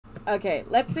Okay,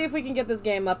 let's see if we can get this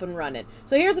game up and running.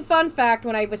 So here's a fun fact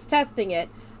when I was testing it.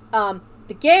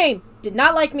 The game did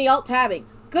not like me alt-tabbing.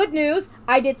 Good news,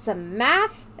 I did some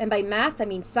math, and by math I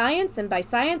mean science, and by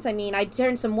science I mean I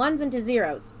turned some ones into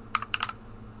zeros.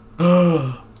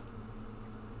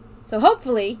 So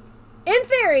hopefully, in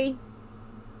theory,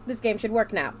 this game should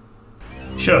work now.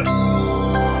 Should.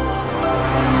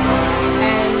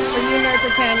 And for you, Nerd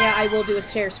Britannia, I will do a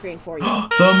share screen for you.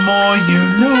 The more you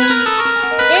know.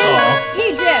 In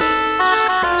Egypt!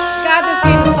 God, this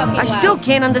game is fucking I still loud.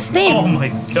 can't understand. Oh my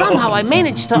God. Somehow I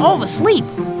managed to oversleep.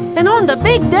 And on the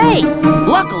big day.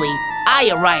 Luckily, I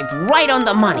arrived right on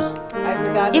the money. I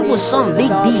forgot It was some big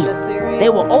deal. They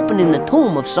were opening the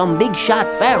tomb of some big shot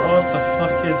pharaoh. What the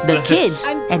fuck is The this? kids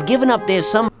had given up their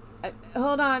summer.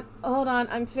 Hold on.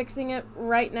 I'm fixing it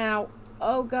right now.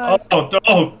 Oh God.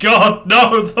 Oh God,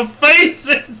 no! The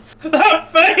faces!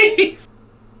 That face!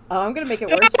 Oh, I'm gonna make it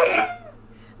worse.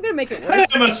 I'm gonna make it worse.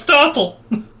 I'm startled.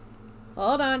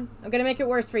 Hold on. I'm gonna make it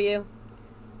worse for you.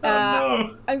 Oh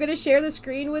no! I'm gonna share the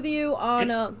screen with you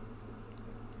on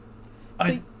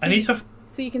I need to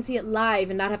so you can see it live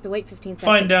and not have to wait 15 seconds.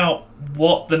 find out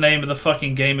what the name of the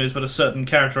fucking game is with a certain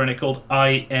character in it called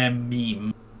I Am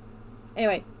Meme.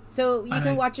 Anyway, so you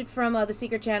can watch it from the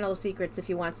Secret Channel of Secrets if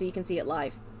you want, so you can see it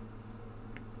live.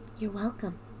 You're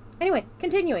welcome. Anyway,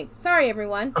 continuing. Sorry,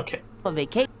 everyone. Okay. A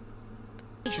vacation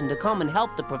to come and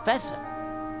help the professor.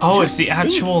 Oh, it's the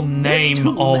actual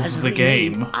name of the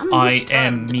game. I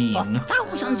Am Mean. For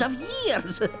thousands of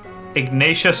years.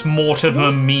 Ignatius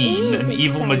Mortimer Mean, an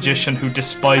evil magician who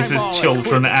despises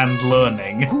children and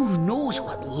learning. Who knows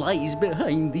what lies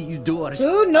behind these doors?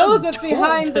 Who knows what's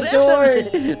behind the doors?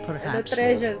 Perhaps. The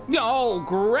treasures. Oh,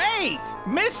 great!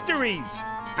 Mysteries!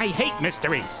 I hate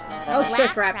mysteries. Oh,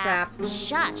 shush, rap trap.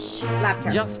 Shush. Lap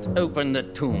trap. Just open the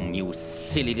tomb, you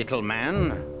silly little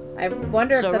man. I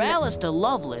wonder if Sir the... Alistair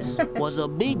Lovelace was a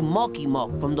big mucky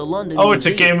muck from the London Oh, it's a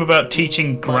Museum, game about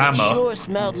teaching but it grammar. sure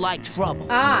smelled like trouble.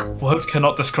 Ah, Words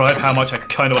cannot describe how much I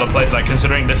kind of want to play that,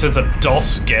 considering this is a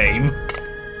DOS game.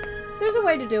 there's a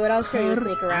way to do it. I'll show you a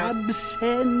sneak around.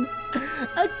 Absen,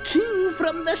 a king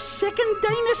from the second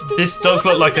dynasty. This does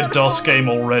look like a DOS game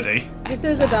already. This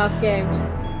is a DOS game.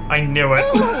 I knew it.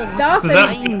 DOS Does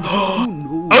and... that...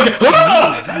 Okay.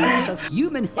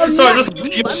 Sorry, just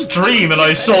you stream and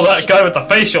I saw that guy with the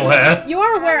facial hair. You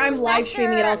are aware I'm live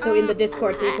streaming it also in the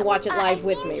Discord, so you can watch it live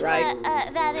with me, right?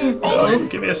 That is... Oh,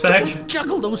 give me a sec.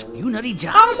 Juggle those funerary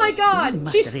jars. Oh my God!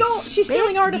 She's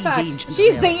stealing artifacts.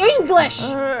 She's the English.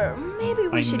 Maybe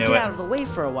we should knew get it. out of the way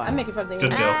for a while. I'm making fun of the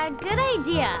Good English. girl. good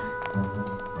idea.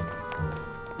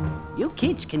 You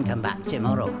kids can come back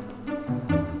tomorrow.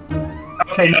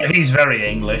 Okay, no, he's very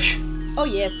English. Oh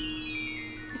yes.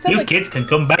 Sounds You like... kids can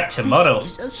come back tomorrow.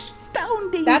 This is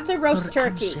astounding. That's a roast For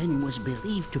turkey. Absen was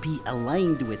believed to be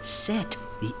aligned with Set,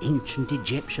 the ancient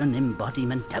Egyptian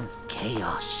embodiment of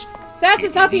chaos. Set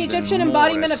is not the Even Egyptian more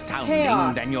embodiment of astounding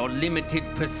chaos. than your limited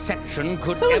perception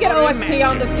could Someone get ever OSP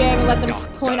on this imagine. game and let them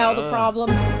Doctor. point out the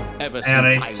problems. Ever And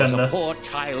since he's I was tender. a poor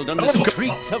child on the Oh, God.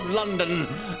 streets of London,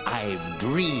 I've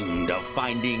dreamed of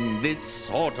finding this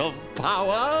sort of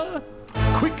power.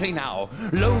 Quickly now,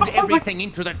 load everything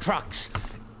into the trucks,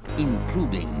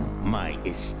 including my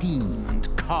esteemed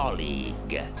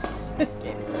colleague. This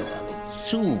game is so dumb.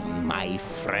 Soon, my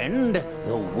friend,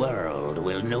 the world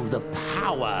will know the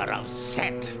power of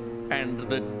Set and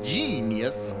the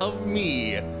genius of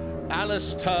me,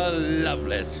 Alistair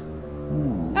Lovelace.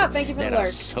 Oh, thank you for the There are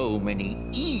alert. so many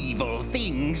evil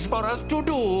things for us to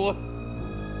do.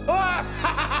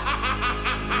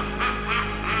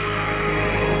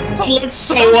 It looks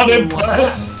so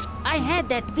unimpressed. I had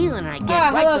that feeling I'd get Ah,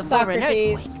 right hello, before an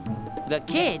Socrates. earthquake. The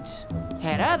kids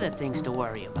had other things to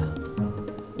worry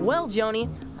about. Well, Joni,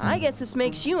 I guess this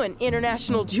makes you an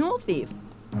international jewel thief.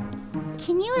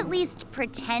 Can you at least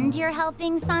pretend you're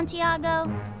helping,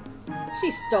 Santiago?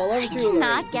 She stole our I jewelry.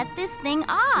 cannot get this thing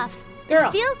off. Girl.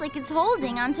 It feels like it's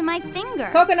holding onto my finger.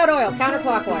 Coconut oil,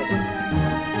 counterclockwise.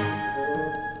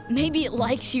 Maybe it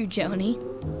likes you, Joni.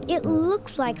 It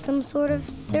looks like some sort of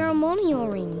ceremonial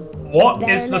ring. What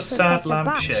Better is the let sad Professor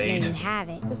Bosch know you lampshade? have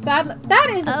it. The sad... That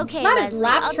is Okay, that is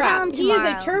Leslie, I'll tell Laptrap. him He is a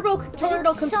tomorrow. turtle But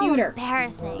it's computer. so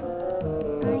embarrassing.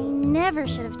 I never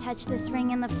should have touched this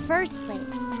ring in the first place.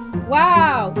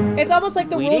 Wow. It's almost like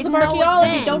the We rules of didn't know it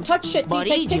archaeology. then, Don't touch shit till but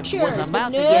you take Egypt pictures. was But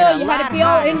about no, to get a you had lot to be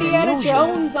all higher than Indiana usual.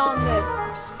 Jones on this.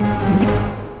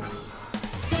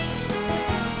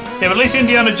 Yeah, but at least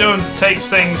Indiana Jones takes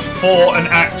things for an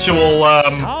actual,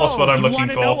 what's what I'm you looking want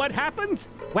to know for? what happens?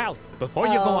 Well, before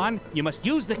you go on, you must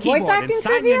use the Voice keyboard and acting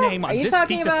sign your trivia? name Are on you this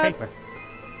talking piece about- of paper.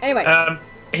 Anyway,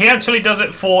 He actually does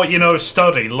it for, you know,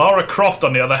 study. Lara Croft,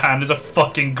 on the other hand, is a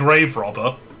fucking grave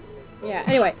robber. Yeah,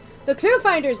 anyway. The clue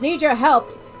finders need your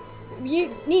help.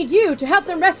 Need you to help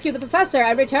them rescue the professor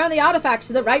and return the artifacts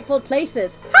to the rightful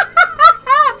places.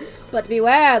 But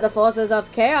beware, the forces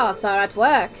of chaos are at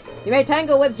work. You may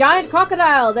tangle with giant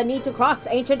crocodiles and need to cross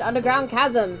ancient underground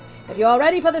chasms. If you are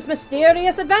ready for this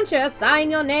mysterious adventure, sign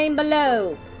your name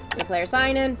below. New player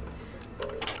sign in.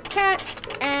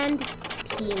 Cat and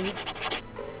Peen.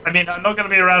 I mean, I'm not going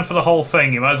to be around for the whole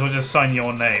thing. You might as well just sign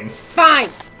your name. Fine.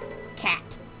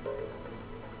 Cat.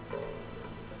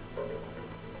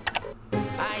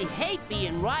 I hate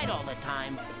being right all the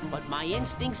time, but my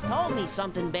instincts told me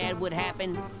something bad would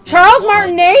happen. Charles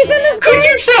Martinet's in this Could game?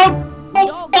 you sound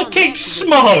so fucking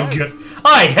smug?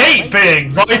 I hate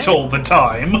being right all the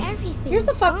time. Here's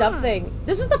the fucked up thing.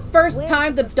 This is the first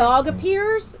time the dog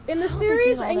appears in the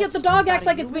series, and yet the dog acts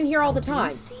like it's been here all the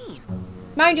time.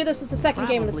 Mind you, this is the second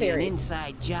game in the Probably an series.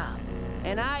 inside job.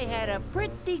 And I had a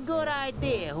pretty good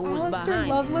idea who was Alistair behind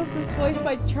it. Lovelace is voiced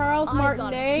by Charles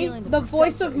Martinet, the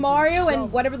voice of Mario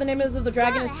and whatever the name is of the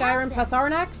dragon in Skyrim,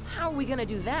 Patharnax? How are we gonna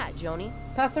do that, Joni?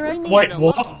 Patharnax? Wait,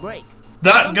 what?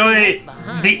 That guy,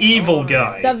 the evil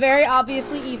guy. The very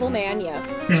obviously evil man,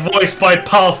 yes. He's voiced by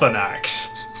Parthenax.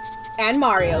 And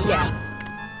Mario, yes.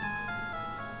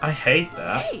 I hate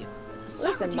that. Hey,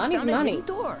 Listen, money's money.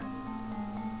 Door.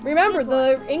 Remember,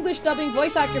 the English dubbing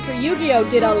voice actor for Yu-Gi-Oh!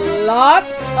 Did a lot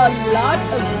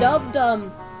of dubbed,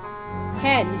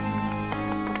 hens.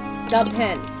 Dubbed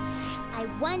hens. I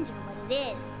wonder what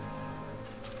it is.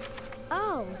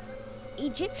 Oh,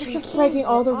 Egyptian It's just kings breaking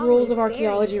all the were rules of always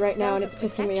archaeology buried right now, and with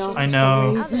it's spells pissing me of off I for know. some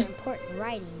Other reason. important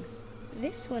writings.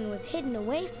 This one was hidden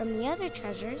away from the other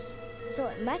treasures, so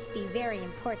it must be very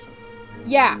important.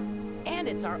 Yeah, And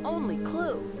it's our only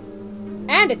clue.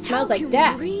 and it smells like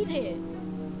death. Read it.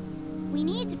 We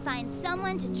need to find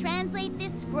someone to translate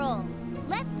this scroll.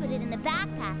 Let's put it in the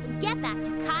backpack and get back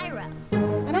to Cairo.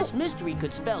 This mystery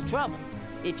could spell trouble.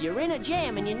 If you're in a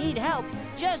jam and you need help,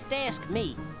 just ask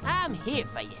me. I'm here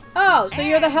for you. Oh, so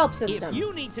you're the help If system.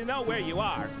 you need to know where you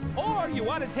are, or you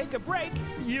want to take a break,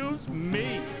 use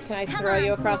me. Can I Come throw on,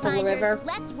 you across the Finders, river?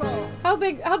 Let's roll.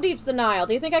 How deep's the Nile?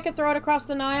 Do you think I could throw it across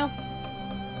the Nile?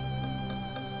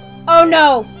 Oh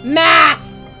no! Math!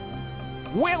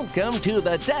 Welcome to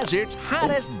the desert's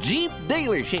hottest Jeep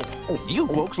dealership. You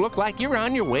folks look like you're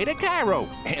on your way to Cairo.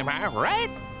 Am I right?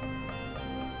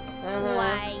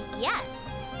 Why, yes.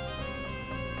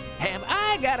 Have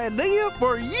I got a deal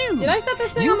for you? Did I set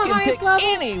this thing you on the can highest pick level?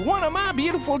 any one of my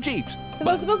beautiful Jeeps. Because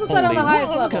I was supposed to set it on the Only highest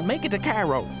one level. can make it to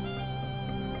Cairo.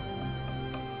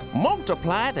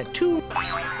 Multiply the two.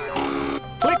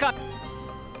 Click on.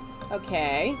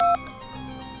 Okay.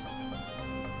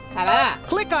 Ta-da!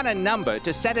 Click on a number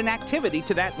to set an activity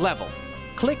to that level.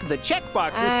 Click the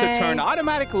checkboxes to turn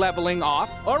automatic leveling off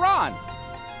or on.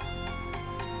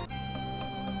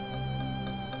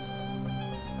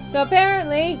 So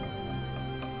apparently,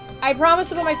 I promised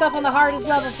to put myself on the hardest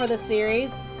level for this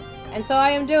series, and so I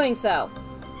am doing so.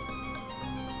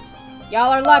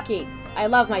 Y'all are lucky. I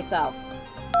love myself.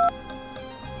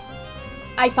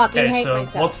 I fucking Okay, hate so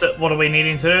myself. what are we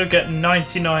needing to do? Get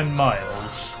 99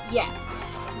 miles. Yes.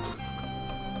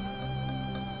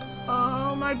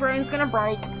 Oh, my brain's gonna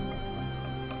break.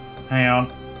 Hang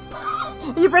on.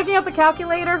 Are you breaking up the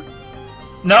calculator?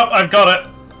 No, I've got it.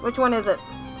 Which one is it?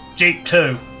 Jeep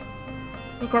 2.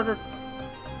 Because it's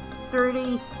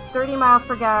 30 miles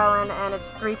per gallon and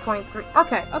it's 3.3.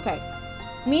 Okay.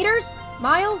 Meters?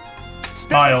 Miles?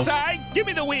 Step Miles. aside, give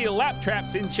me the wheel.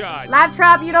 Laptrap's in charge. Lab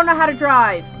Trap, you don't know how to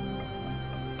drive.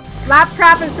 Lab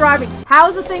Trap is driving.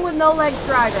 How's the thing with no legs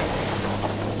driving?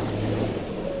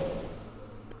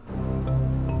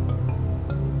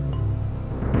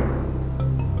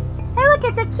 Hey, look,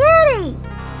 it's a kitty!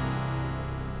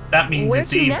 That means Where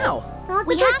it's to evil. now? Oh, it's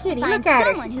We a good have to kitty. find Look at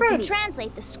her. someone She's who can pretty.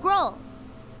 translate the scroll.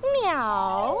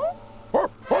 Meow.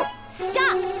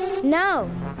 Stop! No.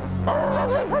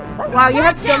 Wow, you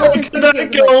had so much That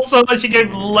enthusiasm. girl so that she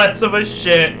gave less of a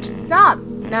shit. Stop.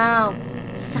 No.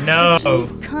 No.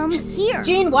 Socrates, come here.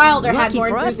 Gene Wilder had Lucky more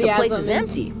for us, the enthusiasm. place is than-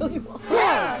 empty.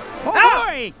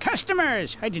 Ahoy,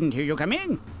 customers! I didn't hear you come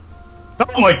in.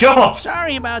 Oh my god.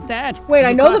 Sorry about that. Wait, I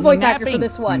You know the caught voice me actor for napping.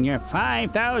 this one. When you're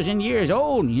 5,000 years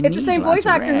old, you It's the need same lots voice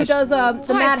of actor who rest. does the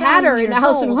Mad 5,000 Hatter in years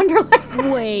Alice in old.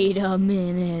 Wonderland. Wait a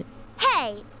minute.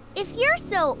 Hey, if you're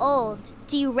so old,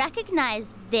 do you recognize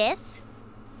this?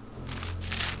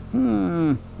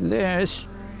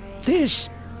 This,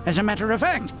 as a matter of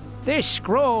fact, this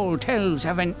scroll tells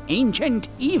of an ancient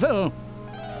evil.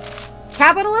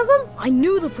 Capitalism? I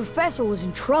knew the professor was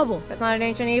in trouble. That's not an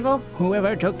ancient evil?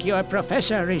 Whoever took your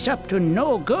professor is up to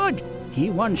no good.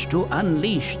 He wants to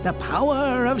unleash the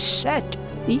power of Set,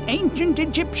 the ancient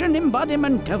Egyptian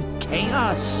embodiment of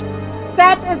chaos.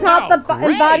 Set is not the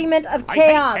great. embodiment of I hate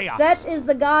chaos. chaos. Set is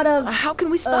the god of... How can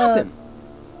we stop him?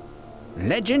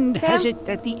 Legend Tim? has it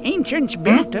that the ancients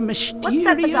built a mysterious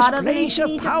Set the god of in place ancient of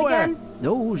Egypt power. again?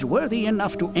 Those worthy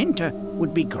enough to enter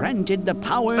would be granted the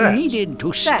power Set. needed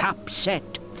to Set. stop Set.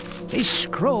 This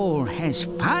scroll has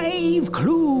 5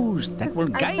 clues that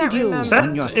will I guide can't you remember.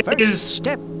 on your Set first is-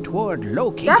 step toward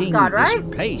locating God, right?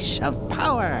 this place of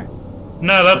power.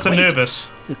 No, that's But wait, Anubis.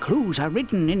 The clues are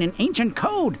written in an ancient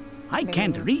code. I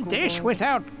can't read this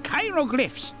without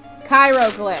hieroglyphs.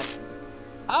 Hieroglyphs.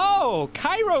 Oh,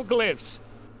 hieroglyphs.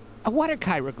 What are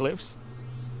hieroglyphs?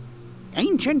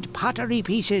 Ancient pottery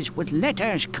pieces with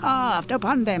letters carved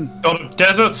upon them. God of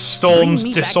deserts, storms,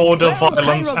 Bring me back disorder, 12 violence, and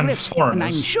hieroglyphs, and I'm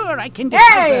foreigners. sure I can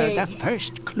decipher Hey! the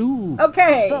first clue.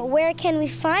 Okay. But where can we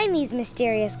find these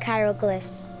mysterious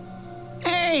hieroglyphs?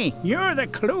 Hey, you're the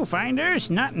clue finders,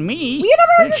 not me. You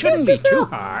never It shouldn't be introduced too yourself.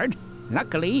 hard.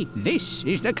 Luckily, this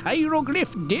is the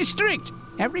hieroglyph district.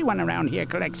 Everyone around here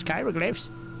collects hieroglyphs.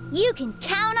 You can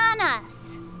count on us.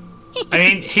 I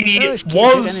mean, he Those kids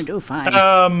are gonna was, do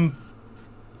fine.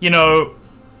 you know,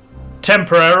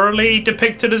 temporarily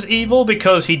depicted as evil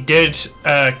because he did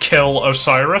kill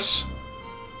Osiris.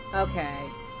 Okay.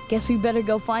 Guess we better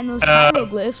go find those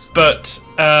hieroglyphs. But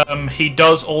he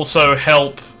does also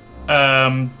help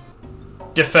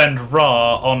defend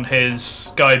Ra on his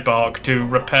skybark to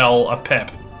repel a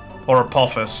Pip or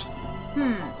Apophis,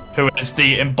 who is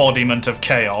the embodiment of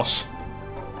chaos.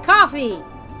 Coffee.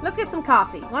 Let's get some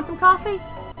coffee. Want some coffee?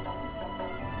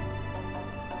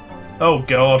 Oh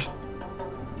God.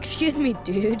 Excuse me,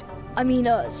 dude. I mean,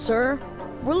 sir.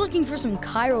 We're looking for some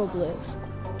hieroglyphs.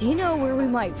 Do you know where we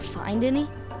might find any?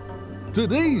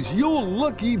 Today's your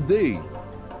lucky day.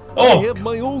 Oh. I have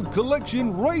my old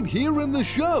collection right here in the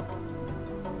shop.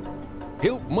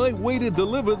 Help my waiter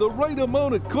deliver the right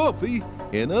amount of coffee,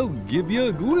 and I'll give you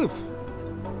a glyph.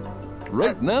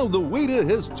 Right now, the waiter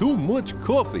has too much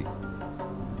coffee.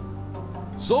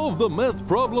 Solve the math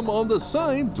problem on the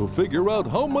sign to figure out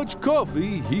how much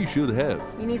coffee he should have.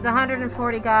 He needs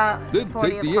 140 Then 40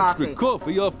 take of the coffee. extra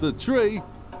coffee off the tray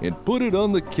and put it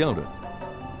on the counter.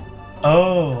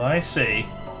 Oh, I see.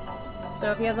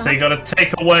 So if he has So you gotta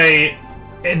take away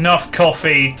enough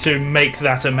coffee to make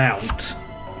that amount.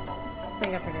 I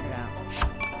think I figured it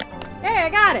out. Hey, I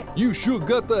got it. You sure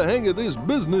got the hang of this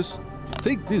business.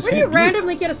 Take this Where do here you glyph.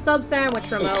 randomly get a sub sandwich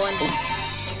from, Owen?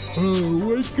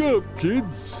 Oh, wake up,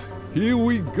 kids. Here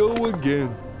we go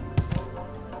again.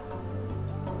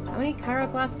 How many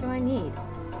chiroglyphs do I need?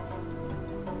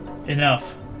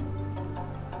 Enough.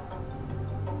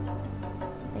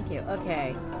 Thank you.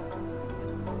 Okay.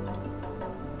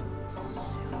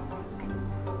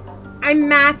 I'm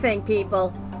mathing,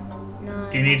 people.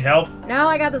 Do you need help? No,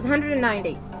 I got this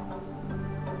 190.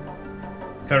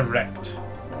 Correct.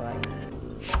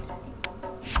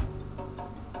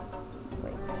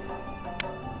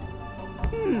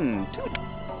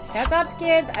 Shut up,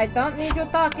 kid. I don't need you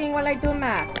talking while I do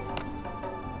math.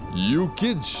 You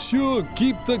kids sure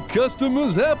keep the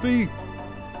customers happy.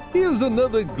 Here's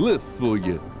another glyph for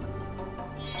you.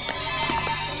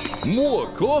 More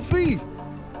coffee?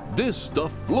 This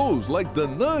stuff flows like the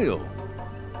Nile.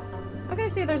 I'm gonna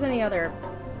see if there's any other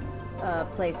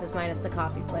places minus the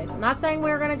coffee place. I'm not saying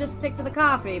we're gonna just stick to the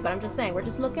coffee, but I'm just saying we're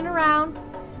just looking around.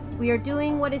 We are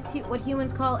doing what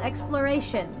humans call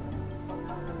exploration.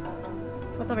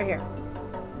 What's over here?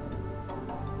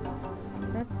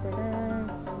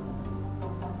 Da-da-da.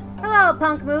 Hello,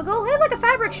 Punk Moogle. Hey, look, a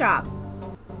fabric shop.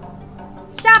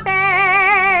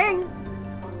 Shopping!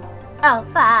 Oh,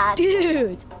 fuck.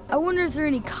 Dude, I wonder if there are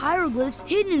any hieroglyphs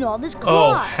hidden in all this Oh,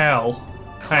 cloth. hell.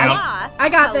 Hang on. I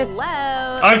got this.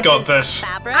 I've got this.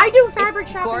 Fabric. I do fabric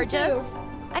shopping Gorgeous. too.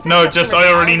 I've No, had just customers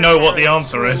I already all know over what the town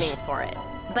answer is. screaming For it.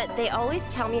 But they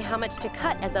always tell me how much to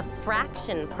cut as a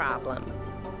fraction problem.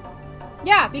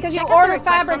 Yeah, because Check you out the order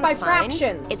request fabric on the by sign.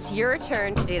 fractions. It's your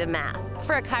turn to do the math.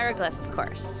 For a chiroglyph, of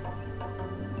course.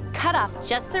 Cut off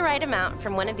just the right amount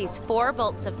from one of these 4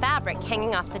 bolts of fabric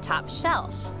hanging off the top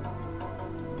shelf.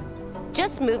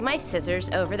 Just move my scissors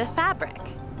over the fabric.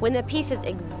 When the piece is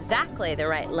exactly the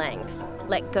right length,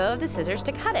 let go of the scissors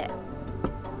to cut it.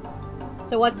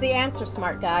 So what's the answer,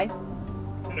 smart guy? 2.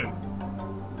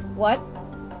 What?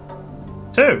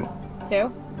 2.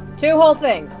 2? 2 whole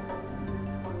things.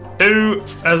 2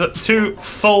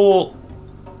 full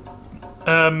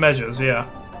measures, yeah.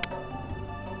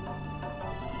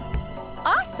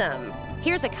 Awesome!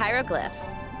 Here's a chiroglyph.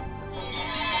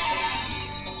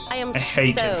 I am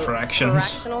hate so fractions.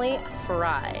 fractionally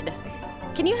fried.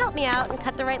 Can you help me out and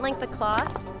cut the right length of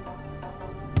cloth?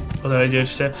 What did I do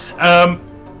today?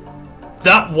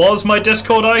 That was my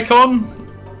Discord icon.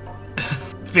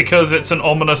 Because it's an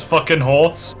ominous fucking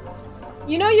horse.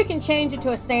 You know you can change it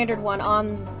to a standard one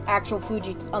on actual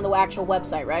on the actual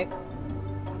website, right?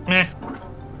 Meh.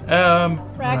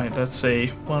 Right, let's see.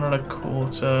 1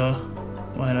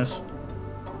 1/4 minus.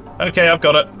 Okay, I've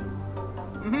got it.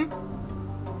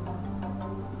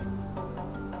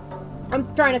 I'm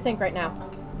trying to think right now.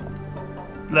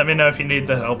 Let me know if you need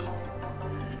the help.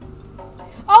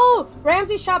 Oh!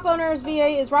 Ramsey's shop owner's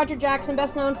VA is Roger Jackson,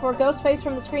 best known for Ghostface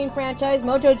from the Scream franchise,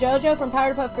 Mojo Jojo from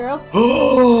Powerpuff Girls.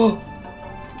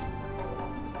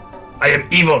 I am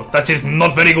evil. That is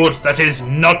not very good. That is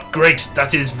not great.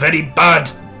 That is very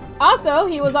bad. Also,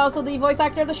 he was also the voice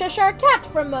actor of the Cheshire Cat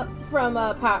from American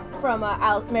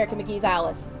McGee's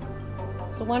Alice.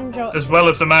 So one as well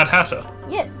as the Mad Hatter.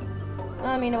 Yes.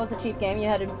 I mean, it was a cheap game. You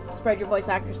had to spread your voice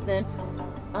actors thin.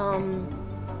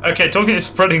 Okay, talking of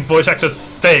spreading voice actors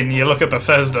thin, you look at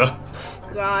Bethesda.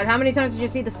 God, how many times did you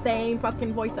see the same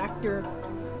fucking voice actor?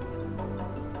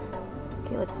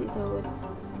 Okay, let's see. So it's...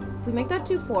 If we make that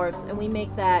 2/4 and we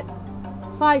make that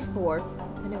 5/4,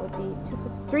 then it would be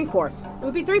 3/4. It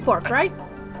would be 3/4, right?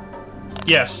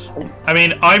 Yes. I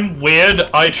mean, I'm weird.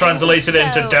 I translated it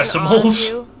into decimals.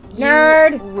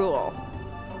 Nerd! Rule.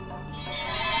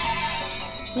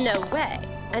 No way.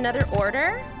 Another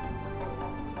order?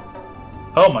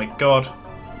 Oh my god.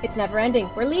 It's never ending.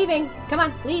 We're leaving. Come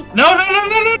on, leave. No!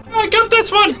 I got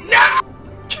this one! No!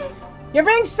 You're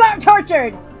being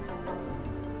tortured!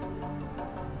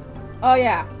 Oh,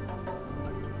 yeah.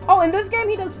 Oh, in this game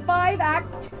he does 5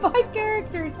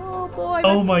 characters. Oh, boy.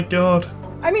 Oh my god.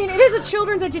 I mean, it is a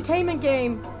children's edutainment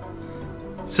game.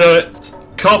 So it's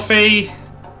coffee.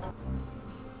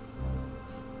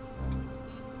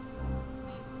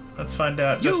 Let's find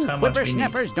out just how much we need.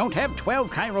 Whippersnappers don't have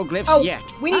 12 hieroglyphs yet.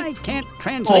 I can't Oh.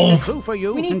 translate the clue for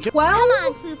you. We need 12? Come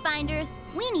on, clue finders.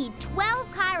 We need 12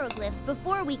 hieroglyphs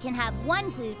before we can have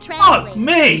one clue Fuck translated.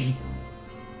 me!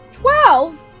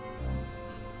 12?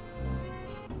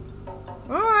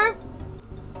 Alright.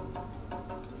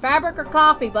 Fabric or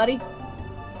coffee, buddy?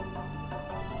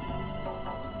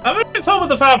 I'm having fun with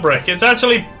the fabric. It's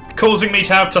actually causing me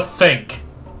to have to think.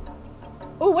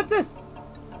 Oh, what's this?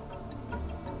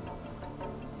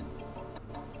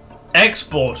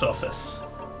 Export office.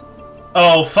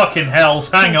 Oh, fucking hells.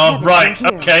 Hang on. Right.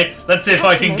 Okay. Let's see if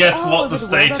I can guess what the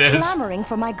state is. Clamoring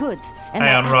for my goods, and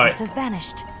Hang on, my right. address has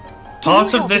vanished.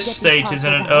 Part of this state is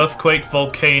in an earthquake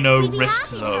volcano We'd be risk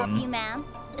happy to help you, zone. ma'am.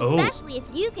 Oh. Especially if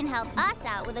you can help us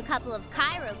out with a couple of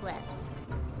hieroglyphs.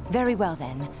 Very well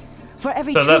then. For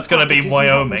every So 2 that's gonna be packages you help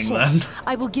me Wyoming, ship, then.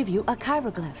 I will give you a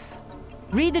hieroglyph.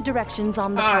 Read the directions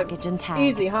on the package and tag.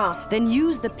 Easy, huh? Then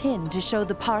use the pin to show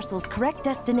the parcel's correct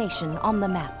destination on the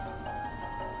map.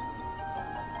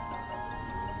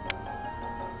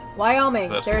 Wyoming.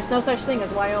 That's- There is no such thing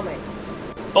as Wyoming.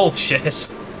 Bullshit.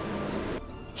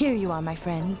 Here you are, my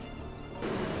friends.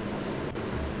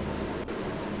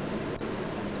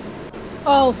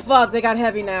 Oh, fuck. They got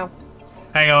heavy now.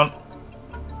 Hang on.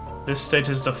 This state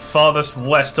is the farthest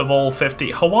west of all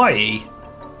 50. Hawaii.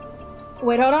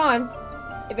 Wait, hold on.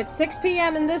 If it's 6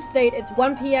 p.m. in this state, it's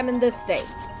 1 p.m. in this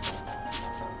state.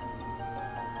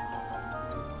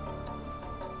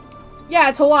 Yeah,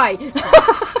 it's Hawaii.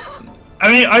 I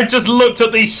mean, I just looked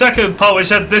at the second part which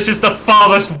said this is the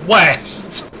farthest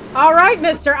west. Alright,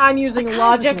 mister, I'm using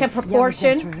logic and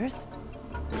proportion.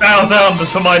 Bow down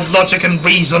for my logic and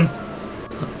reason.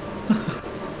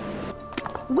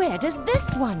 Where does this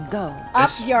one go? Up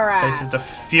your ass. This is the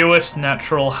fewest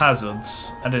natural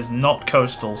hazards and is not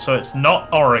coastal, so it's not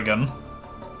Oregon.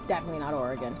 Definitely not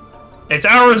Oregon. It's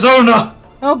Arizona!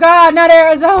 Oh god, not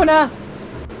Arizona!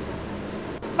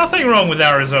 Nothing wrong with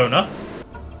Arizona.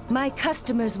 My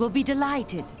customers will be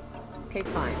delighted. Okay,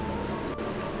 fine.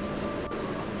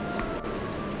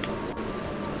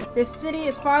 This city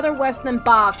is farther west than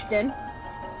Boston.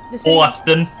 The city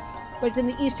Boston. but it's in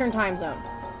the Eastern time zone.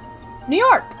 New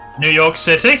York! New York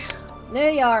City. New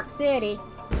York City.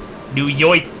 New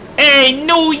York. Hey,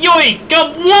 New York!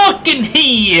 I'm walking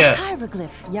here!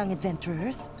 Hieroglyph, young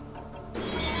adventurers.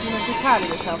 You must be proud of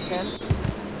yourself, Tim.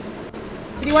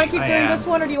 So do you want to keep I doing am. this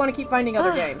one, or do you want to keep finding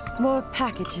other games? More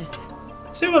packages.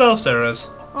 See what else there is.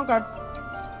 Okay.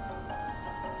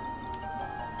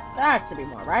 There has to be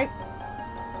more, right?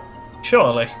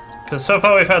 Surely. Because so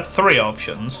far we've had 3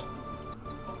 options.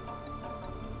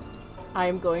 I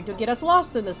am going to get us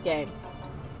lost in this game.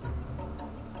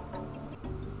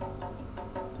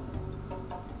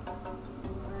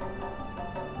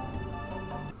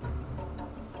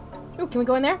 Ooh, can we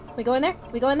go in there? Can we go in there?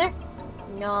 Can we go in there?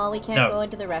 No, we can't go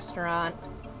into the restaurant.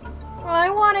 Oh, I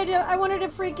wanted a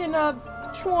freaking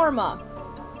shawarma.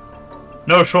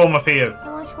 No shawarma for you.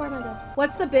 I want shawarma though.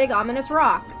 What's the big ominous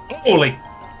rock? Holy.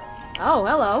 Oh,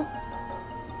 hello.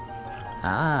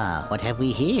 Ah, what have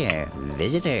we here?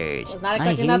 Visitors. Was not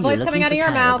expecting that voice coming out of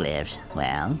your mouth.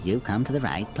 Well, you've come to the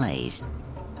right place.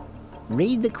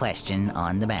 Read the question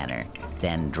on the banner,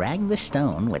 then drag the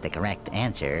stone with the correct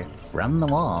answer from the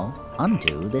wall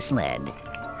onto the sled.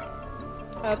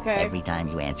 Okay. Every time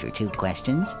you answer 2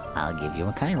 questions, I'll give you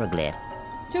a chiroglyph.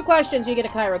 2 questions, you get a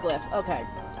chiroglyph. Okay.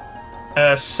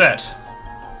 Set.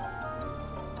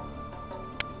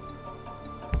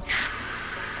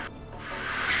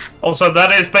 Also,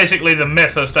 that is basically the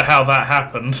myth as to how that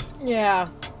happened. Yeah.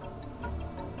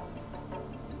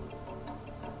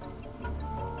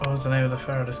 What was the name of the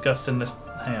pharaoh discussed in this?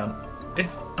 Hang on.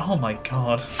 It's... Oh my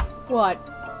god. What?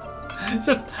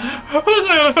 Just... What was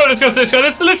the name of the pharaoh discussed in this guy?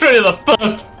 It's literally the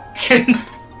first...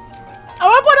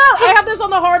 Oh, I have this on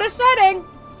the hardest setting.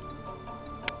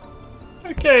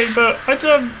 Okay, but I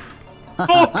don't...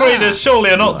 4th graders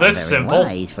surely are not this very simple.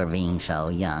 Wise for being so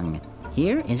young.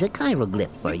 Here is a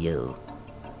chiroglyph for you.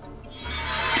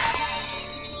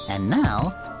 And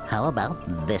now, how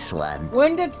about this one?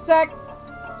 When did sec...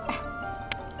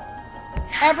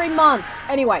 Every month.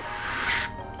 Anyway.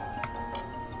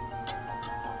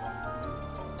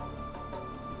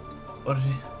 What did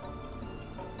he...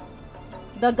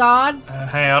 The gods.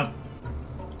 Hang on.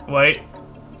 Wait.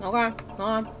 Okay, hold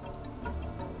on.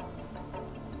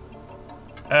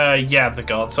 Yeah, the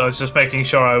gods. I was just making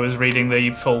sure I was reading the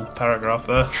full paragraph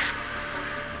there.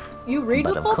 You read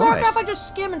the full paragraph? I just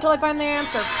skim until I find the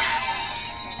answer.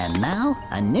 And now,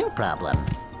 a new problem.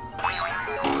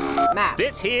 Map.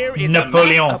 This here is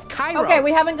Napoleon. a map of Cairo. Okay,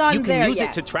 we haven't gone there yet. You can use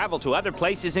it to travel to other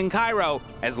places in Cairo,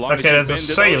 as long Okay, as you've been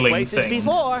to those places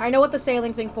before. I know what the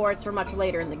sailing thing for is for much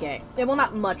later in the game. Yeah, well,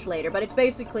 not much later, but it's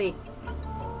basically...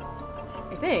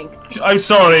 I think. I'm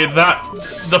sorry,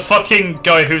 the fucking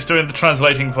guy who's doing the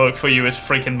translating work for you is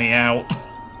freaking me out.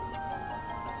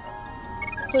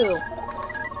 Who?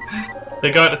 The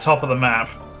guy at the top of the map.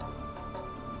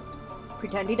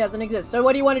 Pretend he doesn't exist. So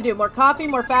what do you want to do? More coffee,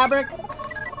 more fabric?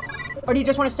 Or do you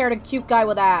just want to stare at a cute guy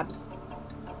with abs?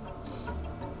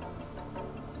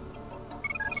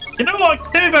 You know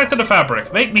what? Take me back to the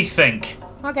fabric. Make me think.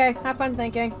 Okay, have fun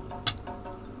thinking.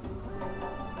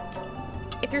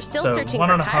 If you're still So, searching 1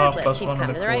 for and a half chiroglyphs, plus you've 1 come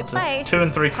and to a the right quarter. place. 2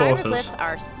 3/4. Chiroglyphs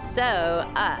are so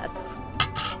us.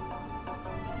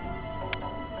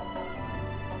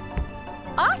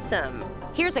 Awesome!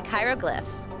 Here's a chiroglyph.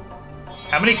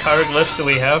 How many chiroglyphs do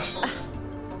we have?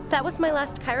 That was my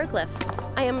last chiroglyph.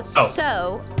 I am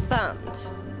so bummed.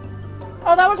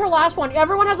 Oh, that was her last one.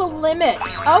 Everyone has a limit.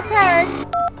 Okay.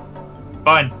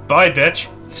 Fine. Bye, bitch.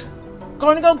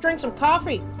 Going to go drink some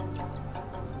coffee.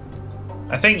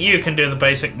 I think you can do the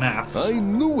basic maths. I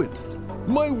knew it.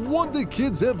 My Wonder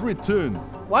Kids have returned.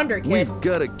 Wonder Kids? We've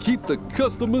got to keep the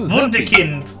customers happy.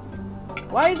 Wunderkind.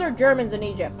 Why is there Germans in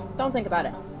Egypt? Don't think about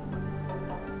it.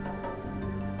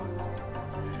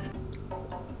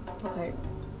 Okay.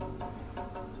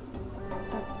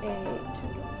 So it's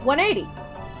 180.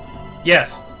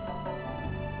 Yes.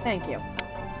 Thank you.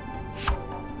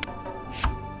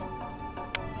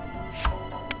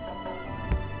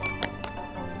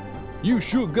 You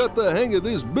sure got the hang of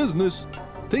this business.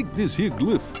 Take this here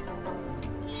glyph.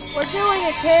 We're doing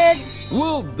it, kids.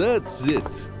 Well, that's it.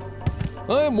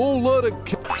 I'm all out of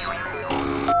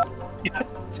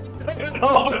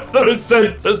Third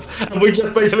sentence, and we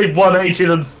just basically 180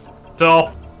 them.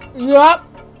 Stop. Yep.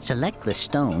 Select the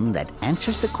stone that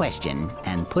answers the question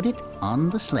and put it on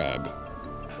the sled.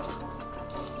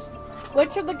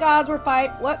 Which of the gods were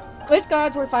which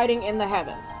gods were fighting in the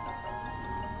heavens?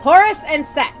 Horus and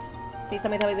Set. Please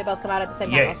tell me they both come out at the same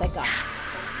time. Yes. Oh, thank God.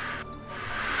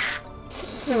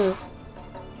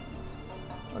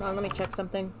 Hold on, let me check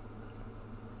something.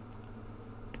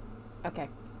 Okay.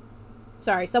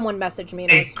 Sorry, someone messaged me.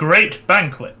 A great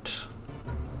banquet.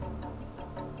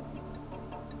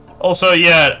 Also,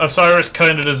 yeah, Osiris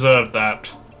kind of deserved that.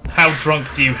 How drunk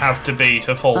do you have to be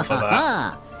to fall for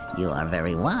that? You are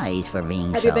very wise for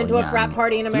being Have so you been to a young. frat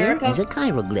party in America? Here is a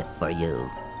chiroglyph for you.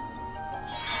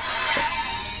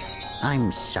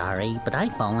 I'm sorry, but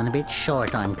I've fallen a bit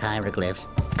short on chiroglyphs.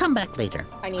 Come back later.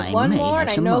 I need one more, and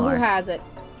I know who has it.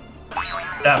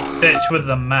 That bitch with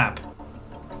the map.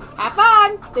 Have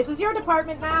fun! This is your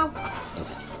department now.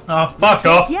 Oh, fuck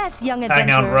off. Yes, young Hang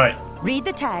adventurers. on, right. Read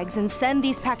the tags and send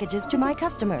these packages to my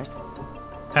customers.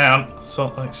 Hang on.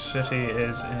 Salt Lake City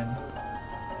is in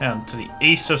And to the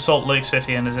east of Salt Lake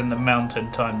City and is in the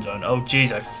Mountain Time Zone. Oh,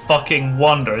 jeez, I fucking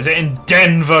wonder. Is it in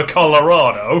Denver,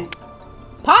 Colorado?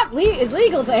 Pot is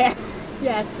legal there.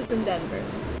 Yes, it's in Denver.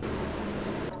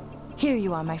 Here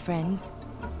you are, my friends.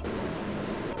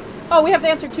 Oh, we have to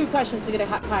answer 2 questions to get a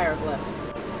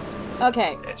hieroglyph.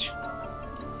 Okay. Bitch.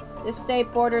 This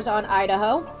state borders on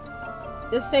Idaho.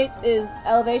 This state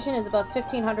elevation is above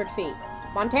 1,500 feet.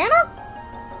 Montana?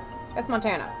 That's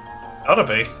Montana. Gotta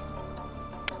be.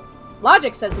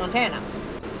 Logic says Montana.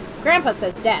 Grandpa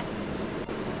says death.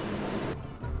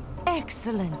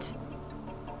 Excellent.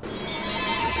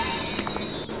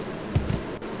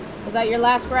 Is that your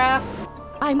last graph?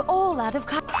 I'm all out of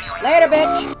Later,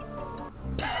 bitch.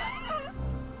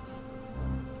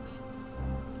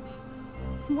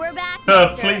 We're back,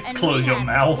 mister, please and close we your have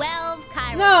mouth. 12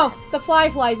 Cairo. No, the fly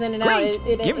flies in and out.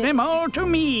 Great! Give them all to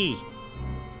me!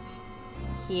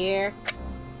 Here.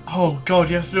 Oh god,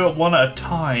 you have to do it one at a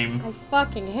time. I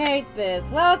fucking hate this.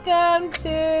 Welcome to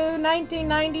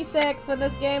 1996 when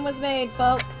this game was made,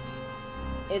 folks.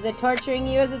 Is it torturing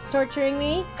you as it's torturing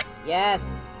me?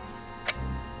 Yes.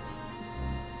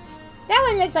 That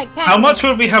one looks like Pac-Man. How much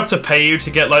would we have to pay you to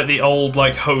get like the old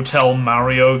like Hotel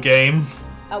Mario game?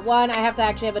 1, I have to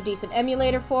actually have a decent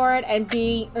emulator for it, and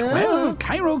B, Well,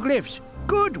 hieroglyphs.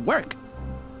 Good work.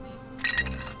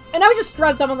 and I would just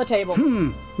throw some on the table.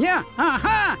 Yeah,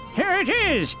 aha! Here it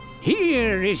is!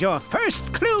 Here is your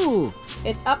first clue!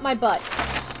 It's up my butt.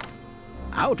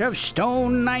 Out of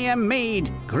stone I am made,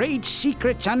 great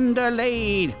secrets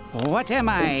underlaid. What am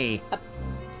I? A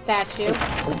statue.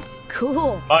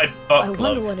 Cool. My butt I wonder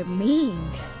plug. what it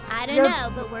means. I don't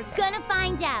know, but we're gonna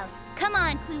find out. Come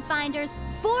on, clue finders.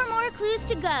 4 more clues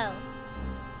to go.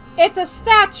 It's a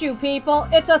statue, people.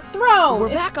 It's a throne. We're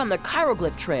back on the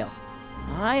hieroglyph trail.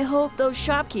 I hope those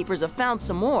shopkeepers have found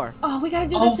some more. Oh, we gotta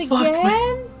do Oh, this fuck again?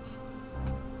 me.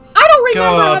 I don't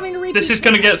remember God, having to repeat. this is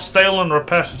gonna get stale and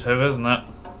repetitive, isn't it?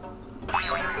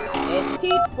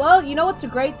 Well, you know what's a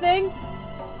great thing?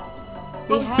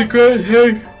 The great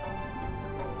thing.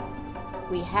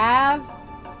 We have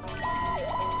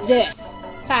this.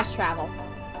 Fast travel.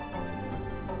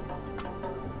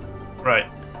 Right.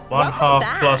 What 1/2 was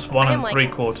that? plus 1 I am, like,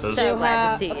 3/4. so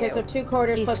glad to see Okay, you. so 2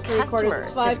 quarters These plus 3 quarters is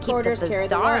customers 5 just keep quarters. the Carry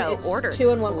the 1. bizarro It's orders 2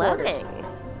 and 1 quarters. flowing.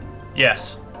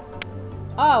 Yes.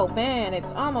 Oh man,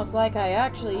 it's almost like I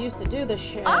actually used to do this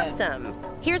shit. Awesome.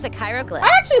 Here's a hieroglyph. I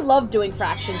actually loved doing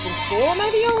fractions in school. Am I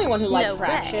the only one who liked No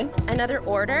fraction? way. Another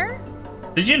order?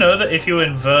 Did you know that if you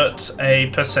invert a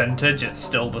percentage, it's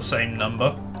still the same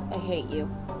number? I hate you.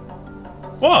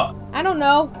 What? I don't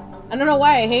know. I don't know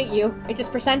why I hate you. It's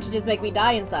just percentages make me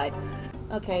die inside.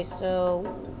 Okay, so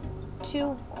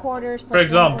 2 quarters plus For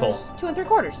example, 2 and 3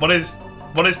 quarters. What is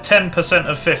 10%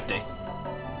 of 50?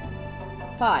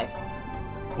 5.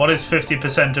 What is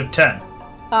 50% of 10?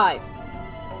 5.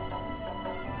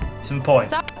 Some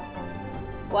point.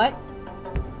 What?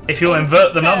 If you And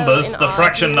invert the so, numbers, in the all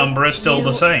fraction you, number is still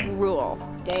the same. Rule.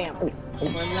 Damn. We're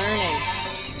learning.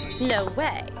 No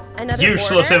way. Another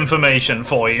Useless order? information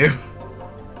for you.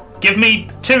 Give me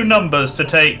 2 numbers to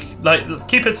take. Like,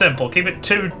 keep it simple. Keep it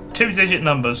two-digit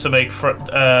numbers to make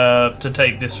to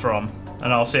take this from,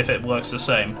 and I'll see if it works the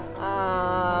same.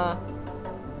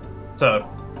 So.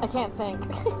 I can't think.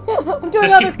 I'm doing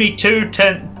Just other. give me two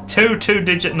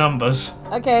two-digit numbers.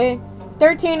 Okay,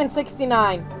 13 and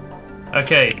 69.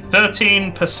 Okay,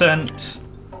 13%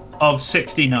 of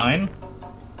 69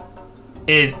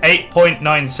 is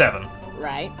 8.97.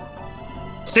 Right.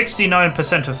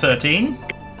 69% of 13.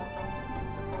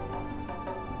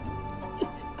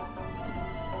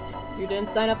 You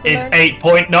didn't sign up to Is learn?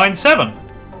 8.97.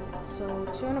 So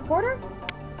 2 and 1/4?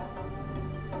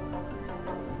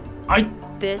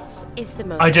 This is the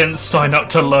most. I didn't sign up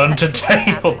to learn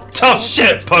today. Tough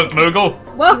shit, Punk Moogle.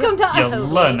 Welcome to You're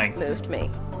learning. Moved me.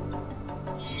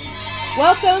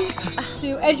 Welcome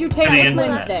to Edutainment My last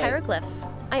Wednesday. hieroglyph.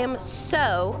 I am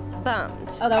so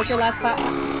bummed. Oh, that was your last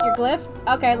your glyph?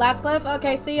 Okay, last glyph.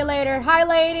 Okay, see you later. Hi,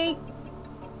 lady.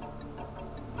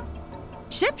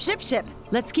 Ship.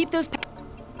 Let's keep those.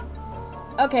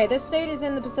 Okay, this state is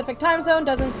in the Pacific time zone.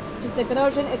 Doesn't Pacific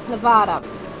Ocean. It's Nevada.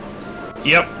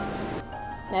 Yep.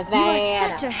 Nevada. You are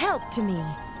such a help to me.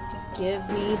 Just give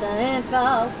me the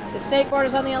info. The state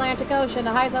borders on the Atlantic Ocean.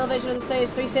 The highest elevation of the state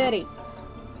is 350.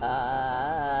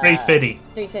 350.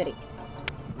 350.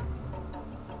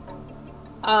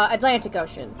 Atlantic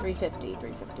Ocean. 350.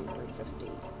 350.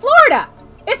 350. Florida!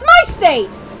 It's my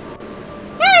state!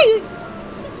 Hey!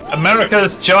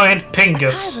 America's giant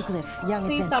pingus.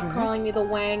 Please stop calling me the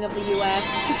Wang of the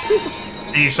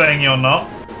U.S. Are you saying you're not?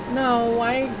 No,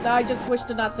 I just wish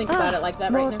to not think about it like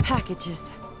that right more now.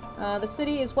 packages. The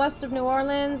city is west of New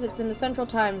Orleans. It's in the Central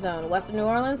Time Zone. West of New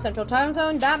Orleans, Central Time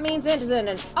Zone. That means it is in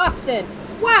Austin.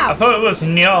 Wow! I thought it was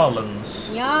New Orleans.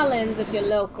 New Orleans if you're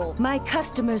local. My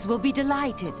customers will be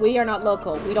delighted. We are not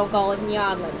local. We don't call it New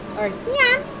Orleans. Or New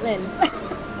Orleans.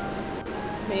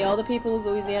 May all the people of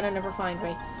Louisiana never find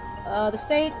me. The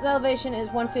state elevation is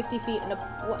 150 feet and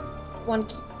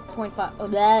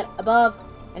 1.5 above,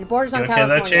 and borders on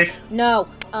California. Okay, there, Chief? No.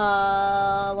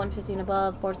 150 and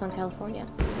above, borders on California.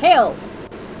 Hill!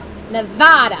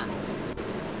 Nevada!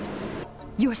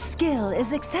 Your skill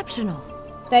is exceptional.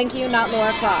 Thank you, not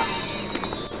Laura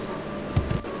Croft.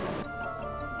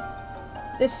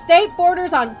 The state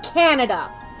borders on Canada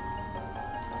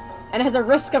and has a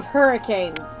risk of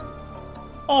hurricanes.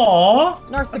 Aww.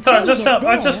 North I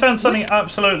just found something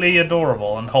absolutely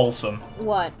adorable and wholesome.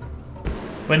 What?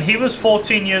 When he was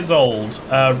 14 years old,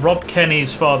 Rob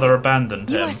Kenny's father abandoned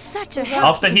him. You are such a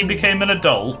help After to he me. became an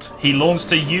adult, he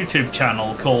launched a YouTube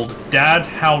channel called Dad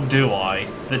How Do I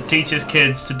that teaches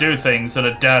kids to do things that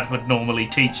a dad would normally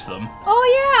teach them. Oh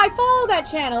yeah, I follow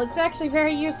that channel. It's actually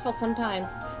very useful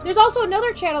sometimes. There's also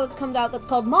another channel that's comes out that's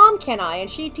called Mom Can I, and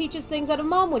she teaches things that a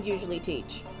mom would usually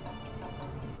teach.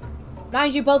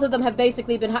 Mind you, both of them have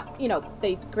basically been, you know,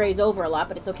 they graze over a lot,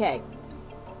 but it's okay.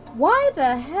 Why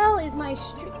the hell is my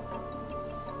stream...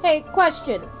 Hey,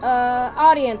 question.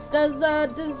 Audience, does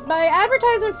my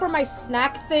advertisement for my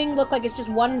snack thing look like it's just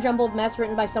one jumbled mess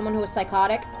written by someone who is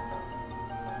psychotic?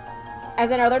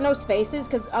 As in, are there no spaces?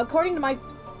 Because according to my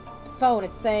phone,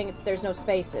 it's saying there's no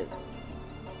spaces.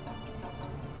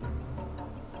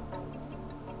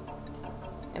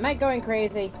 Am I going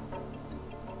crazy?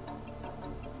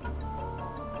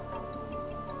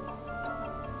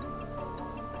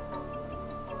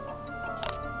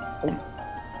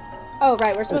 Oh,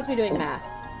 right, we're supposed to be doing math.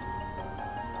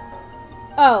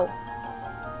 Oh.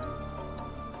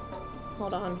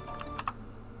 Hold on.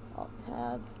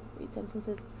 Alt-tab. Read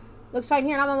sentences. Looks fine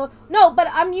here, and I'm no, but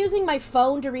I'm using my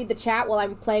phone to read the chat while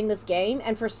I'm playing this game,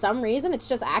 and for some reason, it's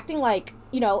just acting like,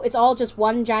 you know, it's all just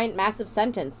one giant massive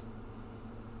sentence.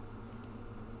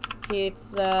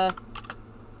 Pizza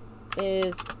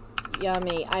is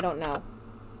yummy. I don't know.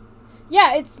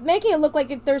 Yeah, it's making it look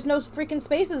like there's no freaking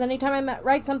spaces anytime I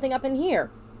write something up in here.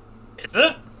 Is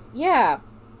it? Yeah.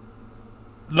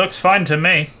 Looks fine to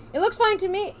me. It looks fine to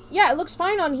me. Yeah, it looks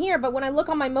fine on here, but when I look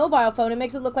on my mobile phone, it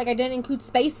makes it look like I didn't include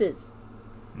spaces.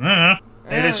 Maybe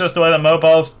it's just the way that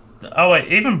mobiles... Oh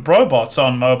wait, even Brobot's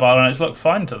on mobile and it's looked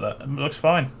fine to that. It looks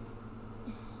fine.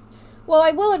 Well,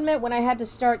 I will admit, when I had to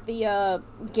start the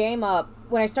game up,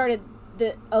 when I started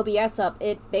the OBS up,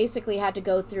 it basically had to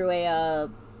go through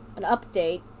an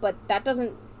update, but that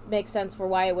doesn't make sense for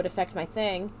why it would affect my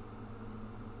thing.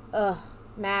 Ugh,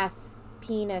 math,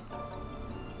 penis.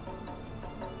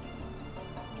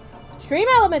 Stream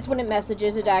Elements, when it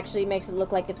messages, it actually makes it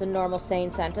look like it's a normal,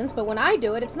 sane sentence, but when I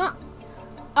do it, it's not.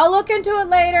 I'll look into it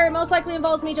later. It most likely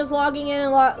involves me just logging in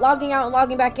and logging out and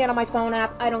logging back in on my phone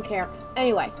app. I don't care.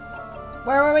 Anyway,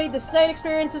 where were we? The state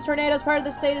experiences tornadoes. Part of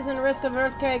the state is in the risk of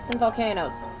earthquakes and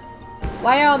volcanoes.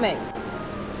 Wyoming.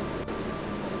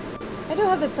 I do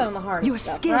have this set on the hardest Your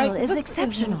stuff, skill right? is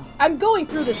exceptional. I'm going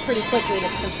through this pretty quickly and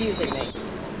it's confusing me.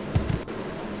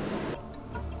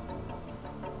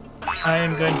 I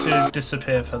am going to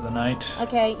disappear for the night.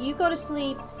 Okay, you go to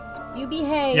sleep. You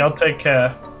behave. Yeah, I'll take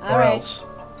care. All or right. else.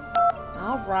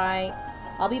 Alright.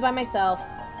 I'll be by myself,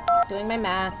 doing my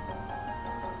math.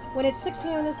 When it's 6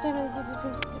 p.m. this time,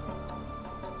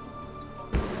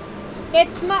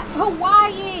 it's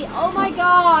Hawaii! Oh my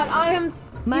god! I am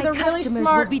My either really customers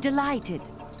smart... will be delighted.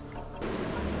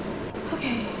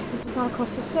 Okay, this is not a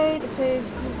coastal state. It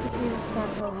faces the fierce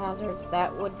natural hazards.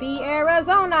 That would be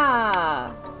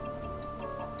Arizona!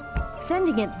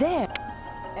 Sending it there.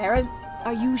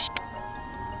 Are you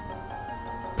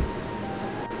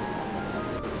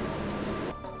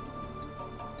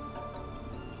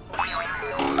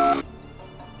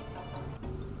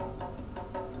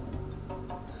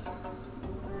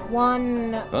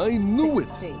I knew it!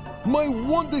 My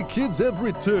wonder kids have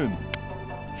returned!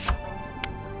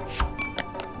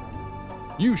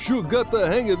 You sure got the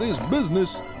hang of this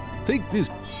business. Take this.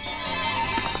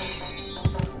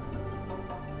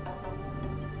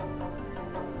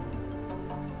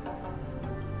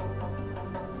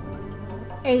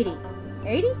 $80.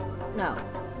 $80? No.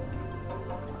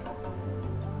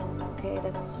 Okay,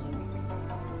 that's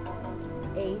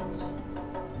 8.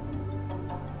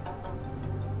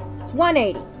 It's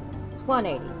 180. It's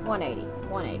 180. 180.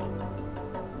 180.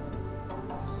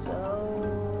 So...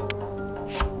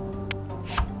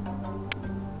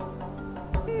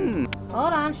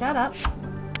 Hold on, shut up.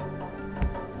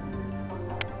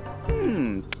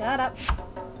 Shut up.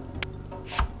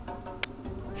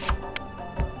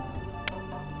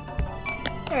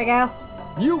 There we go.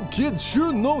 You kids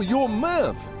sure know your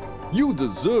math. You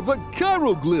deserve a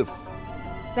chiroglyph.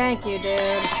 Thank you,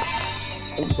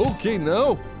 dude. Okay,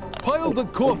 now, pile the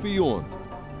coffee on.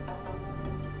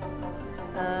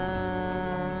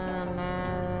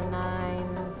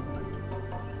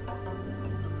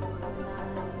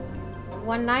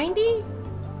 190?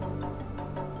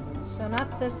 So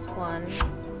not this one.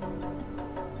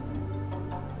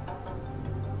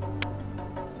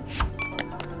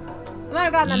 I might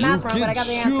have gotten the math wrong, but I got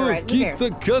the answer right. Who Keep cares?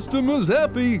 the customers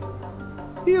happy.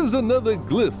 Here's another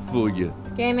glyph for you.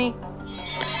 Gamey.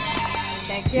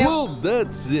 Thank you. Well,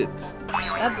 that's it.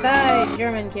 Bye-bye,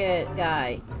 German kid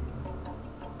guy.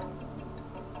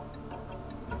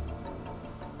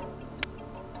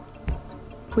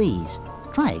 Please,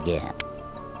 try again.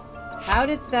 How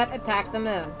did Set attack the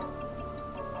moon?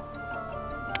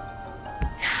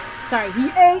 Sorry, he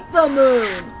ate the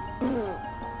moon!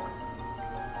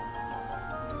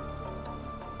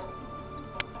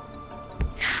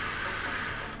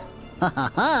 Ha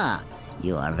ha ha!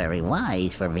 You are very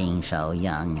wise for being so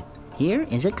young. Here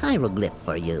is a chiroglyph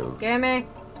for you. Gimme.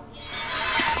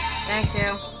 Thank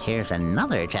you. Here's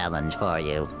another challenge for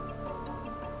you.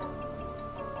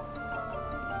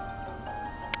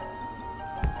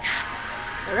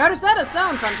 The Rosetta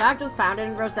Stone, fun fact, was found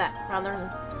in Rosette. Found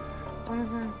there.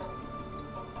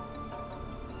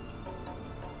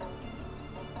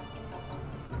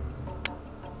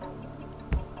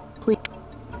 Please.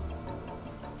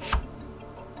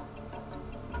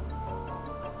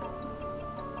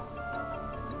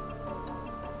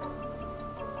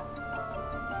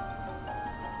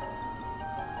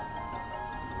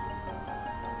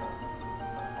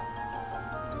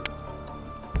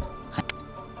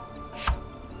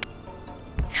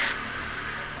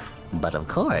 But of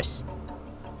course,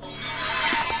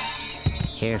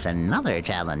 here's another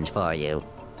challenge for you.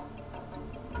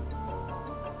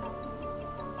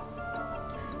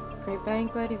 Great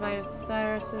banquet, he invited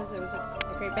Cyrus's. It was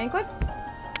a great banquet?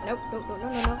 Nope, nope, nope,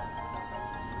 no, no, no.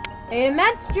 An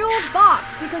immense jeweled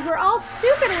box, because we're all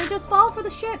stupid and we just fall for the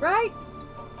shit, right?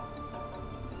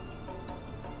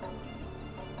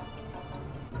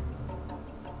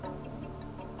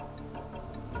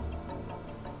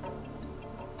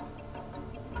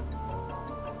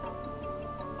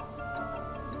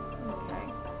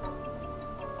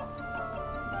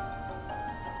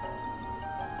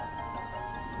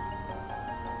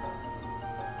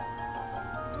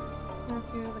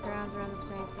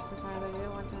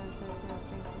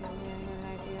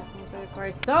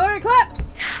 Solar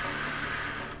eclipse!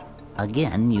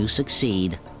 Again, you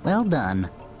succeed. Well done.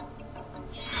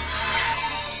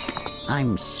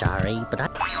 I'm sorry, but I...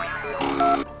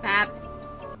 Pap.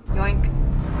 Yoink.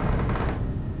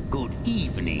 Good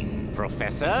evening,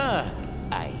 Professor.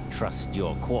 I trust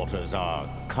your quarters are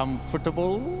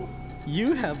comfortable?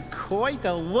 You have quite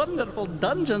a wonderful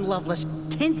dungeon, Lovelace.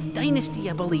 10th Dynasty,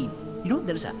 I believe. You know,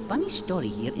 there's a funny story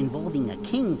here involving a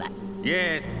king that...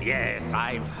 Yes, yes,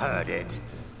 I've heard it.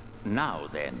 Now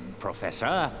then,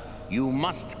 Professor, you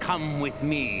must come with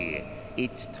me.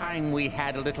 It's time we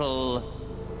had a little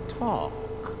talk.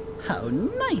 How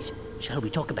nice. Shall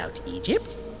we talk about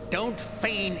Egypt? Don't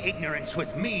feign ignorance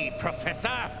with me,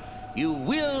 Professor. You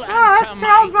will Yes, answer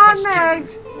Charles my Bronner.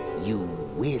 questions. You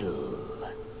will.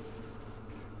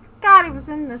 God, he was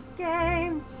in this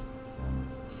game.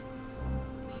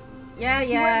 Yeah,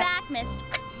 yeah. We're back, mister.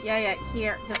 Yeah, yeah,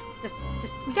 here. Just,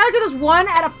 we gotta do this one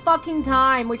at a fucking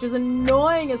time, which is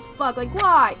annoying as fuck. Like,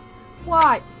 why?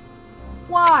 Why?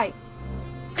 Why?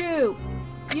 Do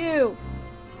you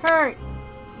hurt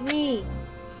me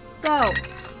so?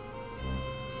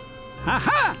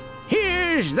 Aha!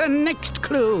 Here's the next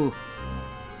clue.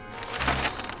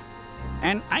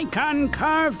 An icon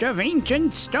carved of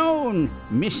ancient stone,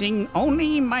 missing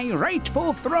only my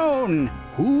rightful throne.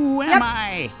 Who am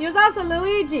I? He was also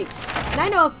Luigi. And I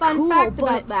know a fun fact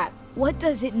about that. What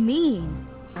does it mean?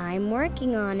 I'm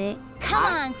working on it. Come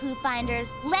on, clue finders.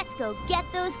 Let's go get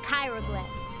those chiroglyphs.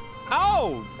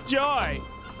 Oh, joy!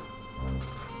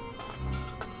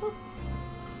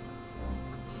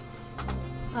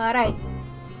 Alright.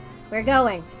 We're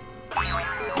going.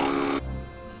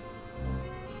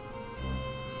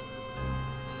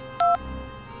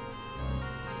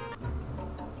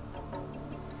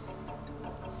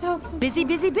 So busy,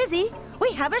 busy, busy.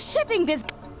 We have a shipping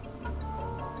business.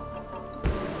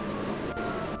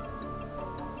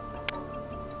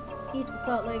 East of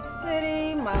Salt Lake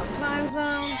City, Mountain Time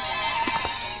Zone.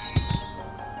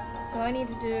 So I need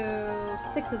to do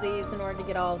 6 of these in order to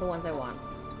get all the ones I want.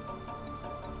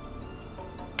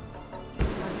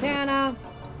 katana.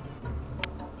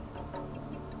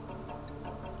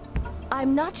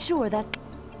 I'm not sure that...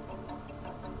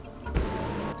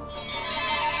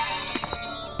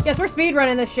 Yes, we're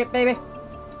speedrunning this shit, baby. 1.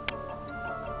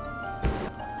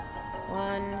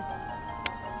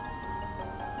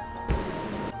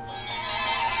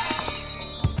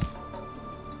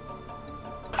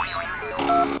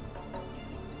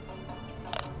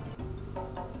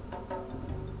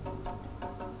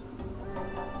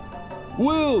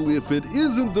 Well, if it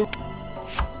isn't the...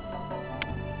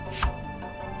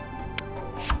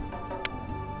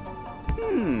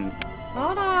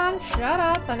 Hold on. Shut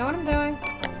up. I know what I'm doing.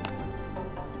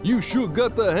 You sure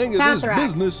got the hang of Counteract.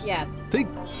 this business. Yes.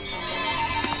 Take...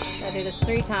 Gotta do this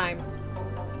 3 times.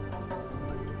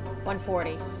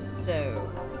 140. So...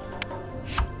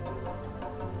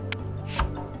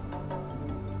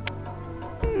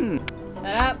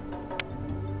 Shut up.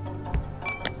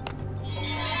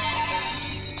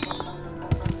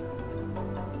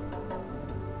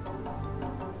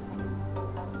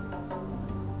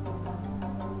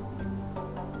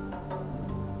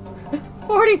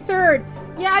 $43rd.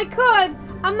 Yeah, I could.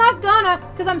 I'm not gonna,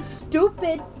 because I'm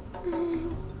stupid.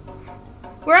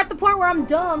 We're at the point where I'm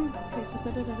dumb. Okay, so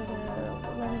 4.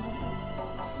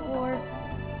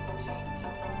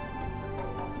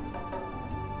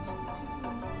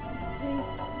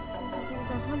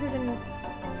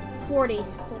 140.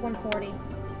 So 140.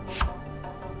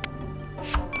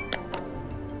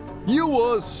 You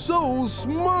are so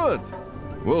smart.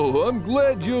 Well, I'm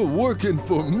glad you're working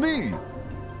for me.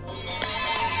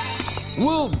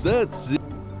 Well, that's it.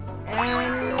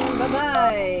 And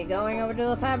bye-bye. Going over to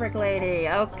the fabric lady.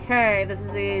 Okay, this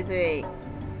is easy.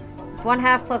 It's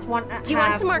 1/2 plus 1/2. Do you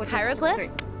want some more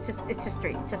chiroglyphs? It's just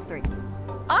 3. It's just 3.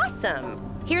 Awesome.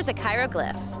 Here's a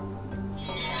chiroglyph.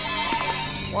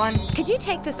 1. Could you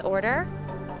take this order?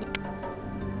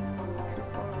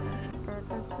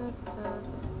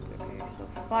 Okay, so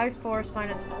 5/4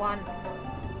 minus 1.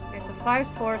 Okay, so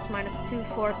 5/4 minus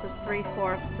 2/4 is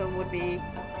 3/4, so it would be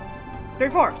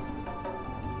 3/4.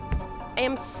 I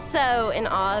am so in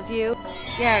awe of you.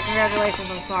 Yeah,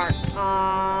 congratulations, I'm smart.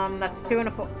 That's 2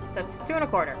 1/4. That's 2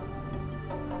 1/4.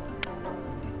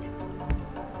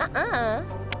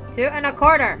 2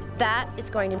 1/4. That is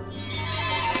going to... 2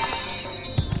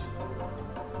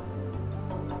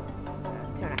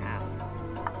 1/2.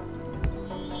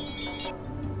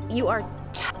 You are...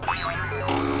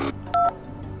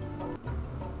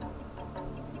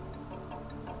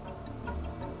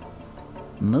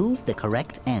 Move the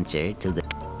correct answer to the...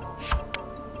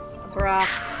 Bruh.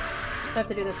 So I have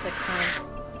to do this 6 times.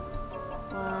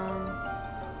 1.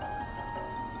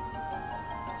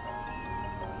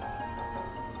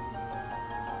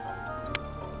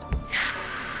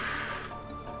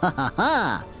 Ha ha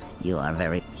ha! You are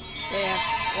very... Yeah.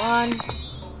 1.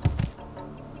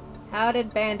 How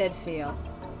did Bandit feel?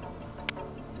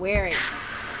 Weary.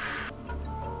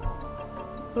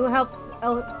 Who helps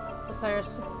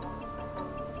Osiris?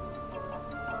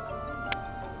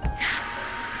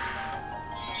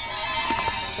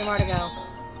 2 more to go.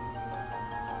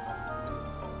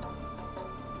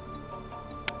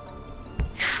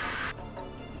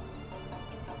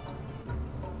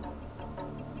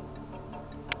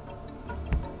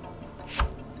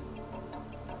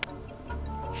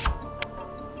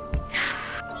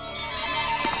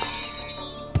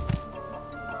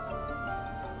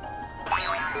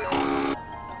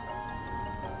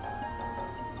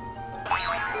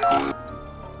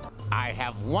 I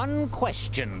have one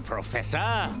question,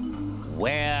 Professor.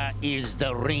 Where is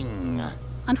the ring?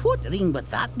 And what ring would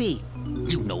that be?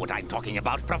 You know what I'm talking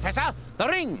about, Professor? The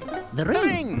ring! The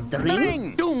ring! The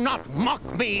ring! Do not mock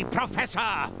me,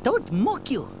 Professor! Don't mock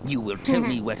you! You will tell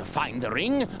me where to find the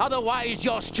ring, otherwise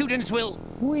your students will...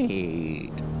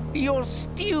 Wait. Your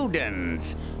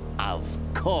students? Of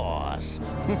course.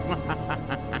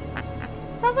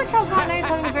 Sounds like Charles Martinet's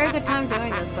having a very good time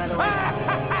doing this, by the way.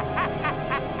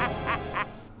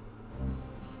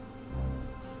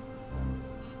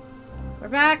 We're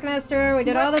back, mister. We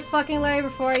did all this fucking labor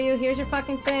for you. Here's your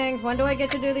fucking things. When do I get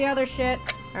to do the other shit?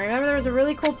 I remember there was a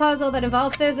really cool puzzle that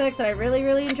involved physics that I really,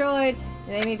 really enjoyed. It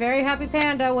made me very happy,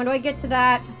 Panda. When do I get to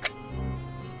that?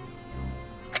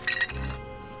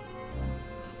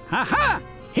 Aha!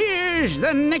 Here's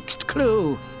the next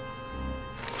clue.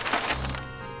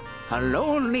 A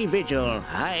lonely vigil,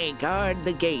 I guard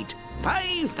the gate.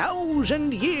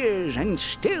 5,000 years, and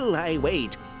still I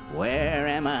wait. Where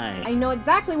am I? I know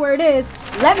exactly where it is.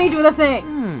 Let me do the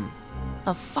thing.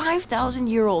 A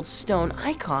 5,000-year-old stone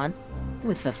icon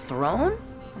with a throne?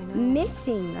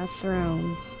 Missing a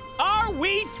throne. Are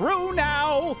we through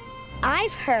now?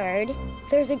 I've heard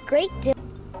there's a great deal.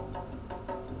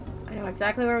 I know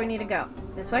exactly where we need to go.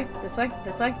 This way, this way,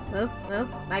 this way. Move, move.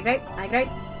 Migrate, migrate.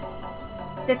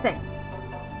 This thing.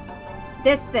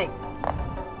 This thing.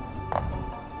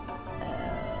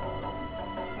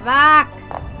 Fuck!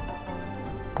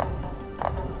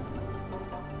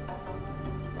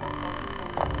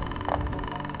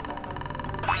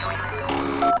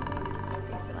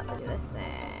 I still have to do this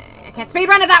thing. I can't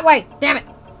speedrun it that way! Damn it!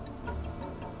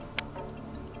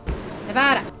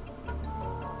 Nevada.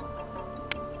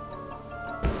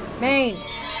 Maine.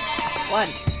 1.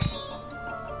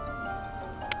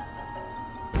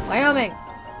 Wyoming.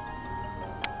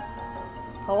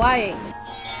 Hawaii.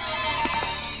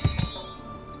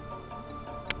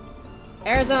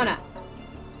 Arizona.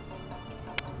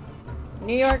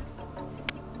 New York.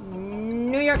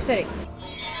 New York City.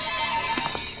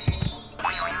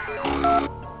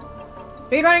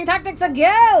 Speedrunning tactics a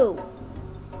go!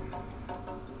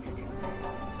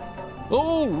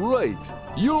 All right,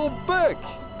 you're back.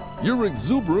 Your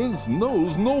exuberance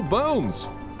knows no bounds.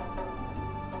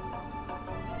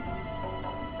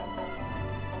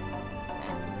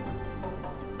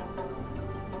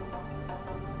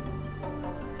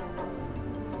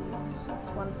 It's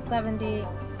 170,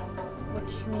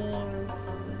 which means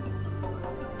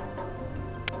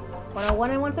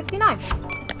 101 and 169.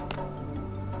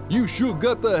 You sure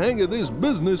got the hang of this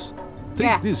business.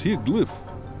 Take this here glyph.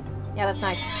 Yeah, that's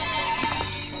nice.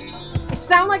 I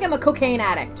sound like I'm a cocaine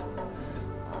addict.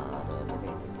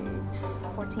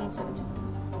 14, 17.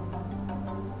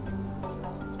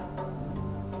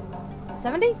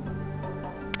 70?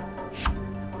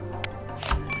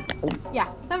 Yeah,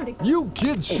 70. You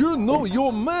kids sure know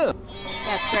your math.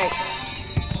 That's great.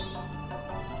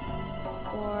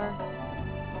 4.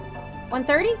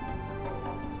 130?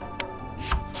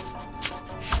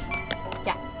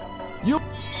 Yeah. You.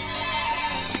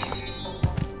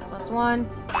 Plus 1.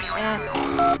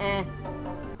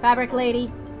 Fabric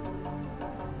lady.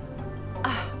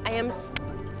 I am 2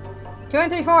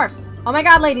 3/4. Oh my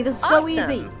god, lady, this is so awesome.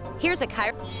 easy. Here's a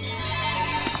chiro.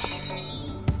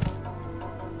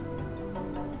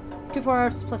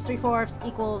 2/4 plus 3/4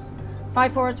 equals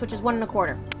 5/4, which is 1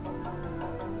 1/4.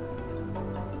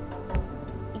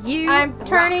 I'm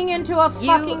turning into a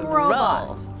fucking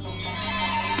robot.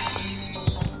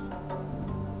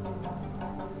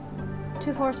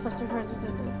 2/4 plus 3/4.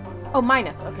 Oh,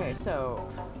 minus. Okay, so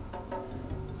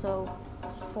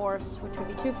fourths, which would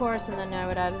be 2/4, and then I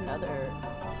would add another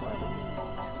 4. Would be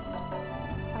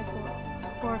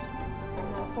 2/4,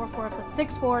 2/4, 4/4. That's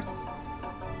 6/4.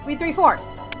 We 3/4.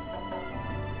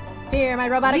 Fear my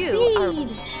robotic speed.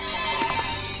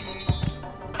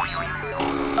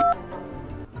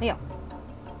 Leo.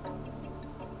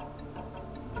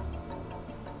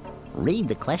 Read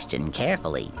the question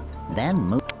carefully, then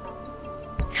move.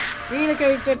 Read it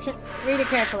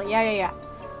carefully. Yeah.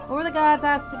 What were the gods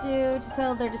asked to do to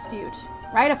settle their dispute?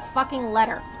 Write a fucking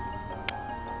letter.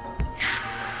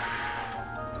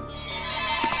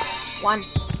 1.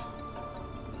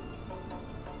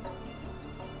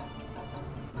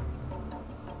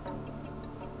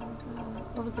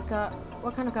 What was the god?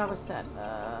 What kind of god was said?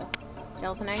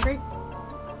 Jealous and angry?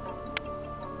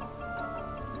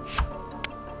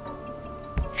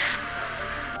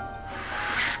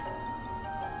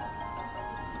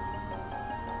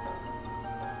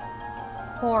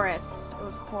 Horus. It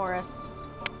was Horus.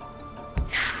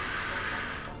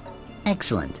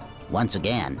 Excellent. Once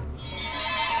again.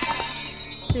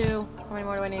 2. How many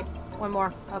more do I need? 1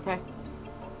 more. Okay.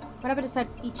 What if I decide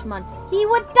each month? He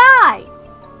would die!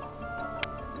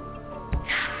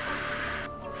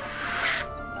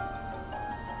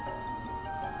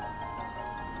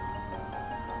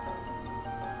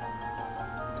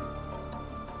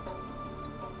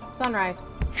 Sunrise.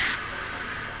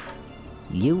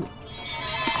 You.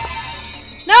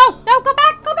 No! No! Go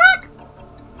back! Go back!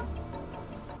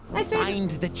 Nice baby. Find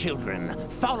the children.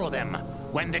 Follow them.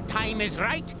 When the time is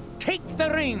right, take the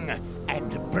ring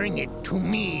and bring it to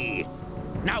me.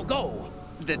 Now go.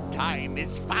 The time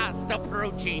is fast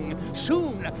approaching.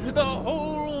 Soon, the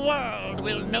whole world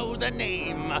will know the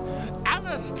name.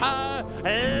 Alistair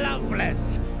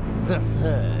Loveless the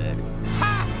Third.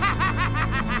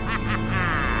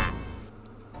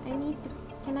 I need to...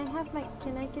 Can I have my...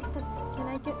 Can I get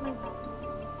my...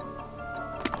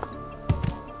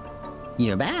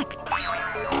 You're back.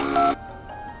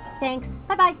 Thanks.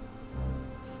 Bye-bye.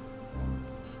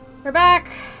 We're back.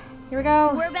 Here we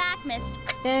go. We're back, mister.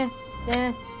 Da,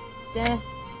 da, da,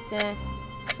 da,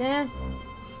 da,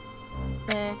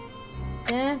 da,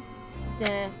 da,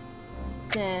 da,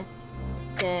 da,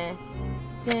 da,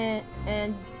 da,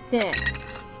 and da.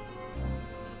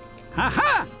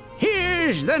 Aha!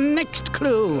 Here's the next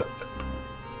clue.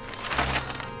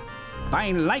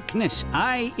 By likeness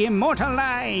I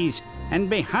immortalize, and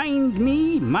behind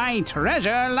me my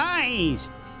treasure lies.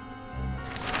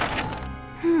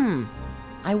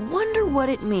 I wonder what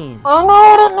it means. I know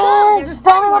what it means! There's Just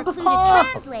tell me one what more to clue to call.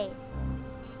 translate.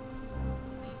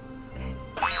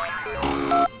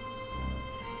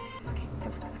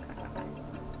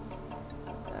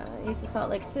 East of Salt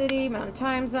Lake City, Mountain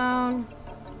Time Zone,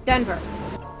 Denver,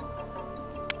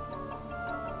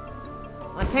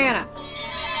 Montana,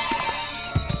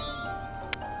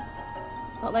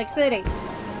 Salt Lake City,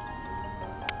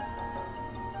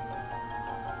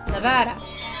 Nevada,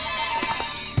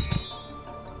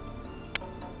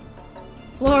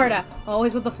 Florida,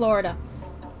 always with the Florida.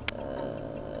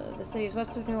 The city is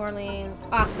west of New Orleans,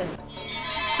 Austin.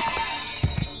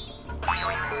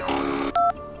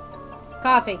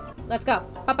 Coffee. Let's go.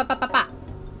 Ba ba ba ba ba.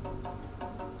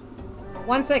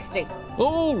 160.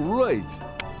 All right.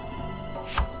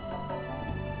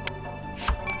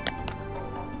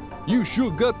 You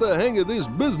sure got the hang of this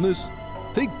business.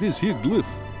 Take this here glyph.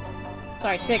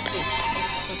 Sorry, 60.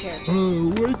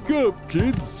 Who cares? Wake up,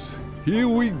 kids. Here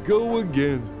we go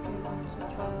again.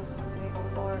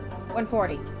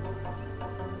 140.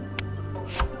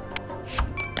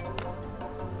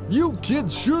 You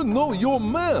kids sure know your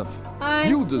math. I'm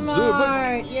you deserve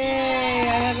smart. it. Yay,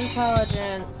 I have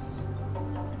intelligence.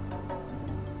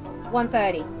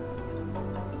 130.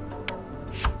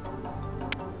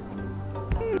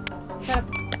 Shut up.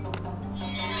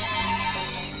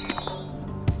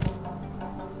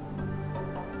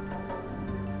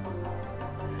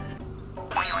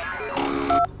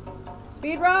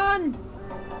 Speed run!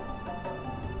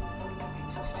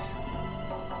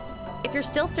 If you're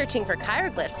still searching for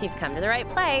chiroglyphs, you've come to the right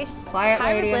place. Quiet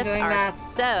lady, I'm Chiroglyphs doing are math.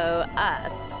 so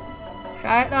us.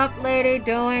 Shut up, lady,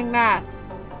 doing math.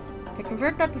 If I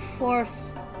convert that to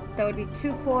fourths, that would be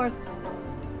 2/4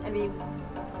 and be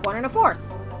 1 1/4.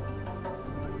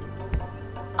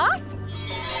 Awesome.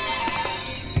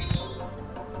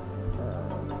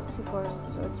 2/4,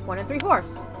 so it's 1 3/4.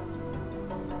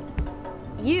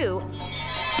 You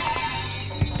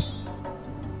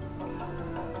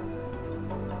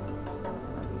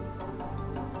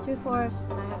 2/4,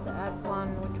 then I have to add 1,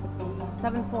 which would be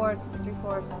 7/4,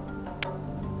 3/4.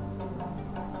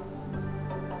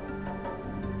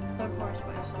 7/4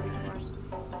 minus 3/4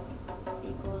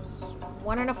 equals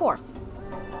 1 1/4.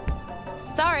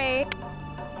 Sorry.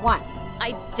 1.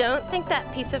 I don't think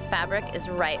that piece of fabric is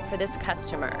right for this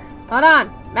customer. Hold on,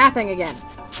 mathing again.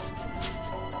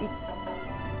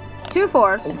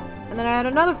 2/4, and then I add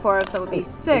another 4, so that would be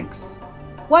 6.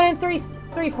 1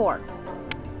 3/4.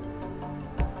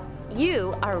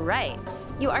 You are right.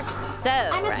 You are so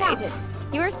I miscounted. right.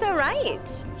 You are so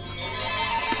right.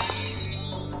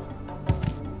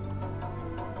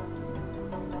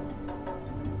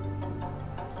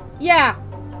 Yeah.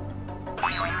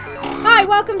 Hi,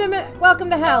 welcome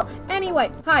to hell.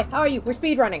 Anyway, hi, how are you? We're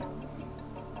speedrunning.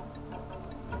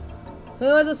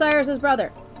 Who is Osiris's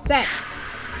brother? Set.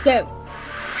 Go.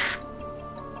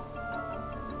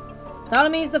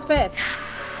 Ptolemy's the 5th.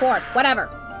 4th, whatever.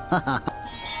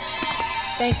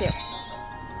 Thank you.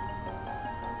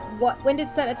 When did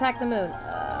Set attack the moon?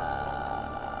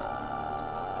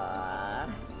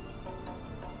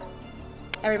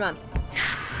 Every month.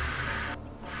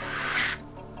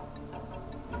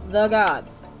 The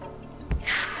gods.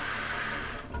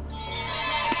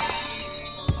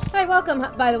 Hi, welcome,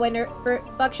 by the way,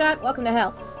 Buckshot. Welcome to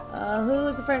hell. Who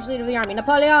is the French leader of the army?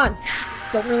 Napoleon!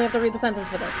 Don't really have to read the sentence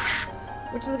for this.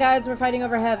 Which of the gods were fighting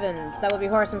over heavens? That would be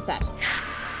Horus and Set.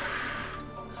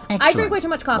 Excellent. I drink way too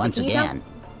much coffee. Once Can you again.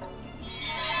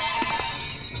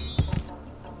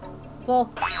 tell? Full.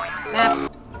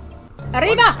 Map.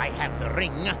 Arriba! Once I have the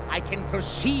ring, I can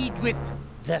proceed with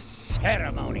the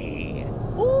ceremony.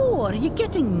 Oh, are you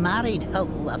getting married? How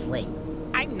lovely.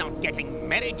 I'm not getting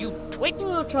married, you twit.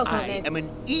 Oh, Charles I Martinet. am an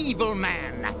evil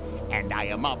man, and I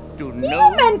am up to Evil no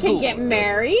men can good. get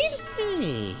married.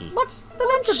 Hey, What's the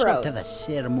what Venture sort Bros? of a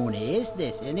ceremony is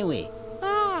this, anyway?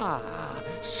 Ah,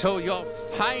 so you're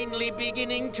finally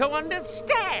beginning to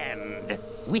understand.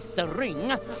 With the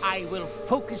ring, I will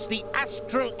focus the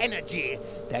astral energy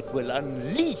that will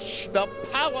unleash the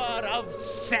power of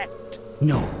Set.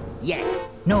 No. Yes.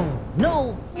 No.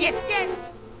 No. Yes,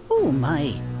 yes. Oh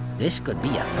my, this could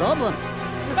be a problem.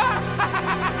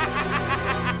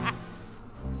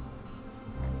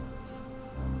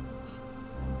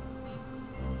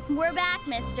 We're back,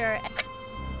 mister.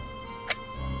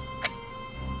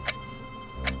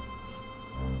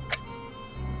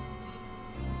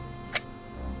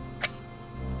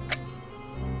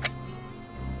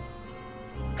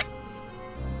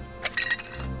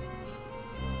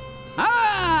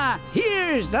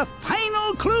 Here's the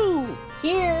final clue.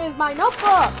 Here is my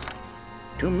notebook.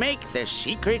 To make the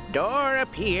secret door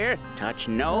appear, touch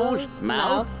nose,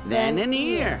 mouth, then an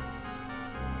ear.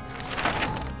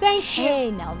 Thank you.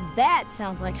 Hey, now that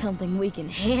sounds like something we can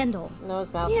handle.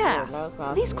 Nose, mouth, Yeah, ear, nose,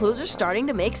 mouth, these ear. clues are starting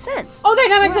to make sense. Oh, they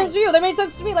don't make sense to you. They make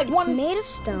sense to me. Like It's one. made of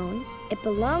stone. It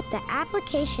belongs to the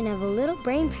application of a little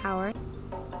brain power.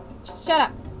 Shut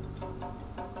up.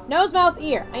 Nose, mouth,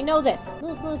 ear. I know this.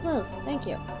 Move, move, move. Thank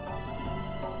you.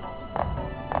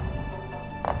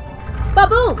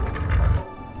 Ba-boom!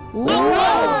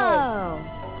 Whoa!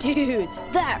 Dudes,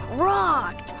 that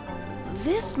rocked!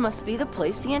 This must be the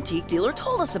place the antique dealer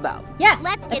told us about. Yes!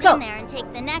 Let's get go. in there and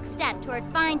take the next step toward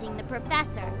finding the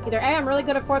professor. Either A, I'm really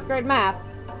good at 4th grade math,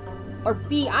 or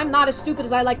B, I'm not as stupid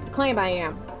as I like to claim I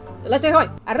am. Let's get going.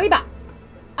 Arriba!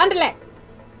 Andale!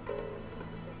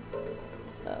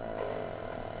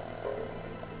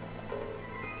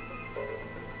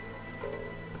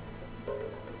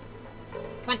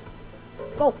 Come on.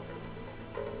 Go.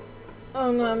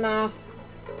 Oh, no, math.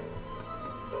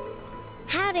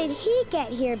 How did he get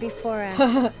here before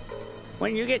us?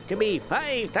 When you get to be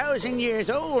 5,000 years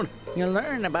old, you'll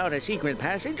learn about a secret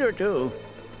passage or two.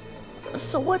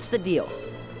 So what's the deal?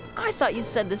 I thought you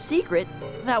said the secret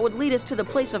that would lead us to the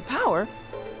place of power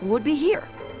would be here.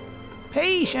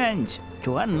 Patience!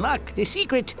 To unlock the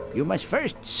secret, you must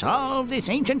first solve this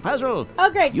ancient puzzle. Oh,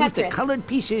 great, Use the Tetris. colored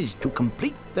pieces to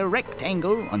complete the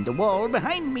rectangle on the wall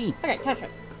behind me. Okay,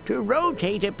 Tetris. To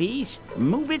rotate a piece,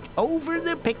 move it over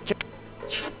the picture.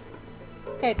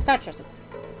 Okay, it's Tetris.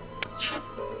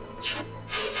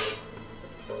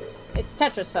 It's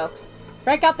Tetris, folks.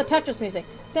 Break out the Tetris music.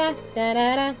 Da da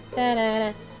da da da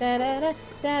da da da da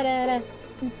da da da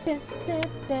da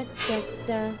da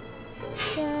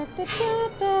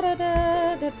da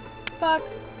da da. Fuck.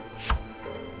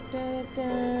 Da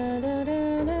da da da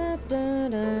da da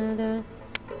da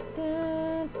da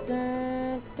da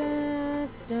da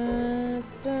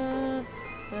da da.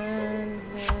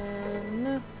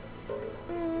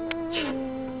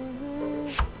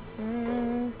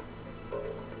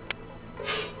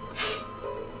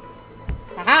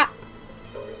 Haha!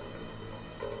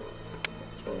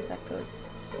 Which means that goes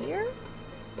here?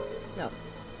 No.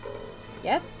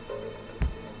 Yes?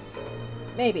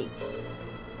 Maybe.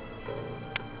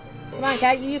 Come on,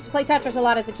 Cat. You used to play Tetris a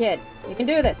lot as a kid. You can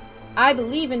do this. I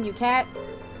believe in you, Cat.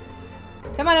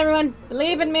 Come on, everyone.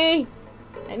 Believe in me.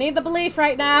 I need the belief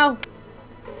right now.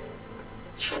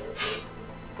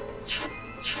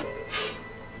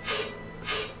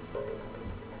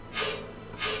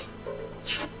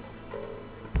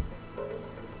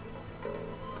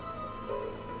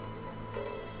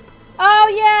 Oh,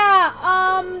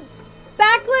 yeah.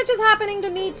 That glitch is happening to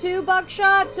me too,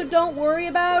 Buckshot, so don't worry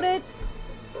about it.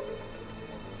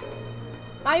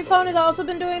 My phone has also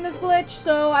been doing this glitch,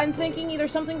 so I'm thinking either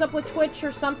something's up with Twitch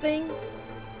or something.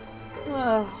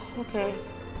 Oh, okay.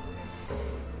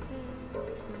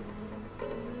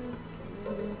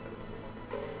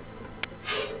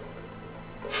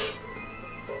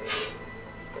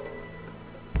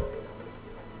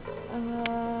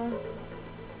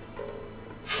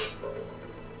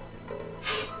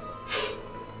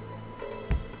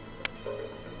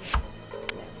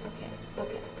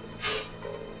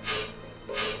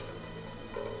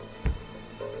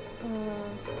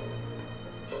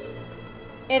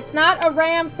 It's not a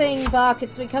RAM thing, Buck.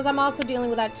 It's because I'm also dealing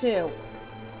with that too.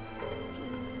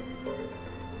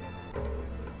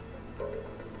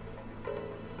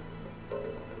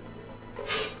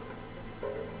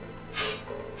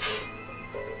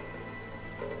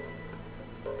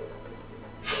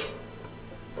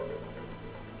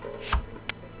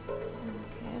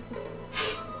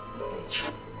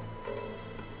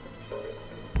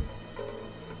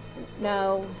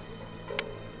 No.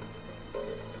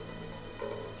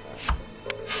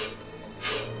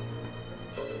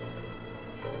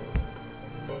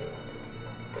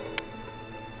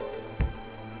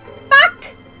 Fuck!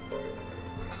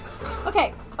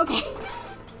 Okay, okay.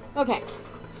 Okay.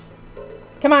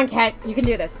 Come on, Cat. You can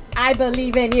do this. I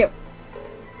believe in you.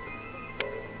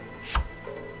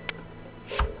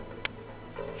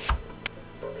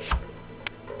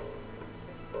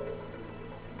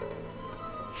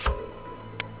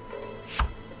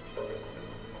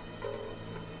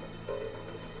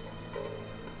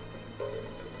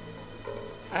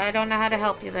 I don't know how to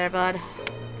help you there, bud.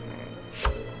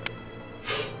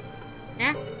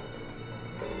 Yeah?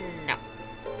 No.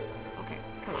 Okay,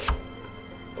 come on.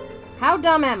 How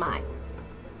dumb am I?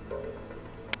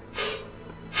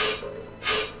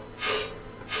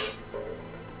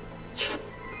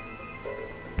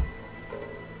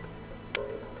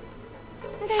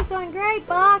 I guys don't doing great,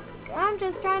 Buck. I'm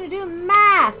just trying to do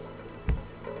math.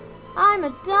 I'm a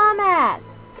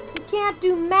dumbass. You can't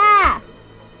do math.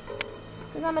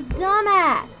 Because I'm a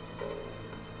dumbass.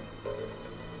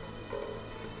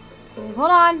 Okay,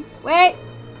 hold on. Wait.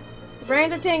 The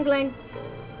brains are tingling.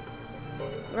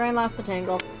 The brain lost the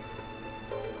tingle.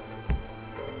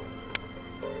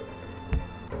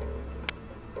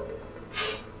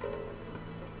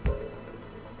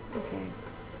 Okay.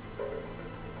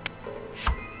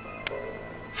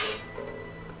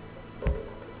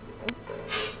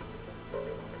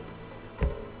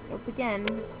 Nope again.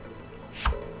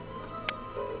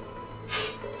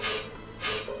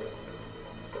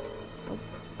 Nope.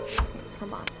 Okay,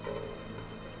 come on.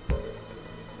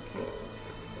 Okay.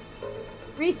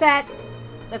 Reset.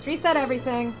 Let's reset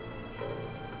everything.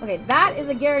 Okay, that is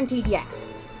a guaranteed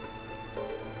yes.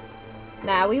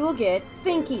 Now we will get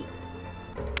Thinky.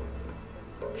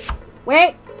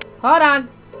 Wait. Hold on.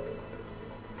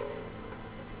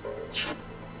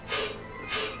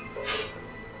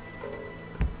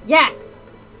 Yes.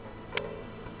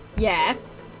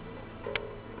 Yes.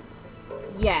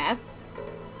 Yes.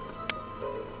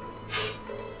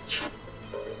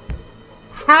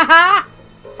 Ha ha!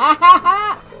 Ha ha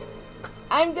ha!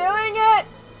 I'm doing it!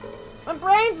 My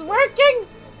brain's working!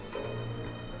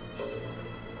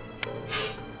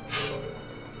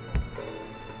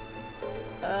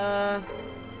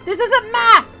 This isn't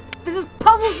math! This is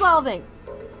puzzle solving!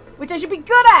 Which I should be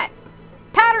good at!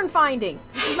 Pattern finding!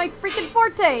 This is my freaking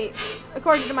forte!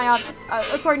 According to my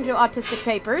according to autistic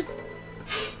papers.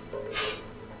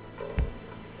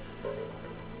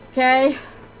 Okay.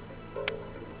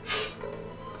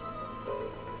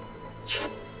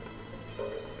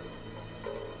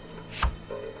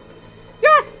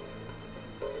 Yes!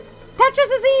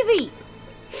 Tetris is easy!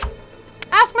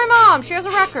 Ask my mom, she has a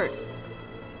record.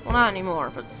 Well, not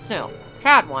anymore, but still. She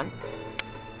had one.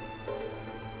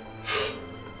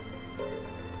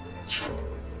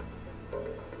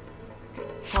 Okay,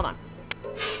 hold on.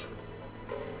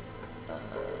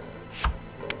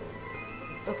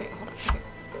 Okay, hold on.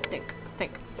 Okay.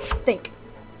 Think.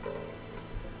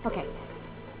 Okay.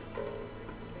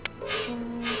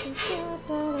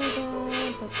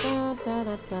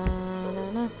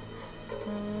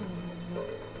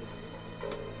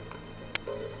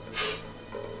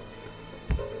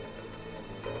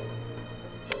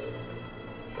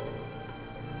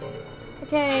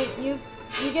 Okay, you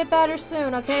get better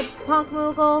soon, okay, Punk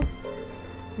Moogle?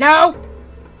 No!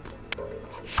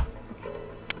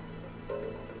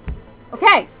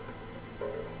 Okay!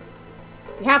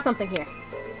 We have something here.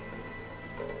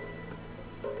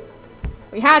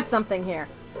 We had something here.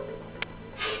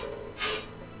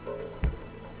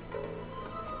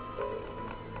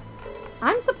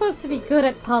 I'm supposed to be good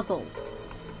at puzzles.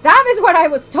 That is what I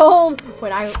was told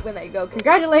when they go,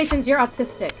 congratulations, you're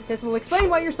autistic. This will explain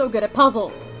why you're so good at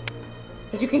puzzles.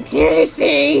 As you can clearly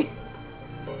see.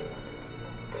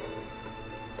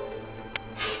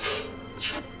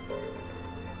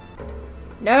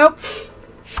 Nope.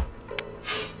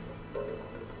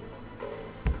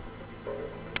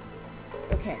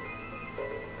 Okay.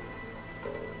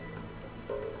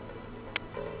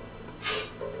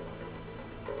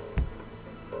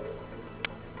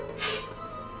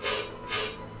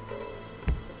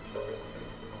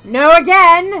 No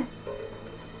again!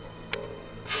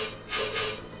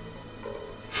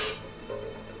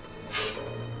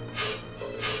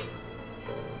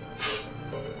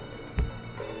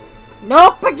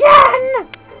 Nope again!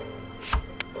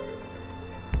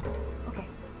 Okay.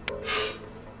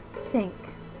 Think.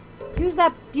 Use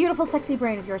that beautiful sexy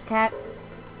brain of yours, Cat.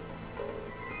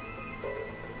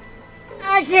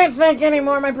 I can't think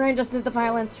anymore. My brain just did the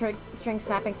violin string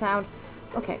snapping sound.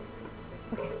 Okay.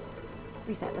 Okay.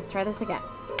 Reset. Let's try this again.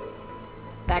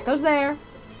 That goes there.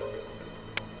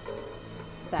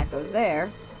 That goes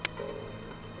there.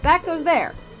 That goes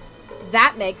there.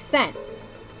 That makes sense.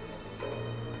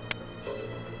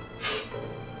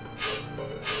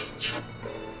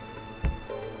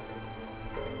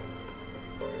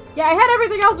 Yeah, I had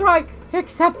everything else right,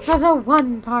 except for the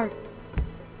one part.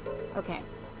 Okay.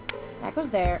 That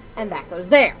goes there, and that goes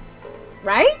there.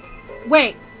 Right?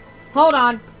 Wait. Hold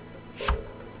on.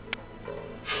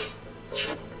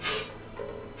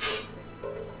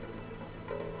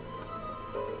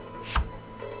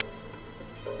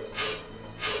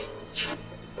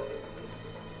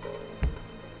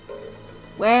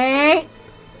 Wait.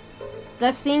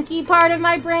 The thinky part of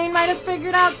my brain might have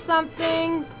figured out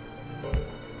something.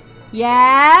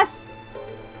 Yes.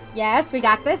 Yes, we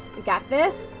got this. We got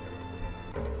this.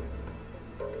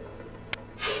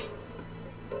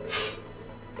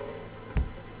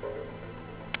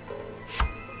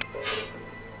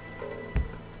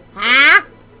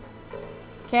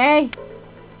 Okay?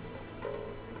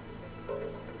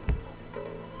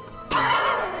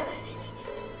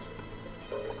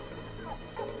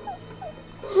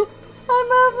 I'm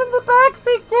up in the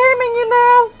backseat gaming, you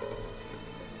know.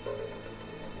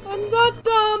 I'm not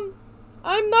dumb.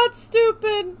 I'm not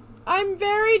stupid. I'm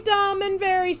very dumb and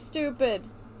very stupid.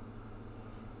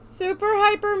 Super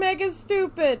hyper mega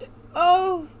stupid.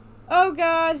 Oh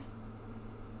God.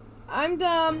 I'm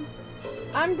dumb.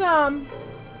 I'm dumb.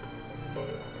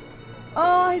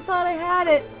 Oh, I thought I had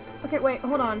it. Okay, wait,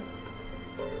 hold on.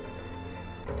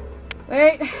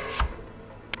 Wait.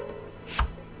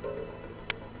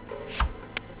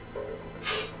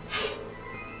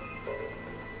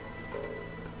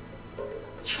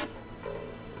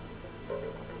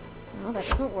 No, that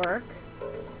doesn't work.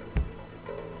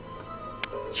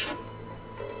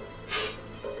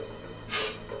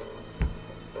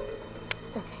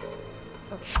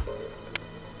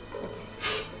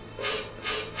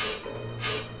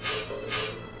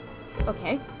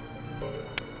 Okay.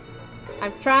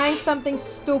 I'm trying something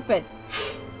stupid.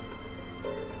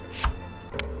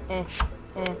 Oh,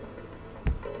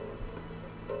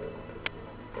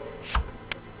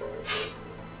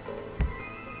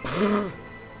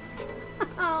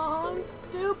 I'm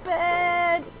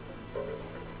stupid.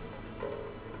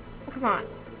 Come on.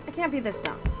 I can't be this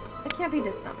dumb. I can't be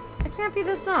this dumb. I can't be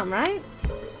this dumb, right?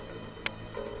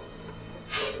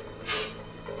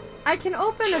 I can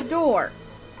open a door.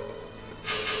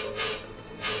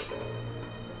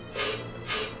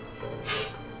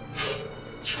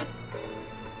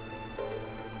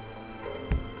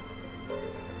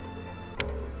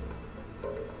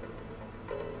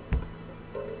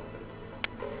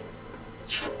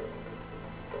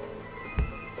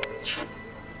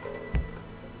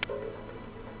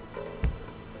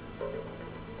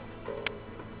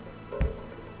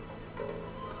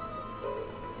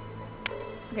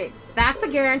 Okay, that's a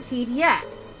guaranteed yes.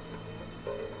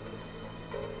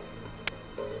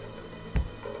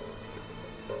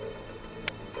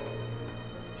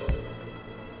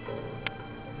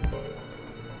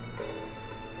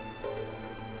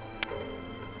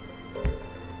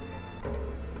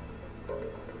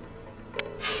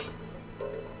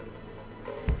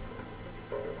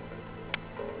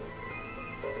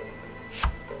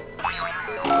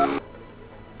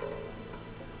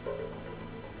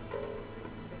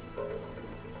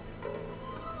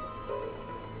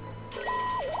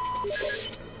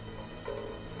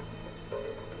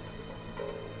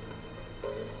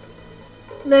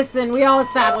 Listen, we all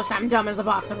established I'm dumb as a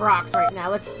box of rocks right now.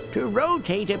 Let's... To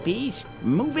rotate a piece,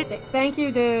 move it... Thank you,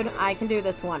 dude. I can do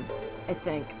this one, I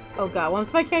think. Oh god, what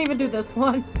if I can't even do this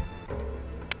one?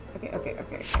 Okay.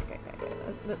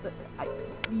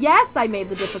 Yes, I made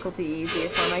the difficulty easier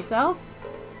for myself.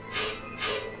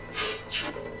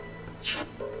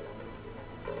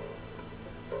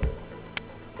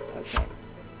 Okay.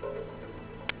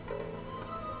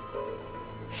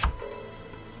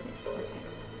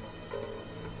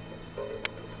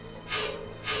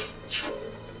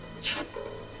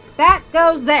 That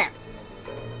goes there.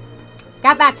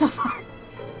 Got that so far.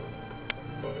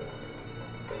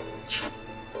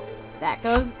 That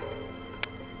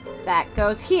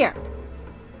goes here.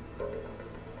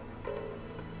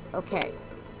 Okay.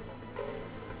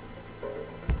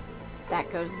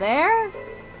 That goes there.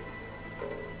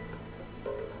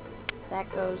 That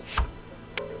goes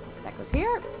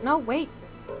here. No, wait.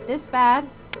 This bad.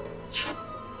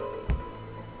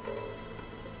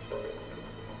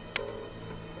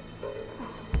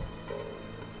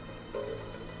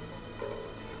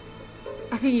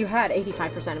 I mean, you had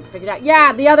 85% figured out.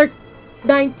 Yeah, the other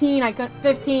 15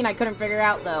 I couldn't figure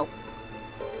out though.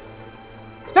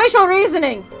 Spatial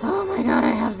reasoning. Oh my god, I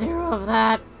have 0 of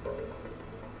that.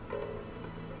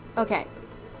 Okay.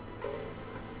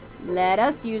 Let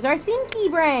us use our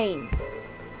thinky brain.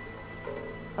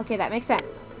 Okay, that makes sense.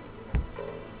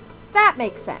 That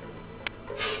makes sense.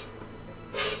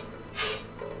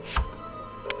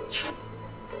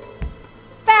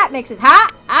 That makes it. Ha!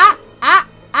 Ah! Ah!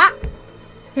 Ah!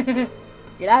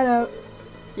 Get out.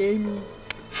 Gamey.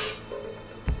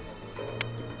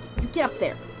 You get up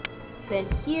there. Then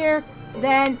here.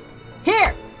 Then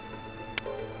here.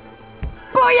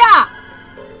 Booyah!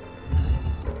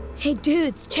 Hey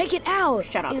dudes, check it out.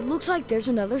 Shut up. It looks like there's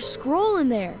another scroll in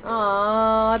there.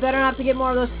 Oh, I better not have to get more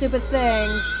of those stupid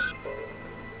things.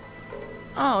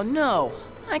 Oh no,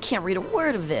 I can't read a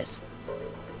word of this.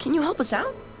 Can you help us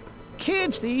out?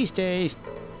 Kids these days,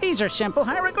 these are simple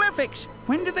hieroglyphics.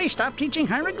 When did they stop teaching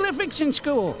hieroglyphics in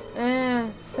school?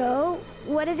 So,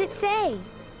 what does it say?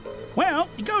 Well,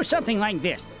 it goes something like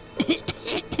this.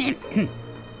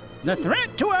 The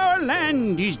threat to our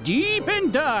land is deep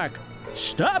and dark.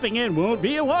 Stopping it won't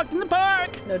be a walk in the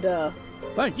park. No duh.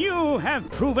 But you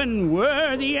have proven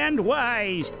worthy and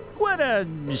wise. What a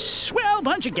swell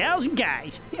bunch of gals and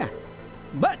guys. Yeah.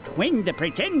 But when the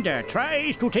pretender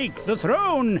tries to take the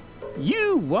throne,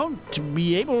 you won't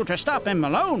be able to stop him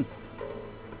alone.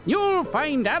 You'll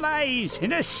find allies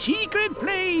in a secret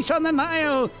place on the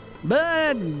Nile,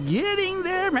 but getting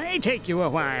there may take you a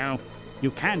while. You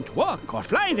can't walk or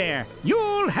fly there.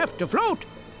 You'll have to float.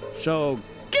 So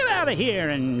get out of here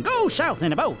and go south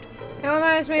in a boat. It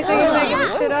reminds me of things making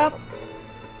this shit up.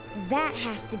 That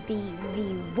has to be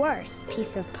the worst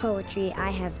piece of poetry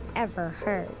I have ever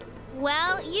heard.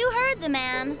 Well, you heard the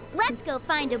man. Let's go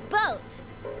find a boat.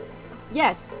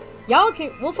 Yes.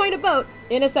 We'll find a boat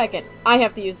in a second. I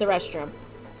have to use the restroom.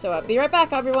 So be right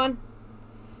back, everyone.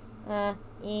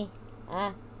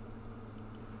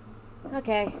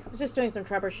 Okay, I was just doing some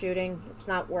troubleshooting. It's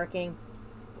not working.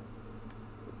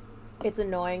 It's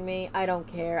annoying me. I don't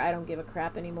care. I don't give a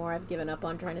crap anymore. I've given up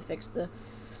on trying to fix the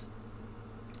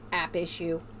app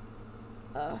issue.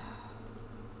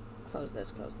 Close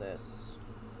this, close this.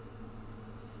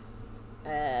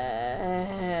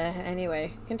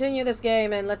 Anyway, continue this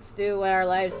game and let's do what our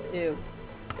lives do.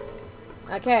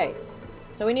 Okay,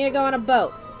 so we need to go on a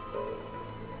boat.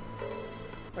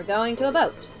 We're going to a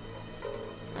boat.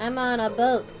 I'm on a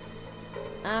boat.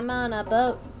 I'm on a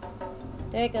boat.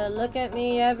 Take a look at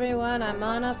me, everyone. I'm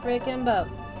on a freaking boat.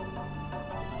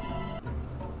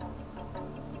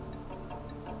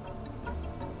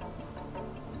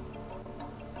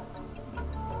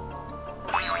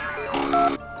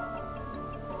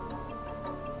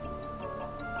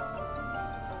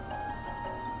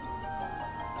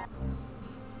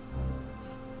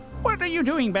 What are you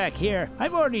doing back here?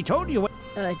 I've already told you what...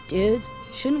 Dudes,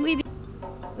 shouldn't we be...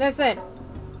 Listen.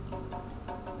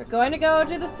 We're going to go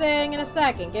to the thing in a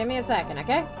second. Give me a second,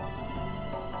 okay?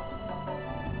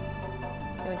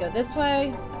 Can we go this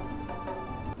way?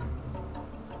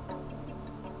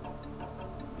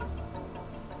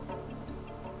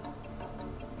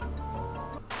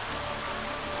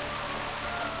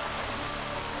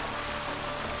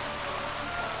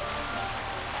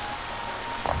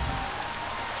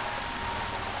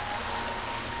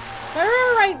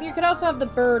 Right, you could also have the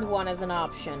bird one as an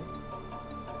option.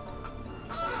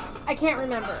 I can't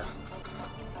remember.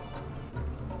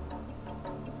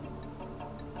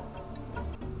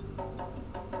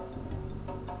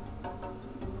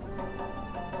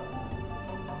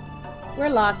 We're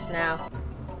lost now.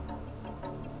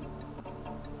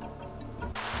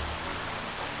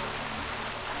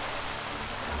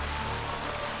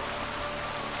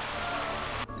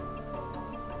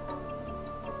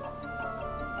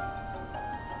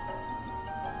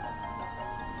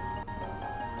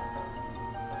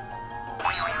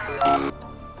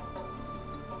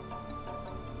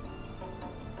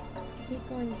 Keep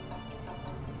going.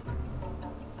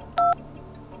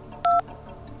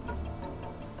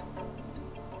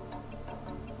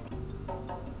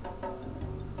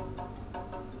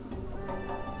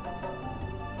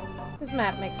 This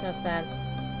map makes no sense.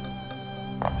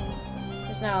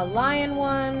 There's now a lion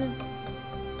one.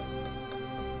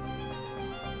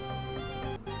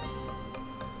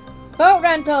 Boat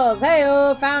rentals!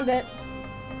 Hey-oh, found it.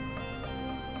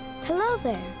 Hello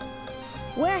there.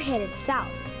 We're headed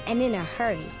south, and in a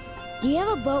hurry. Do you have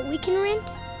a boat we can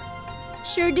rent?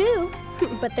 Sure do,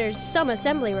 but there's some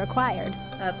assembly required.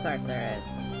 Of course there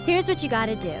is. Here's what you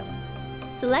gotta do.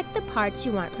 Select the parts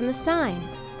you want from the sign.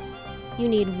 You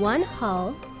need one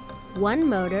hull, one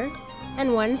motor,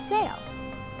 and one sail.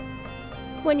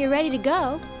 When you're ready to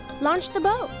go, launch the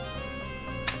boat.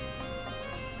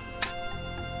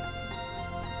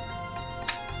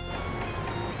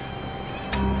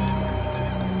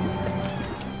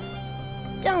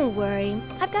 Don't worry,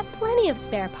 I've got plenty of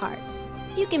spare parts.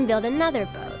 You can build another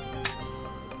boat.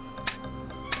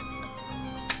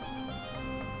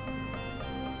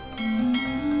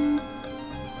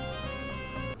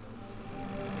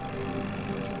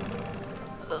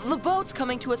 The boat's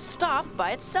coming to a stop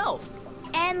by itself.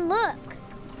 And look,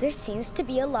 there seems to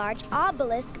be a large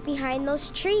obelisk behind those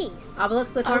trees.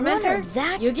 Obelisk the Tormentor? If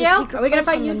that's Yu-Gi-Oh? the secret Are we gonna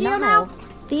place fight on the Yu-Gi-Oh Nile now?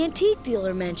 The antique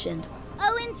dealer mentioned.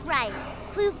 Owen's right.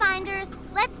 Clue finders,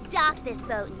 let's dock this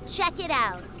boat and check it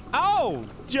out. Oh,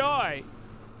 joy!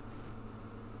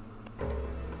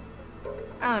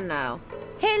 Oh no.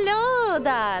 Hello,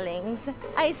 darlings.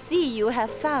 I see you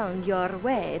have found your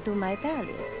way to my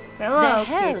palace. Hello, the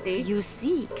help kitty. you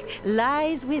seek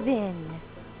lies within.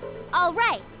 All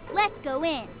right, let's go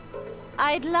in.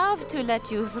 I'd love to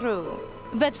let you through,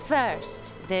 But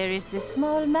first, there is the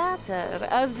small matter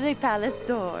of the palace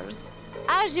doors.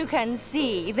 As you can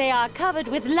see, they are covered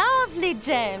with lovely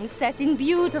gems set in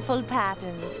beautiful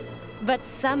patterns. But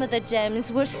some of the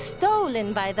gems were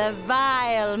stolen by the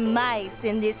vile mice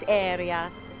in this area.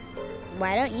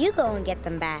 Why don't you go and get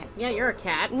them back? Yeah, you're a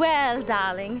cat. Well,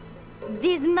 darling,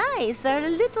 these mice are a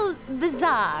little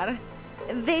bizarre.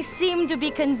 They seem to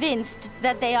be convinced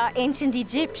that they are ancient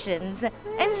Egyptians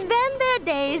and spend their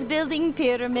days building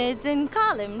pyramids and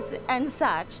columns and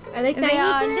such. Are they They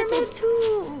are a pyramids? little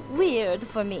too weird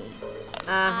for me.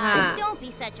 Don't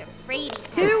be such a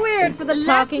fraidy. Too weird for the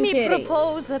talking Let me kitty.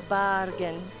 propose a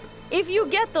bargain. If you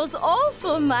get those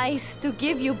awful mice to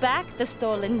give you back the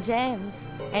stolen gems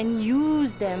and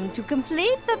use them to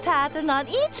complete the pattern on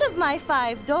each of my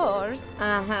 5 doors,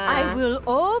 I will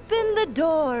open the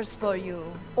doors for you.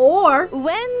 Or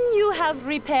when you have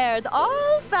repaired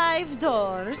all 5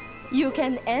 doors, you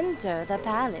can enter the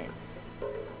palace.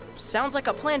 Sounds like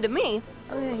a plan to me.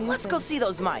 Let's go see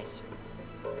those mice.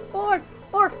 Or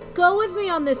go with me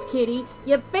on this, kitty.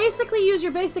 You basically use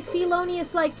your basic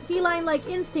feline-like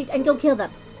instinct and go kill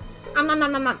them. Nom nom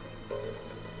nom nom nom.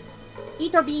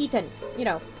 Eat or be eaten. You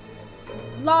know.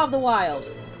 Law of the Wild.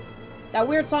 That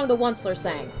weird song the Onceler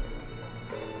sang.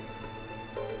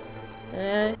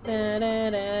 Da, da, da,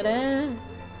 da, da.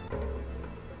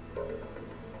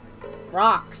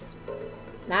 Rocks.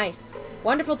 Nice.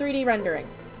 Wonderful 3D rendering.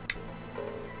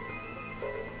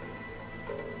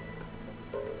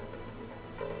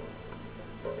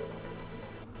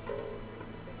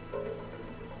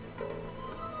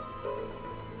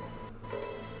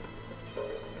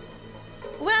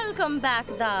 Welcome back,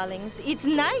 darlings. It's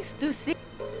nice to see.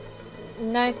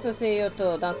 Nice to see you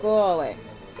too. Now go away.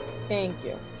 Thank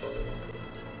you.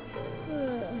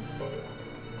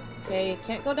 Okay, you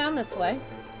can't go down this way.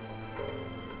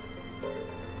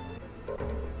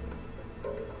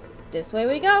 This way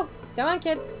we go. Come on,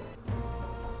 kids.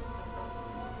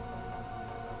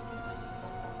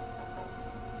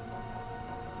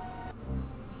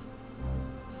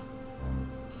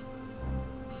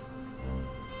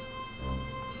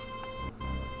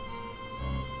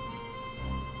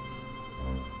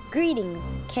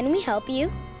 Greetings. Can we help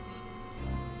you?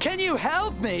 Can you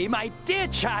help me? My dear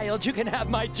child, you can have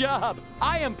my job.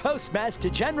 I am Postmaster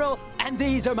General, and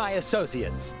these are my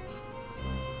associates.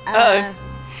 Hello.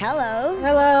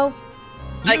 Hello.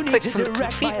 You I need clicked to on the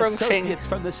direct complete my wrong thing. associates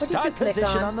from the What did you start click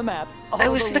position on? on the map. I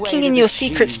all was the looking way in to your the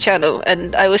secrets cheese. channel,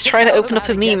 and I was trying to open up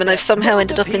a meme, and I've somehow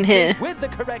ended up in here. With the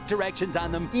correct directions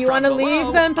on them. Do you want to from leave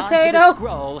below then, onto the Potato?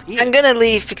 scroll here. I'm gonna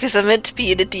leave because I'm meant to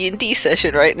be in a D&D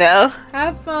session right now.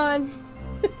 Have fun.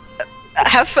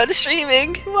 Have fun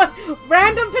streaming. What?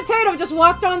 Random Potato just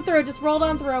walked on through. Just rolled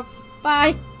on through.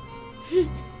 Bye.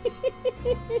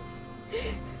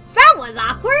 That was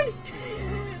awkward.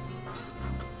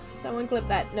 Someone clip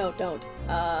that. No, don't.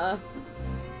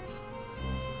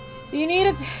 So you need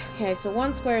it. Okay, so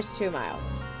 1 square is 2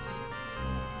 miles.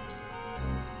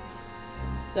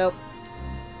 So.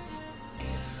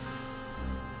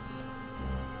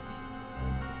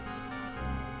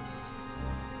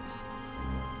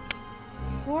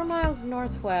 Four miles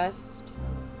northwest.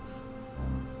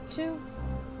 2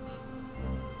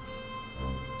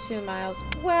 miles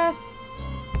west.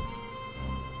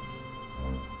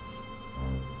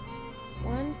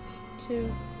 1,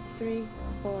 2, 3,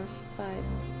 4, 5,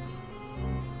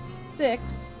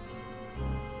 6.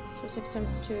 So 6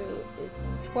 times 2 is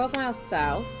 12 miles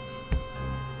south.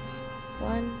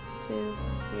 1, 2,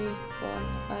 3, 4,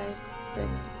 5,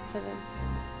 6, 7,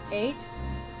 8.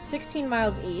 16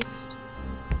 miles east.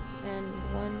 And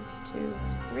 1, 2,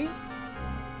 3.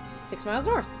 6 miles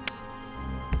north.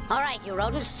 All right, you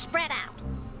rodents, spread out.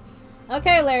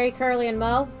 Okay, Larry, Curly, and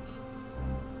Mo.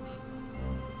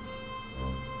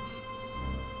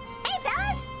 Hey,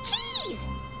 fellas, cheese!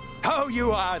 Oh,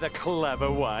 you are the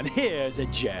clever one. Here's a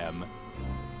gem.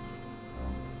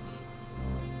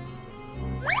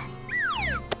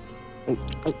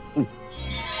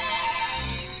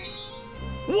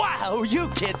 Wow, you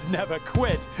kids never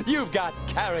quit. You've got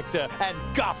character and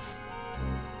guff.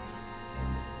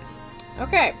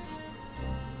 Okay.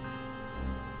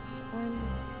 1,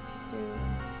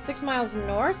 2, 6 miles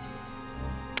north.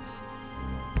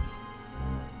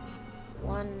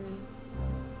 1,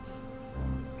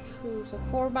 2, so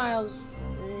 4 miles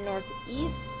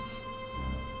northeast.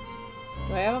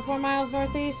 Do I have a 4 miles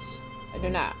northeast? I do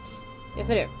not. Yes,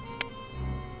 I do.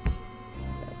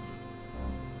 So,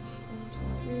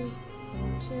 1,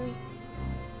 2, 3,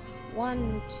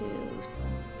 1, 2,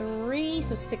 3,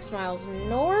 so 6 miles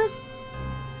north.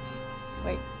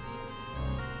 Wait.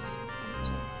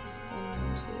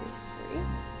 1, 2, 3.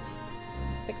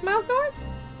 6 miles north?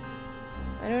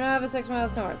 I do not have a 6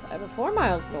 miles north. I have a 4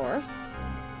 miles north.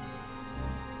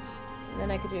 And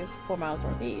then I could do 4 miles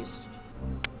northeast.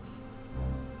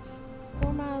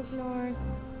 4 miles north.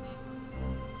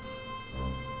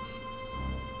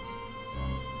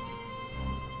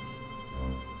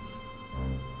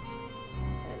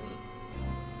 And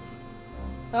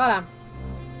hold on.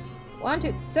 1,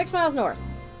 2, 6 miles north.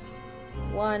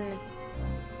 1,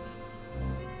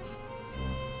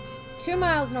 2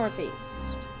 miles northeast.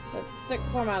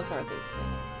 4 miles northeast.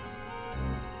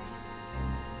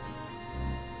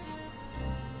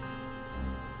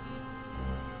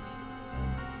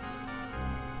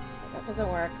 That doesn't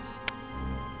work.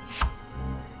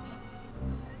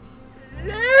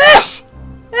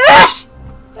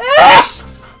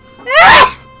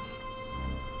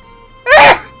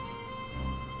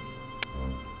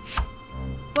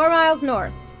 4 miles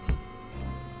north.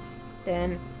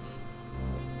 Then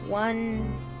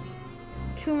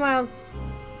 2 miles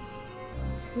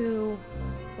to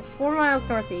 4 miles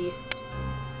northeast.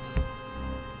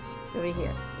 Over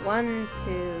here. 1,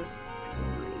 2,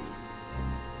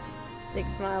 3.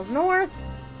 6 miles north.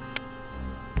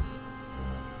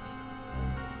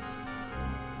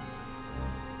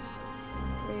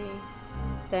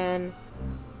 Then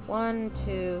 1,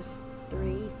 2,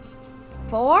 3,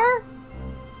 4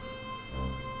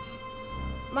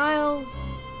 miles.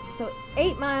 So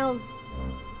 8 miles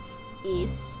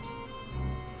east.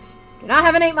 Do not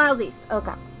have an 8 miles east.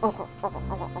 Okay. Okay.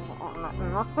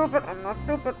 I'm not stupid. I'm not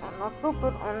stupid. I'm not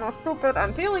stupid. I'm not stupid.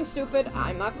 I'm feeling stupid.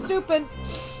 I'm not stupid.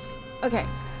 Okay.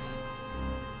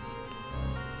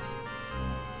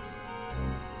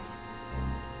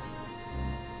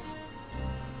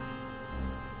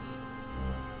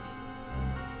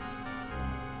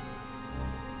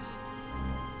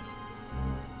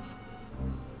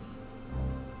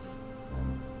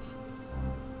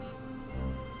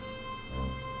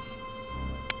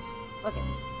 Okay.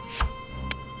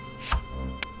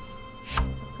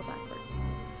 Let's go backwards.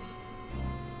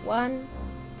 1,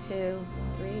 2,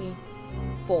 3,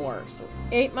 4. So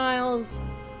 8 miles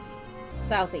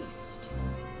southeast.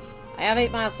 I have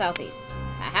 8 miles southeast.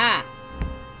 Haha.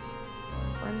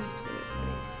 1, 2, 3,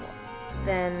 4.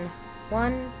 Then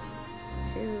 1,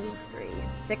 2, 3,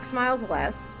 6 miles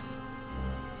west.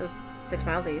 So 6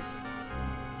 miles east.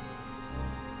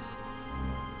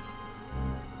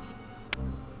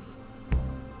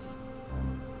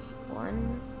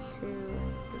 1, 2,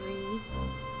 3.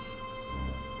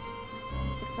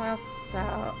 6 miles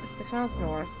south. 6 miles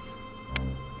north.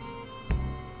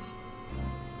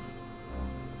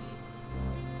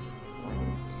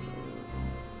 1,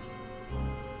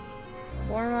 2.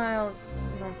 4 miles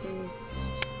northeast.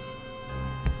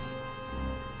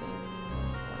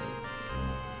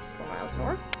 4 miles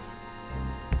north.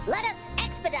 Let us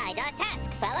expedite our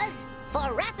task, fellas.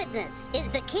 For rapidness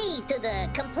is the key to the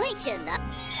completion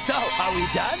of... So, are we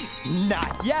done?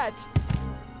 Not yet.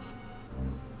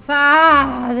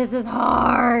 This is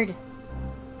hard.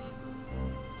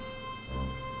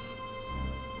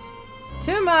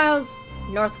 2 miles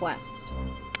northwest.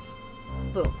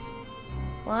 Boom.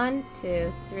 1,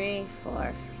 2, 3,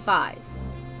 4, 5.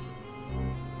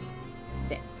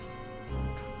 6.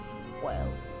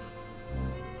 12.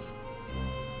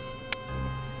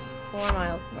 4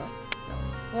 miles north. No,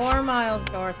 4 miles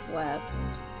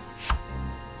northwest.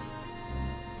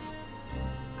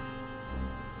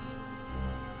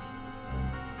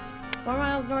 Four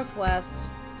miles northwest.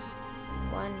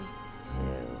 1, 2.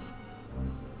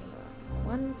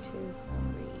 1, 2,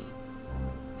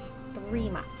 3. 3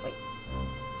 miles. Wait.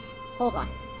 Hold on.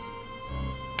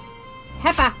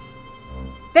 Heppa!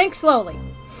 Think slowly.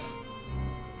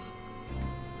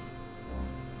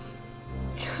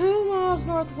 2 miles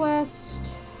northwest.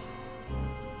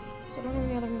 So I don't have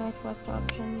any other northwest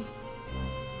options.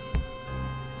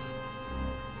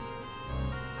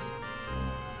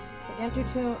 I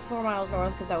can't do 4 miles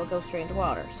north because that would go straight into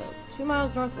water. So 2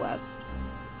 miles northwest.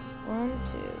 1,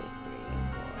 2, 3,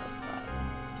 4, 5,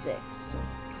 6. So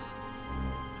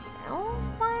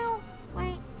 12 miles?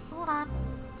 Wait, hold on.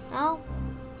 No.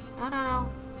 No.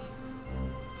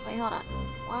 Wait, hold on.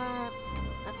 What?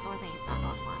 That's northeast, not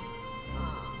northwest.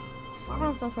 4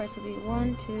 miles northwest would be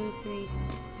 1, 2, 3.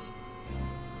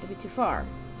 It'd be too far.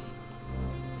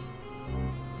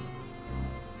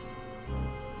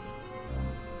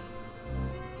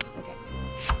 Okay.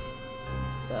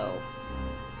 So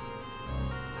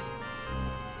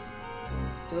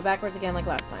do it backwards again like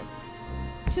last time.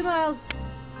 2 miles.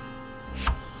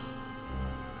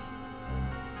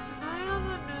 I have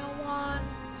a new one.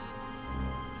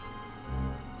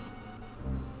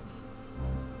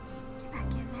 Get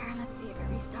back in there. Let's see if it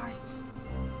restarts.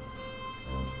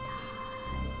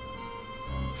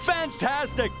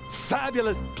 Fantastic!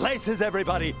 Fabulous places,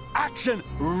 everybody! Action!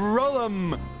 Roll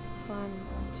 'em! 1,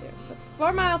 2. So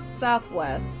 4 miles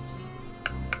southwest.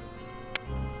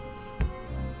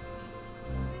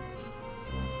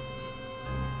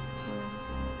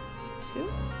 1,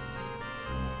 2.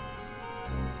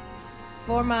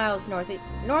 4 miles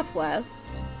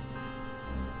northwest.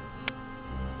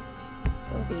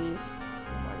 So it'll be 1,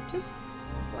 2,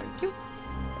 1, 2,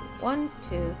 1,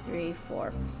 2, 3,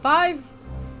 4, 5,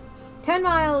 10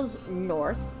 miles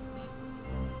north.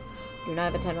 Do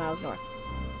not have a 10 miles north.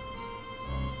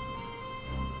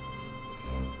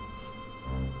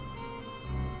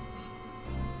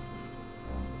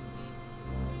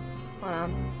 Hold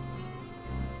on.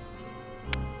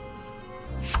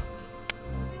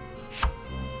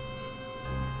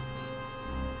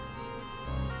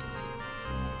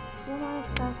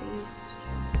 Southeast.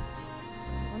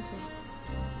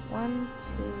 1,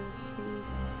 2, 3,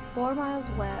 4 miles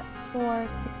west. 4,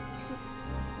 16.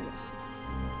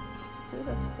 2,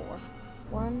 that's 4.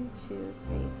 1, 2,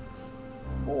 3,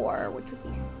 4, which would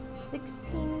be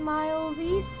 16 miles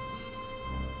east.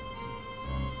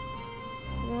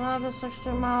 You don't have a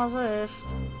 16 miles east.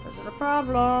 This is a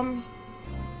problem.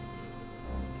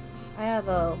 I have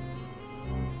a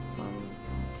 1,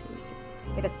 2,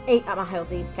 3. Okay, that's 8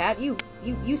 miles east, Cat. You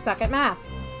suck at math.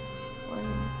 1,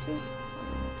 2, 1,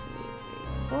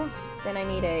 2, 3, 4. Then I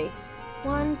need a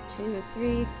 1, 2,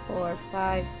 3, 4,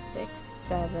 5, 6,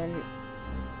 7,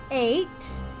 8.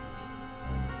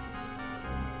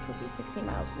 Which would be 16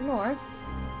 miles north.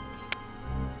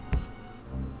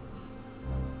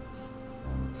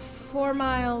 4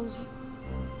 miles.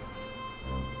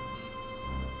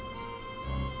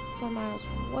 4 miles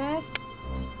west.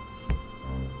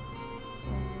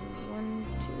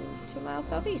 2 miles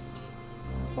southeast.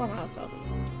 4 miles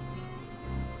southeast.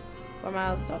 4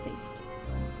 miles southeast.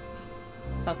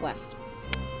 Southwest.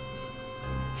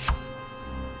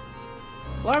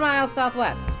 4 miles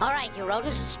southwest. All right, you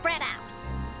rodents, spread out.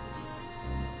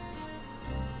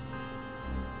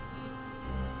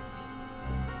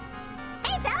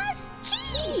 Hey, fellas!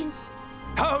 Cheese!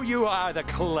 Oh, you are the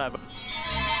clever.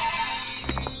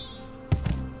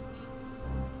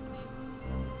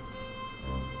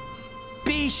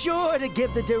 Be sure to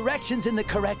give the directions in the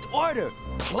correct order.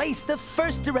 Place the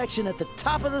first direction at the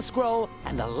top of the scroll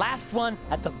and the last one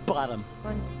at the bottom.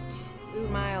 1, 2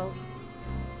 miles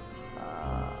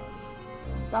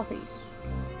southeast.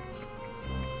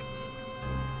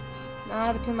 No, I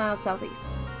have a 2 miles southeast.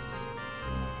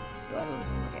 Okay,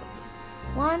 let's see.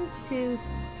 1, 2,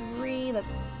 3,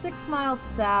 that's 6 miles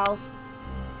south.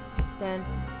 Then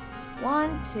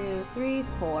 1, 2, 3,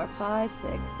 4, 5,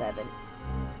 6, 7,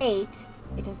 8.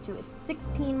 8 times 2 is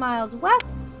 16 miles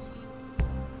west.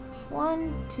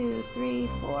 1, 2, 3,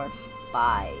 4,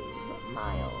 5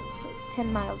 miles. So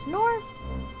 10 miles north.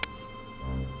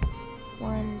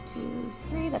 1, 2,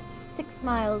 3. That's 6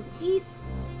 miles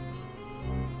east.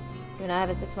 Do not have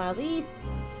a 6 miles east.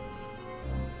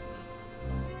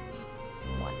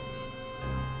 1.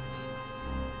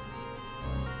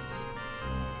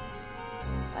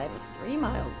 I have a 3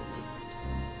 miles east.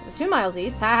 I have a 2 miles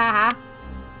east. Ha ha ha.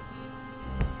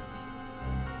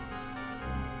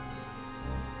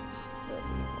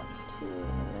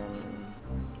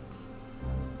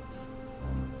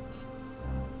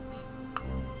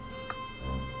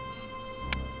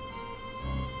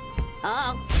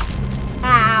 Oh.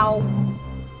 Ow.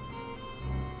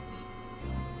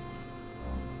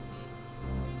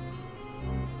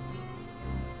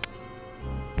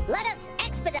 Let us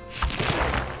expedite.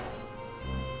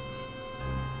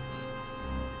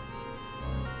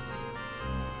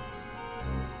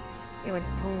 It went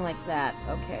tongue like that.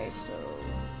 Okay, so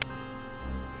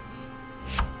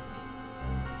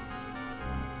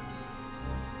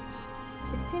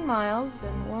 16 miles,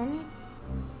 then 1,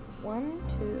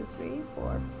 2, 3,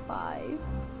 4, 5,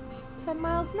 10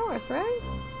 miles north, right?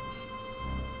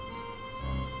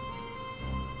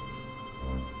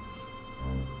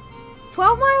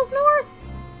 $12 miles north?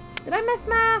 Did I miss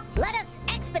math? Let us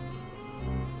expedite.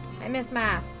 I miss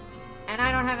math. And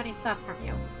I don't have any stuff from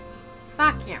you.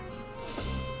 Fuck you.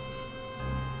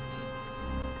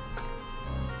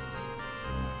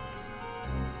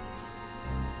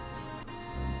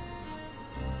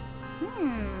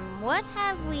 What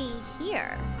have we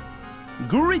here?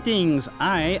 Greetings!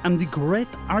 I am the great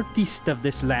artist of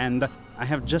this land. I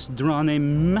have just drawn a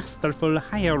masterful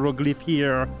hieroglyph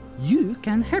here. You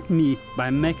can help me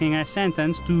by making a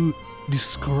sentence to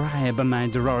describe my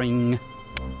drawing.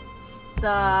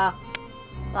 The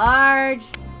large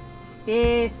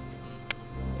beast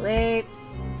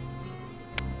leaps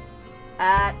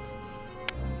at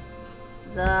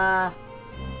the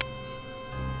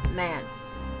man.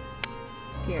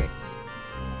 Period.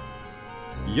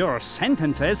 Your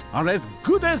sentences are as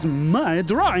good as my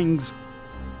drawings.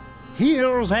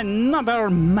 Here's another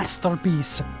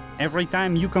masterpiece. Every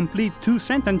time you complete 2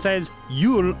 sentences,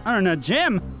 you'll earn a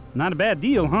gem. Not a bad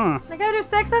deal, huh? I gotta do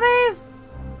 6 of these?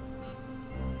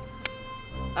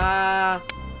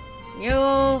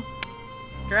 Mule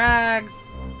drags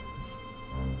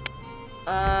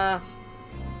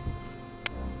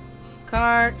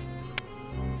cart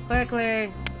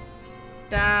quickly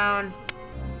down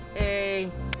a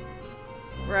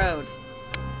road.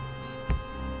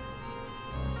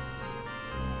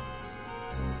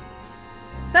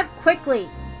 Said quickly.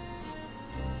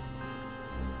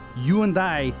 You and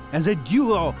I, as a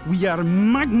duo, we are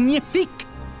magnifique.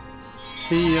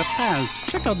 Hey, pals,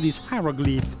 check out this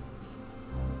hieroglyph.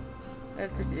 I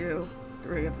have to do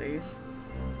 3 of these.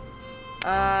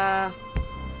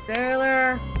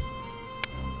 Sailor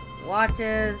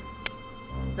watches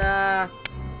the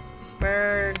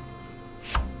bird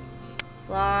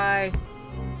fly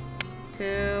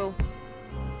to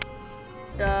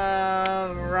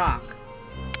the rock.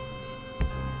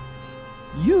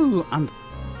 You and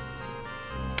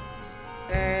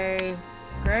a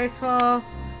graceful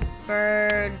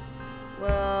bird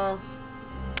will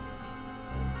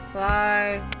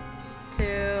fly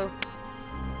to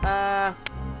a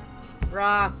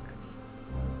rock.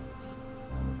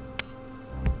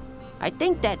 I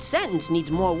think that sentence needs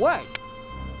more work.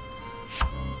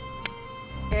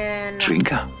 In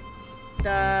Drinker.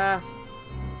 the...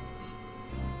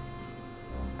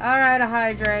 Alright, I'll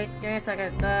hydrate. Give me a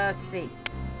second. The sea.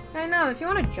 I know, if you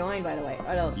want to join, by the way.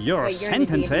 I don't, your wait, you're in the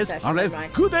D&D sentences session, are never as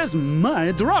mind. good as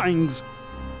my drawings.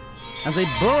 As a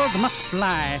bird must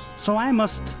fly, so I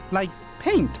must, like,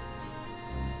 paint.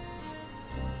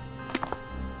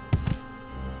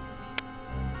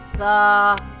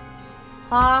 The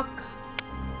hawk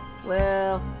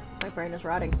will... My brain is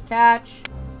rotting. Catch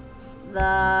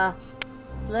the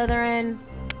Slytherin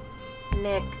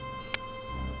snick.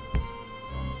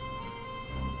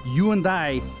 You and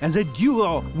I, as a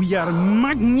duo, we are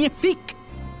magnifique.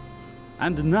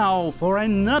 And now for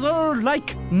another,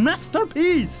 like,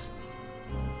 masterpiece.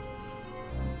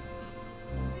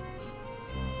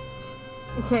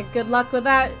 Good luck with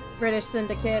that, British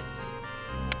Syndicate.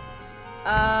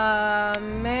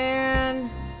 Man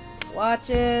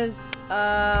watches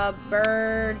a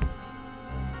bird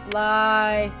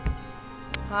fly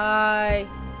high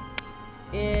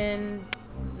in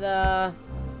the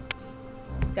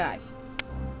sky.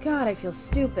 God, I feel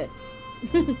stupid.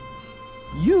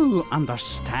 You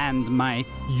understand my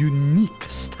unique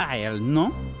style,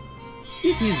 no?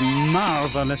 It is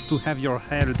marvelous to have your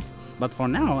help, but for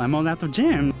now I'm all out of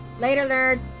gems. Later,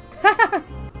 nerd.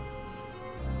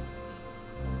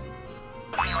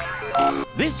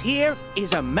 This here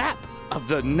is a map of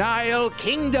the Nile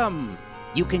Kingdom.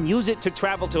 You can use it to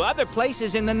travel to other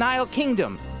places in the Nile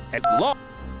Kingdom. As long...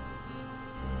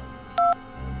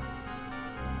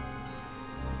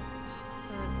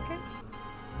 Okay.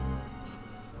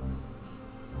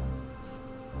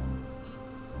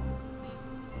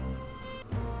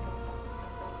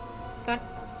 Go on.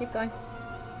 Keep going.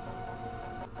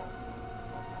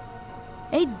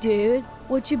 Hey, dude,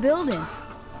 what you building?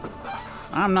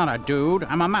 I'm not a dude,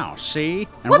 I'm a mouse, see?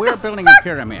 And What we're the building fuck a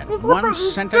pyramid, is with one the-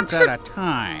 sentence at a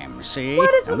time, see?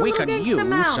 What is with And the we little could gangsta use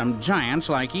mouse? some giants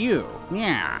like you,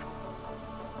 yeah.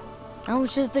 How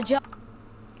much is the job?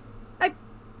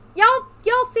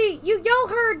 Y'all see, y'all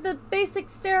heard the basic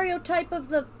stereotype of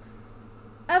the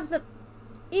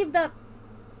Eve the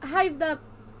hive the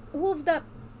hoof the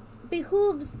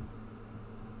behooves.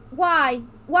 Why?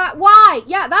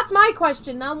 Yeah, that's my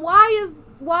question now. Why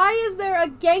is there a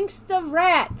gangsta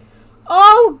rat?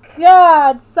 Oh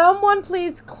God, someone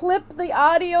please clip the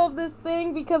audio of this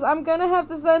thing because I'm gonna have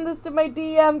to send this to my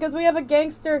DM because we have a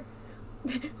gangster.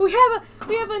 We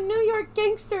have a New York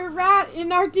gangster rat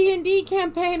in our D&D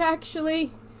campaign,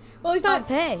 actually. Well, he's not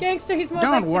gangster. He's more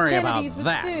like Don't the worry about Kennedys, but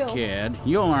that, still. kid.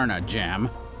 You'll earn a gem.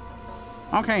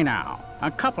 Okay, now, a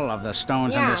couple of the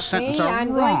stones in Yeah, this sentence see? are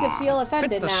I'm wrong. going to feel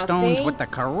offended Fit the now, stones see? with the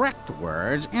correct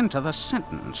words into the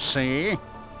sentence, see?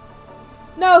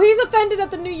 No, he's offended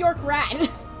at the New York rat.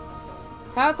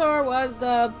 Hathor was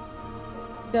the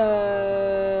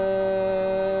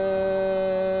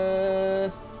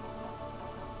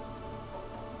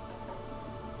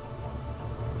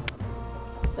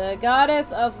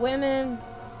goddess of women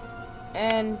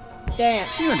and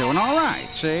dance. You're doing all right,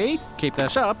 see? Keep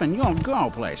this up and you'll go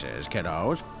places,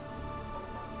 kiddos.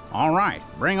 All right,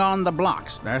 bring on the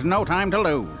blocks. There's no time to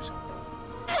lose.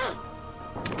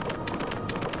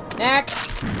 Next.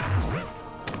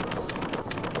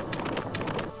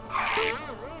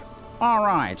 All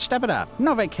right, step it up.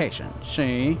 No vacation,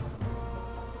 see?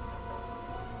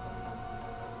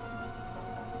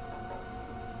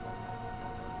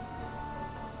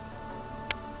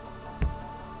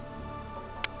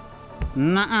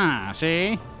 Nuh-uh,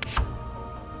 see?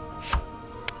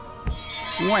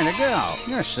 Way to go.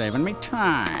 You're saving me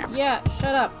time. Yeah,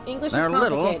 shut up. English They're is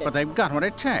complicated. little, but they've got what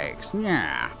it takes.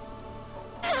 Yeah.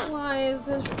 Why is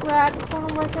this rat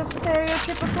sound like a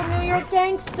stereotypical New York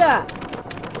gangster?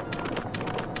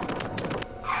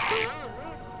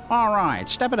 All right,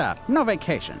 step it up. No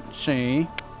vacation, see?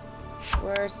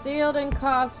 We're sealed in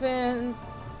coffins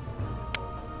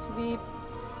to be...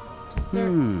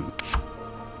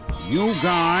 You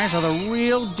guys are the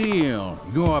real deal.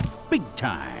 You're big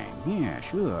time. Yeah,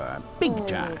 sure. Big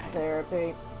time.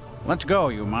 Therapy. Let's go,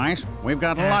 you mice. We've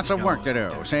got lots of work to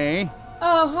do, see?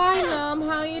 Oh, hi, Num.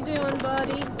 How you doing,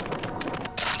 buddy?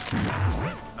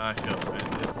 I feel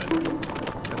offended.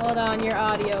 Hold on, your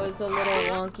audio is a little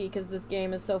wonky because this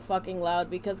game is so fucking loud.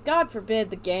 Because God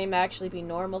forbid the game actually be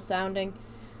normal sounding.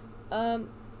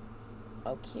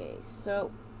 Okay,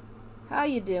 so how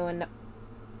you doing?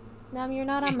 Num, you're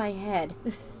not on my head.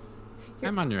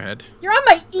 I'm on your head. You're on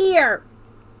my ear.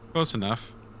 Close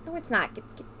enough. No, it's not. Get.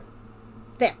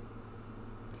 There.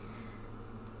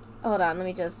 Hold on, let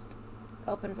me just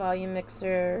open volume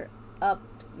mixer up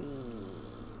the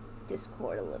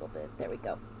Discord a little bit. There we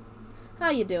go. How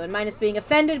you doing? Minus being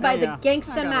offended by the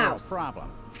gangsta mouse.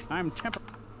 Problem. I'm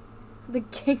The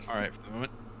gangsta. All right, for the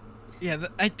moment. Yeah,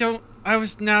 I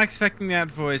was not expecting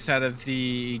that voice out of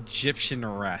the Egyptian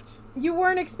rat. You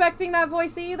weren't expecting that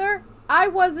voice either? I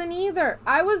wasn't either.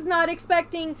 I was not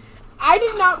expecting... I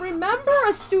did not remember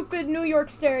a stupid New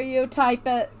York stereotype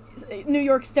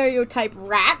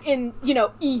rat in, you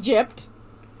know, Egypt.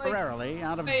 Temporarily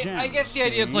out of jam. I get the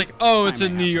idea. It's like, oh, it's a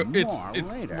New York.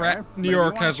 It's rat. New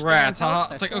York has rats.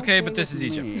 Haha. It's like, okay, but this is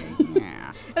Egypt.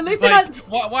 Yeah. At least like, you're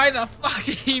not. Why the fuck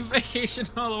are you vacation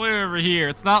all the way over here?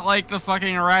 It's not like the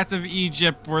fucking rats of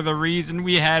Egypt were the reason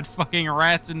we had fucking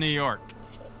rats in New York.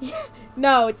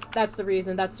 No, that's the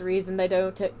reason. That's the reason they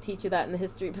don't teach you that in the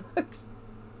history books.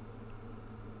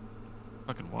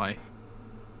 Fucking why?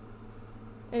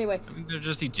 Anyway. I mean, they're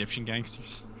just Egyptian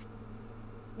gangsters.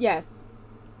 Yes.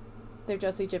 They're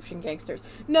just Egyptian gangsters.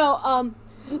 No,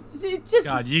 just...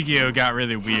 God, Yu-Gi-Oh! Got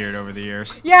really weird over the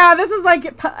years. Yeah, this is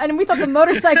like... And we thought the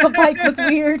motorcycle bike was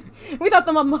weird. We thought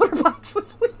the motorbikes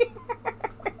was weird.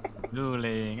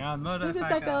 Dueling on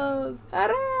motorcycles.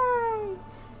 Hooray!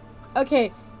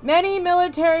 Okay, many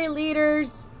military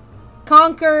leaders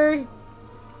conquered...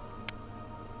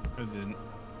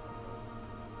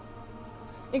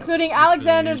 Including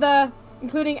Alexander the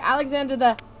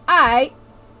I.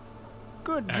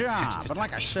 Good job, but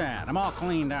like I said, I'm all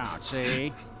cleaned out,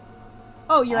 see?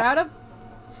 Oh, you're out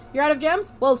of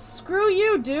gems? Well, screw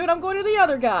you, dude. I'm going to the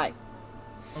other guy.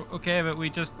 Okay, but we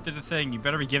just did a thing. You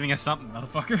better be giving us something,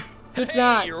 motherfucker. It's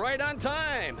not. You're right on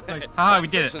time. Like, we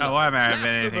did it. Oh, I haven't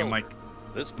had anything. I'm like,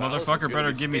 motherfucker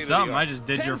better give me something. I just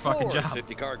did your fucking job.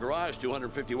 50-car garage,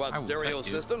 250-watt stereo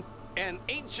system. An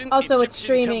ancient also, it's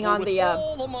Egyptian streaming on the,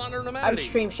 all the modern I'm amenities.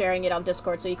 stream sharing it on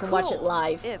Discord, so you can watch it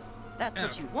live. If that's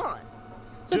what you want.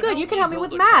 So good, you can help me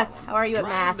with math. How are you at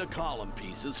math? Drag the column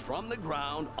pieces from the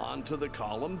ground onto the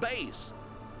column base.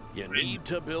 You need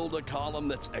to build a column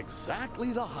that's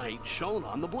exactly the height shown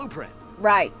on the blueprint.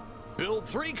 Right. Build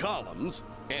 3 columns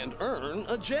and earn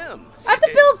a gem. I have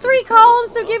to build 3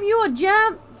 columns to give you a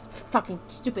gem? Fucking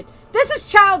stupid. This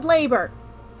is child labor.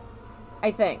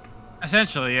 I think.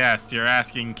 Essentially, yes. You're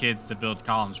asking kids to build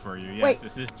columns for you. Yes, Wait.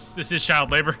 This is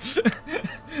child labor.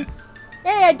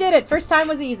 Hey, I did it. First time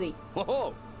was easy.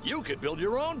 Whoa, you could build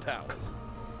your own palace.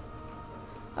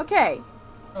 Okay.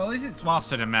 Well, at least it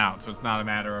swaps it out, so it's not a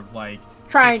matter of like,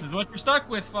 this is what you're stuck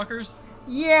with, fuckers.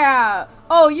 Yeah.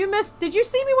 Oh, you missed. Did you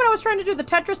see me when I was trying to do the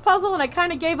Tetris puzzle and I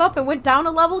kind of gave up and went down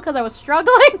a level because I was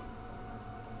struggling?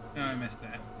 No, I missed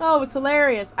that. Oh, it was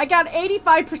hilarious. I got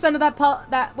 85% of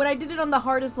that when I did it on the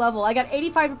hardest level. I got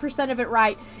 85% of it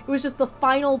right. It was just the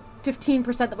final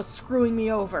 15% that was screwing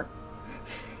me over.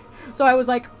 So I was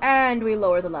like, and we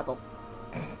lower the level.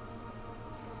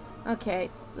 Okay,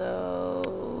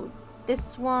 so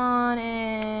this one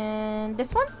and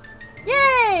this one?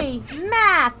 Yay!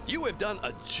 Math! You have done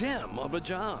a gem of a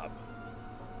job.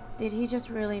 Did he just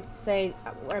really say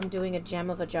I'm doing a gem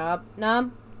of a job?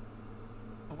 Num?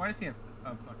 Why does he have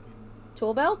a fucking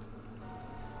tool belt?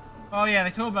 Oh yeah,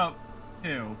 the tool belt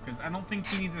too, because I don't think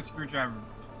he needs a screwdriver.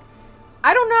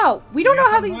 I don't know. We don't know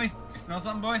how they. Boy? You smell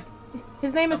something, boy?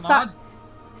 His name is What?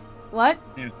 What?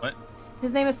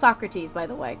 His name is Socrates, by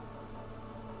the way.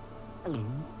 Hello.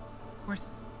 Of course.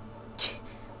 Do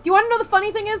you want to know the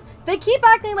funny thing is? They keep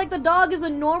acting like the dog is a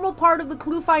normal part of the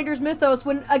Clue Finders mythos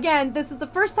when, again, this is the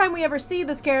first time we ever see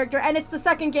this character, and it's the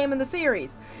second game in the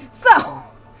series. So,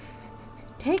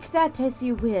 take that as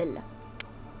you will.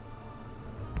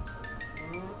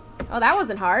 Oh, that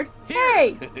wasn't hard.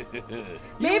 Hey!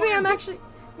 Maybe I'm actually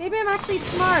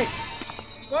smart.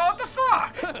 What the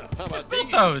fuck? Just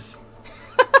built those.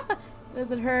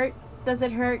 Does it hurt? Does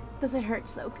it hurt? Does it hurt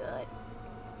so good?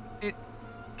 It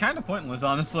kind of pointless,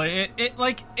 honestly. It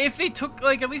like if they took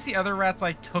like at least the other rats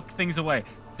like took things away.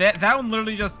 That one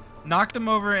literally just knocked them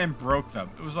over and broke them.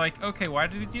 It was like, okay, why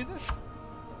did we do this?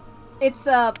 It's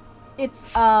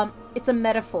a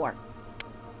metaphor.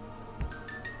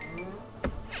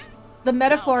 The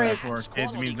metaphor is...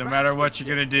 Kids means no matter what you're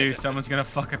gonna do, someone's gonna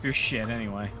fuck up your shit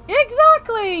anyway.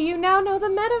 Exactly! You now know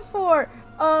the metaphor!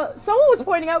 Someone was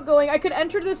pointing out going, I could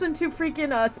enter this into freaking,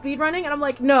 speedrunning, and I'm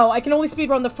like, no, I can only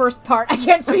speedrun the first part. I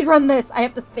can't speedrun this. I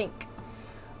have to think.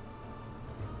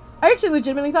 I actually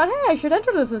legitimately thought, hey, I should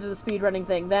enter this into the speedrunning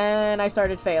thing. Then I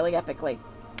started failing epically.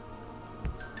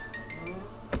 You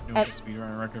know what the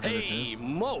speedrunning record for this is?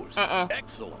 Most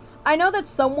excellent. I know that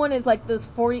someone is like this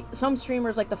some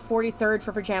streamers like the 43rd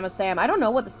for Pajama Sam. I don't know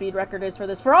what the speed record is for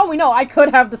this. For all we know, I could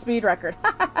have the speed record.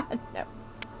 No.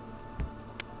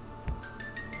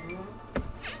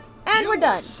 And we're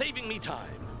done. Saving me time.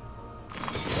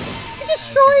 You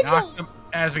destroyed them.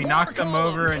 As we knock them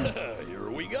over and... Here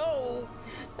we go.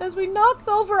 As we knock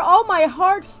over all my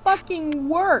hard fucking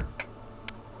work.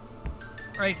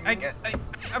 Like,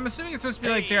 I'm assuming it's supposed to be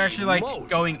like they're actually like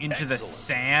going into the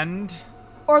sand.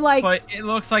 Or like... But it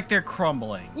looks like they're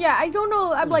crumbling. Yeah, I don't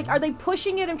know. I'm like, are they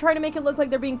pushing it and trying to make it look like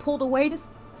they're being pulled away to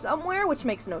somewhere? Which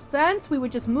makes no sense. We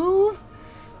would just move.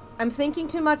 I'm thinking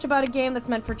too much about a game that's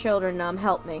meant for children.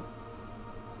 Help me.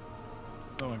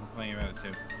 Someone complaining about it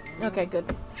too. Okay, good.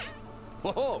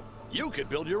 Whoa, you could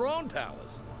build your own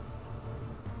palace.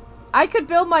 I could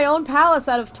build my own palace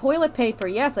out of toilet paper.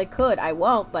 Yes, I could. I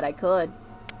won't, but I could.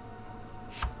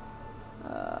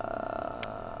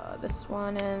 This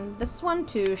one and this one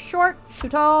too short, too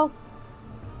tall.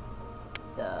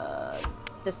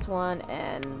 This one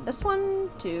and this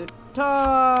one too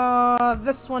tall.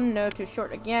 This one no, too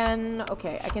short again.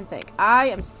 Okay, I can think. I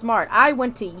am smart. I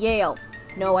went to Yale.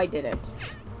 No, I didn't.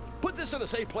 Put this in a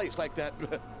safe place like that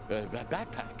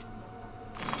backpack.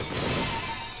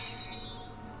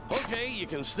 Okay, you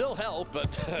can still help, but...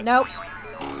 Nope.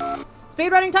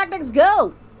 Speedrunning tactics,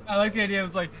 go! I like the idea.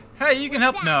 It's like, hey, you can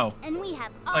help. No. And we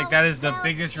have like, that is the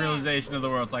biggest realization of the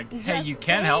world. It's like, hey, Just you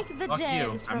can help. take the Fuck you.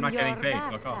 gems I'm from not getting your paid.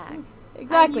 Fuck off. backpack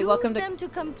Exactly. and Welcome use to... them to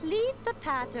complete the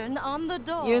pattern on the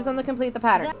door. Use them to complete the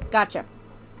pattern. Gotcha.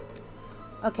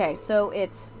 Okay, so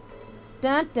it's...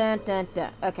 Dun, dun, dun,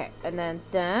 dun. Okay, and then...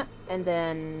 Dun, and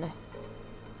then...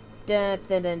 Dun,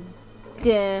 dun, dun,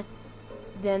 dun.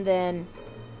 Then...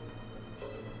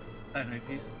 That new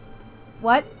piece.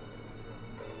 What?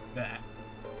 That.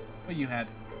 What you had.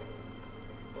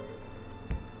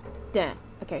 Dun.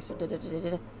 Okay, so...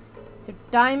 So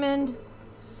diamond...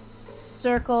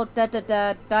 Circle...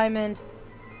 Diamond...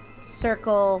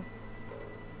 Circle...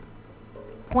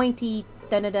 Pointy...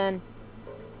 Dun.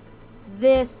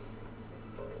 This...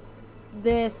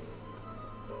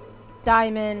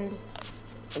 Diamond...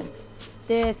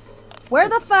 This... Where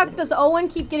the fuck does Owen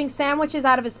keep getting sandwiches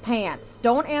out of his pants?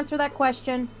 Don't answer that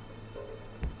question.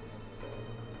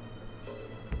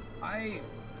 I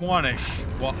want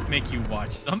to make you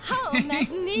watch something. How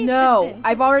magnificent! No,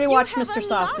 I've already watched You Mr. have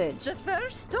unlocked Sausage. the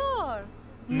first door.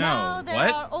 No, Now there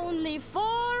what? are only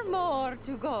 4 more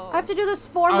to go. I have to do this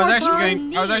 4 I more was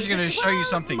times. actually going to show you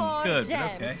something good,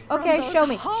 but okay. Okay, show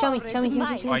me. Like,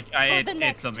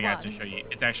 it's something I have to show you.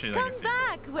 It's actually like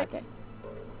Okay.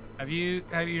 do you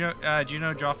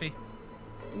know Joffy?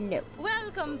 No.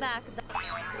 Welcome back.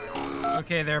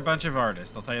 Okay, they're a bunch of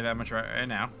artists. I'll tell you that much right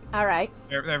now. All right.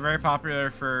 They're very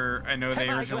popular for. I know the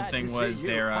original thing was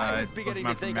their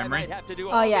Pokemon from memory.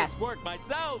 Oh yes.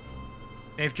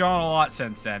 They've drawn a lot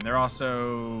since then. They've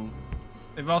also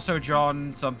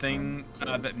drawn something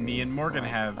that me and Morgan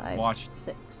have watched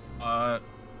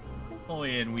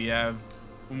fully, and we have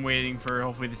been waiting for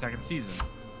hopefully the 2nd season,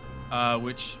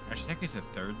 which actually technically is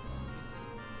the 3rd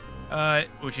season,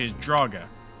 which is Draga.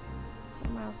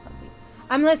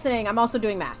 I'm listening. I'm also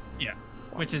doing math. Yeah,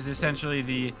 which is essentially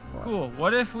the cool.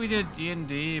 What if we did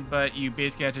D&D, but you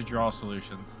basically had to draw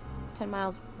solutions? 10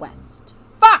 miles west.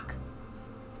 Fuck!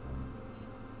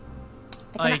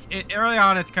 Like, early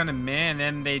on, it's kind of meh, and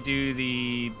then they do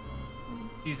the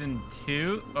season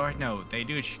 2, or no, they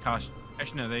do a costume.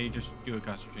 Actually, no, they just do a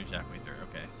costume change halfway through.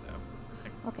 Okay, so.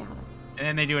 Okay, hold on. And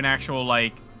then they do an actual,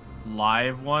 like,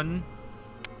 live one.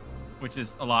 which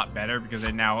is a lot better because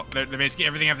they're basically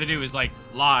everything I have to do is like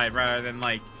live rather than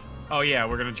like, oh yeah,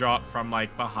 we're gonna draw it from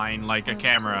like behind like a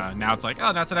camera. Now it's like,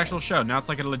 oh, that's an actual show. Now it's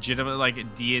like a legitimate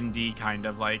like D&D kind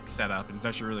of like setup, and it's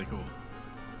actually really cool.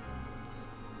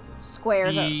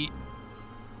 Squares. Yeah,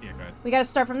 go ahead. We gotta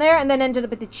start from there and then into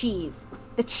the cheese.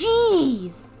 The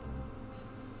cheese!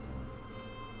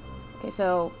 Okay,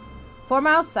 so 4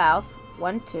 miles south,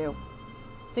 1, 2.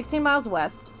 16 miles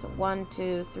west, so 1,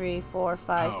 2, 3, 4,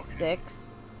 5,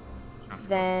 6.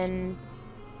 Then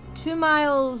 2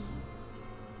 miles...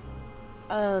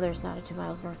 Oh, there's not a 2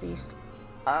 miles northeast.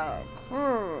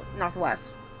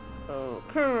 Northwest.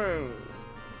 Okay.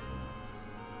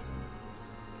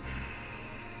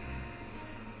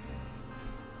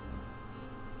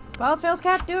 Balls fails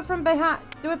cat, do it from behind.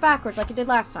 Do it backwards like you did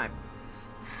last time.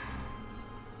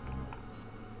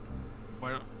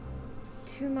 Why don't...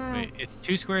 2 miles. Wait, it's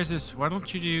 2 squares is... Why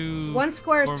don't you do... 1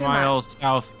 square is 4 2 miles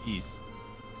southeast.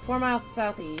 4 miles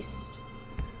southeast.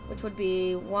 Which would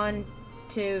be 1,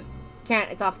 2...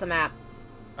 Can't, it's off the map.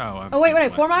 Oh,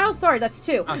 wait, 4 miles? Sorry, that's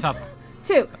 2. Oh, south.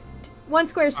 2. 1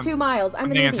 square is 2 miles. I'm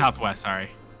thinking an idiot. southwest, sorry.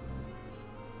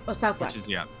 Oh, southwest. Which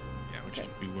is, which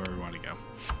would be where we want to go.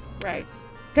 Right.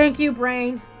 Thank you,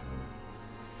 brain.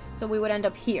 So we would end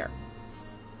up here.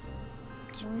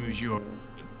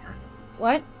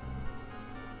 What?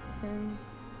 1,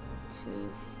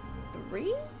 2, 3?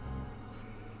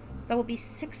 So that would be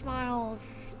 6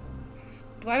 miles.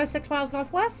 Do I have a 6 miles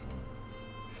northwest?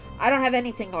 I don't have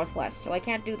anything northwest, so I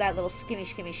can't do that little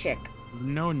skimmy shick.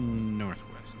 No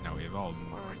northwest. No, we have all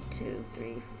north. 1, 2,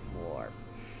 3, 4,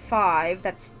 5.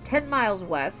 That's 10 miles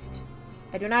west.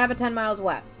 I do not have a 10 miles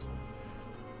west.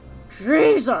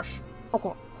 Jesus!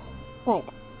 Okay.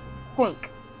 Think.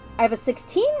 I have a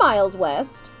 16 miles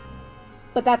west,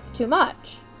 but that's too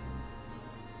much.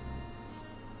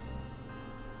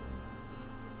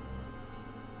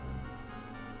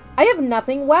 I have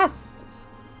nothing west.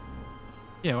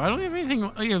 Yeah, well, I don't have anything.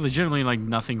 Legitimately, like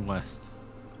nothing west.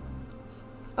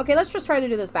 Okay, let's just try to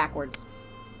do this backwards.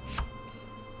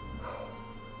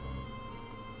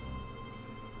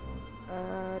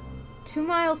 2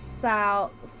 miles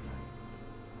south.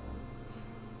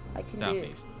 I can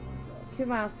southeast. Do 2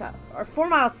 miles south or 4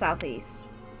 miles southeast,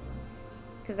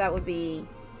 because that would be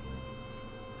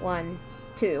 1,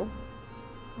 2.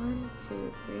 1,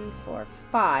 2, 3, 4,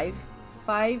 5.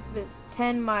 5 is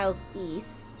 10 miles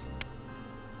east.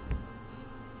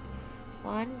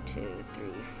 1, 2,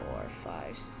 3, 4,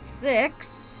 5,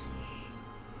 6.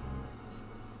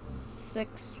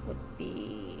 6 would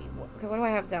be... Okay, what do I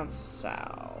have down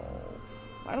south?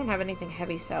 I don't have anything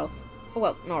heavy south. Oh,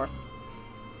 well, north.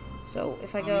 So,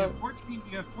 if I go...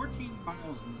 You have 14 miles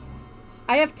north.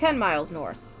 I have 10 miles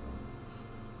north.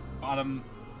 Bottom...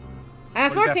 I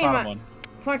have 14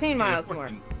 miles 14.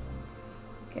 north.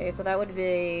 Okay, so that would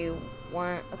be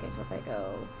 1... Okay, so if I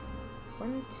go...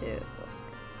 1, 2... 2...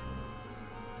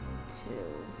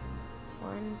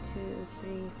 1, 2,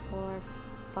 3, 4,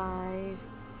 5...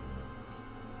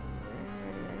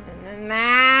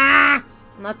 Nah!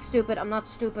 I'm not stupid. I'm not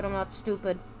stupid. I'm not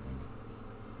stupid.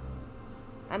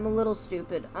 I'm a little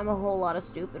stupid. I'm a whole lot of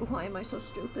stupid. Why am I so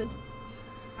stupid?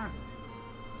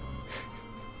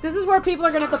 This is where people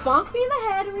are gonna have to bonk me in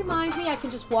the head and remind me I can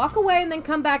just walk away and then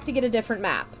come back to get a different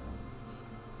map.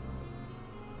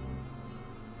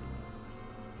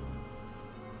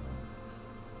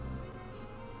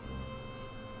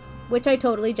 Which I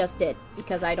totally just did,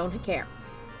 because I don't care.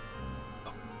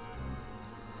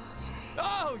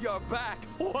 Oh, you're back!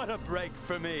 What a break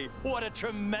for me! What a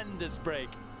tremendous break!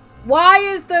 Why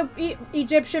is the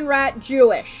Egyptian rat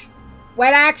Jewish?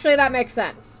 When actually that makes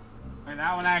sense. And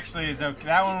that one actually is okay.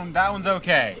 That one's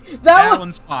okay. That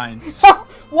one's fine.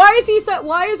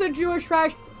 Why is a Jewish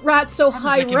rat so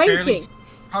high ranking?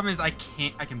 Problem is I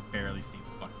can barely see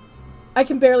the fucking squares. I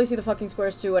can barely see the fucking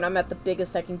squares too, and I'm at the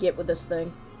biggest I can get with this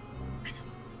thing.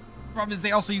 Problem is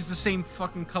they also use the same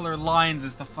fucking color lines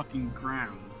as the fucking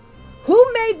ground.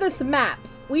 Who made this map?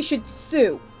 We should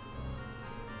sue.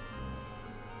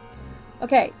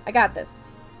 Okay, I got this.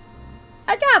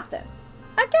 I got this.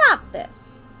 I got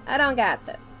this. I don't got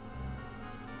this.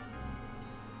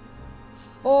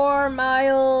 4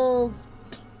 miles...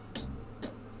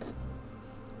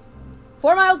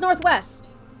 4 miles northwest.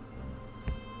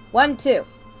 1, 2.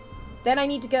 Then I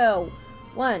need to go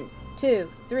 1,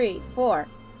 2, 3, 4,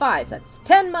 5. That's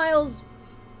 10 miles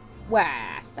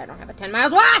west. I don't have a 10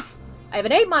 miles west. I have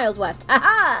an 8 miles west.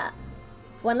 Haha!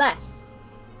 It's 1 less.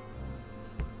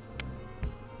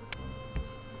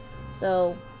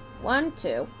 So, 1,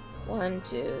 2. 1,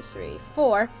 2, 3,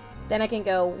 4. Then I can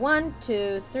go 1,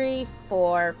 2, 3,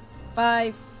 4,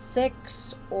 5,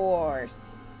 6, or...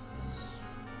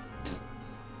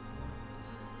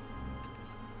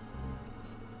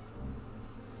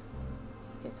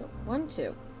 Okay, so 1,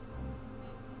 2.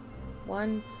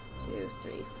 1, 2,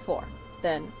 3, 4.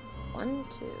 Then 1,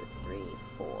 2, 3,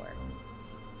 4.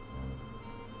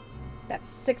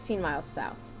 That's 16 miles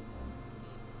south.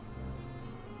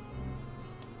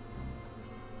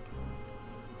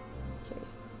 Okay,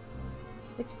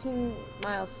 16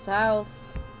 miles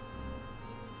south.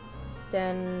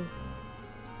 Then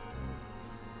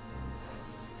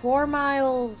 4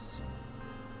 miles.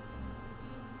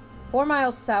 4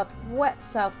 miles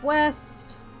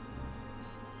southwest.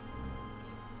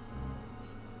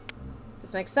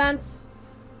 This makes sense.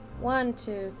 1,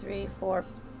 2, 3, 4,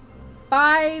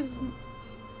 5.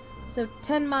 So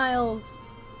 10 miles.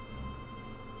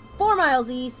 4 miles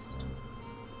east.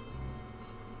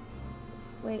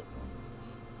 Wait.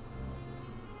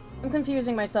 I'm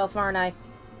confusing myself, aren't I?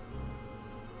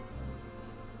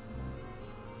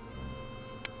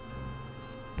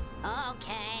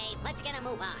 Okay, let's get a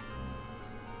move on.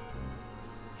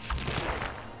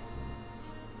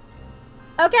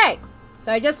 Okay,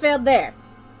 so I just failed there.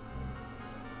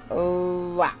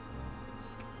 Oh, wow.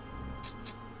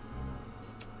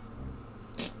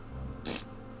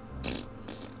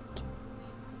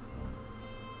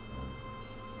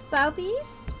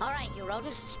 Southeast? Alright, you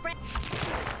rodents, spread.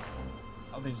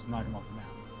 Oh, they just knock him off the map.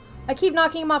 I keep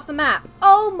knocking him off the map.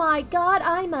 Oh my god,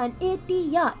 I'm an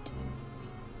idiot.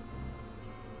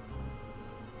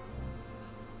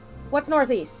 What's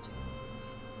northeast?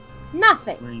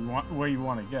 Nothing. Where you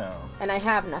want to go? And I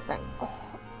have nothing.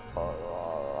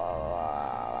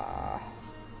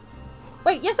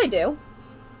 Wait, yes I do.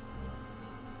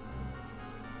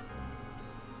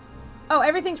 Oh,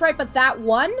 everything's right but that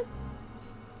one?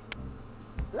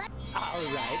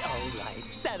 Alright,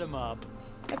 set him up.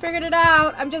 I figured it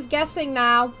out. I'm just guessing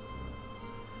now.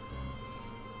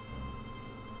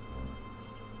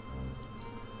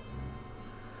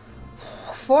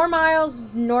 Four miles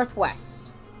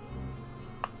northwest.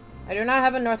 I do not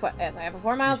have a northwest. Yes, I have a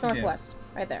 4 miles northwest.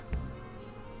 Right there.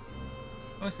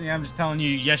 Listen, I'm just telling you,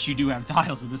 yes, you do have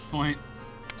tiles at this point.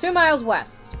 2 miles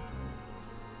west.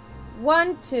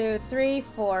 1, 2, 3,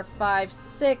 4, 5,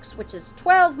 6, which is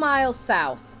 12 miles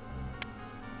south.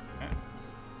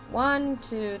 1,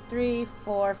 2, 3,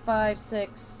 4, 5,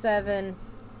 6, 7,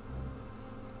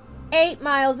 8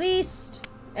 miles east.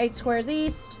 8 squares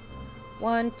east.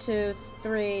 1, 2,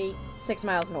 3, 6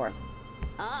 miles north.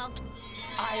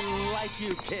 I like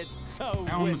you kids. So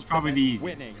that one was probably the easiest.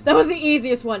 Winning. That was the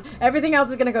easiest one. Everything else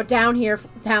is gonna go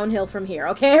downhill from here.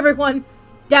 Okay, everyone?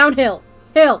 Downhill.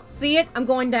 Hill. See it? I'm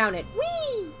going down it.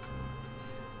 Whee!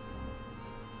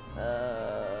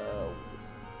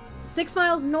 6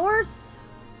 miles north?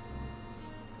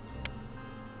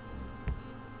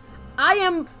 I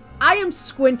am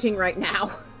squinting right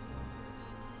now.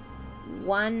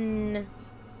 1,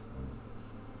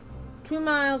 2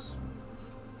 miles,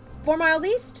 4 miles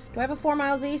east? Do I have a 4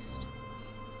 miles east?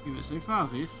 You have 6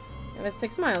 miles east. I have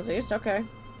 6 miles east, okay.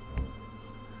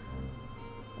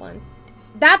 1.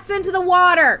 That's into the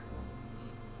water!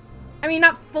 I mean,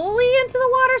 not fully into the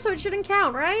water, so it shouldn't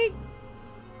count, right?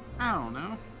 I don't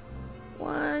know.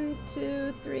 1,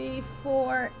 2, 3,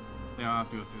 4. They all have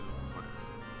to go through the water.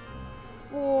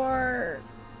 4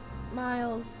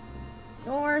 miles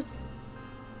north.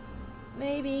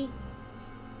 Maybe.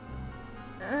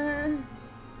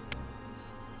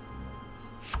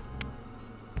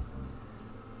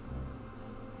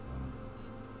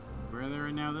 Where are they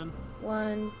right now, then?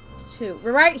 1, 2.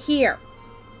 We're right here.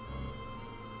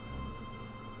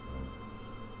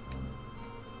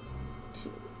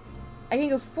 2. I can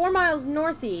go 4 miles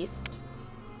northeast.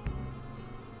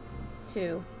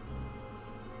 2.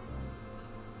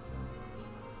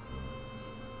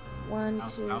 1,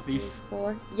 2, 3,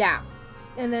 4. Yeah.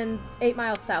 And then 8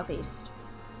 miles southeast.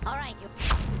 Alright, you.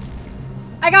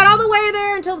 I got all the way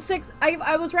there until the 6.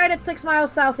 I was right at 6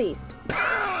 miles southeast.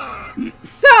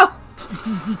 So.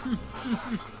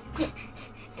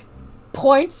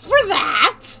 Points for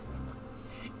that.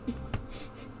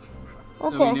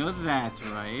 Okay. So we know that's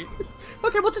right.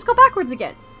 Okay, we'll just go backwards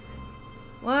again.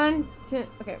 1, 2.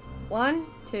 Okay. 1,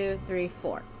 2, 3,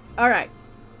 4. All right.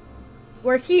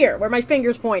 We're here, where my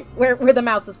fingers point, where the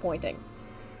mouse is pointing.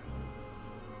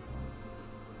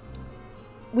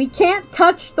 We can't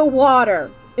touch the water,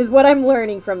 is what I'm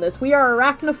learning from this. We are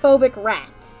arachnophobic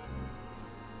rats.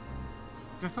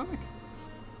 Hydrophobic?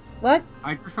 What?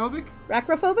 Hydrophobic?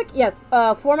 Arachnophobic? Yes.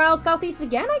 4 miles southeast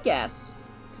again, I guess.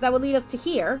 Because that would lead us to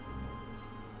here.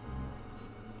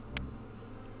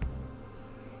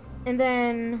 And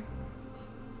then...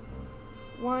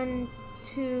 1,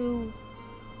 2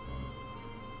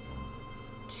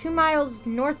 miles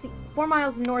north, 4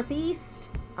 miles northeast.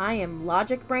 I am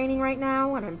logic braining right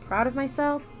now, and I'm proud of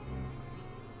myself.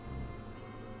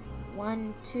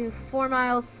 1, 2, 4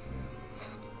 miles,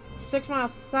 6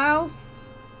 miles south.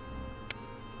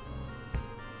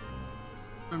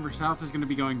 Remember, south is going to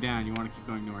be going down. You want to keep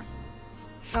going north.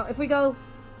 Oh, if we go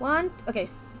 1, okay,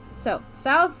 so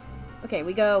south. Okay,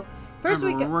 we go. First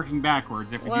Remember, we go. we're working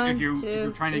backwards. If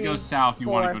you're trying to go south, you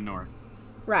want to go north.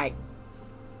 Right.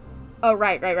 Oh,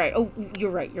 right. Oh,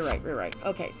 you're right.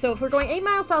 Okay, so if we're going 8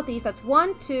 miles southeast, that's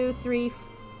 1, 2, 3,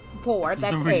 4.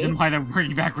 That's 8. The reason why the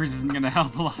working backwards isn't going to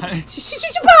help a lot. I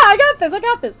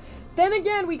got this. Then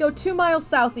again, we go 2 miles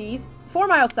southeast, 4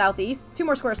 miles southeast, 2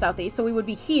 more squares southeast, so we would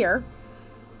be here.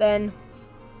 Then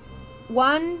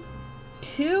 1,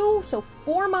 2, so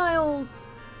 4 miles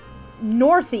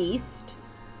northeast.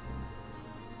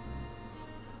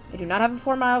 I do not have a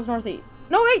 4 miles northeast.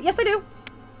 No, wait, yes I do.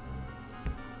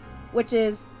 Which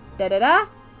is da-da-da,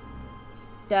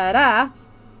 da-da.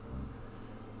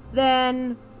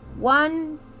 Then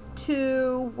 1,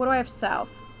 2, what do I have south?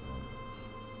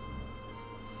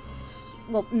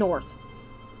 Well, north.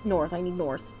 North, I need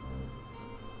north.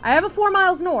 I have a 4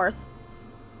 miles north.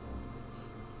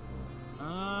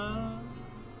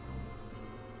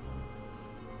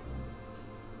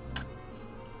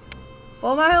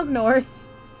 4 miles north.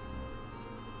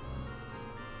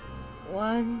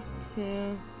 1,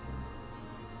 2.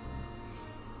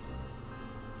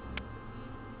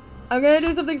 I'm gonna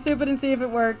do something stupid and see if it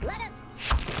works.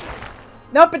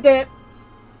 Nope, it didn't.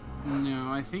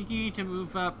 No, I think you need to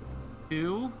move up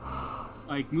 2.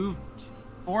 Like, move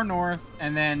 4 north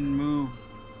and then move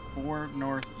 4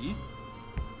 northeast.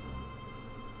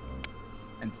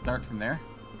 And start from there.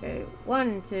 Okay,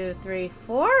 1, 2, 3,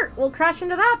 4. We'll crash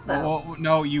into that, though. Well,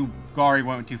 no, you already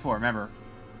went 2, 4. Remember,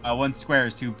 1 square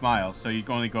is 2 miles, so you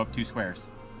can only go up 2 squares.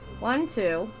 1,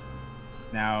 2.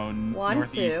 Now, 1,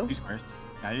 northeast, 2. 2 squares.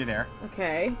 Now you're there.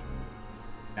 Okay.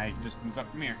 Now you can just move up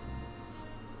from here.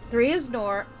 3 is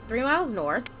north. 3 miles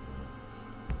north.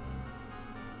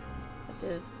 Which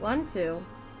is 1, 2.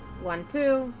 1,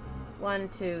 2. 1,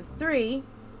 2, 3.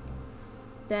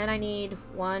 Then I need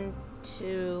 1,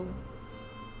 2.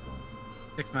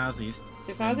 6 miles east.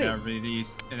 6 miles and, east. Probably the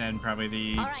east, and then probably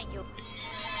the. All right, you.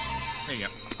 There you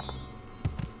go.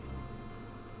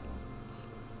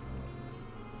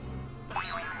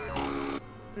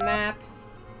 Map.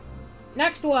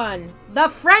 Next one. The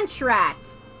French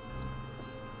rat.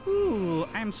 Ooh,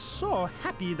 I'm so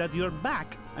happy that you're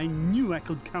back. I knew I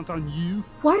could count on you.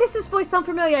 Why does this voice sound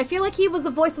familiar? I feel like he was the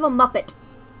voice of a Muppet.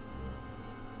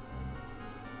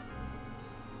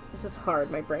 This is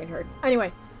hard. My brain hurts.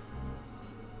 Anyway.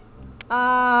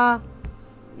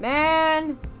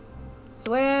 Man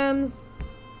swims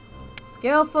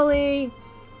skillfully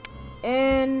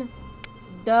in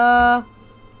the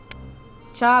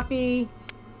choppy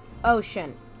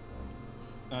ocean.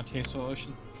 Tasteful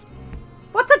ocean.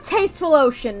 What's a tasteful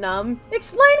ocean, Num?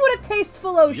 Explain what a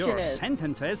tasteful ocean Your is.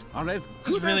 sentences are as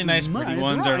good Those really as nice my pretty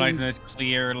ones are like drawings. nice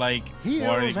clear, like Here's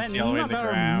water you can see all the way to the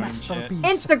another ground and shit.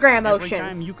 masterpiece. Instagram Every oceans.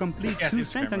 time you complete Yes, 2 Instagram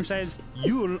sentences,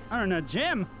 you'll earn a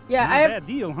gem. Yeah, Not I have- bad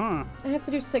deal, huh? I have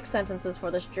to do 6 sentences for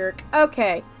this jerk.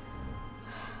 Okay.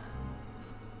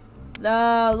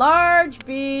 The large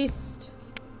beast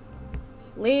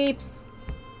leaps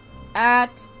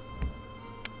at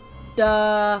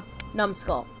the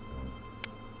numbskull.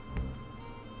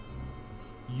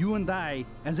 You and I,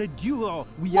 as a duo,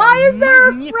 we Why are is there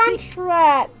a magnific. French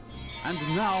rat? And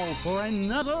now for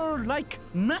another,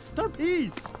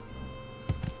 masterpiece.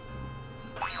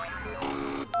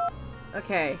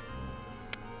 Okay.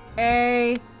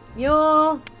 A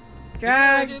mule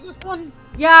drags. This one?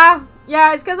 Yeah,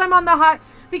 it's because I'm on the high.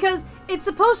 Because it's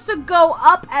supposed to go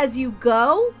up as you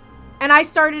go, and I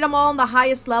started them all on the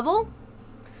highest level,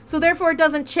 so therefore it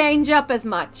doesn't change up as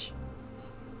much.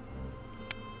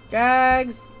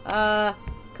 Drags a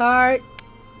cart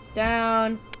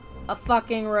down a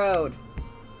fucking road.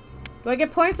 Do I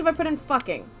get points if I put in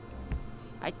fucking?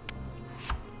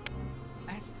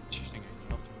 That's interesting.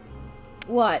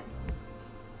 What?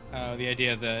 The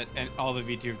idea that all the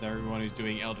VTubers, everyone who's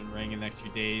doing Elden Ring in the next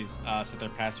few days, set their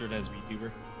password as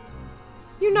VTuber.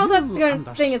 You know You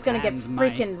that thing is gonna get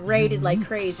freaking rated like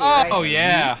crazy, Oh, right? oh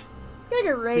yeah. It's gonna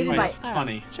get rated by... It's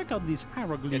funny. Check out these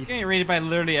hieroglyphs. It's getting rated by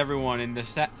literally everyone, and the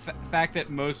fact that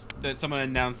someone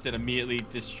announced it immediately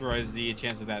destroys the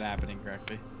chance of that happening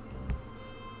correctly.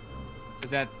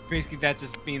 That basically that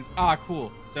just means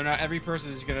cool. So now every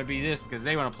person is gonna be this because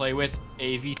they want to play with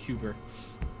a VTuber.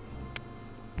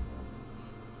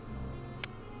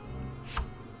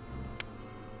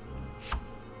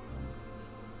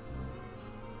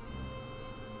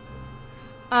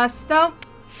 Stone.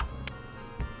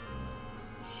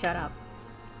 Shut up.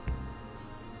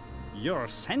 Your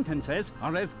sentences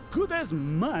are as good as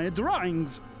my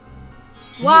drawings.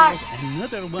 What?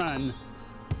 Here's another one.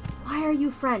 Why are you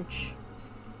French?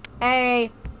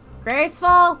 A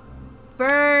graceful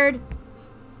bird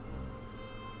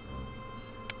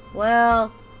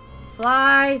will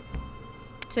fly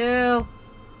to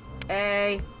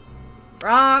a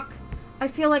rock. I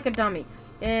feel like a dummy.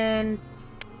 In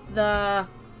the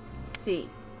sea.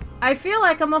 I feel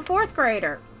like I'm a 4th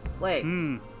grader. Wait.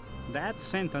 That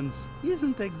sentence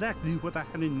isn't exactly what I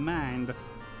had in mind.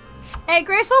 A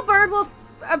graceful bird will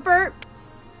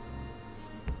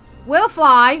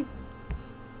fly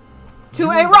to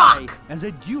a rock. As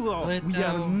a duo, we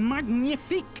are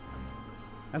magnifique.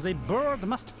 As a bird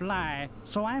must fly,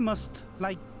 so I must,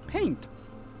 like, paint.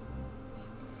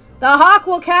 The hawk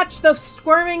will catch the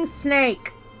squirming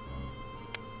snake.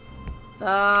 The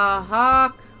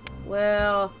hawk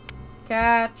will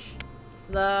catch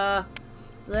the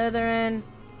Slytherin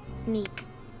sneak.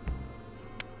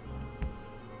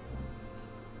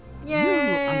 Yay!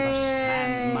 You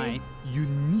understand my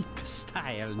unique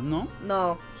style, no?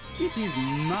 No. It is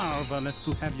marvelous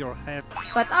to have your hair.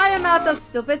 But I am out of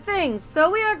stupid things, so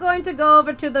we are going to go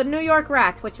over to the New York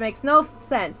Rat, which makes no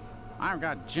sense. I've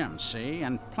got gems, see,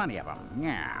 and plenty of them.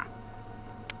 Yeah.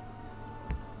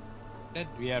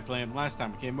 We had plenty of them last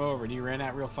time we came over, and you ran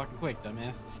out real fucking quick,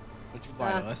 dumbass. Don't you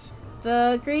lie to us.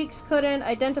 The Greeks couldn't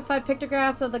identify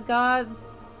pictographs of the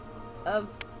gods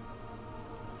of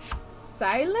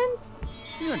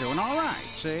silence? You're doing all right,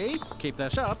 see? Keep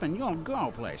this up and you'll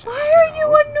go places. Why are you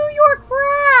a New York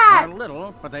rat? They're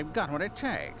little, but they've got what it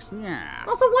takes. Yeah.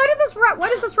 Also, why does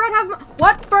this rat have...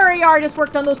 What furry artist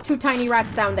worked on those 2 tiny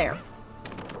rats down there?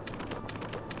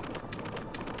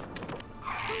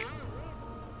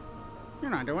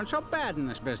 You're not doing so bad in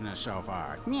this business so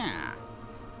far. Yeah.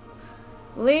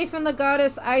 Belief in the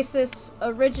goddess Isis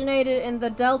originated in the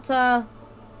Delta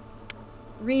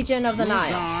region of the Nile.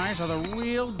 You guys are the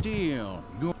real deal.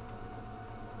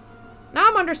 Now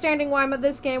I'm understanding why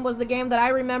this game was the game that I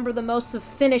remember the most of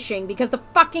finishing, because the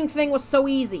fucking thing was so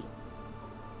easy.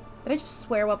 Did I just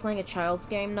swear while playing a child's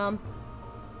game, Num?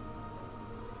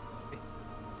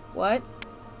 What?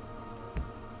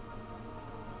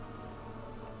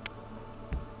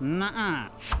 Nuh-uh.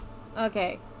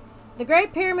 Okay. The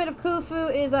Great Pyramid of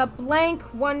Khufu is a blank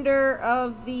wonder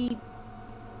of the...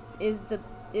 is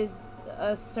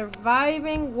a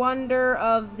surviving wonder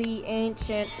of the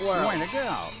ancient world. Way to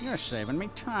go. You're saving me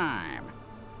time.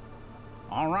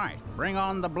 All right, bring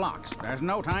on the blocks. There's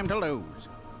no time to lose.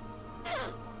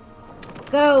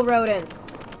 Go,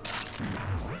 rodents.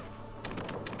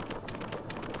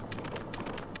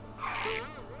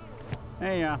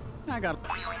 Hey, I got...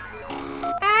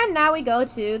 And now we go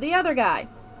to the other guy.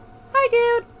 Hi,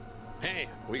 dude. Hey,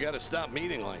 we gotta stop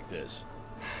meeting like this.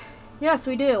 Yes,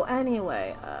 we do.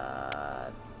 Anyway,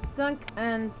 dunk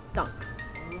and dunk.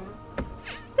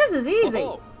 This is easy.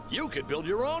 Oh, you could build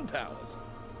your own palace.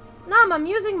 Num, I'm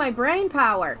using my brain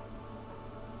power.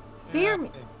 Fear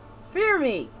me. Fear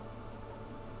me.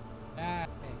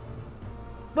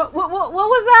 What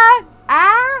was that?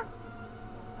 Ah?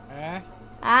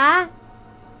 Ah?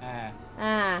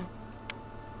 Ah.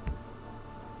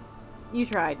 You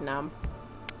tried, Num.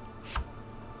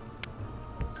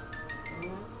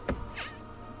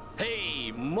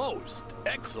 Hey, most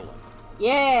excellent.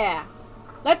 Yeah.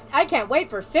 I can't wait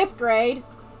for 5th grade.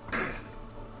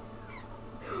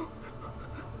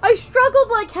 I struggled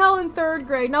like hell in 3rd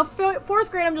grade. Now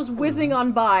 4th grade I'm just whizzing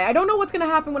on by. I don't know what's gonna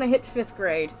happen when I hit 5th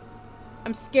grade.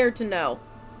 I'm scared to know.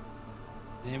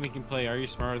 Then we can play Are You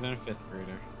Smarter Than a 5th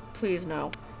Grader? Please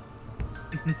no.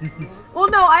 Well,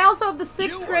 no, I also have the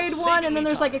 6th grade one, and then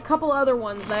there's like a couple other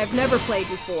ones that I've never played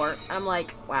before. I'm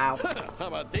like, wow. How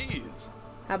about these?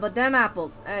 How about them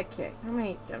apples? Okay, how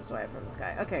many gems do I have from this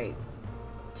guy? Okay,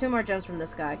 2 more gems from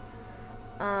this guy.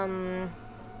 I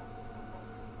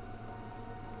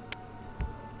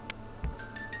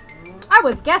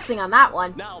was guessing on that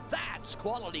one. Now that's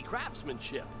quality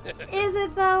craftsmanship. Is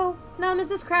it though? Num, is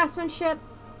this craftsmanship?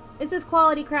 Is this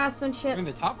quality craftsmanship? I mean,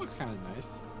 the top looks kind of nice.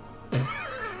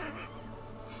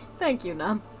 Thank you,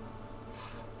 Num.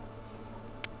 That's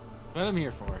what I'm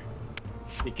here for.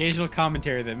 The occasional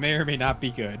commentary that may or may not be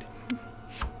good.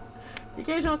 The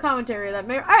occasional commentary that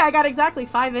may... Hey, I got exactly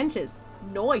 5 inches.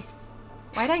 Nice.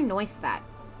 Why'd I noise that?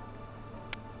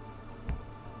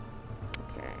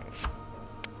 Okay.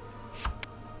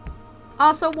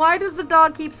 Also, why does the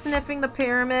dog keep sniffing the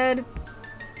pyramid?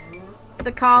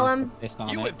 The column?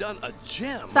 You have done a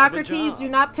gem. Socrates, do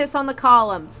not piss on the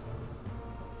columns.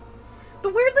 the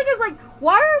weird thing is, like,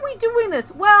 why are we doing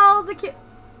this? Well,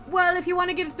 well, if you want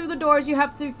to get it through the doors, you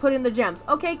have to put in the gems.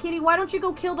 Okay, Kitty, why don't you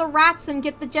go kill the rats and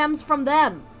get the gems from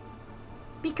them?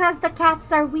 Because the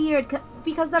cats are weird.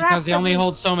 Because they only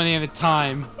hold so many at a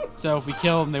time. So if we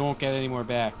kill them, they won't get any more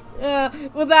back.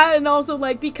 Well, that and also,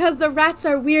 like, because the rats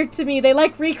are weird to me. They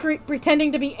like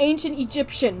pretending to be ancient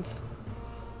Egyptians.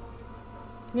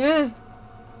 Yeah.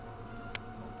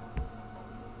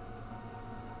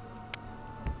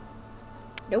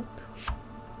 Nope.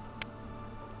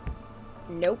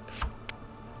 Nope.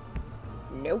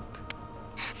 Nope.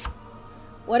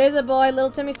 What is it, boy?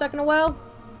 Little Timmy stuck in a well?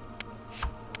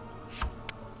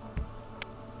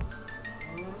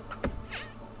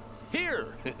 Here!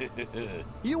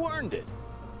 You earned it.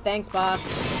 Thanks, boss.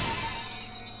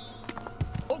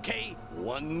 Okay,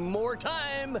 one more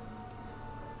time.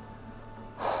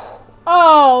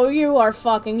 Oh, you are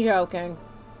fucking joking.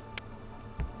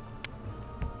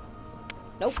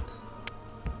 Nope.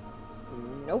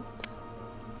 Nope.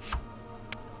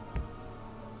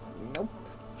 Nope.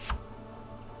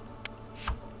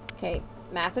 Okay,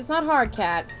 math is not hard,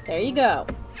 cat. There you go.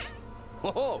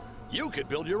 Oh, you could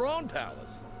build your own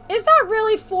palace. Is that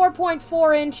really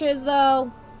 4.4 inches,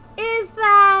 though? Is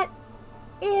that?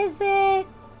 Is it?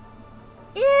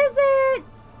 Is it?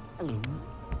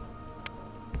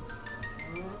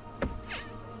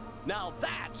 Now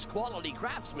that's quality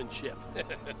craftsmanship.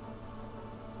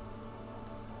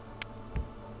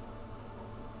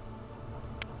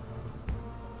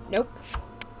 Nope.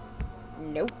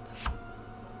 Nope.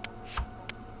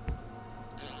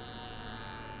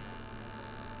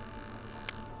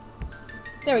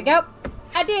 There we go.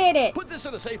 I did it. Put this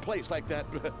in a safe place like that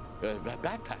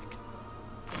backpack.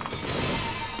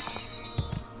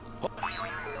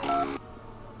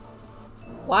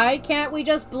 Why can't we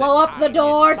just blow up the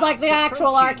doors like the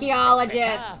actual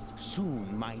archaeologist?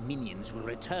 Soon my minions will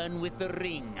return with the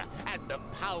ring, and the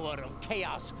power of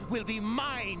chaos will be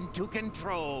mine to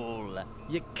control.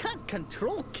 You can't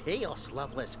control chaos,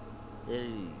 Loveless.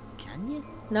 Can you?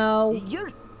 No.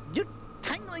 You're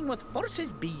tangling with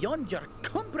forces beyond your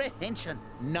comprehension.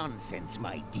 Nonsense,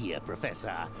 my dear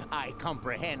Professor. I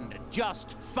comprehend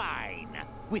just fine.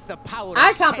 With the power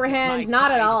I of set at comprehend my not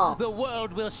side, at all. The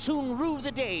world will soon rule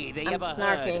the day they I'm ever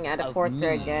snarking heard at a of 4th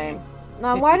grade me. game.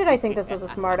 Now, why did I think this was a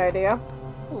smart idea?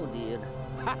 Oh dear.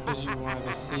 Because you wanted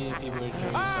to see if he would enjoy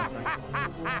you suffering.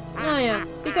 Oh yeah,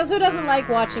 because who doesn't like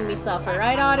watching me suffer,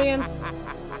 right, audience?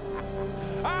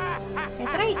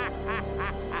 That's right.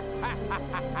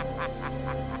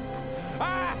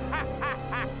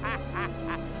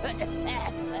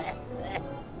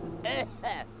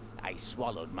 I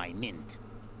swallowed my mint.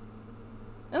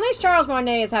 At least Charles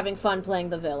Martinet is having fun playing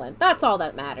the villain. That's all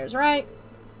that matters, right?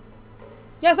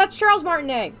 Yes, that's Charles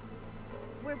Martinet.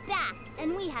 We're back,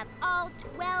 and we have all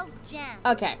 12 gems.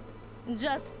 Okay.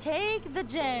 Just take the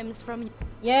gems from...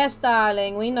 Yes,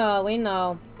 darling, we know, we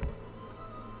know.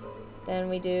 Then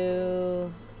we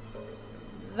do...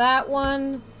 that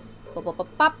one. Bop, bop,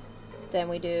 bop, bop. Then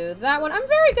we do that one. I'm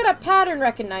very good at pattern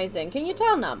recognizing. Can you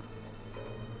tell, Num?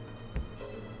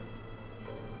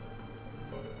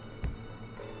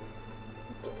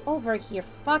 Get over here.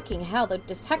 Fucking hell, the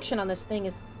detection on this thing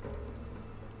is...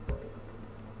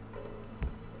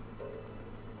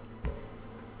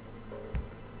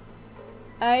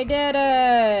 I did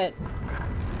it!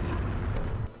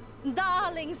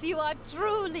 Darlings, you are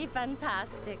truly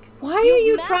fantastic. Why are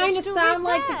you trying to sound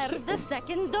like the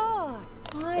second door?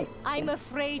 What? I'm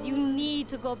afraid you need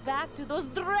to go back to those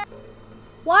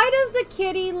Why does the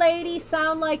kitty lady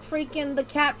sound like freaking the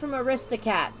cat from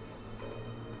Aristocats?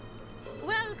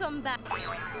 Welcome back.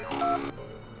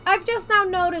 I've just now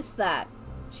noticed that.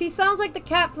 She sounds like the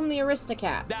cat from the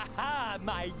Aristocats. Aha,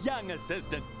 my young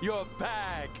assistant, you're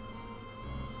back.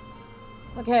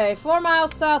 Okay, 4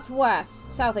 miles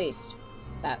southwest. Southeast.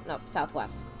 No,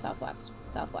 southwest. Southwest.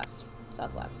 Southwest.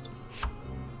 Southwest.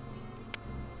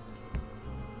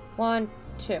 1,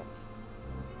 2.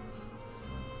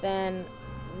 Then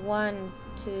 1,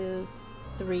 2,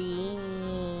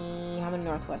 3. How many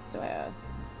northwest do I have?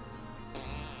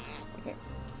 Okay.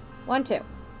 1, 2.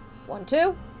 1, 2.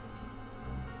 So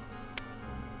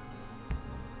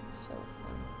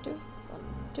 1, 2, 1,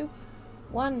 2.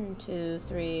 1, 2,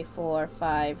 3, 4,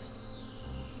 5,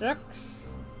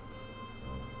 6.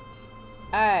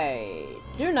 I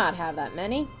do not have that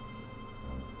many.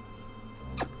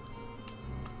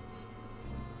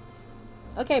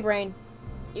 Okay, brain.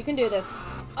 You can do this.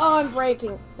 Oh, I'm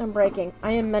breaking. I'm breaking.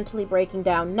 I am mentally breaking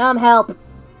down. Num, help!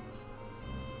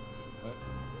 What?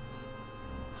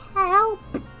 Help!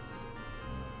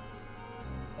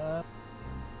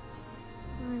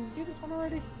 Did you do this one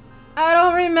already? I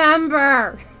don't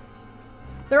remember.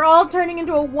 They're all turning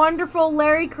into a wonderful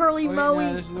Larry Curly Moe.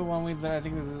 Yeah, this is the one I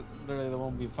think this is literally the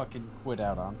one we fucking quit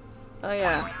out on. Oh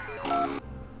yeah.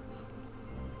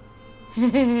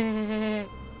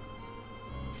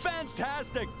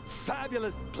 Fantastic!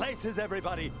 Fabulous places,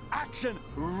 everybody! Action!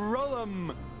 Roll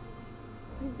 'em! I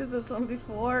did this one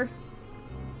before.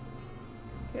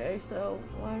 Okay, so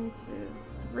 1,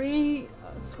 2, 3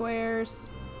 squares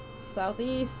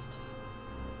southeast.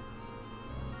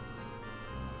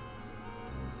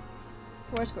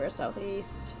 4 squares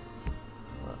southeast.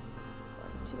 1,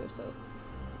 2, so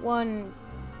 1,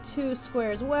 2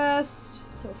 squares west.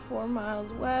 So 4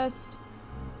 miles west.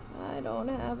 I don't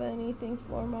have anything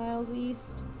 4 miles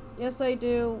east. Yes, I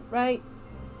do. Right?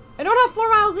 I don't have 4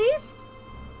 miles east?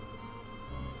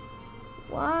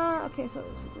 Wow. Okay, so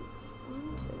it's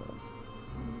 1, 2,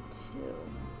 1, 2.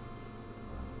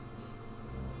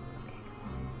 Okay,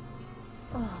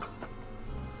 come on.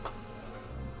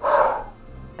 Oh.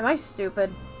 Am I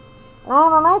stupid?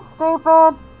 Oh, am I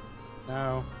stupid?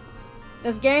 No.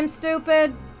 This game's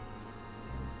stupid.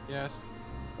 Yes.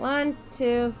 1,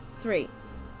 2, 3.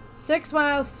 6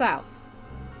 miles south.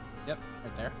 Yep,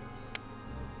 right there.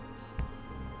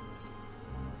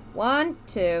 1,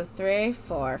 2, 3,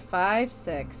 4, 5,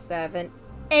 6, 7,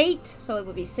 8. So it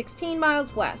would be 16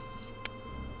 miles west.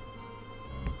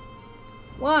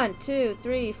 1, 2,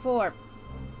 3, 4,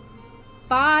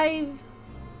 5,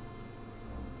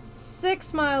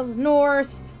 6 miles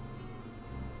north.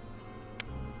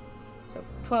 So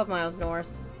 12 miles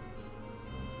north.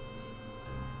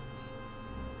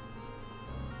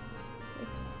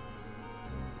 6.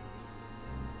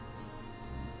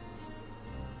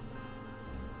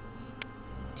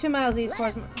 Two miles east.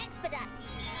 Wow,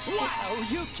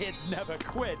 you kids never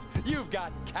quit. You've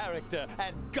got character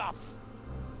and guff.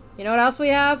 You know what else we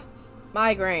have?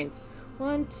 Migraines.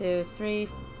 1, 2, 3,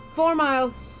 4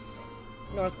 miles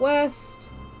northwest.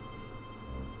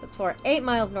 That's 8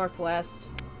 miles northwest.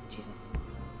 Jesus.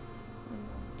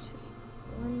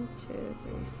 1, 2,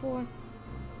 3, 4.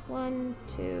 1,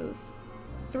 2,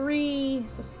 3.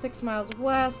 So 6 miles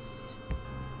west.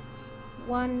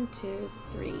 1, 2,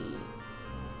 3.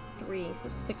 3. So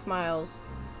 6 miles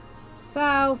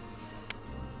south.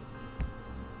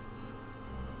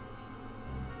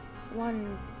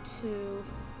 1, 2,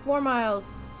 4 miles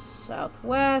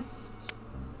southwest.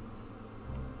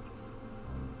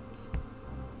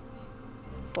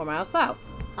 4 miles south.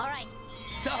 All right.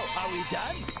 So, are we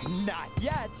done? Not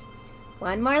yet.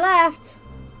 1 more left.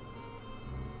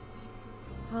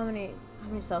 How many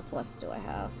southwests do I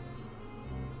have?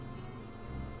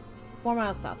 4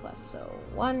 miles southwest. So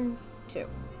 1, 2.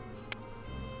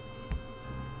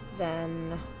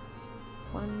 Then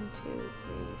 1, 2, 3,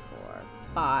 4,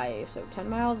 5. So 10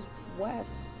 miles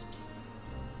west.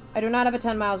 I do not have a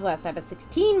 10 miles west. I have a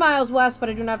 16 miles west, but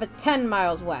I do not have a 10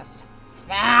 miles west.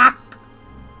 Fuck!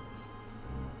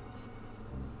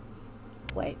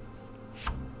 Wait.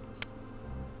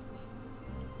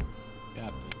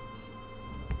 Got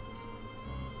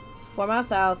 4 miles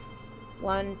south.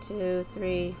 1, 2,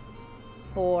 3,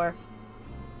 4,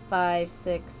 5,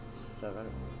 6,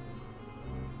 7,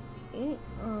 8.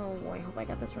 Oh boy, I hope I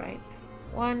got this right.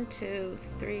 1, 2,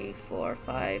 3, 4,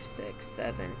 5, 6,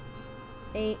 7,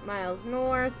 8 miles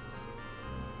north.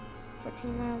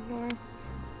 14 miles north.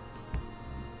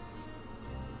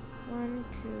 1,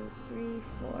 2, 3,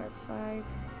 4, 5,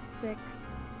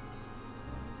 6.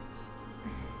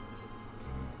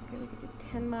 Okay, we could do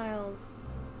 10 miles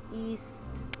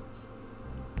east.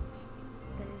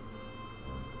 Then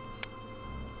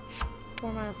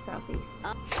 4 miles southeast.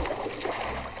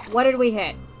 What did we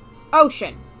hit?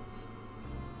 Ocean.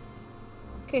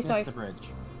 Okay, so Missed the bridge.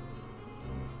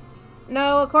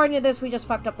 No, according to this, we just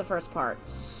fucked up the first part.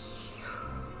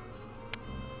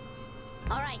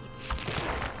 All right.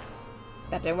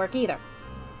 That didn't work either.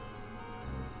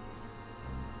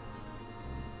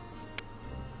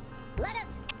 Let us.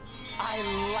 I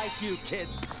like you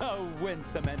kids. So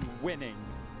winsome and winning.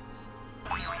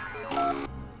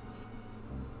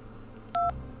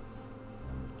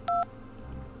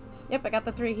 Yep, I got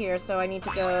the 3 here, so I need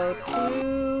to go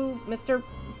to Mr.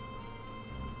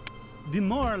 The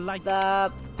more like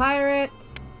the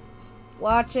pirates,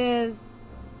 watches,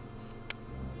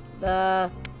 the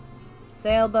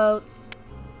sailboats,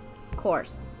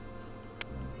 course.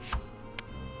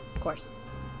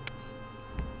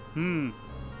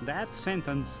 That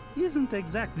sentence isn't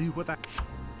exactly what I...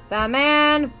 The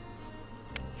man!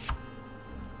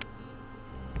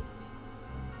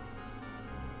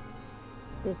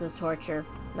 This is torture.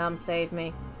 Num, save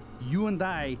me. You and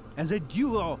I, as a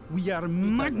duo, we are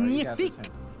magnifique.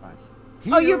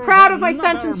 Oh, you're proud of my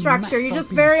sentence structure. You're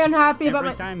just very unhappy about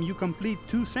Every time you complete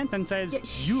 2 sentences,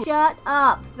 you... Shut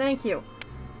up. Thank you.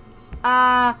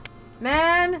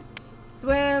 Man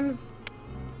swims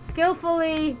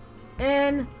skillfully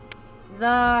in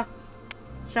the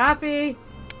choppy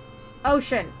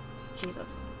ocean.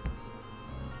 Jesus.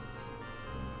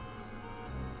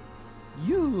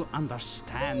 You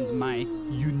understand my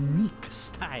unique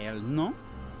style, no?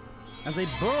 As a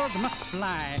bird must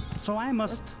fly, so I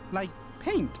must, like,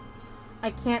 paint.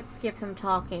 I can't skip him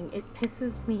talking. It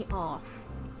pisses me off.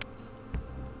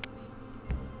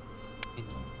 Can you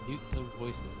mute those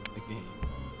voices in the game?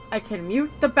 I can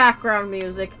mute the background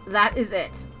music. That is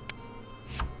it.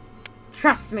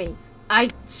 Trust me. I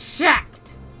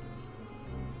checked.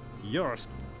 Yours.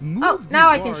 Oh, now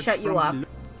I can shut you up.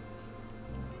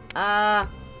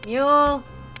 Mule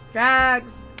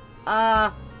drags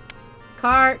a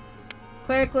cart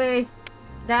quickly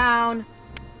down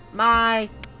my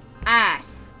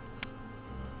ass.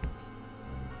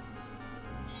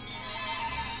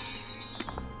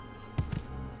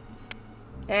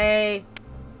 A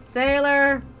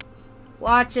sailor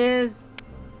watches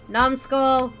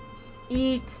Numbskull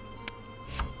eat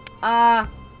a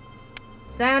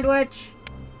sandwich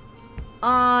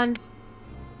on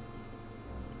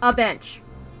a bench.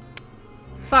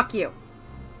 Fuck you.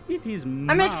 It is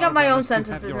I'm making up my own marvelous to have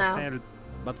sentences your now. help,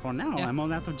 but for now, I'm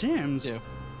all out of gems. Yeah.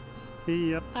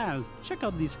 Hey, pal, check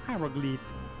out this hieroglyph.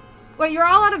 Wait, you're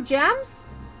all out of gems?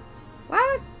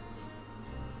 What?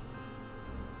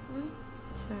 1,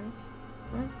 2,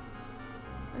 1,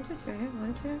 1, 2, 3,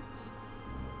 1, 2.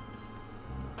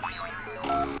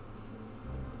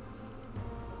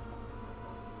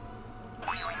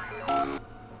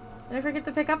 Did I forget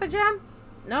to pick up a gem?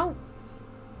 No.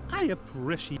 I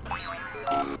appreciate...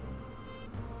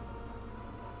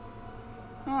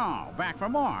 Oh, back for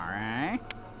more, eh?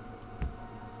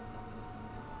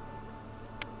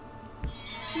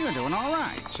 You're doing all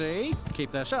right, see?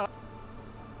 Keep this up.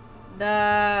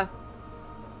 The...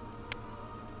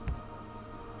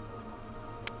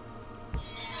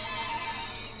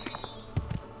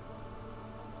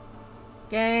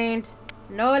 Gained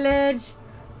knowledge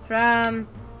from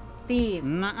thieves.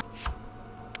 Nuh-uh.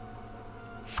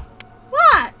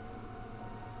 What?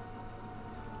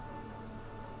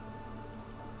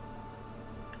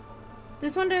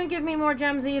 This one didn't give me more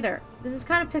gems either. This is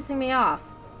kind of pissing me off.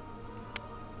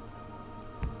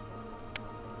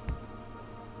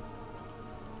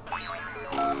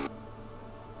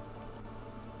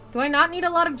 Do I not need a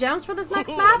lot of gems for this next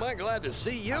map? Am I glad to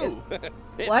see you?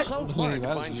 It's What? so hard to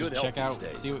find You good check help out, these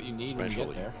days. see what you need when you get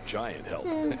Especially there. giant help,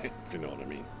 Hmm. if you know what I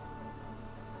mean.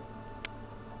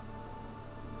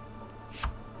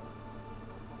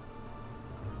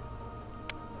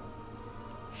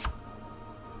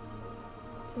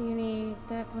 So you need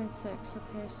that 0.6.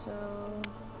 Okay, so...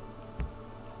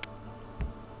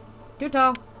 Too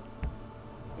tall.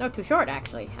 No, too short,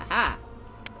 actually. Haha.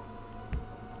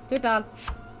 Too tall.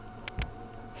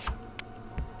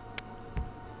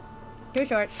 Too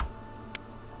short.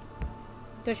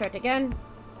 Too short again.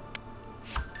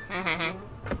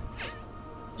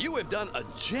 You have done a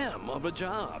gem of a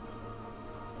job.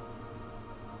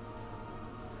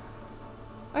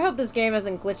 I hope this game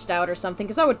isn't glitched out or something,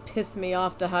 because that would piss me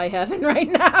off to high heaven right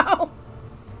now.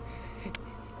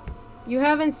 You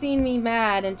haven't seen me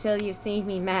mad until you've seen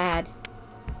me mad.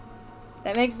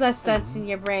 That makes less sense in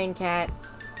your brain, cat.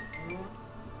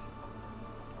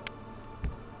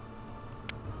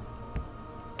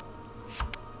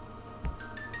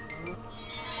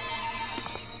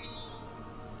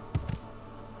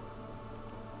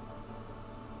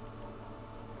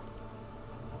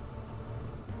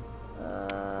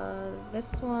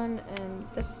 This one and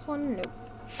this one, nope.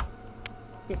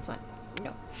 This one,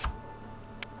 no.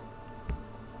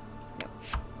 No.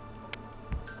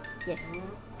 Yes.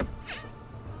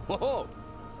 Whoa!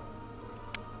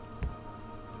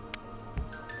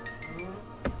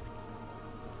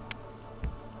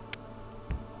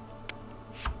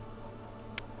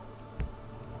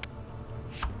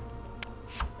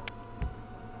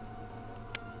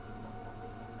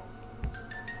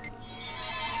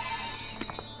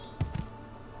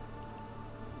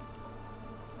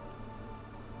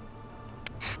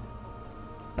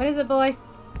 What is it, boy?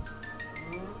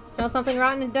 Smell something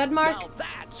rotten in Denmark? Now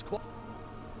that's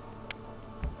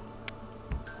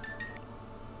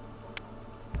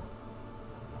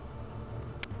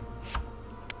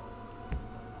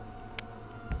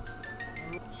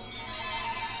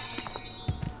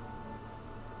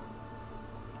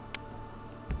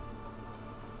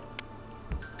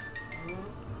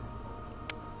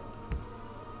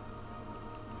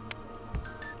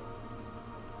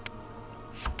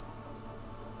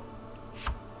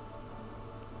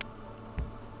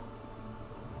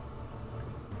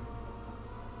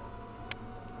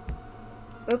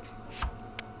Oops.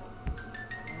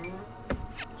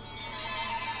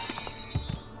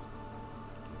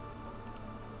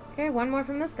 Okay, one more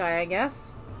from this guy, I guess.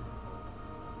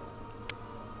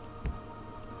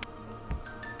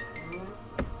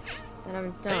 And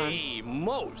I'm done. Hey,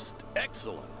 most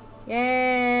excellent.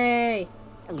 Yay!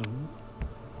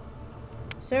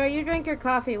 Sir, you drink your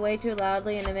coffee way too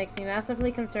loudly and it makes me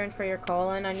massively concerned for your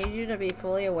colon. I need you to be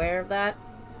fully aware of that.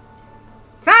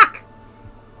 Fuck!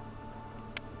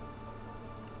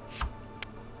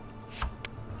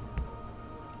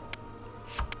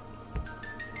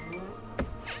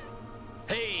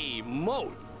 Hey,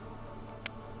 Moat.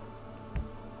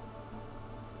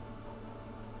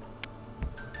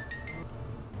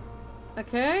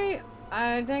 Okay,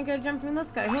 I didn't get a gem from this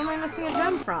guy. Who am I missing a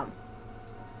gem from?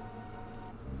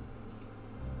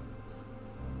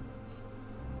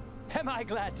 Am I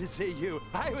glad to see you?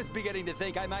 I was beginning to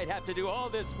think I might have to do all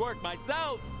this work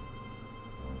myself.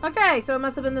 Okay, so it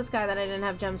must have been this guy that I didn't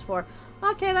have gems for.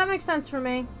 Okay, that makes sense for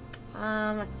me.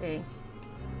 Let's see.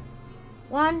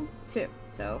 1, 2.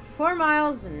 So 4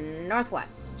 miles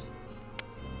northwest.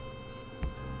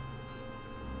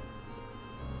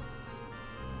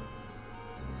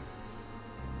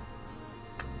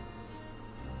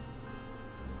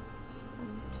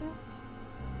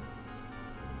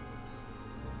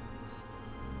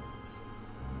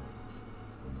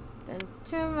 Then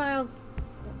 2 miles.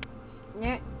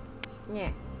 Yeah. Yeah.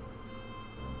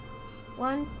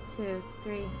 1, 2,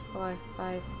 3, 4,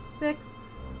 5, 6.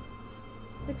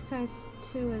 6 times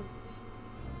 2 is...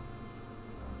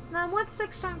 Now, what's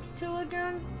 6 times 2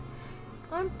 again?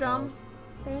 I'm dumb.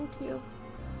 Thank you.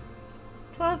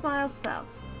 12 miles south.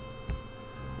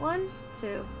 1,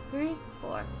 2, 3,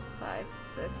 4, 5,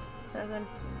 6, 7,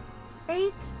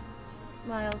 8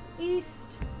 miles east.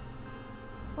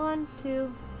 1,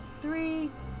 2,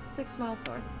 3, 6 miles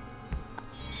north.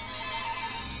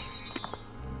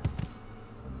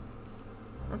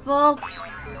 I'm full.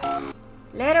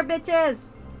 Later,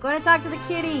 bitches. Going to talk to the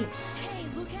kitty. Hey,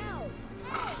 look out!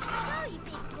 Hey, go, you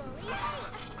big bully! Hey,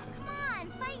 come on,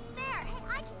 fight fair! Hey,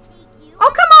 I can take you!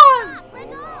 Oh, come on! Let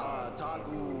go!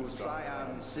 Tagu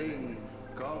Siam sing,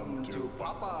 come to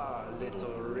Papa,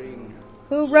 little ring.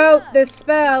 Who wrote this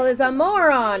spell is a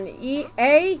moron.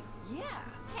 E.A. Yeah.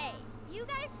 Hey, you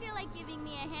guys feel like giving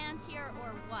me a hand here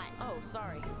or what? Oh,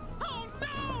 sorry. Oh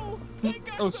no!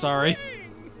 Oh, sorry.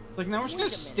 Like, now we're just gonna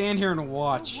stand here and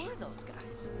watch. Who were those guys?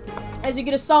 As you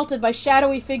get assaulted by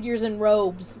shadowy figures in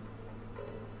robes.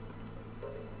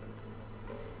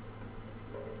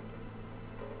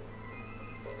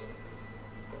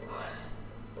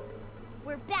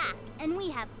 We're back, and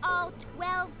we have all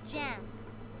 12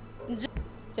 gems.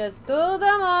 Just do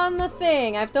them on the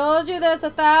thing. I've told you this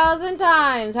 1,000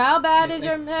 times. How bad is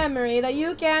your memory that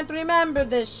you can't remember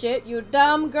this shit, you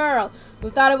dumb girl who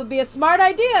thought it would be a smart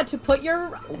idea to put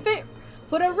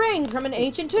a ring from an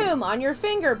ancient tomb on your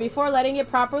finger before letting it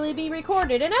properly be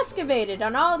recorded and excavated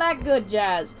and all that good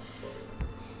jazz.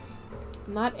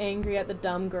 I'm not angry at the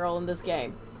dumb girl in this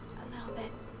game. A little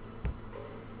bit.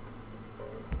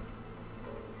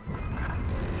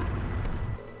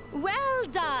 Well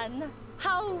done!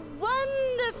 How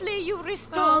wonderfully you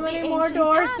restored How the many more ancient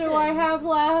doors do I patterns. have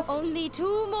left? Only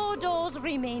 2 more doors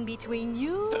remain between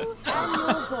you and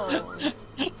your goal.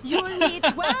 You'll need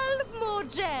 12 more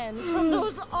gems from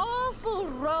those awful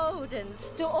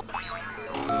rodents to...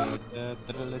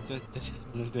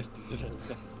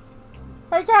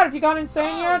 Hey, Cat, have you gone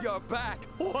insane yet? You're back!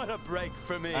 What a break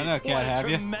for me! I know, Cat, what a have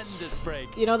you? tremendous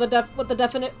break! Do you know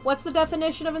what's the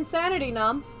definition of insanity,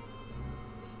 Num?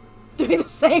 Doing the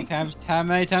same. How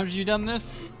many times have you done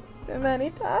this? Too many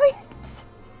times.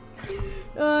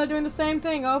 Doing the same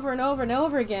thing over and over and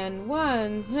over again. Do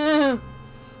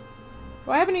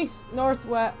I have any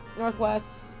northwest?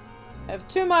 I have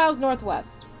 2 miles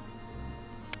northwest.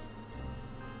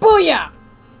 Booyah!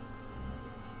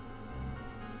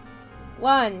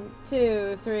 1,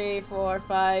 2, 3, 4,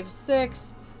 5,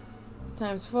 6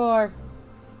 times 4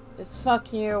 is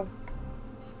fuck you.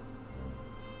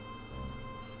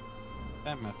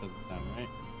 That math doesn't sound right.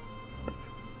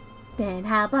 Then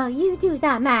how about you do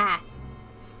the math?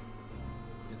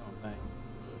 You don't think.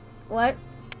 What?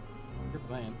 You're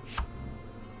playing.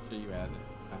 So you add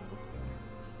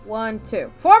it. 1,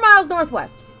 2. 4 miles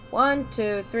northwest. 1,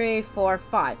 2, 3, 4,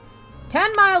 5.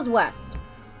 10 miles west.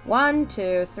 1,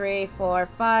 2, 3, 4,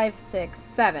 5, 6,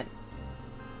 7.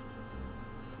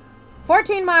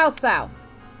 14 miles south.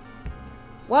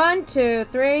 1, 2,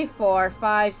 3, 4,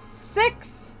 5,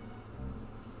 6.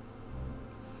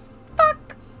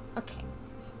 Fuck. Okay.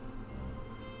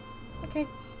 Okay.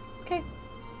 Okay.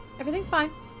 Everything's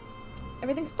fine.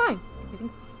 Everything's fine.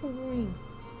 Everything's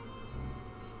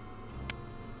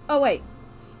Oh, wait.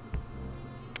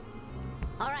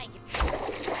 All right.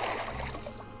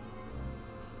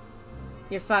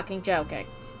 You're fucking joking.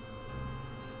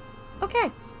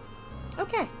 Okay.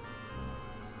 Okay.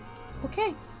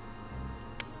 Okay.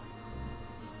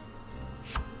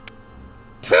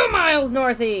 2 miles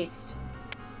northeast.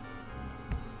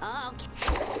 Okay.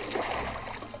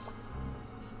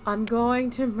 I'm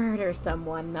going to murder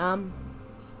someone,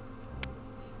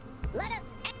 Let us.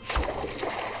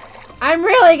 I'm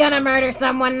really gonna murder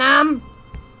someone, Let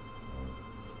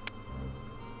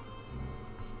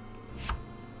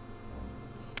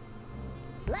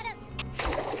us.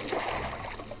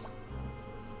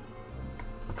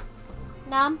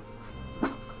 Num.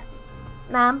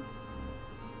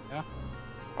 Yeah.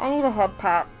 I need a head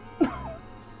pat.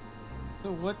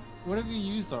 So what have you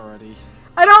used already?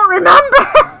 I don't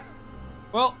remember!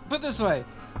 Well, put it this way.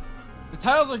 The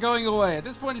tiles are going away. At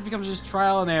this point, it becomes just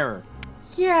trial and error.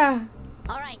 Yeah.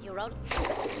 All right, you rode.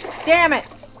 Damn it.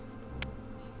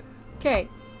 Okay.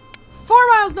 4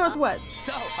 miles northwest.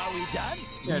 So, are we done?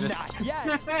 Yeah, Not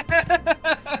yet.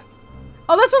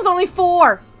 Oh, this one's only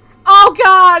 4. Oh,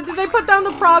 God. Did they put down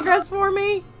the progress for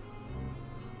me?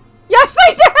 Yes,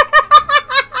 they did!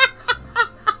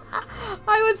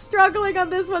 I was struggling on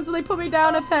this one, so they put me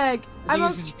down a peg. I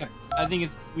think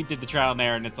it's we did the trial and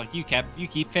error, and it's like you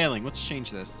keep failing. Let's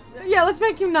change this. Yeah, let's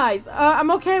make you nice. I'm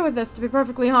okay with this, to be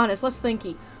perfectly honest. Let's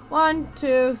thinky. 1,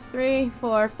 2, 3,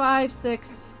 4, 5,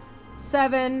 6,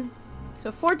 7.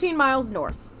 So 14 miles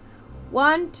north.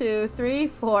 1, 2, 3,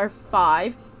 4,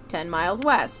 5. 10 miles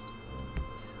west.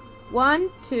 1,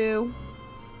 2.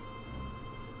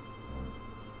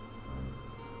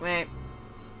 Wait.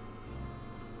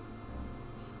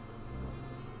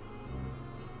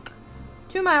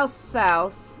 2 miles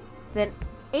south, then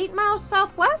 8 miles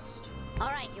southwest? All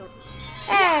right, you.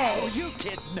 Hey! Oh, you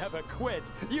kids never quit.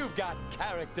 You've got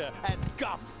character and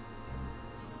guff.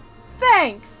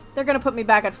 Thanks! They're gonna put me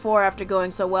back at 4 after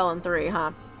going so well in 3,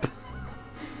 huh?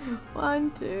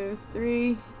 1, 2,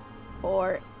 3,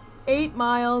 4, 8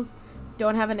 miles.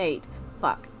 Don't have an 8.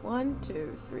 Fuck. 1,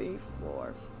 2, 3,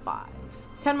 4, 5.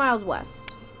 10 miles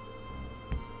west.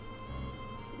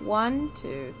 1,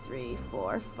 2, 3,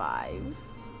 4, 5.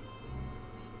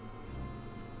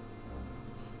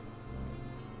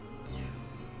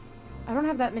 I don't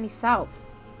have that many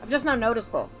souths. I've just now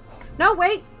noticed this. No,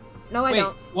 wait. No, I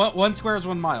don't. One square is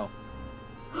 1 mile.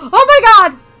 Oh my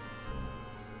god!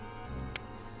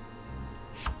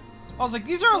 I was like,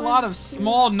 these are a lot of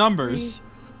small numbers.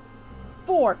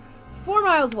 4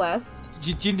 miles west.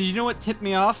 Did you know what tipped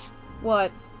me off?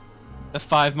 What? The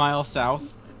 5 miles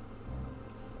south.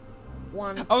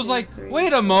 1, I was 2, like, 3,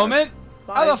 wait a moment.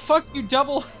 5. How the fuck you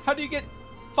double? How do you get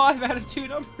 5 out of 2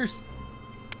 numbers?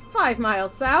 5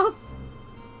 miles south.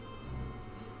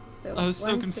 So I was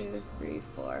so 1, confused. 2, 3,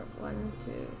 4. 1,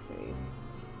 2, 3,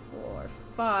 4,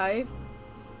 5.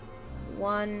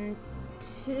 1,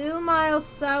 2 miles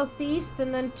southeast,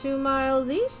 and then 2 miles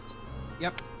east.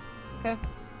 Yep. Okay.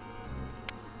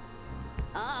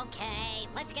 Okay,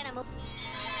 let's get a move.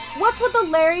 What's with the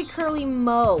Larry Curly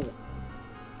Moe?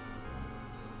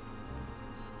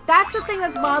 That's the thing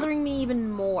that's bothering me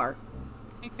even more.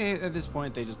 I think at this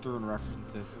point they just threw in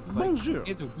references. It's Bonjour.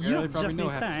 Kids would You're probably just know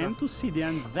in half the time stuff. to see the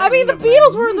unveiling I mean, the of my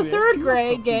Beatles were in the newest 3rd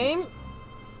grade masterpiece.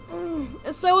 game.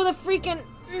 And so were the freaking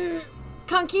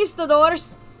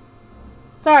conquistadors.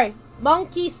 Sorry,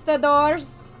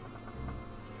 monquistadors.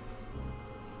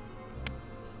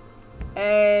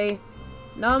 A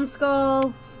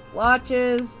numbskull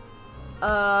watches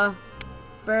a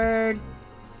bird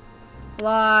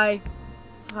fly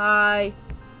high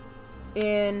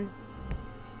in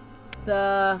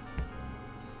the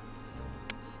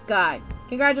sky.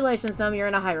 Congratulations, Num, you're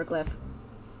in a hieroglyph.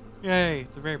 Yay,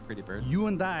 it's a very pretty bird. You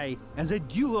and I, as a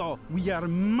duo, we are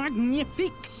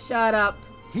magnifique. Shut up.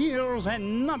 Here's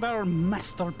another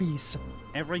masterpiece.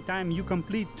 Every time you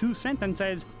complete 2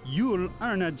 sentences, you'll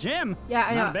earn a gem. Yeah,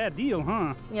 I know. Not a bad deal,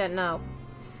 huh? Yeah, no.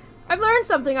 I've learned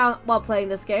something while playing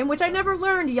this game, which I never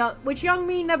learned, which young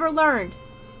me never learned.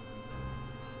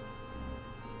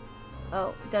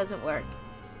 Oh, it doesn't work.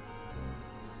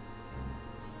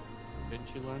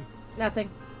 Didn't you learn? Nothing.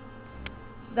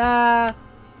 The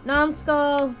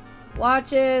numbskull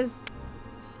watches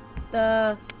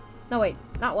the... No, wait.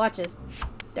 Not watches.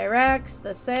 Directs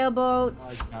the sailboats.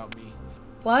 Lies about me.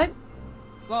 What?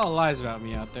 There's a lot of lies about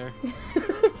me out there.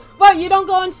 What, you don't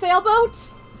go on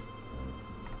sailboats?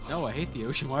 No, I hate the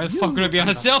ocean. Why the fuck would I be on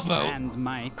a sailboat?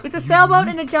 It's a sailboat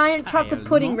in a giant chocolate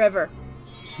pudding river.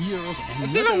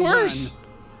 It's even worse.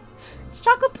 It's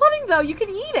chocolate pudding, though. You can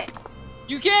eat it.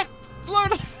 You can't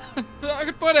float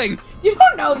Chocolate pudding. You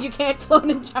don't know you can't float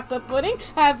in chocolate pudding.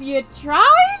 Have you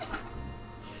tried?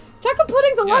 Chocolate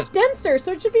pudding's a lot denser,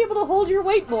 so it should be able to hold your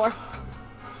weight more.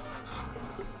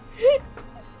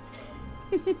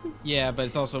 Yeah, but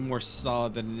it's also more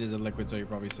solid than it is a liquid, so you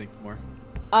probably sink more.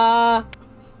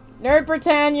 Nerd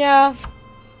Britannia.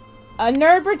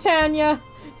 Nerd Britannia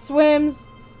swims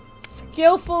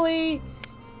skillfully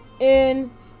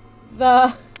in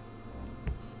the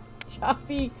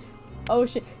choppy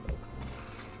ocean.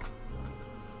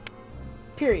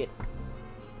 Period.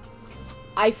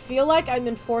 I feel like I'm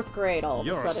in 4th grade all of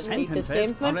a sudden. This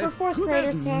game's meant for 4th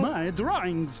graders, Kat. My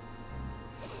drawings.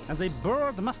 As a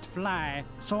bird must fly,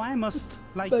 so I must,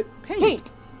 like,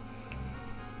 paint.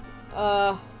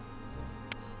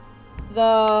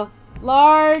 The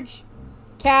large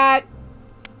cat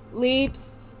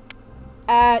leaps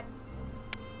at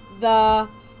the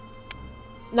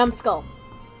numbskull.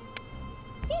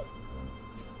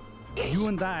 You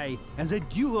and I, as a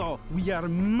duo, we are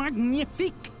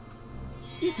magnifique.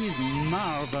 It is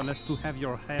marvelous to have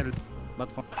your help,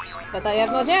 but for... But I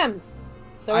have no gems.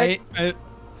 So I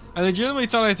legitimately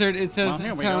thought I heard it says Well,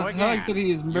 here we go Alex again. said it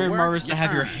is very You marvelous work, to you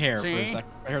have your earn. hair for a See?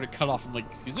 second. I heard it cut off. I'm like,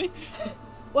 excuse me?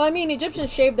 Well, I mean,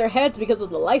 Egyptians shaved their heads because of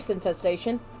the lice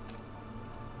infestation.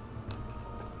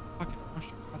 Fucking wash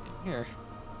your fucking hair.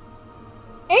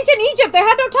 Ancient Egypt, they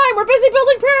had no time. We're busy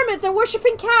building pyramids and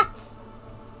worshipping cats.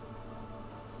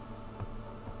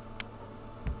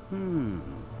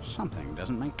 Something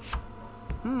doesn't make...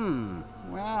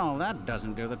 Well, that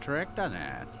doesn't do the trick, does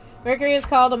it? Mercury is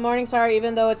called a morning star,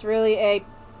 even though it's really a...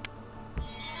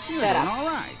 Shut up. All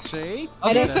right, see? I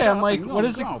was gonna say, I'm Up like, and what you'll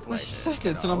is the go which places, sentence?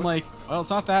 And kiddo. I'm like, well, it's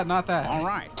not that, not that. All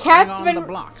right. Cat's hang on been... the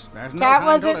blocks. There's no Cat time to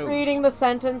wasn't lose. reading the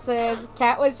sentences.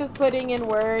 Cat was just putting in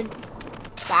words.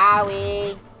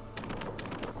 Sorry.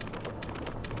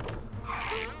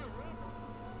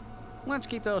 Let's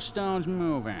keep those stones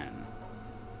moving.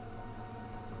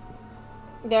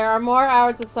 There are more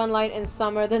hours of sunlight in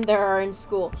summer than there are in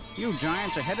school. You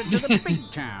giants are headed to the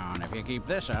big town if you keep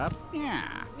this up.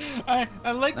 Yeah. I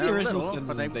like the They're original little,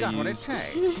 but sentences they've they got what it used.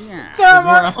 takes. Yeah. There are There's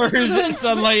more more hours of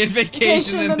sunlight and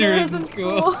vacation than there is in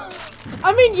school.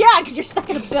 I mean, yeah, because you're stuck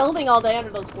in a building all day under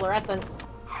those fluorescents.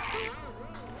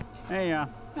 Hey, I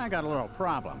got a little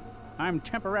problem. I'm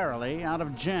temporarily out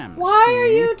of gems. Why see? are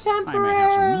you I may have some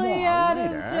temporarily more out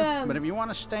of later, gems? but if you want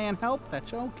to stay and help,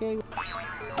 that's okay.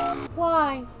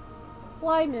 Why?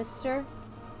 Why, mister?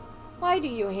 Why do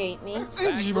you hate me? It's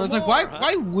like,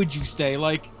 why would you stay?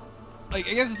 Like, I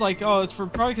guess it's like, oh, it's for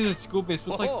probably because it's school based,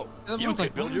 but it's like, everyone's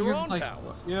like, build well, your you're own like,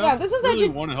 palace. Yeah, this is really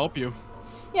want to help you.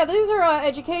 Yeah, these are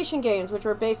education games, which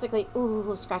were basically,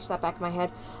 ooh, scratch that back of my head,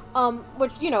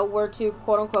 which, you know, were to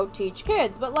quote-unquote teach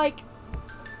kids, but, like,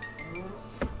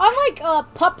 unlike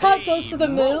Putt-Putt Goes to the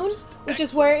Moon, which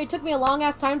is where it took me a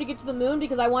long-ass time to get to the moon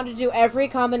because I wanted to do every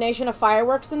combination of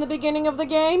fireworks in the beginning of the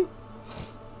game,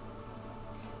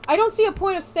 I don't see a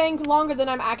point of staying longer than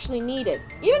I'm actually needed.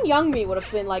 Even young me would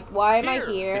have been like, why am I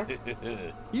here?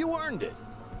 You earned it.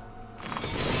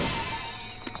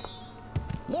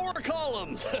 More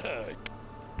columns.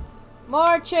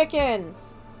 More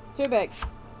chickens. Too big.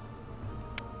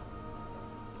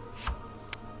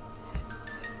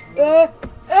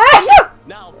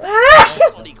 Now that's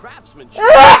quality craftsmanship.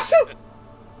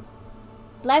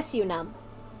 Bless you, Num.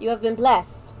 You have been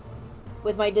blessed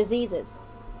with my diseases.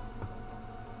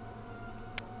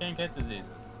 Can't get diseases.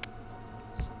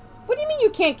 What do you mean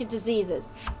you can't get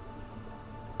diseases?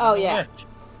 Oh, yeah. Lich.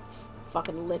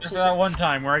 Fucking liches. Just for that one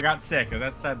time where I got sick.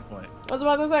 That's sad point. I was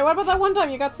about to say, what about that one time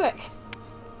you got sick?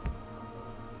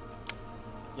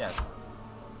 Yes.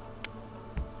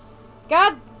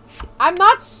 God, I'm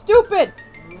not stupid.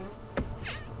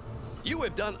 You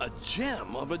have done a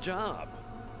gem of a job.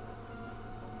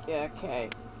 Yeah, okay.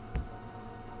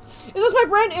 It's just my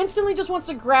brain instantly just wants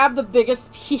to grab the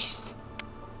biggest piece.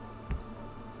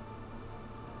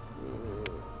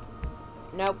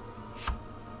 Nope.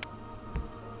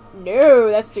 No,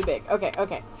 that's too big. Okay,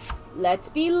 okay. Let's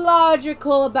be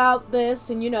logical about this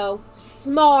and, you know,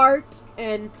 smart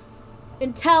and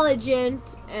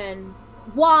intelligent and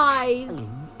wise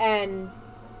and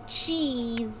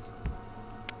cheese.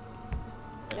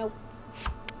 Nope.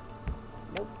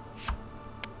 Nope.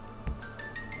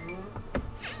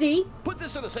 See? Put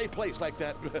this in a safe place like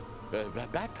that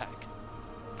backpack.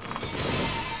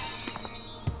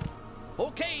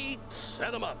 Okay,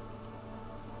 set them up.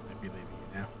 I'd be leaving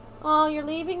you now. Oh, you're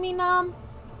leaving me, Num?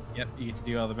 Yep, you get to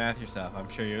do all the math yourself. I'm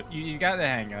sure you got the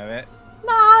hang of it.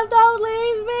 No, don't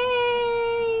leave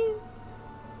me!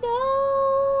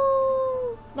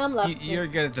 No! Num left me. You're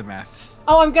good at the math.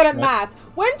 Oh, I'm good at math.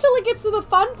 Wait until it gets to the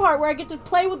fun part where I get to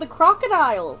play with the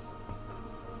crocodiles.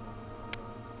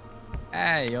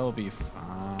 Hey, you'll be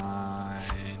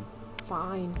fine.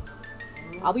 Fine.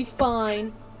 I'll be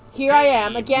fine. Here I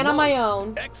am, again on my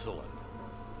own. Excellent.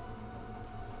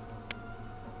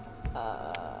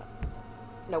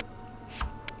 Nope.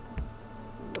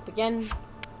 Nope again.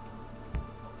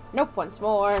 Nope once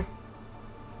more.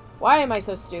 Why am I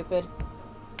so stupid?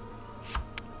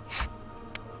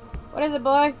 What is it,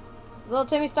 boy? Is little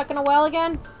Timmy stuck in a well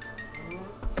again?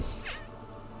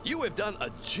 You have done a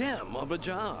gem of a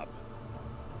job.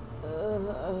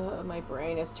 My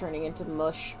brain is turning into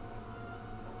mush.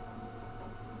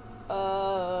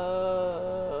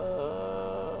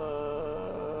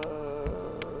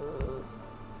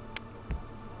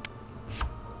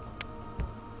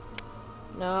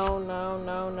 No, no,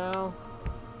 no, no.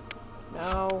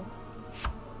 No.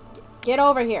 Get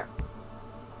over here.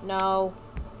 No.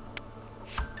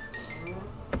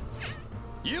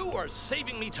 You are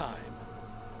saving me time.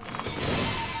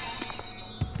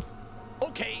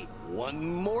 Okay, one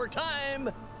more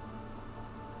time.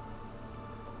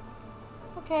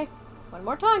 Okay, one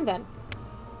more time then.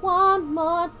 One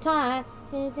more time.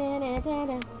 Da, da, da, da,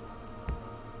 da.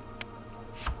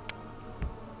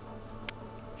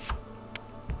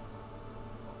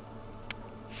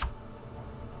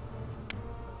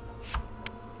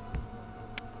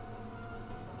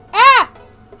 Ah!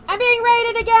 I'm being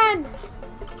raided again!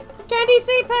 Candy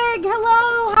Sea Pig,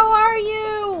 hello, how are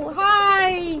you?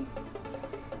 Hi!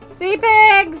 Sea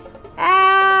Pigs!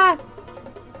 Ah!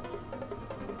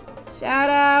 Shout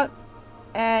out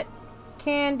at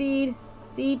Candied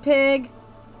Sea Pig.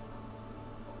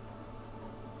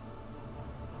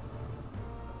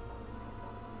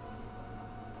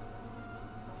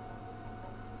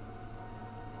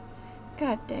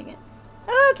 God dang it.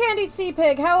 Oh, Candied Sea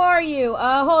Pig, how are you?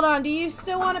 Hold on, do you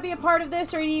still want to be a part of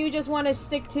this, or do you just want to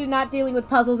stick to not dealing with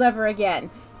puzzles ever again?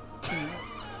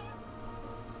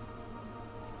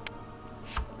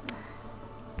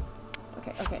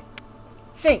 Okay, okay.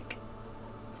 Think.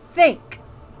 Think.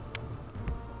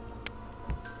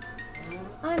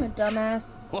 I'm a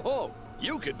dumbass. Oh,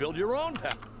 you could build your own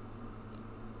palace.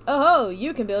 Oh,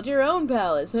 you can build your own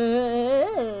palace.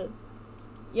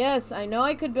 Yes, I know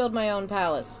I could build my own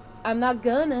palace. I'm not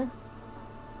gonna.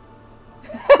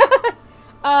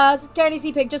 Candy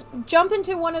Sea Pig, just jump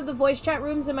into one of the voice chat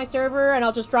rooms in my server, and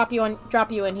I'll just drop you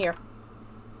in here.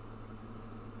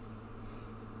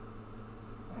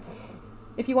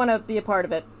 If you want to be a part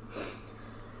of it.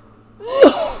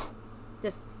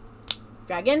 Just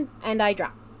drag in, and I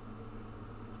drop.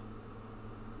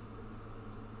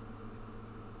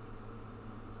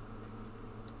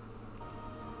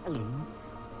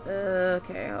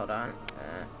 Okay, hold on.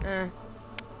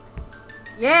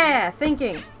 Yeah,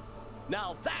 thinking.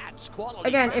 Now that's quality.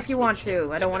 Again, if you want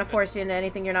to. I don't want to force you into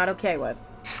anything you're not okay with.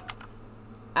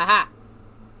 Aha.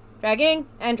 Dragging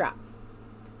and drop.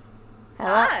 Hello.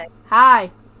 Hi.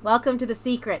 Hi. Welcome to the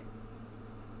secret.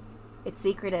 It's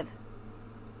secretive.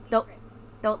 Don't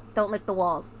lick the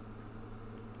walls.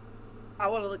 I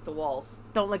want to lick the walls.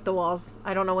 Don't lick the walls.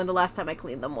 I don't know when the last time I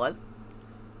cleaned them was.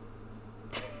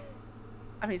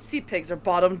 I mean, sea pigs are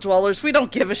bottom dwellers. We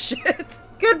don't give a shit.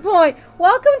 Good point.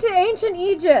 Welcome to ancient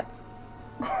Egypt.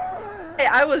 Hey,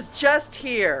 I was just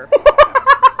here.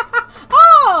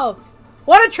 Oh!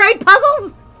 Want to trade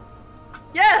puzzles?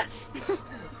 Yes.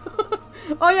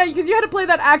 Oh yeah, because you had to play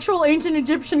that actual ancient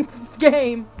Egyptian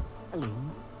game.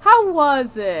 How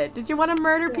was it? Did you want to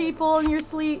murder people in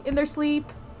their sleep?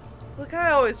 Look,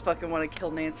 I always fucking want to kill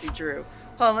Nancy Drew.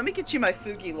 Hold on, let me get you my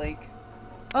Fugi link.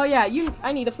 Oh yeah,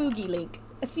 I need a Fugi link.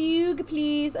 A Fug,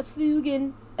 please. A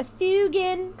Fugin. A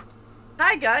Fugin.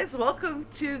 Hi guys, welcome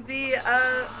to the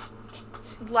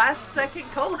last second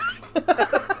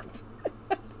collab.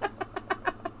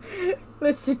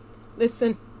 Listen.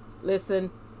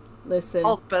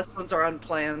 All the best ones are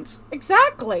unplanned.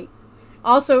 Exactly.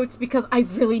 Also, it's because I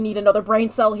really need another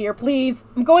brain cell here, please.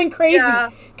 I'm going crazy.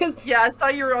 Yeah, I saw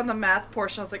you were on the math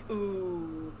portion. I was like,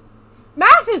 ooh.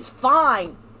 Math is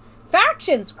fine.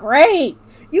 Faction's great.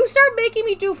 You start making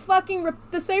me do fucking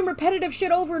the same repetitive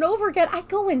shit over and over again, I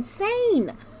go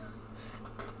insane.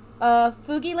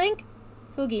 Fugi link?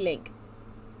 Fugi link.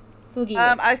 Fugi link.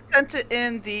 I sent it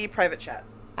in the private chat.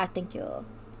 Thank you.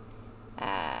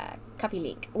 Copy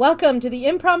link. Welcome to the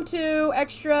impromptu,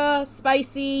 extra,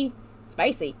 spicy...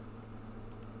 Spicy?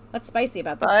 What's spicy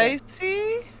about this game?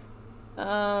 Spicy?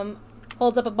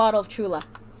 Holds up a bottle of Trula.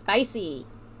 Spicy.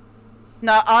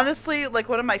 Now, honestly, like,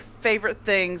 one of my favorite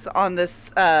things on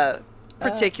this,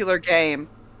 particular game...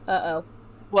 Uh-oh.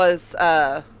 ...was,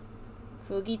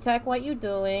 Fugi Tech, what you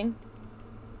doing?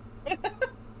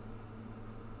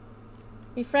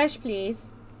 Refresh,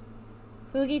 please.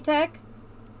 Fugitech?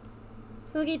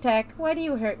 Fugitech, why do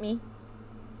you hurt me?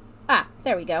 Ah,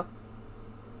 there we go.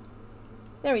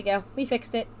 There we go. We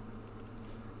fixed it.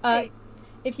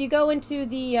 If you go into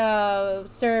the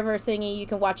server thingy, you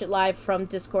can watch it live from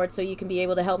Discord, so you can be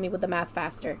able to help me with the math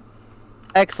faster.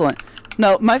 Excellent.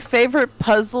 No, my favorite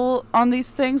puzzle on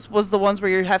these things was the ones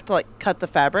where you have to, like, cut the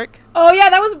fabric. Oh yeah,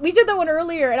 we did that one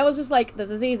earlier, and I was just like, this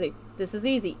is easy. This is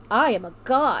easy. I am a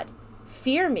god.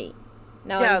 Fear me.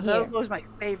 Now yeah, I'm here. that was always my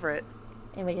favorite.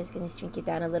 And we're just going to shrink it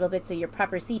down a little bit so you're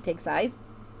proper sea pig size.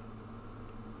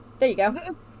 There you go.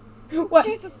 What?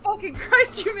 Jesus fucking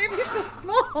Christ, you made me so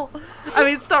small. I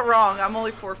mean, it's not wrong. I'm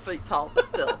only 4 feet tall, but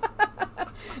still.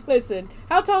 Listen,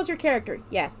 how tall is your character?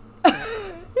 Yes.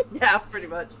 Yeah, pretty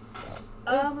much.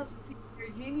 Let's see here.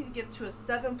 You need to get to a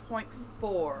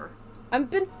 7.4. I've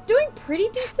been doing pretty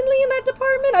decently in that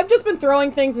department. I've just been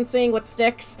throwing things and seeing what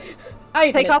sticks.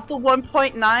 Take off the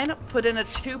 1.9, put in a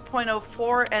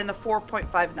 2.04 and a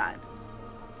 4.59.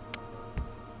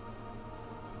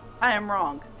 I am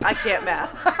wrong. I can't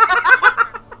math.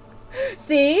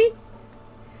 See?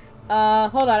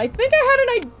 Hold on. I think I had an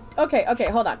idea. Okay,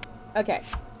 hold on. Okay.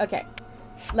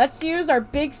 Let's use our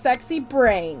big sexy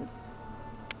brains.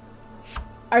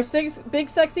 Our big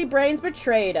sexy brains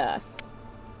betrayed us.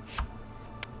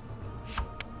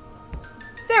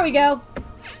 There we go.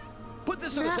 Put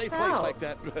this in a safe place like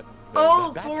that.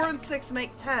 Oh, 4 and 6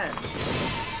 make 10.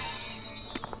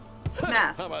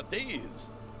 Math. How about these?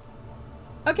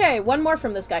 Okay, one more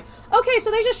from this guy. Okay,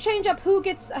 so they just change up who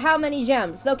gets how many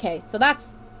gems. Okay, so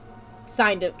that's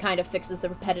kind of fixes the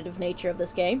repetitive nature of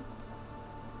this game.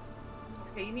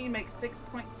 Okay, you need to make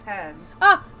 6.10.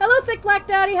 Ah, hello, Thick Black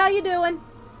Daddy. How you doing?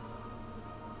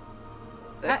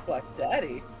 Thick Black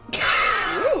Daddy?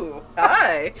 Ooh,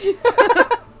 hi.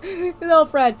 Little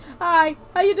friend. Hi.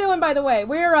 How you doing, by the way?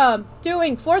 We're,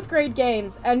 doing 4th grade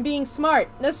games and being smart.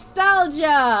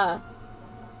 Nostalgia!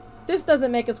 This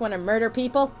doesn't make us want to murder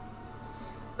people.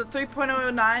 The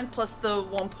 3.09 plus the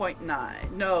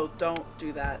 1.9. No, don't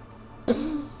do that.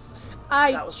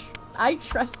 I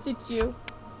trusted you.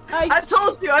 I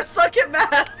told you, I suck at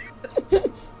math!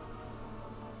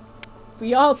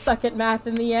 We all suck at math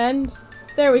in the end.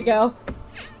 There we go.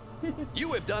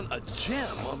 You have done a gem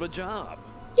of a job.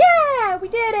 Yeah, we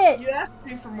did it! You asked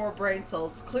me for more brain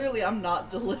cells. Clearly, I'm not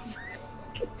delivering.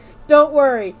 Don't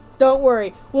worry. Don't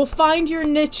worry. We'll find your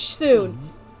niche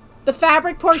soon. The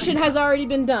fabric portion has already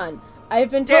been done. I have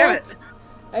been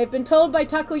told by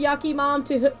Takoyaki Mom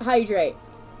to hydrate.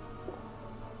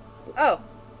 Oh.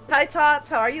 Hi, Tots.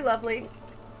 How are you, lovely?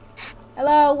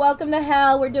 Hello. Welcome to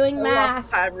hell. We're doing math.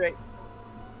 Fabric.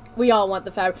 We all want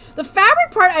the fabric. The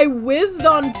fabric part I whizzed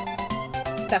on.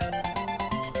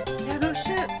 Yeah, no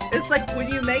shit. It's like when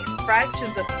you make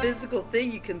fractions a physical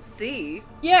thing you can see.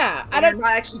 Yeah. And you're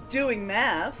not actually doing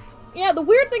math. Yeah, the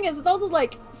weird thing is, it's also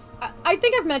like, I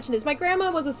think I've mentioned this, my grandma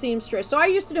was a seamstress, so I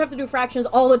used to have to do fractions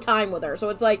all the time with her, so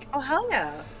it's like... Oh, hell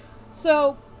yeah.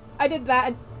 So, I did that,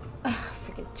 and,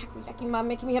 freaking Takoyaki Mom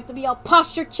making me have to be all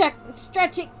posture check and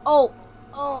stretching. Oh,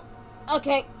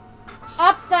 okay.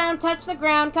 Up, down, touch the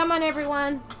ground, come on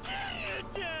everyone.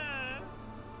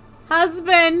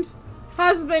 Husband,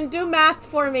 do math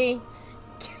for me.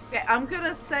 Okay, I'm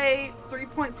gonna say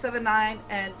 3.79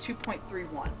 and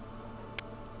 2.31.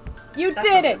 You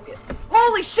did it!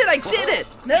 Holy shit, I did it!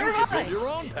 Never mind. Build your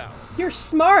own palace. You're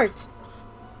smart.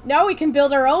 Now we can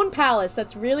build our own palace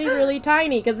that's really, really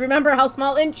tiny, because remember how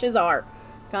small inches are.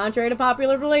 Contrary to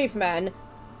popular belief, men,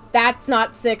 that's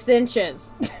not 6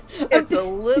 inches. It's a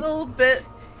little bit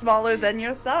smaller than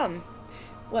your thumb.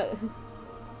 What?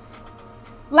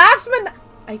 Laughsman!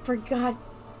 I forgot.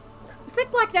 Thick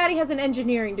Black Daddy has an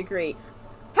engineering degree.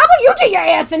 How about you get your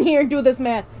ass in here and do this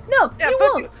math? No, yeah, you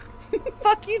won't.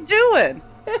 Fuck you doing?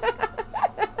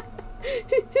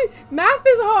 Math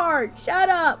is hard. Shut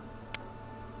up.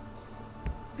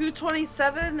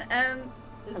 227 and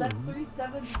is that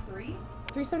 373?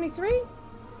 373?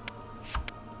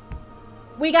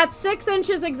 We got 6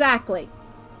 inches exactly.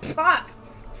 Fuck.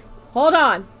 Hold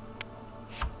on.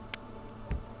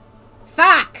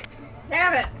 Fuck.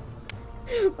 Damn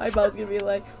it. My mom's gonna be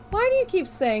like, why do you keep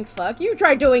saying fuck? You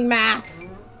try doing math.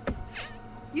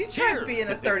 You tried being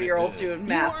a 30-year-old doing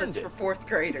math that's for 4th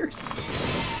graders.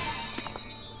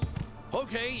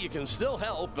 Okay, you can still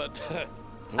help, but...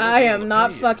 I am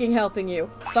not fucking helping you.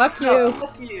 Fuck you. No,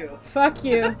 fuck you. Fuck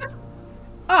you.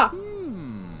 Ah.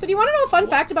 So do you want to know a fun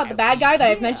fact about the bad guy that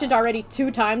I've mentioned already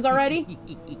 2 times already?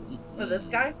 This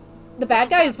guy? The bad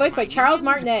guy is voiced by Charles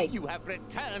Martinet. You have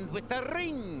returned with the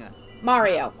ring.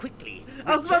 Mario. Quickly.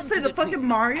 I was about to say the fucking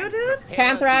Mario dude?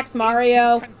 Panthrax,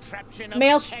 Mario.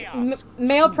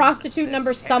 Male prostitute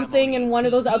number something in one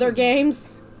of those other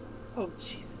games. Oh,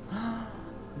 Jesus.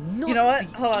 You know what?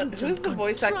 Hold on. Who's the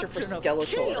voice actor for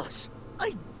Skeletor?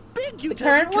 I beg you The to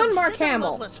current one, Mark reconsider,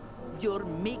 Hamill. Loveless. You're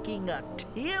making a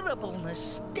terrible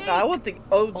mistake. I want the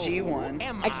OG one.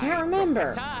 I can't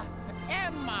remember.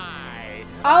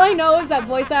 All I know is that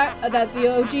that the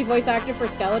OG voice actor for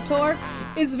Skeletor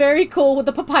is very cool with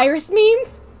the papyrus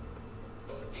memes.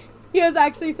 He has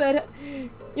actually said,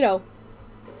 you know.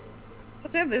 Oh,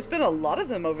 damn, there's been a lot of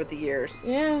them over the years.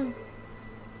 Yeah.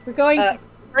 We're going.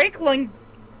 Frank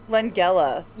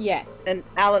Langella. Yes. And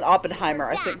Alan Oppenheimer,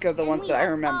 I think, are the ones that I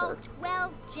remember.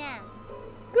 12 gems.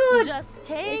 Good. Just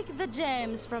take the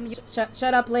gems from you.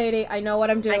 Shut up, lady. I know what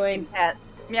I'm doing. Cat.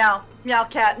 Meow. Meow,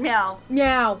 cat. Meow.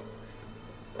 Meow.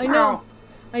 I know.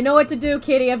 I know what to do,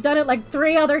 kitty. I've done it like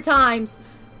 3 other times.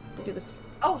 To do this.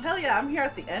 Oh, hell yeah. I'm here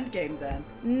at the end game then.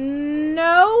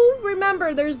 No.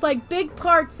 Remember, there's like big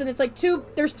parts and it's like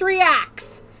there's 3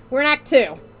 acts. We're in Act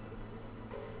 2.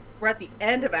 We're at the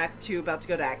end of Act 2, about to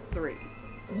go to Act 3.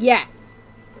 Yes.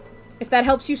 If that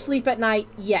helps you sleep at night,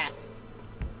 yes.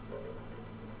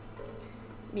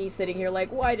 Me sitting here like,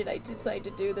 why did I decide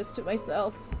to do this to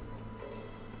myself?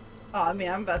 Oh, I mean,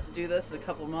 I'm about to do this in a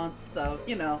couple months, so,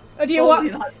 you know. Do you want?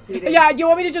 Yeah, do you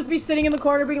want me to just be sitting in the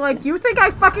corner being like, you think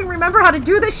I fucking remember how to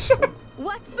do this shit?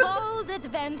 What bold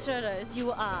adventurers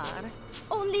you are.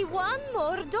 Only one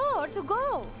more door to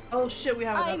go. Oh shit, we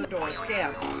have another door.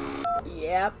 Damn.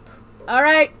 Yep.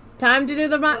 Alright, time to do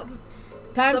the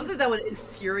Something that would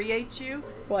infuriate you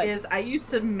What? is I used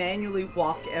to manually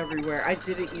walk everywhere. I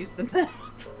didn't use the map.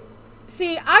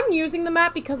 See, I'm using the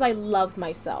map because I love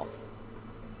myself.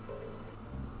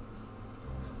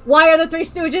 Why are the 3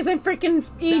 Stooges in freaking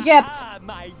Egypt? Ah,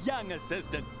 my young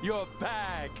assistant, you're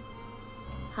back.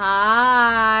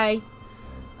 Hi.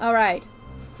 Alright.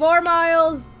 4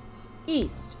 miles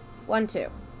east. 1, 2.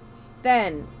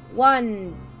 Then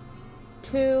 1,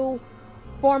 2,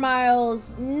 4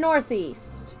 miles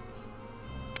northeast.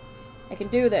 I can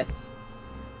do this.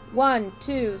 1,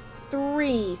 2,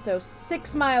 3. So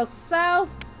 6 miles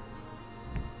south.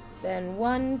 Then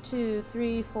 1, 2,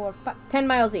 3, 4, 5. 10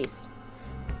 miles east.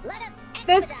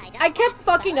 This, I kept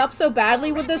fucking up so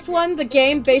badly with this one, the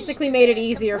game basically made it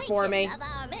easier for me.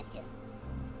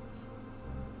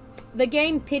 The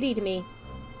game pitied me.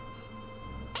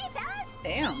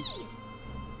 Damn.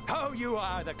 Oh, you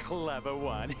are the clever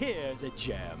one. Here's a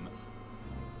gem.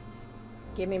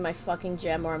 Give me my fucking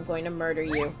gem or I'm going to murder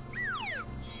you.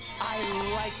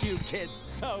 I like you kids.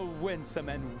 So winsome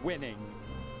and winning.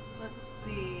 Let's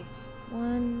see.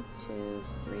 1, 2,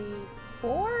 3,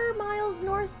 4 miles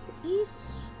northeast?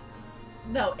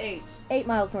 No, 8. 8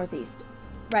 miles northeast.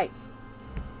 Right.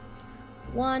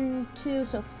 1, 2,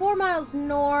 so 4 miles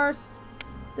north.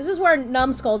 This is where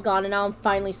Numbskull's gone, and now I'm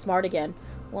finally smart again.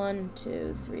 1,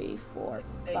 2, 3, 4,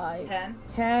 5, 10.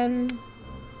 10.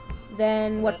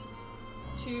 Then what's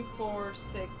 2, 4,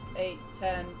 6, 8,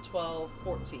 10, 12,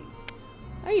 14.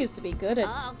 I used to be good at.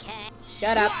 Okay.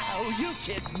 Shut up. Wow, you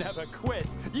kids never quit.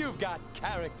 You've got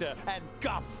character and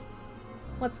guff.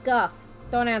 What's guff?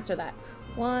 Don't answer that.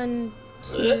 1,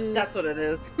 2. That's what it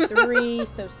is. 3.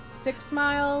 So 6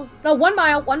 miles. No, 1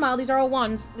 mile. 1 mile. These are all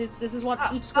ones. This is what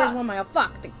each square is 1 mile.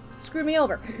 Fuck. They screwed me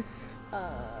over.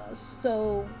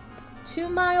 So 2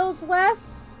 miles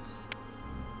west.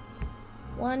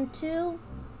 1, 2.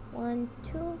 1,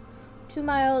 2. 2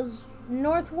 miles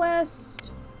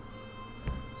northwest.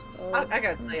 So I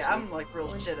gotta tell you, I'm like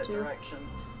real shit at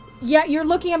directions. Yeah, you're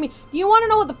looking at me. Do you want to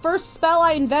know what the first spell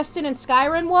I invested in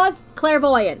Skyrim was?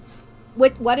 Clairvoyance.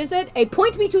 What is it? A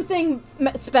point me to thing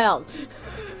spell.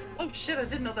 Oh shit, I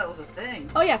didn't know that was a thing.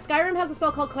 Oh yeah, Skyrim has a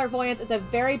spell called Clairvoyance. It's a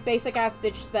very basic ass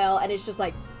bitch spell, and it's just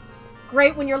like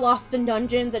great when you're lost in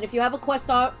dungeons, and if you have a quest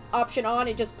option on,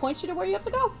 it just points you to where you have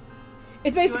to go.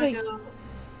 It's basically... Do I go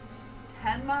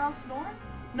 10 miles north?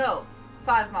 No,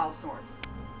 5 miles north.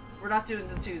 We're not doing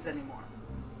the 2s anymore.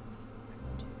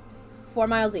 4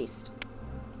 miles east.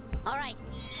 All right.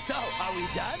 So, are we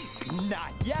done?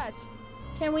 Not yet.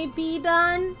 Can we be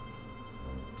done?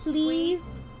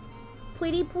 Please?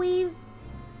 Pretty please?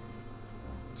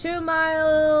 2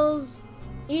 miles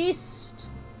east.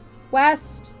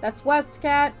 West. That's west,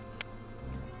 cat.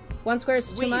 1 square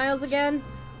is 2 miles again.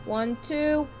 1,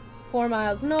 2. 4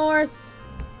 miles north.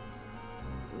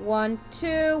 1,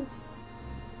 2.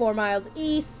 4 miles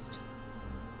east.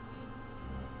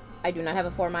 I do not have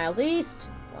a 4 miles east.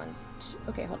 1, 2.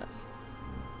 Okay, hold on.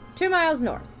 2 miles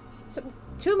north. So,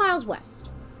 2 miles west.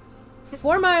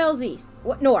 4 miles east.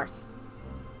 What north?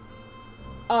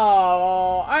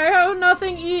 Oh, I have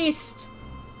nothing east.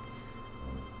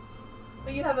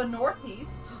 But you have a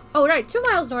northeast. Oh, right. 2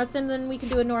 miles north, and then we can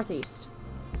do a northeast.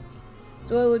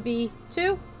 So it would be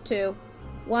 2, 2,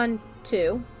 1,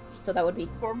 2. So that would be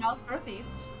 4 miles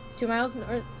northeast. 2 miles,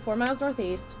 4 miles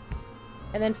northeast.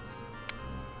 And then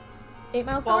 8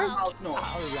 miles 12 north? miles north.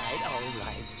 All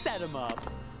right. Set him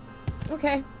up.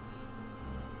 Okay.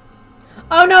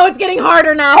 Oh no, it's getting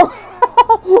harder now.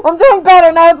 I'm doing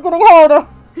better now. It's getting harder.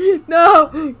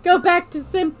 No, go back to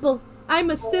simple. I'm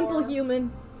a simple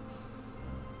human.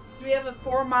 Do we have a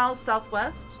 4 miles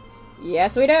southwest?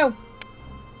 Yes, we do.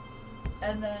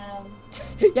 And then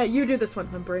Yeah, you do this one.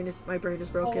 My brain is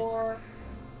broken.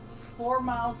 4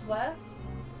 miles west.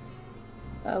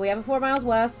 We have a 4 miles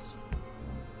west.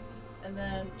 And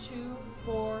then 2,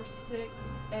 4, 6,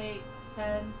 8,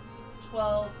 10,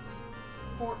 12,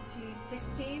 14,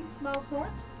 16 miles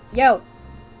north. Yo.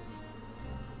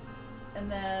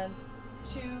 And then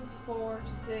 2, 4,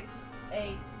 6,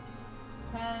 8,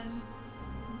 10,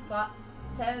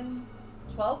 10,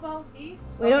 12 miles east.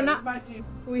 We don't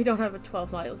have a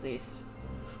 12 miles east.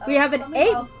 We have an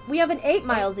 8. We have an 8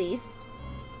 miles east.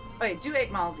 Wait, do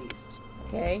 8 miles east.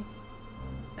 Okay.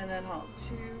 And then 2,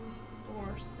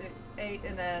 4, 6, 8,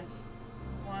 and then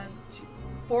 1, 2,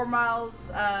 4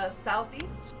 miles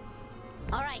southeast.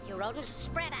 All right, you rodents,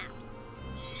 spread out.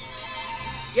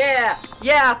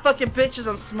 Yeah, fucking bitches,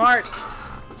 I'm smart.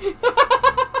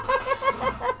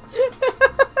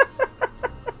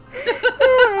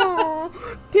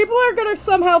 People are gonna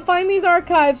somehow find these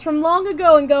archives from long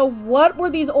ago and go, what were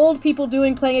these old people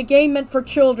doing playing a game meant for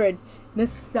children?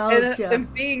 Nostalgia.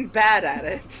 And being bad at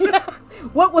it.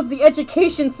 What was the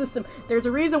education system? There's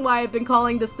a reason why I've been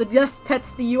calling this the Just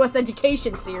Test the U.S.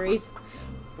 Education series.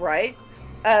 Right?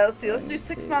 Let's see, let's do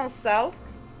 6 miles south.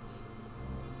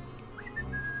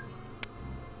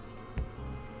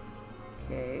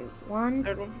 Okay, 1,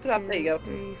 there you go.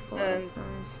 3, 4, and 5,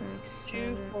 6, 2,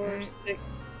 7, 4, 8. 6,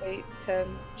 8,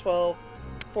 10, 12,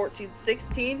 14,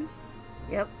 16.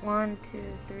 Yep, 1, 2,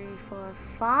 3, 4,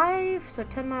 5. So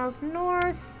 10 miles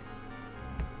north.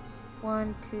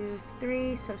 1, 2,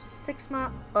 3. So 6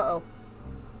 miles. Uh-oh.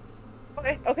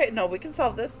 Okay, no, we can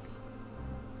solve this.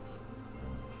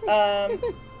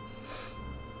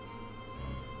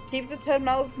 Keep the 10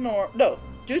 miles north. No,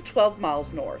 do 12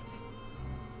 miles north.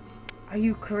 Are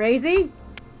you crazy?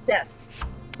 Yes.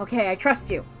 Okay, I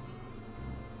trust you.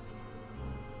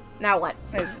 Now what?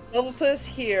 Nice. We'll put us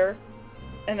here,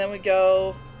 and then we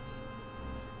go...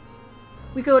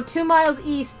 We go 2 miles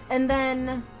east, and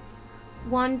then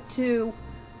 1, 2,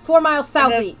 4 miles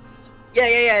southeast.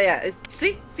 Yeah.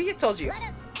 See, I told you. Let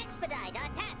us expedite our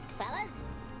task, fellas.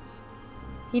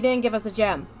 He didn't give us a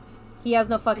gem. He has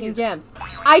no fucking gems.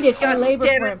 I did free labor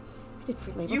for him. I did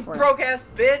free labor You for him. broke-ass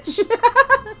bitch.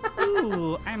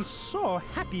 Ooh, I'm so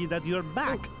happy that you're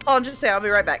back. Oh, I'm just saying, I'll be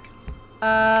right back.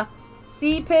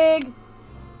 Sea Pig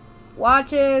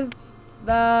watches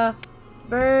the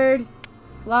bird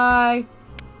fly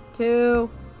to...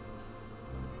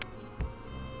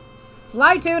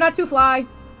 not to fly.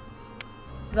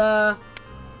 The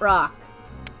rock.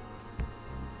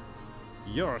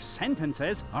 Your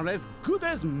sentences are as good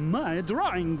as my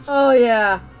drawings. Oh,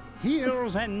 yeah.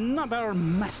 Here's another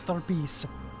masterpiece.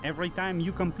 Every time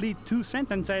you complete 2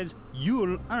 sentences,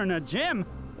 you'll earn a gem.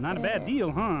 Not a bad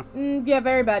deal, huh? Yeah,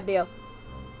 very bad deal.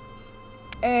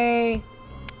 A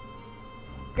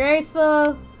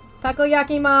graceful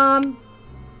takoyaki mom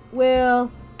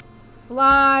will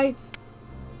fly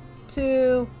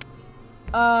to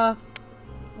a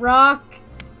rock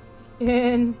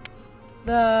in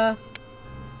the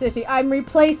city. I'm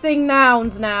replacing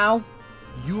nouns now.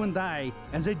 You and I,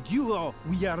 as a duo,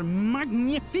 we are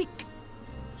magnifique.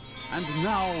 And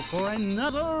now for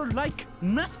another,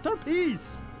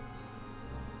 masterpiece.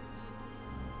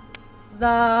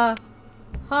 The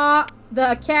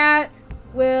cat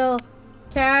will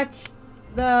catch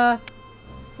the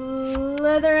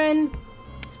Slytherin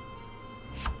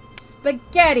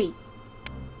spaghetti.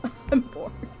 I'm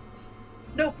bored.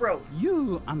 No, bro.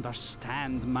 You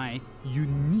understand my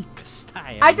unique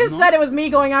style. I just said it was me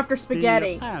going after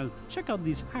spaghetti. Dear pal, check out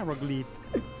this hieroglyph.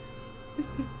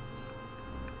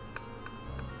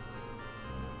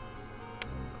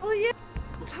 Oh yeah,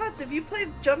 Tots, if you play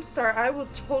Jumpstart, I will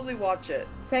totally watch it.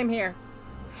 Same here.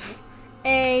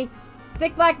 A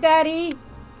thick black daddy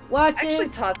watches. Actually,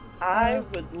 Tots, I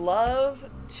would love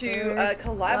to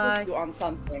collab with you on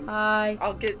something.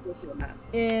 I'll get with you on that.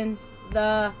 In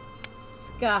the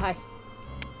sky.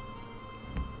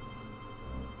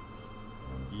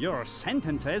 Your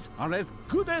sentences are as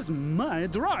good as my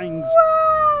drawings.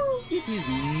 Wow. It is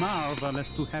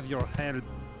marvelous to have your help.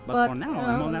 But for now,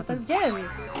 I'm on the that.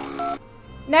 gems.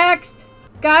 Next!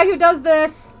 Guy who does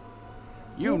this.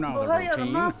 You know the yeah, the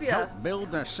routine. mafia. Help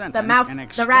build the sentence The mouth, in the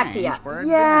exchange ratia. for a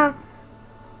Yeah. gem.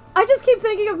 I just keep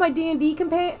thinking of my D&D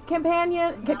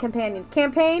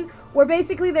campaign, where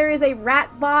basically there is a rat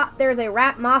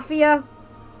mafia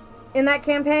in that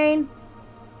campaign.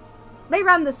 They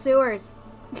run the sewers.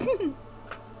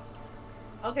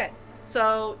 Okay,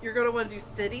 so you're gonna want to do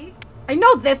city I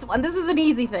know this one. This is an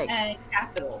easy thing. and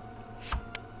capital.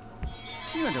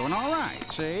 You're doing all right.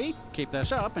 See? Keep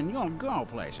this up and you'll go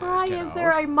places. Why is kiddos.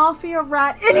 there a mafia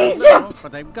rat in They're Egypt? little,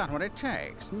 but they've got what it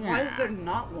takes. Why is Yeah. there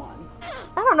not one? I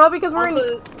don't know, because we're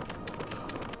Also, in...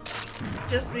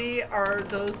 just me, are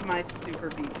those my super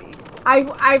beefy?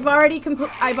 I've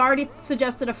already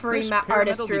suggested a furry This artist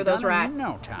pyramid'll drew be those done in rats.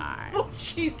 no time. Oh,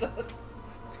 Jesus.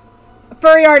 A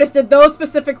furry artist did those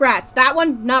specific rats. That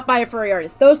one, not by a furry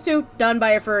artist. Those two, done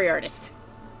by a furry artist.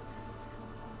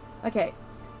 Okay.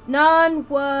 None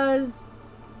was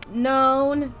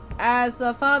known as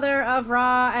the father of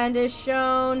Ra and is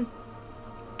shown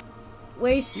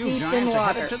waist You deep in giants are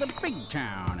water. headed to the big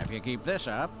town if you keep this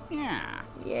up. Yeah.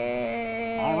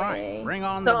 Yay. All right, bring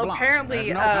on the So blocks. apparently,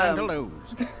 There's no time to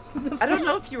lose. I don't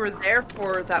know if you were there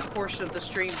for that portion of the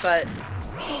stream, but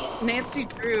Nancy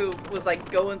Drew was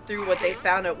like going through what they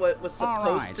found at what was All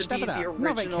supposed right, to step be it the up.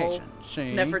 No original vacation.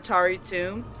 See? Nefertari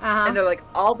tomb. Uh-huh. And they're like,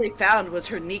 all they found was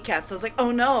her kneecaps. So I was like,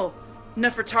 oh no,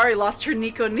 Nefertari lost her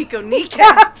Nico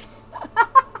kneecaps.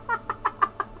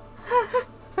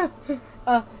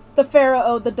 The Pharaoh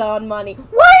owed the Don money.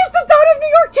 Why is the Don of New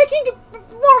York taking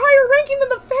more higher ranking than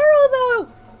the Pharaoh, though?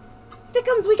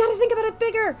 Thickums, we gotta think about it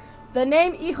bigger. The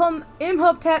name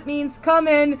Imhotep means come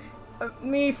in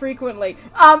me frequently.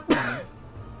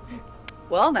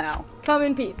 Well now. Come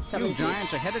in peace. Come You in peace.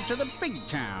 giants are headed to the big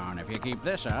town if you keep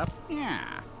this up.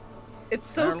 Yeah. It's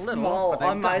so They're little, small but they've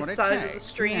on got my what it side of the takes.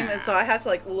 stream, Yeah. and so I have to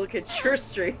like look at your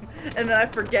stream, and then I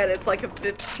forget it's like a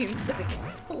 15-second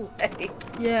delay.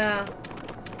 Yeah.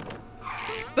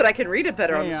 But I can read it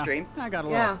better on Hey, the stream. I got a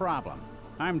little Yeah. problem.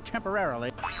 I'm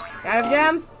temporarily. Out of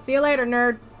gems? See you later,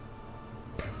 nerd.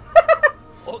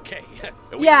 Okay,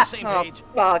 are we Yeah. on the same Oh, page?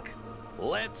 fuck.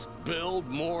 Let's build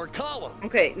more columns.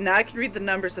 Okay, now I can read the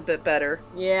numbers a bit better.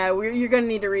 Yeah, you're gonna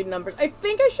need to read numbers. I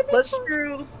think I should be. Let's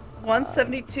do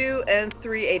 172 and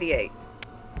 388.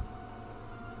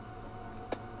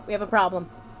 We have a problem.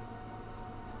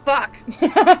 Fuck.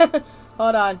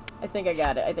 Hold on. I think I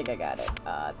got it.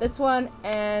 This one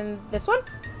and this one.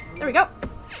 There we go.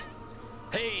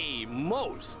 Hey,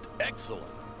 most excellent.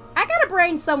 I got a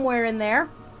brain somewhere in there.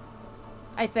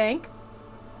 I think.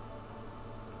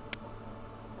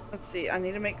 Let's see, I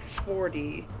need to make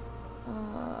 40.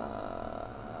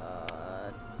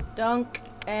 Dunk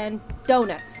and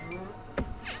donuts.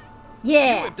 You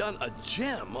Yeah. have done a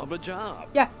gem of a job.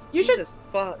 Yeah, you should. Jesus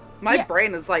fuck. My Yeah.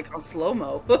 brain is like on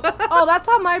slow-mo. Oh, that's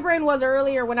how my brain was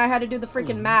earlier when I had to do the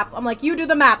freaking map. I'm like, you do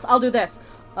the maps, I'll do this.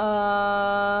 And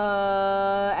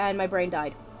my brain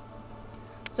died.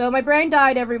 So my brain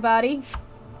died, everybody.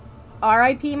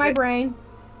 R.I.P. my brain.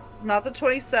 Not the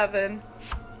 27.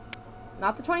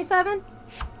 Not the 27?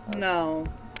 No.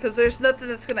 Because there's nothing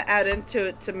that's going to add into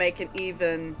it to make it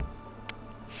even.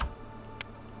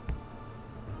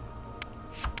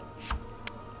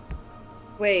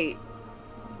 Wait.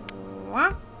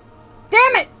 What?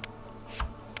 Damn it!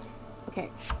 Okay.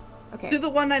 Okay. Do the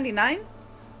 199?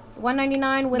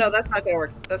 199 with... No, that's not going to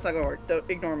work. That's not going to work. Don't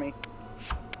ignore me.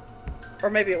 Or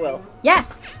maybe it will.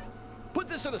 Yes! Put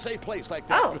this in a safe place like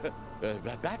that. Oh.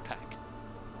 Backpack.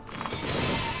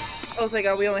 Oh, thank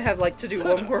God, we only have like to do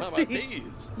one more How about piece.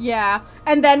 these? Yeah,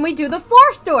 and then we do the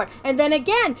fourth door, and then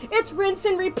again, it's rinse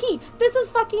and repeat. This is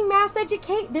fucking mass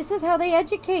educate. This is how they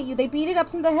educate you. They beat it up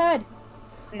from the head.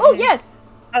 Oh, yes!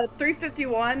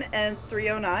 351 and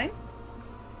 309.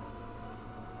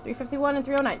 351 and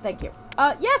 309, thank you.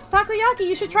 Yes, Takoyaki,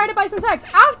 you should try to buy some snacks.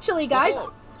 Actually, guys,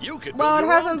 Oh, you could while it build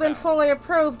your own hasn't been palace. fully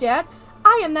approved yet,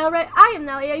 I am now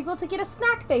able to get a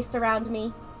snack based around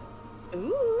me.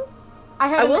 Ooh.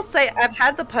 I I will say, I've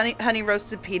had the honey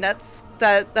roasted peanuts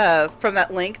that from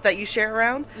that link that you share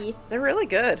around. Yes. They're really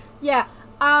good. Yeah,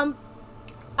 I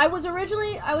was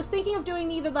thinking of doing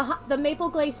either the maple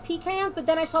glazed pecans, but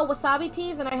then I saw wasabi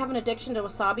peas, and I have an addiction to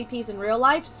wasabi peas in real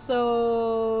life, so...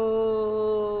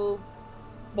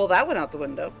 Well, that went out the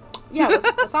window. Yeah,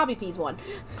 wasabi peas won.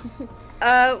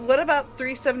 What about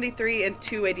 373 and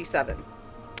 287?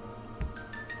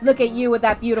 Look at you with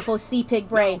that beautiful sea pig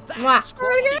brain. Mwah.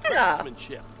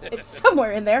 Craftsmanship. It's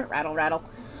somewhere in there. Rattle, rattle.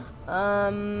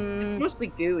 It's mostly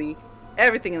gooey.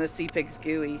 Everything in the sea pig's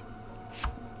gooey.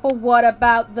 But what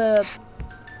about the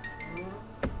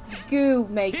goo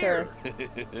maker.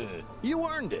 You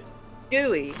earned it.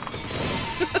 Gooey.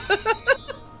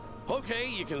 Okay,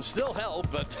 you can still help,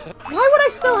 but... Why would I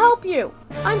still help you?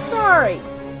 I'm sorry.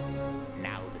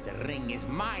 Now that the ring is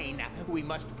mine, we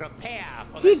must prepare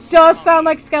for He does sound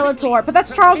like Skeletor, but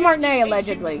that's Charles Martinet,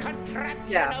 allegedly.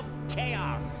 yeah.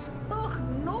 Chaos. Oh,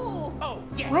 no. Oh,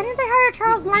 yes. Why didn't they hire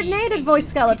Charles Martinet to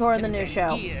voice Skeletor in the new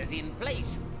show? Gears in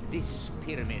place. This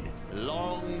pyramid,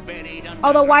 long buried under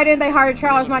Although, why didn't they hire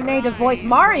Charles Martinet to voice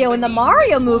Mario in the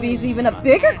Mario movies? Even a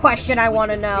bigger question I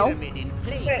want to know.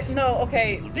 Okay, no,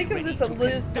 okay. Think of this a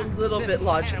little bit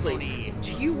logically.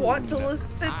 Do you want to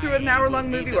sit through an hour-long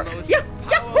movie where,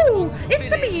 yahoo!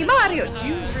 It's me, Mario! Do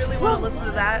you really want to listen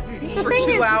to that for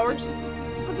 2 hours?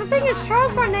 But the thing is,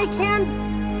 Charles Martinet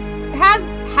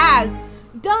has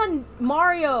done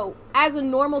Mario as a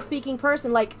normal speaking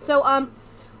person. Like, so,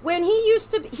 when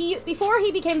before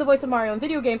he became the voice of Mario in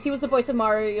video games, he was the voice of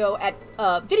Mario at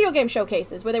video game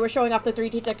showcases where they were showing off the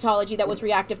 3D technology that was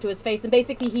reactive to his face, and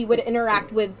basically he would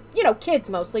interact with,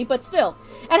 kids mostly, but still,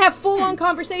 and have full-on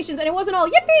conversations, and it wasn't all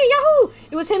yippee, yahoo!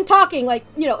 It was him talking like,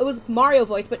 it was Mario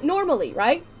voice, but normally,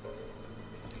 right?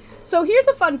 So here's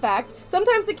a fun fact.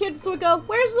 Sometimes the kids would go,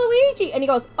 "Where's Luigi?" And he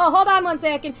goes, "Oh, hold on one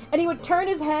second." And he would turn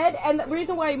his head, and the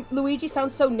reason why Luigi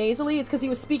sounds so nasally is because he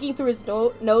was speaking through his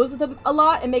nose a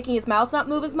lot and making his mouth not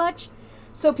move as much.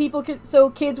 So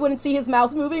kids wouldn't see his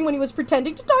mouth moving when he was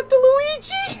pretending to talk to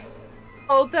Luigi.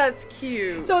 Oh, that's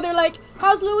cute. So they're like,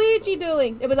 "How's Luigi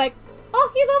doing?" They would like,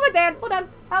 "Oh, he's over there. Hold on.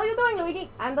 How are you doing, Luigi?"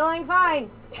 "I'm doing fine."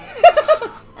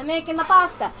 "I'm making the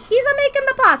pasta." "He's making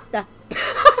the pasta."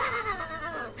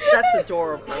 That's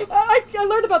adorable. I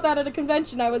learned about that at a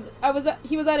convention.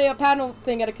 He was at a panel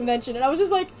thing at a convention, and I was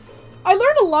just like, I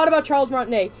learned a lot about Charles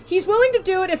Martinet. He's willing to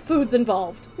do it if food's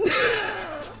involved.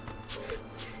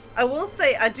 I will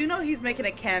say, I do know he's making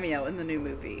a cameo in the new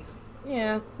movie.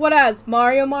 Yeah. What as?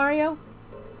 Mario?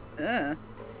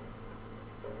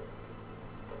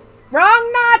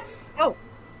 Wrong nuts! Oh,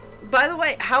 by the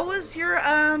way, how was your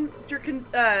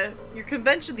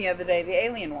convention the other day, the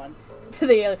alien one?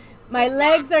 My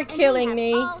legs are killing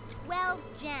me. All 12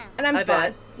 gems. And I'm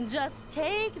fine. Just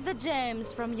take the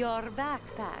gems from your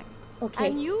backpack. Okay.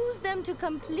 And use them to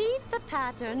complete the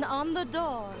pattern on the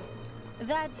door.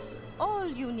 That's all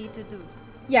you need to do.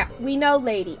 Yeah, we know,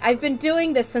 lady. I've been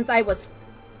doing this since I was...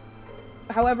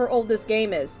 however old this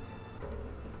game is.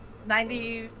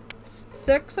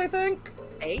 96, I think?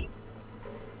 8?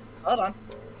 Hold on.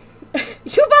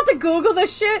 You about to Google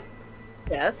this shit?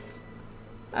 Yes.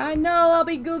 I know, I'll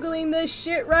be Googling this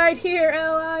shit right here.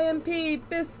 LIMP.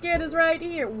 Biscuit is right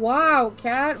here. Wow,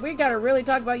 Cat. We gotta really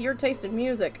talk about your taste in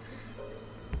music.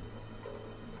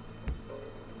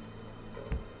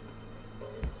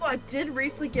 Well, I did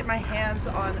recently get my hands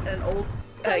on an old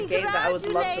game that I would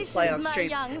love to play on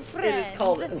stream. It is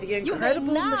called The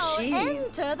Incredible Machine.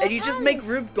 And you just make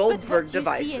Rube Goldberg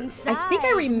devices. I think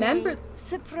I remember...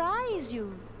 Surprise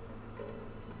you.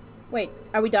 Wait,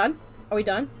 are we done? Are we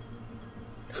done?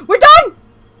 We're done!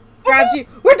 Grabs you.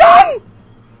 We're done!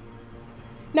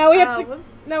 Now we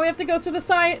have to go through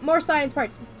the more science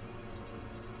parts.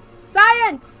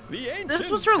 Science! This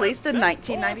was released in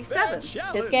 1997.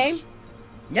 This game?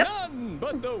 Yep.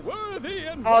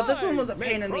 Oh, this one was a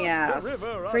pain in the ass.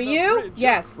 For you?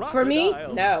 Yes. For me?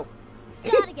 No.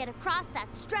 Gotta get across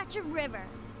that stretch of river.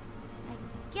 I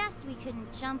guess we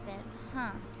couldn't jump it,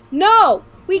 huh? No!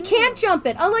 We can't jump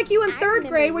it! Unlike you in 3rd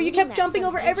grade where you kept jumping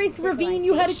over every ravine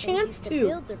you had a chance to.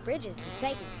 Build their bridges in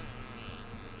segments.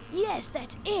 Yes,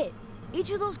 that's it.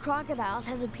 Each of those crocodiles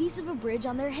has a piece of a bridge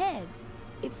on their head.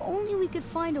 If only we could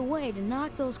find a way to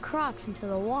knock those crocs into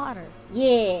the water.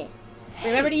 Yeah.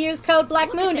 Remember to use code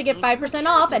Black Moon to get 5%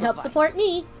 off and help support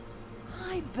me.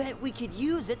 I bet we could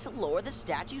use it to lower the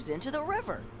statues into the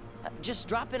river. Just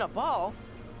drop in a ball.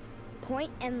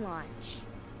 Point and launch.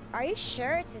 Are you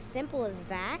sure it's as simple as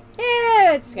that?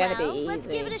 Yeah, it's gonna be easy. Let's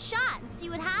give it a shot and see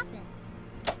what happens.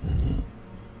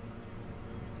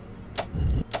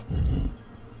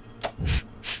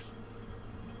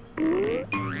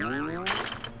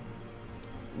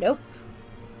 Nope.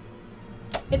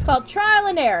 It's called trial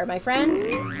and error, my friends.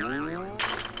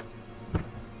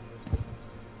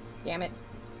 Damn it.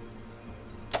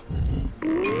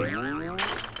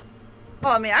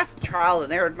 Well, I mean, I've trial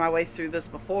and errored my way through this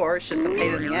before. It's just a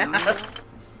pain in the ass.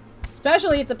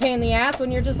 Especially it's a pain in the ass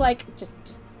when you're just like, just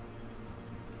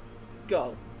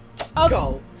go. Just also,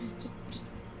 go. Just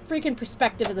freaking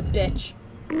perspective is a bitch.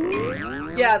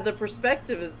 Yeah, the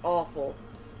perspective is awful.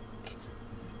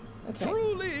 Okay.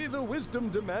 Truly, the wisdom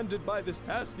demanded by this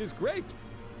task is great.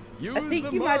 Use I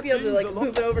think you might be able to like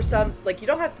move it over some. Like you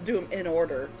don't have to do them in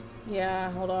order. Yeah,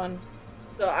 hold on.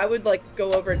 So I would like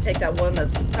go over and take that one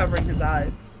that's covering his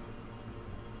eyes.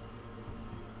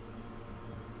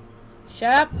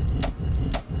 Shut up.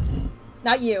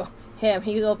 Not you. Him.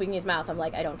 He was opening his mouth. I'm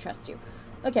like, I don't trust you.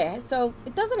 Okay, so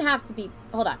it doesn't have to be...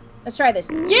 Hold on. Let's try this.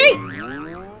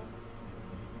 Yeet!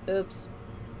 Oops.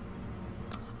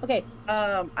 Okay.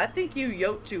 I think you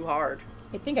yoked too hard.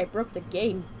 I think I broke the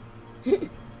game.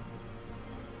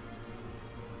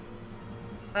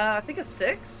 I think a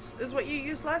 6 is what you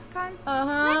used last time.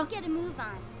 Uh-huh. Let's get a move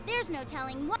on. There's no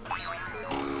telling what...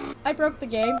 I broke the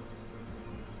game.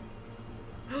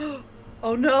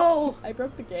 Oh no! I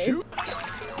broke the game.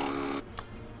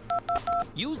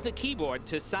 Use the keyboard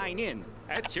to sign in.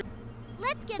 That's your...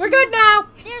 Let's get We're good now!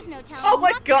 There's no telling Oh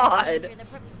my what god!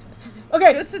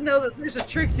 Okay. Good to know that there's a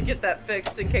trick to get that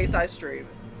fixed in case I stream.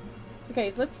 Okay,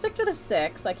 so let's stick to the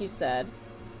 6, like you said.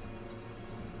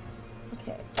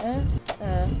 Okay.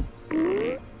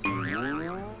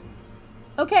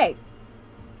 Okay.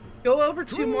 Go over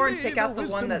 2 more and take out the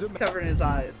one that's covering his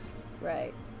eyes.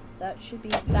 Right. That should be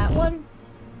that one.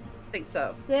 I think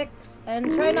so. 6,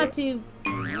 and try not to...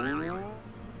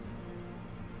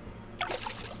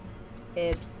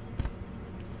 Ibs.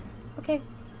 Okay.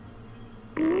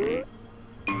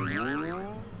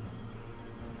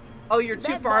 Oh, you're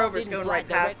too That far ball over. It's didn't going fly right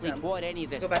past directly him. toward any of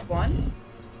this. Go back 1.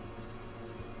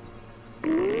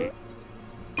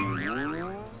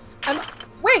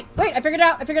 Wait! I figured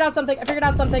out something.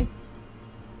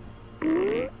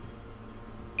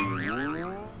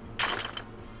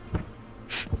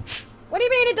 What do you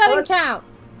mean it doesn't count?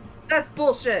 That's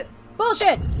bullshit.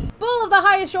 Bullshit! Bull of the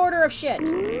highest order of shit.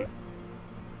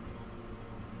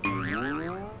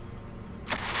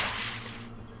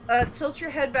 Tilt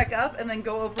your head back up and then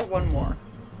go over 1 more.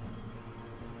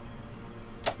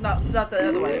 No, not the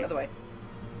other way. Other way.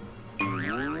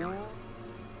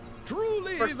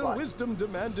 Truly, First the slide. wisdom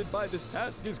demanded by this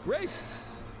task is great.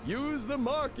 Use the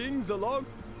markings along.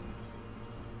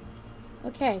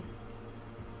 Okay.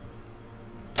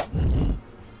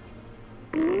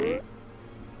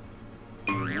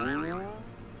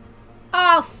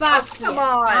 Oh, fuck. Oh, come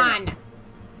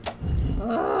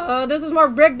on. This is more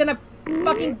rigged than a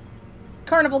fucking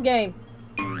carnival game.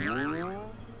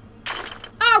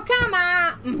 Oh, come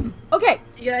on. Okay.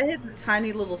 You gotta hit the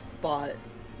tiny little spot.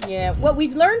 Yeah, well,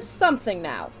 we've learned something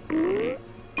now. This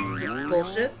is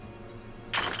bullshit.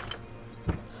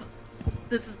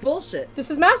 This is bullshit. This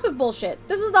is massive bullshit.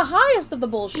 This is the highest of the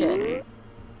bullshit.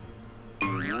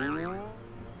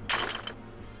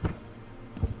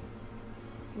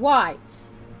 Why?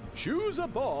 Choose a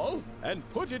ball and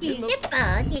put it in the...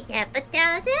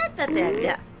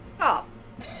 Oh.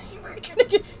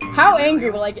 How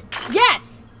angry will I get?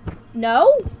 Yes!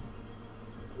 No?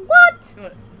 What?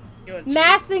 You want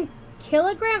Mass in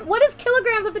kilogram? What does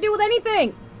kilograms have to do with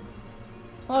anything?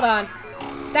 Hold on.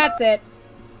 That's it.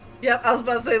 Yep, I was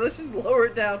about to say, let's just lower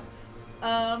it down.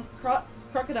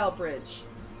 Crocodile Bridge.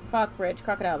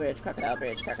 Crocodile Bridge.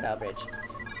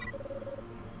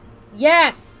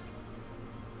 Yes!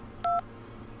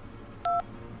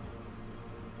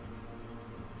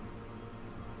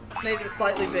 Made it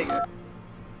slightly bigger.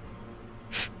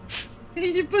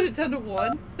 You put it down to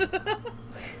 1.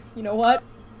 You know what?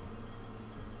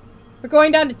 We're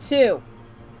going down to 2.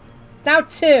 It's now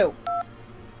 2.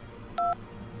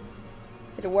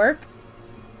 Did it work?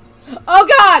 Oh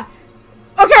god!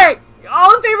 Okay!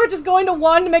 All in favor of just going to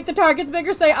 1 to make the targets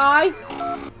bigger, say aye.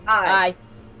 Aye.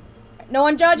 No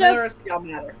one judge us? The rest of y'all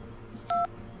matter.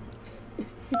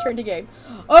 Return to game.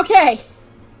 Okay.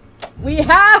 We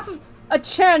have a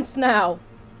chance now.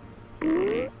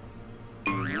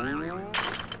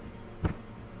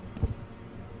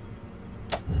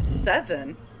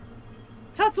 7?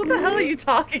 Tots, what the hell are you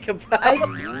talking about?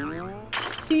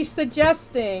 She's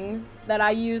suggesting that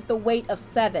I use the weight of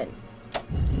 7.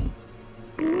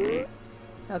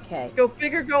 Okay. Go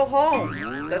big or go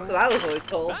home. That's what I was always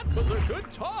told. That was a good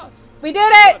toss. We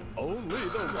did it! But only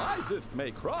the wisest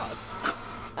may cross.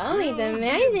 Only the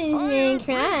wisest may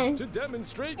cross. To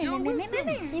demonstrate your wisdom.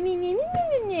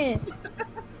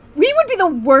 We would be the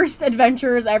worst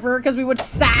adventurers ever because we would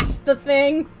sass the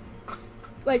thing.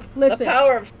 Like, listen. The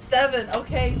power of 7.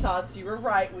 Okay, Tots, you were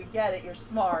right. We get it. You're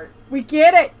smart. We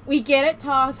get it,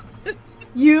 Toss.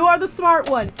 You are the smart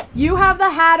one. You have the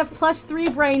hat of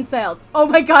 +3 brain cells. Oh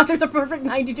my god, there's a perfect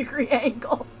 90-degree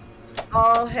angle.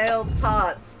 All hail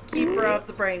Tots, keeper of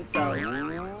the brain cells.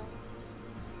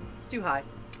 Too high.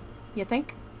 You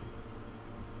think?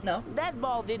 No. That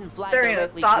ball didn't fly There ain't a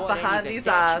directly thought toward any behind of the these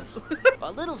statues. eyes.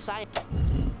 A little science.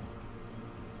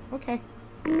 Okay.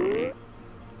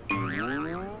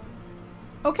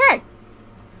 Okay.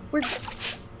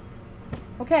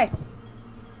 Okay.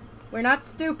 We're not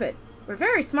stupid. We're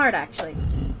very smart, actually.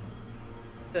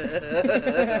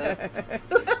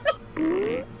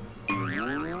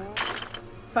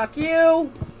 Fuck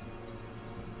you.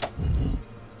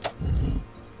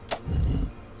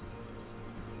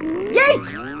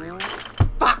 Yeet!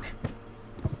 Fuck.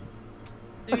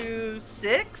 Do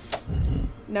 6?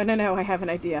 No, no, no. I have an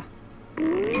idea.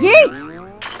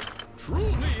 Yeet!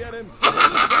 Truly an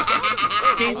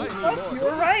Oh, you were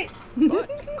right.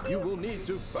 But you will need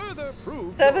to further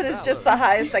prove 7 your is just the valor.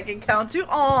 highest I can count to.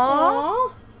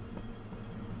 Aww.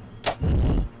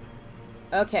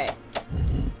 Okay.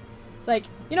 It's like,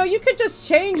 you know, you could just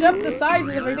change up the sizes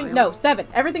of everything. No, 7.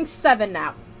 Everything's 7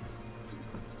 now.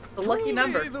 The lucky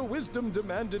number. The wisdom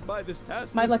demanded by this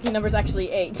task. My lucky number's actually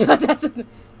 8, but that's...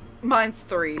 Mine's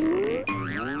 3.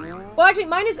 Well, actually,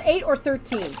 mine is 8 or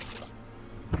 13.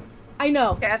 I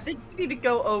know. Okay, I think you need to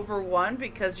go over 1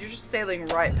 because you're just sailing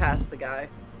right past the guy.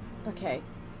 Okay.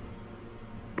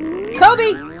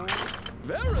 Kobe!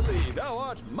 Verily, thou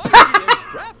art mighty and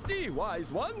crafty,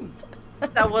 wise ones.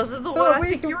 That wasn't the one I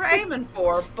think you were aiming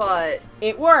for, but...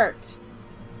 It worked.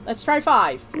 Let's try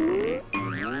 5.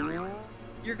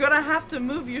 You're gonna have to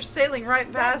move your sailing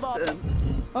right past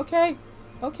him. Okay.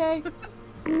 Okay.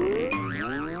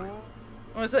 I'm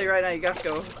gonna tell you right now, you got to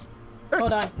go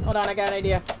Hold on. Hold on, I got an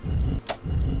idea.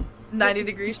 90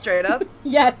 degrees straight up.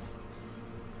 Yes.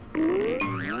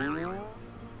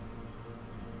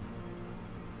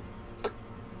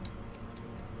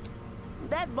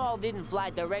 That ball didn't fly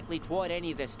directly toward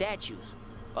any of the statues.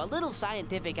 A little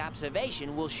scientific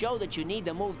observation will show that you need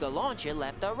to move the launcher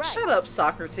left or right. Shut up,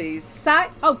 Socrates.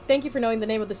 Oh, thank you for knowing the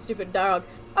name of the stupid dog.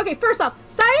 Okay, first off,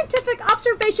 scientific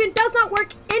observation does not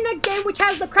work in a game which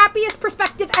has the crappiest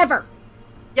perspective ever.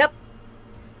 Yep.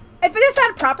 If this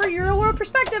had a proper Euro world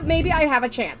perspective, maybe I'd have a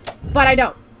chance. But I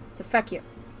don't. So fuck you.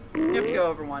 You have to go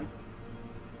over 1.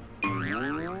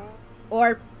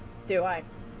 Or do I?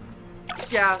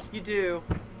 Yeah, you do.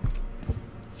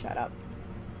 Shut up.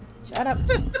 Shut up.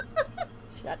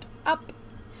 Shut up.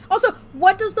 Also,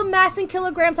 what does the mass in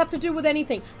kilograms have to do with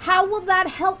anything? How will that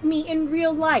help me in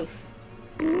real life?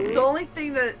 The only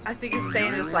thing that I think it's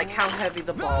saying is like how heavy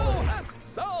the ball is.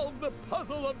 Solve the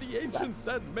puzzle of the ancients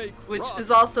and make Which cross. is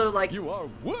also like You are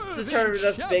worthy determinant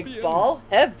of big champions. ball,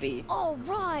 heavy. All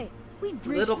right. We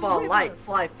bridged Little the ball river, light,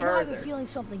 fly and I've further. been feeling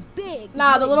something big.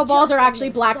 Nah, the little balls are just on actually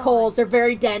the black side. holes. They're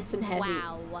very dense and heavy.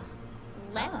 Wow.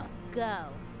 Let's go.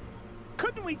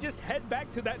 Couldn't we just head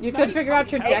back to that? You could nice figure out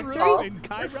hotel trajectory? room in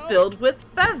It's Cairo? filled with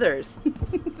feathers.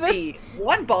 The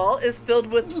one ball is filled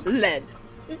with lead.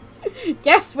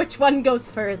 Guess which one goes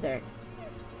further.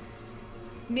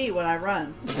 Me when I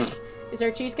run. Is there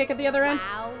a cheesecake at the other end?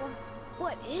 Wow.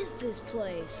 What is this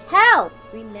place? Hell!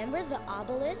 Remember the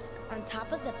obelisk on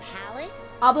top of the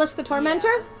palace? Obelisk the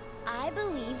Tormentor? I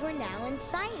believe we're now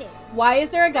inside it. Why is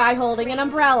there a guy holding an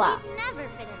umbrella? We'd never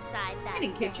fit inside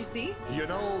that. Can't you see? You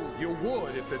know, you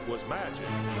would if it was magic.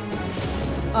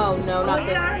 Oh no, not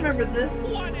this. Yeah, I remember this.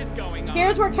 What is going on?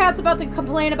 Here's where Kat's about to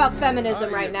complain about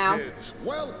feminism right now. Kids,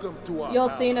 welcome to our You'll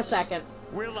see in a palace. second.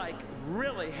 We're like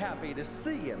really happy to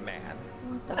see you, man.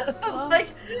 What the fuck? Like,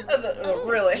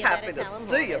 really You happy better to tell him,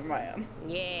 see you, Horace. man.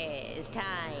 Yes,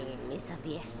 time is of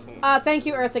the essence. Thank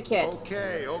you, Eartha Kids.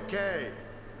 Okay, okay.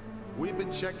 We've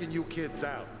been checking you kids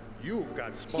out. You've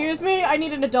got spark. Excuse me, I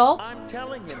need an adult. I'm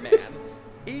telling you, man.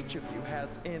 Each of you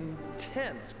has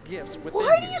intense gifts within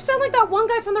Why do you sound like that one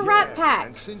guy from the Rat Pack?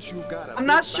 And since you got a I'm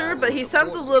not big sure, battle but he with the sounds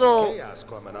a forces of little, chaos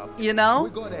coming up, you know? We're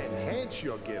gonna enhance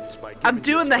your gifts by I'm giving you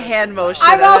doing the special hand motion.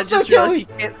 I'm and I also just realized doing-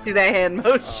 you can't see that hand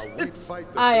motion. We'd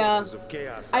fight the I forces of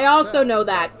chaos I also know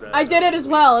that. I did it as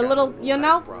well. A little, you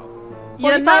know?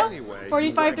 45, Anyway,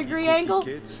 45 degree angle?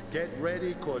 Kids, get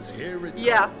ready, cause here it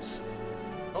Yeah. comes.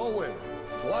 Owen,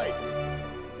 flight.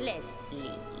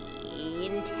 Leslie,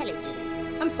 intelligence.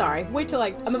 I'm sorry. Wait till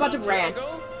I'm about to rant.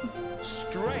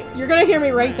 Strength. You're gonna hear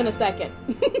me rant in a second.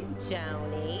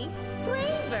 Tony,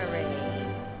 bravery.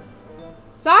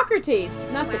 Socrates,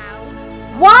 nothing.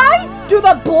 Why do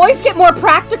the boys get more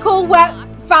practical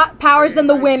powers than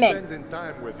the women? Spending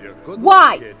time with you. Good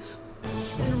Why? luck, kids.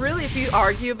 And really, if you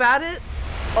argue about it,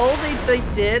 all they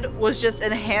did was just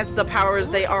enhance the powers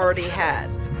they already had.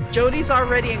 Jodie's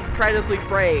already incredibly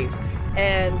brave,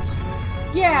 and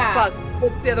Yeah. fuck,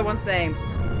 what's the other one's name?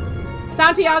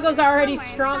 Santiago's already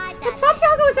strong, but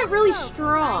Santiago isn't really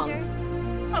strong.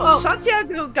 Oh, Oh.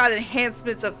 Santiago got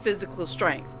enhancements of physical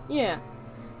strength. Yeah.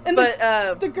 And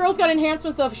But, the girls got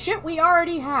enhancements of shit we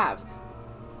already have.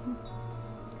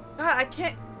 God, I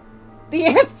can't. The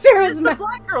answer What's is the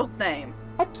black girl's name?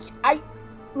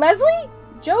 Leslie?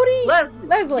 Jodie? Leslie.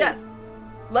 Leslie. Yes.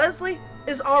 Leslie.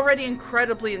 is already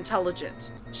incredibly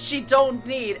intelligent. She don't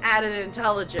need added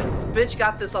intelligence. Bitch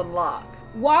got this on lock.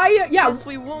 Why? Yeah. Guess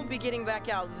we won't be getting back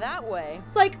out that way.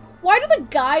 It's like, why do the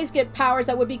guys get powers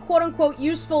that would be quote-unquote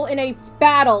useful in a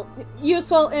battle?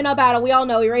 Useful in a battle, we all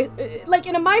know, right? Like,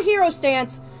 in a My Hero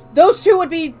stance, those two would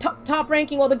be top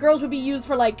ranking, while the girls would be used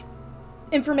for, like,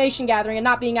 information gathering and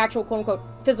not being actual quote-unquote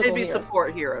physical heroes. They'd be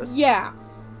support heroes. Yeah.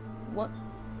 What?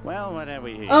 Well, what have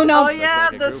we here? Oh, no. Oh, yeah,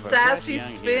 Looks like a the group of sassy fresh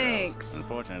young Sphinx. heroes.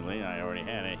 Unfortunately, I already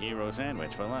had a hero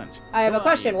sandwich for lunch. I have Who a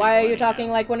question. you Why are people you talking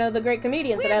like one of the great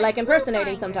comedians that I like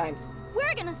impersonating sometimes?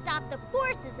 We're gonna stop the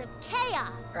forces of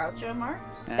chaos. Groucho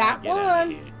Marx? That get outta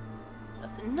one. here.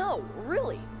 No,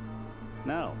 really.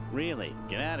 No, really,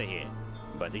 get out of here.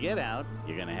 But to get out,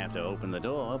 you're gonna have to open the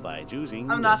door by choosing.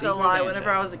 I'm the not gonna secret lie, answer. whenever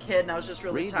I was a kid and I was just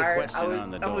really Read the tired, I question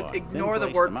on the would door, ignore then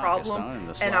the place word marker problem stone in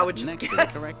the and I slot would just next to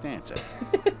guess. the correct answer.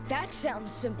 That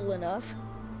sounds simple enough.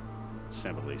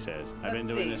 Simply says. I've Let's been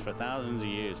doing see. this for thousands of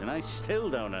years and I still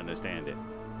don't understand it.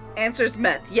 Answer's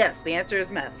meth. Yes, the answer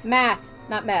is meth. Math,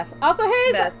 not meth. Also,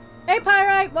 hey, Meth. hey,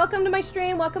 Pyrite, welcome to my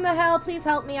stream. Welcome to hell. Please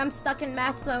help me. I'm stuck in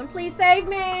math zone. Please save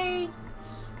me.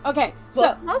 Okay,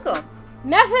 so welcome.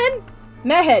 Mehen.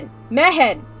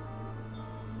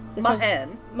 This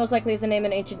Mehen. most likely is the name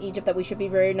in ancient Egypt that we should be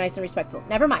very nice and respectful.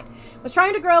 Never mind. Was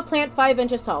trying to grow a plant 5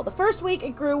 inches tall. The first week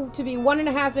it grew to be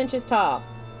 1.5 inches tall.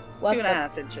 What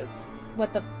 2.5 inches.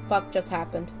 What the fuck just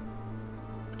happened?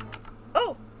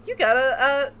 Oh, you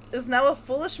got is now a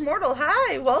foolish mortal.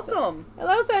 Hi, welcome.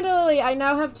 Hello, Sandalily. I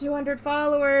now have 200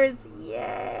 followers.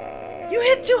 Yay! You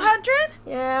hit 200?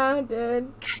 Yeah, I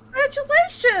did.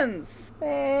 Congratulations.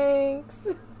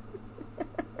 Thanks.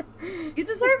 You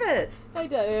deserve it. I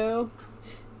do.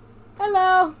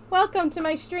 Hello. Welcome to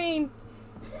my stream.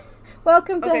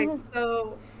 Welcome to... Okay,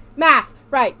 so... Math.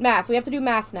 Right, math. We have to do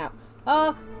math now.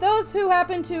 Those who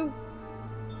happen to...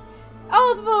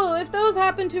 Oh, if those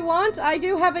happen to want, I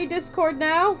do have a Discord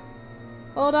now.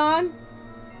 Hold on.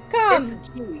 Come. It's a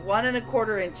G,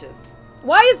 1.25 inches.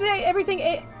 Why is it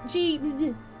everything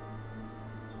G?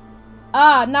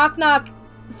 Ah, knock knock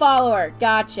follower.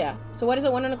 Gotcha. So what is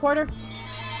it, 1.25?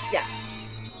 Yeah.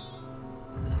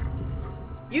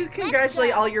 You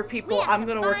congratulate all your people. I'm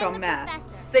gonna work on math.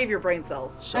 Save your brain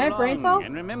cells. So I have brain long, cells?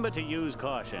 And remember to use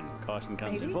caution. Caution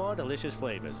comes in 4 delicious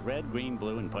flavors: red, green,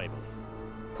 blue, and purple.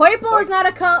 Purple is not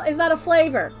a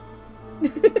flavor.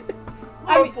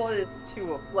 Purple is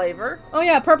to a flavor. Oh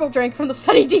yeah, purple drink from the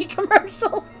Sunny D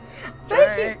commercials.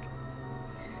 Thank you.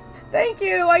 Thank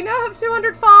you. I now have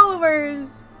 200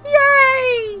 followers.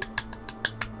 Yay!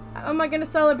 How am I gonna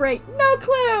celebrate? No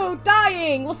clue.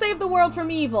 Dying. We'll save the world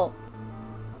from evil.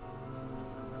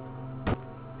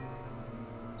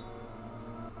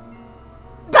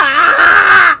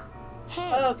 Ah!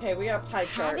 Okay, we got pie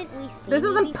chart. This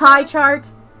isn't pie chart.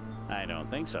 I don't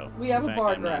think so. We have in a fact,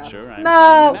 bar I'm graph. Not sure I'm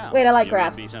No. seeing you now. Wait, I like It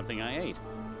graphs. Might be something I ate.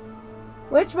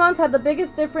 Which month had the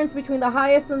biggest difference between the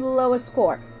highest and the lowest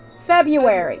score?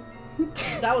 February.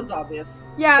 That was obvious.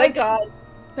 Yeah. Thank God.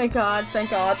 Thank God. Thank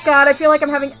God. God, I feel like I'm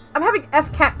having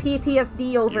FCAT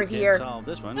PTSD over You here. can solve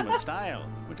this one with style,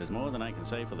 which is more than I can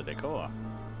say for the decor.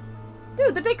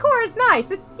 Dude, the decor is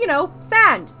nice. It's, you know,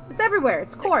 sand. It's everywhere.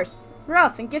 It's coarse,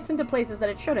 rough, and gets into places that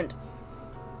it shouldn't.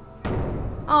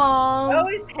 I Aww.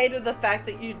 always hated the fact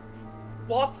that you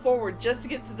walk forward just to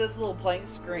get to this little blank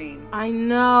screen. I Just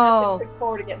know. to click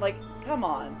forward again. Like, come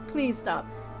on. Please stop.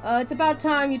 It's about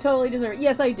time. You totally deserve it.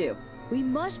 Yes, I do. We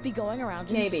must be going around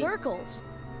in Maybe. circles.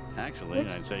 Actually,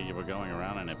 I'd say you were going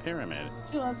around in a pyramid.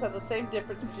 Two lines have the same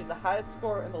difference between the highest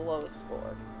score and the lowest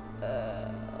score.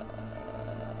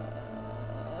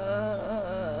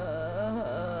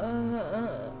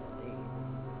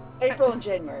 April and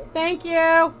January. Thank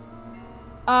you.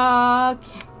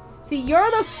 Okay. See,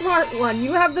 you're the smart one.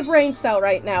 You have the brain cell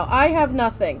right now. I have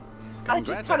nothing. I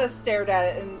just kind of stared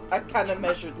at it and I kind of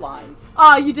measured lines.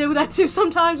 Ah, you do that too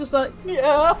sometimes? It's like...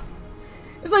 Yeah.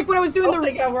 It's like when I was doing I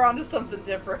think we're onto something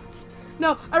different.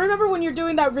 No, I remember when you're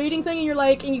doing that reading thing and you're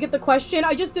like, and you get the question.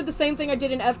 I just did the same thing I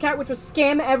did in FCAT, which was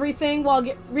skim everything while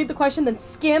read the question, then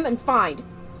skim and find.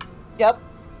 Yep.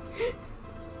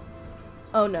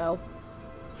 Oh no.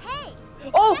 Hey.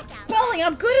 Oh, spelling!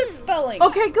 I'm good at spelling!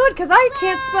 Okay, good, because I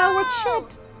can't spell worth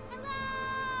shit.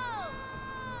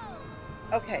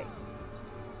 Okay.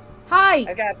 Hi.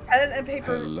 I got pen and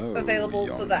paper available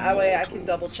so that way I can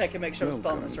double check and make sure I'm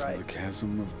spelling this right. The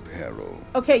chasm of peril.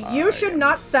 Okay, you should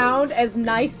not sound as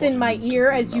nice in my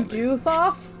ear as you do,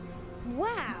 Thoth.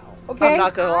 Wow. Okay? I'm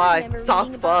not gonna lie.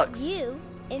 Thoth fucks. You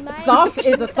in my Thoth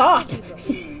is a thought.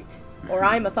 Or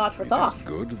I'm a thought for thought.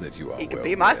 Good that you are He could well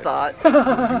be my read. thought.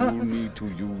 You'll need to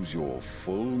use your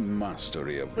full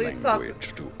mastery of Please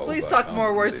language to Please talk overcome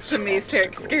more words this to me,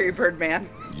 obstacle. Scary Bird Man.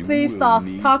 You Please, will Thoth,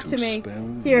 need talk to to me. spell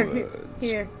Here, words.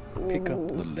 here. Pick up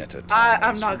the letter I'm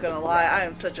tiles not from gonna the lie, ground I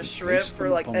am such a and shrimp place for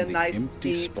them like on a the nice,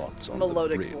 empty deep, spots on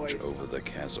melodic the bridge voice. over the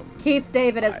chasm. Keith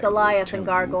David as I will Goliath tell and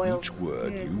you Gargoyles. each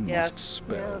word you yes. must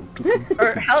spell Yes. to complete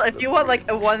Or hell, if the you want bridge.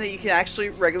 like a one that you can actually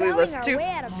regularly listen Spelling to, our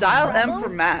way out of dial M trouble? for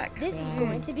Mac. This is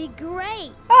going to be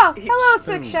great. Oh, hello, Spell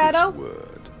Sick this Shadow.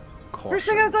 word. For a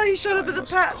second I thought he showed up in the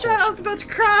chat. I was about to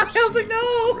cry. I was like,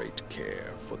 no. Great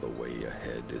care, for the way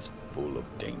ahead is full of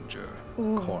danger.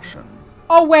 Caution.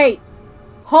 Oh, wait.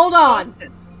 Hold on.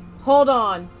 Hold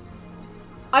on.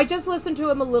 I just listened to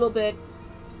him a little bit,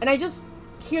 and I just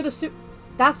hear the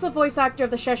That's the voice actor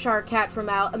of the Cheshire Cat from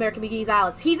American McGee's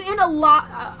Alice. He's in a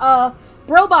lot.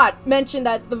 Brobot mentioned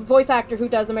that the voice actor who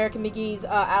does American McGee's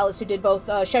Alice, who did both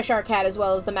Cheshire Cat as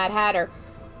well as the Mad Hatter,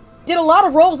 did a lot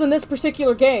of roles in this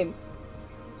particular game.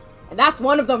 And that's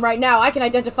one of them right now. I can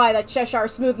identify that Cheshire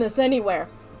smoothness anywhere.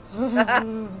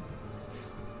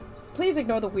 Please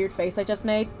ignore the weird face I just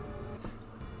made.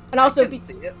 And also be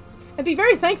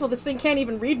very thankful this thing can't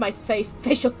even read my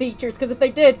facial features, because if they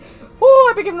did, ooh,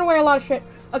 I'd be giving away a lot of shit.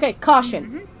 Okay,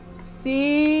 caution.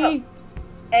 C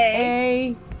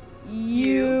A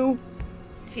U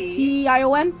T I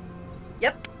O N.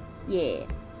 Yep. Yeah.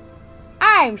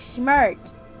 I'm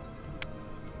smart.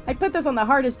 I put this on the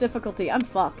hardest difficulty. I'm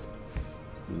fucked.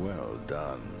 Well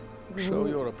done. Show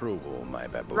your approval, my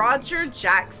baboon. Roger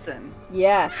Jackson.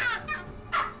 Yes.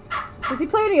 Does he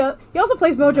play any? He also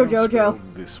plays Mojo Jojo.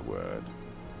 This word.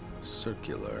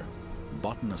 Circular.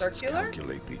 Botanists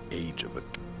calculate the age of it.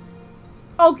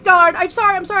 Oh darn! I'm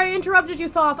sorry. I interrupted you,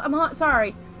 Thoth. I'm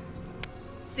sorry.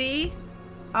 C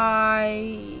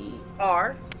I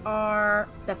R R.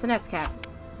 That's an S cat.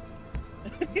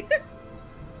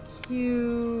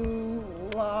 Q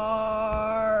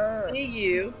R. C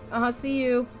U. C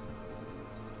U.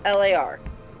 L A R.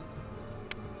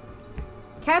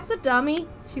 Cat's a dummy.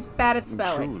 She's bad at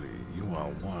spelling. Truly, you are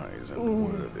wise and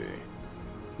worthy.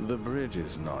 The bridge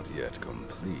is not yet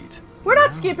complete. We're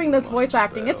not skipping this voice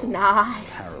acting. It's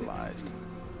nice. Paralyzed.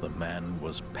 The man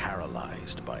was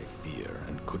paralyzed by fear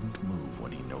and couldn't move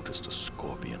when he noticed a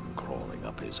scorpion crawling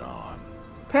up his arm.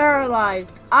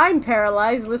 Paralyzed. I'm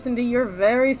paralyzed. Listen to your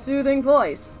very soothing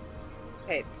voice.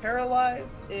 Okay,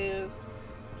 paralyzed is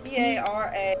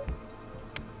P-A-R-A-L-Y.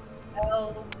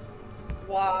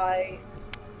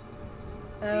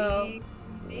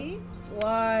 E?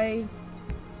 Y.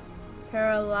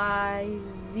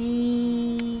 Paralyze.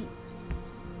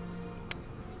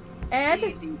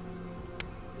 Ed?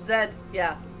 Zed,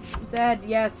 yeah. Zed,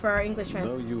 yes, for our English friend.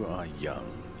 Though you are young,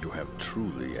 you have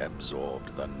truly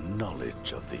absorbed the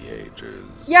knowledge of the ages.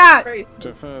 Yeah!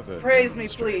 To further Praise me,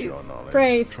 demonstrate please. your knowledge,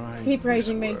 Praise. try Keep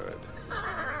praising this me. word.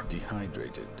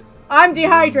 Dehydrated. I'm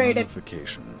dehydrated.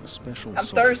 Modification, a special I'm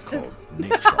salt thirsty. called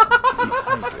natron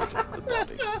dehydrated the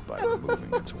body by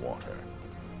removing its water.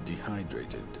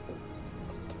 Dehydrated.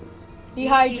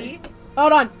 Dehydrated.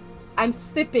 Hold on. I'm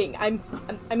sipping. I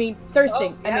mean,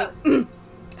 thirsting. Oh, yeah. I mean,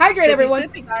 hydrate, Sippy, everyone.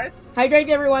 sippy, guys. Hydrate,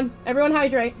 everyone. Everyone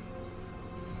hydrate.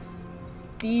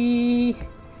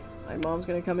 My mom's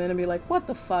gonna come in and be like, what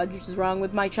the fudge is wrong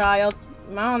with my child?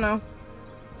 I don't know.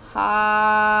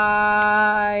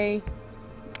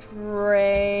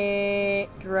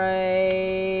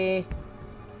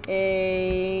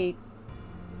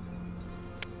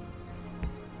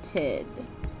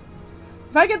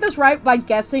 If I get this right by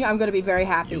guessing, I'm gonna be very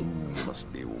happy. You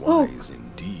must be wise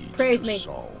indeed Praise to me.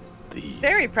 solve these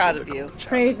Very proud of you.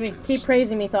 Praise me. Keep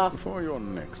praising me, Thoth. For your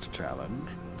next challenge,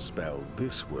 spell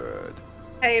this word.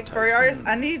 Hey, for your artist,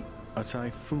 I need. A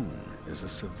typhoon is a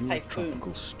severe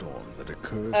tropical storm that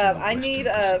occurs in the I western need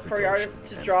Pacific for your Ocean artist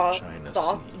to and draw China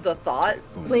the thought.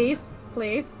 Please,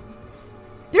 please.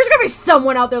 There's gonna be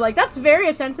someone out there like, that's very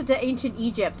offensive to ancient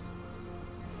Egypt.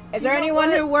 Is there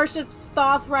anyone who worships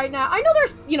Thoth right now? I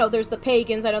know there's the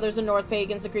pagans. I know there's the North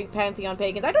pagans, the Greek pantheon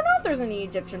pagans. I don't know if there's any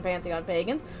Egyptian pantheon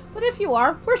pagans, but if you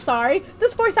are, we're sorry.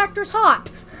 This voice actor's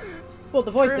hot. Well,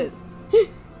 the voice is.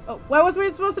 Oh, what was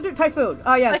we supposed to do? Typhoon.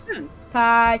 Oh, yes. Typhoon.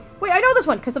 Wait, I know this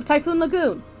one because of Typhoon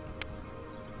Lagoon.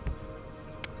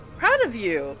 Proud of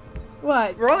you.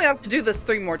 What? We're only have to do this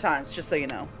 3 more times, just so you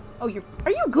know. Oh,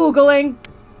 are you Googling?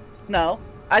 No,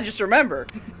 I just remember.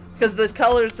 Because the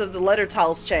colors of the letter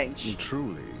tiles change.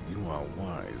 Truly, you are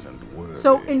wise and worthy.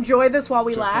 So enjoy this while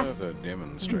we to last. further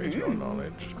demonstrate your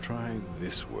knowledge, try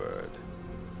this word.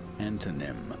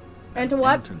 Antonym. And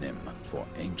what? Antonym for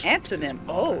ancient. Antonym.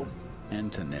 Oh.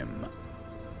 Antonym.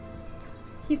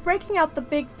 He's breaking out the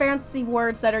big fancy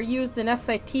words that are used in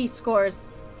SAT scores.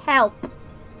 Help.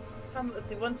 Let's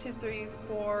see. 1, 2, 3,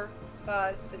 4,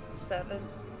 5, 6, 7.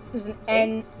 There's an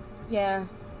N. Yeah.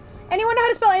 Anyone know how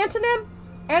to spell antonym?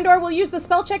 And/or we'll use the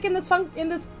spell check in this on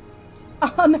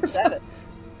their 7.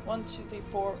 1, 2, 3,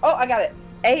 4. Oh, I got it.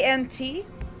 A-N-T.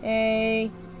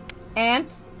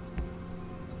 Ant.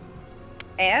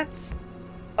 Ant.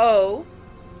 O.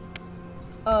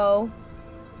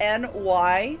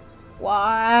 N-Y.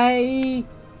 Y.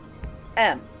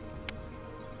 M.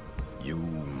 You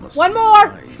must One be more.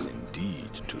 wise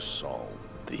indeed to solve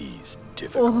these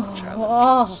difficult Oh.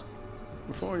 challenges.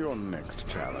 For your next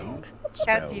challenge, Cat,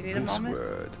 spell do you need a this moment?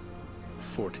 word.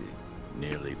 40.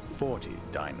 Nearly 40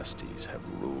 dynasties have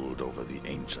ruled over the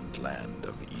ancient land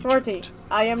of Egypt. 40.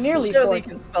 I am nearly Surely 40.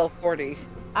 you can spell 40.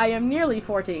 I am nearly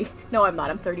 40. No, I'm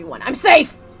not. I'm 31. I'm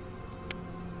safe!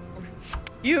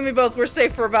 You and me both. We're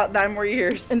safe for about 9 more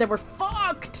years. And then we're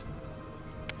fucked!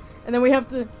 And then we have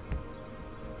to...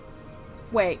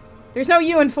 Wait. There's no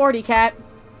U in 40, Cat.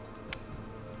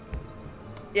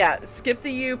 Yeah, skip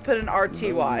the U, put an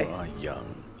R-T-Y. Though you are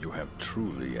young, you have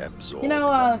truly absorbed You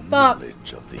know, the Thought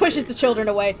knowledge of the pushes the age. children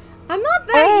away. I'm not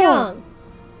that young.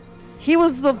 He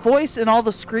was the voice in all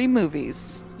the Scream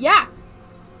movies. Yeah.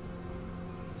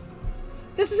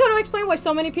 This is going to explain why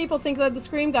so many people think that the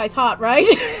Scream guy's hot, right?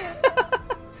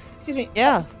 Excuse me.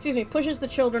 Yeah. Excuse me. Pushes the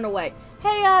children away.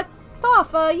 Hey,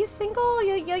 Thoth, you single?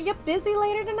 You busy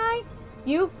later tonight?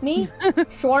 You? Me?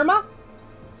 Shawarma?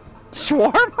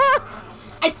 Shawarma?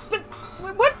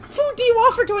 What food do you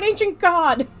offer to an ancient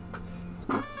god?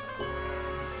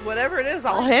 Whatever it is,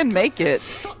 I'll hand make it.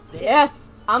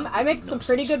 Yes. I make some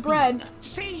pretty good bread.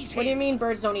 What do you mean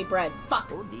birds don't eat bread? Fuck.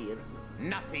 Oh dear.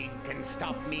 Nothing can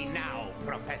stop me now,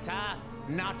 Professor.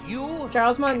 Not you.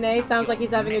 Charles Monet sounds like he's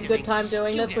having a good time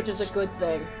doing this, which is a good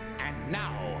thing. And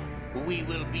now we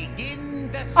will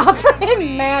begin the Offer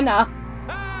him mana.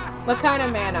 What kind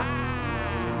of mana?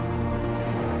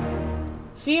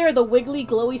 Fear the wiggly,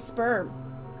 glowy sperm.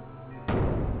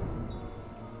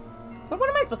 What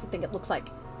am I supposed to think it looks like?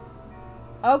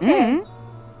 Okay.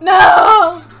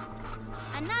 No!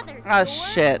 Another Oh, door?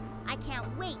 shit. I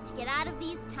can't wait to get out of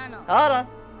these tunnels. Hold on.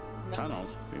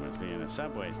 Tunnels? We must be in a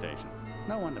subway station.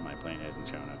 No wonder my plane hasn't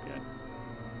shown up yet.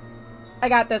 I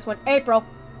got this one. April.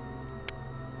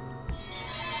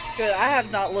 Good, I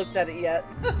have not looked at it yet.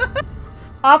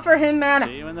 Offer him mana.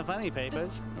 See you in the funny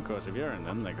papers. Of course, if you're in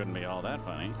them, they couldn't be all that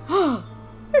funny.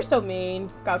 You're so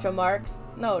mean, Groucho Marx.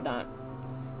 No, not.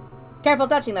 Careful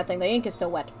touching that thing. The ink is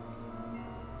still wet.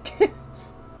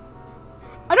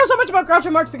 I know so much about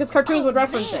Groucho Marx because cartoons would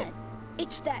reference it.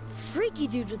 It's that freaky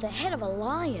dude with the head of a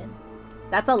lion.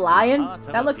 That's a lion? Oh, it's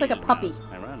That looks like a puppy. mouse.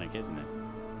 Ironic, isn't it?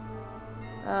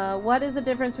 What is the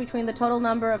difference between the total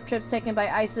number of trips taken by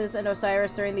Isis and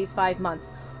Osiris during these 5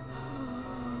 months?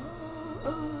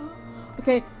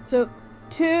 Okay, so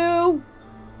 2...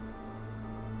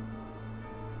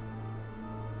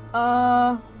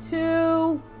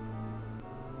 2...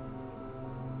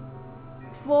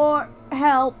 4...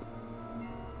 Help.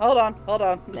 Hold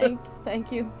on.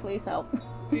 Thank you. Please help.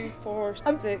 2, 4,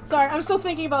 6. Sorry, I'm still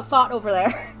thinking about Thought over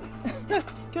there.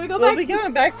 Can we go We'll back? be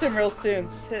going back to him real soon.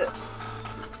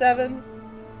 7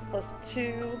 plus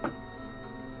 2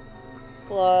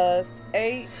 plus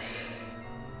 8.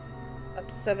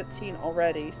 That's 17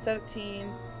 already. 17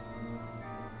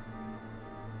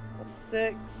 plus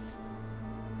 6.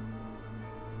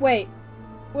 Wait.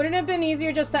 Wouldn't it have been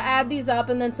easier just to add these up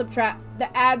and then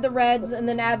add the reds and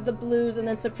then add the blues and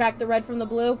then subtract the red from the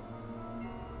blue?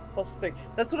 Plus 3.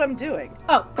 That's what I'm doing.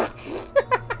 Oh.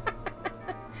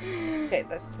 Okay,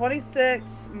 that's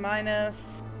 26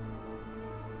 minus...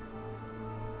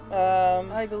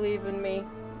 I believe in me.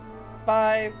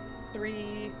 5,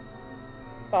 3,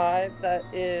 5. That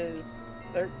is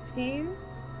 13.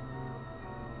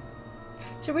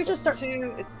 Should we just start...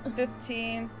 2, it's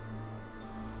 15.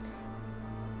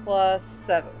 Plus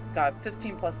 7. God,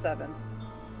 15 plus 7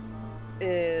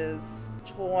 is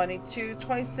 22.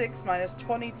 26 minus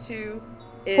 22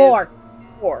 is 4.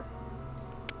 4.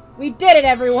 We did it,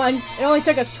 everyone. It only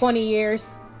took us 20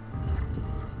 years.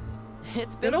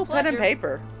 It's been Good a old pen and pleasure.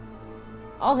 paper.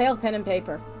 All hail pen and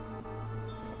paper.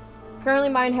 Currently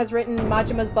mine has written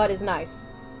Majima's butt is nice.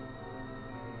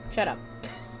 Shut up.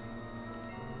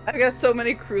 I've got so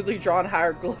many crudely drawn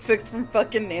hieroglyphics from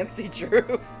fucking Nancy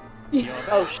Drew.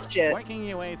 Oh shit. Working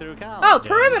your way through college. Oh, eh?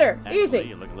 perimeter! Actually, Easy.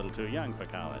 You look a little too young for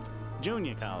college.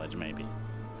 Junior college, maybe.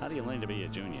 How do you learn to be a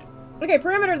junior? Okay,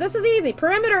 perimeter. This is easy.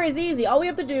 Perimeter is easy. All we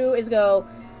have to do is go...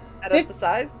 Add up the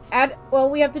sides? Well,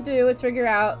 we have to do is figure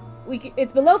out...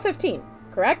 It's below 15,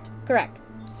 correct? Correct.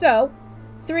 So,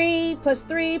 3 plus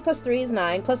 3 plus 3 is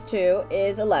 9 plus 2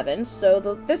 is 11. So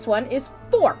this one is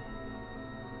 4.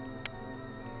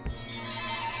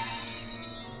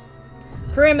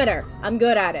 Perimeter. I'm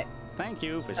good at it. Thank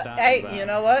you for stopping Hey, by. you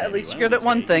know what? At least you're good at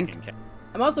one thing.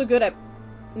 I'm also good at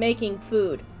making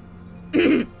food.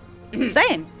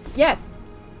 Same. Yes.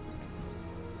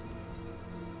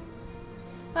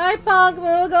 Hi, Pog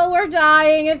Moogle. We're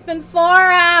dying. It's been 4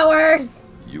 hours.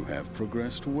 You have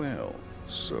progressed well,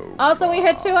 so Also, we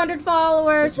hit 200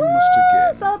 followers. But you Woo! must again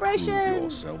prove Celebration.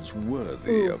 yourselves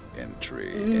worthy of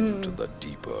entry into the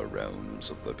deeper realms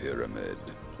of the pyramid.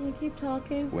 Can you keep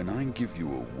talking? When I give you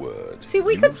a word, See,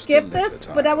 we use could the skip letter this,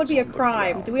 but that would be a tiles on the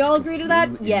crime. ground Do we all to agree to that?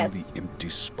 fill in Yes. the empty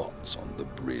spots on the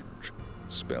bridge.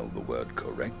 Spell the word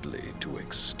correctly to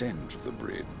extend the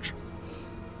bridge.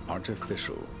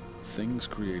 Artificial. Things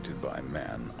created by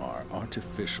man are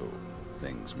artificial.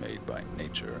 Things made by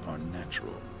nature are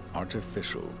natural.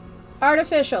 Artificial.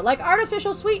 Artificial. Like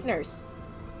artificial sweeteners.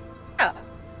 Yeah.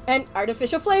 And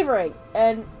artificial flavoring.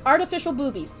 And artificial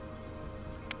boobies.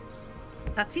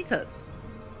 Patitas.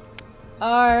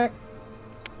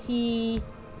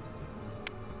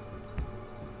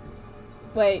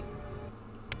 Wait.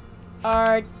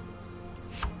 R.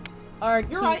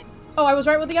 You're right. Oh, I was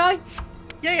right with the I?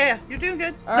 Yeah. You're doing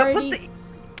good. No, Already.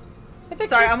 put the...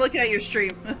 Sorry, I'm looking at your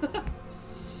stream.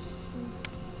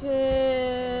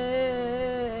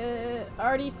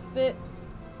 Already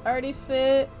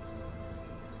fit.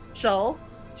 Shull.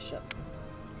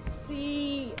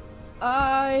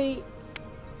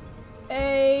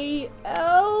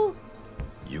 C-I-A-L?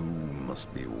 You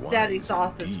must be wise Daddy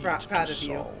Thoth is indeed proud to of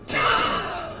you. solve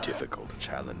these difficult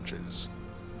challenges.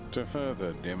 To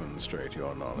further demonstrate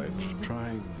your knowledge,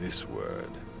 try this word.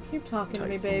 Keep talking to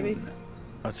me, baby.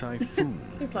 A typhoon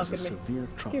Keep is talking a to me. severe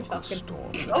tropical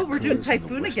storm. that Oh, we're doing occurs in the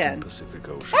typhoon western again. Pacific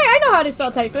Hey, Ocean. I know how to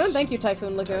spell typhoon. Thank you,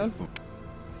 Typhoon Lagoon.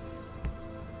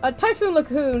 Typhoon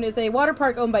Lagoon is a water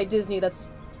park owned by Disney that's,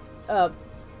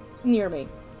 near me.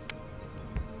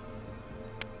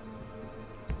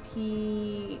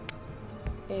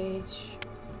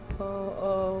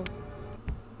 P-H-O-O...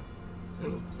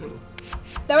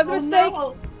 That was a mistake!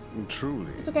 No.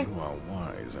 Truly, It's okay. you are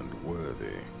wise and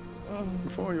worthy.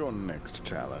 For your next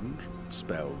challenge,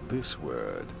 spell this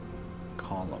word,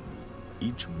 column.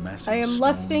 Each massive I am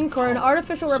lusting for an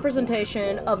artificial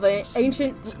representation of an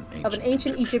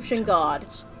ancient Egyptian god.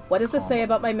 What does this say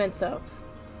about my Menso?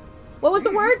 What was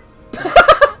the word?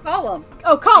 Column.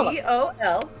 Oh, column.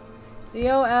 C-O-L.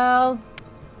 C-O-L.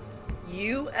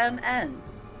 U-M-N.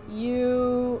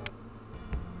 U-L-M.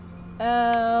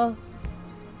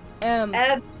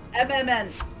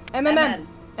 M-M-N. M-M-M.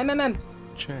 M-M-M.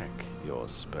 Check your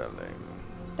spelling.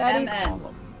 Daddy's...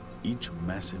 Column. Each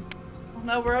massive... Oh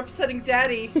no, we're upsetting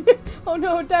Daddy. Oh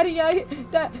no, Daddy,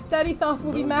 Daddy Thoth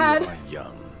will be mad. You are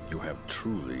young. You have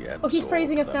truly absorbed Oh, he's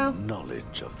praising us the now.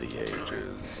 knowledge of the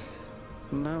ages.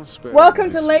 Now spell Welcome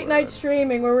to this late night word.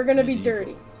 streaming where we're gonna be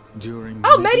dirty. During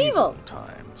Oh, medieval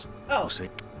times. Oh.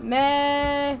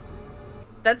 Me...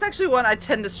 That's actually one I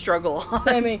tend to struggle on.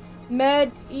 Sammy.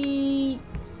 Medieval.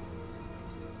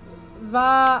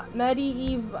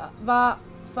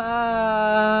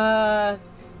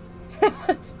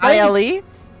 I-L-E?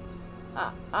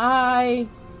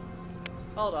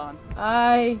 Hold on.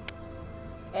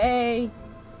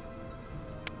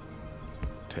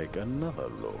 Take another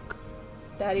look.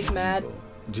 Daddy's mad.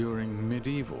 During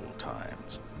medieval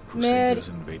times, Crusaders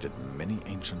invaded many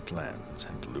ancient lands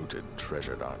and looted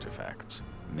treasured artifacts.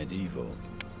 Medieval.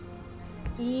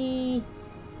 Please,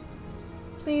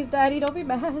 Daddy, don't be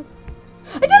mad.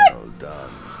 I did it! Well done.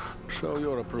 Show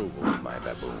your approval, my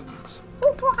baboons.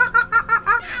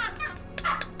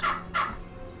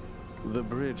 The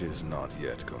bridge is not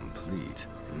yet complete.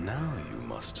 Now you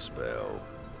must spell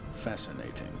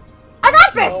fascinating. I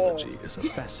got this! Archaeology is a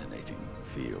fascinating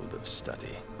field of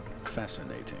study.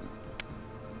 Fascinating.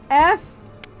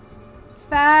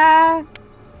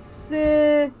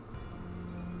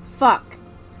 Fuck.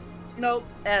 Nope.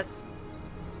 S.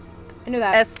 I knew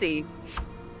that. S-C.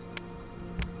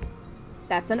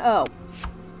 That's an O.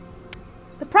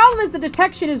 The problem is the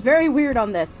detection is very weird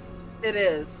on this. It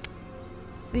is.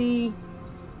 C.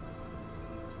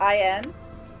 I-N.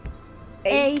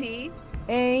 A-T.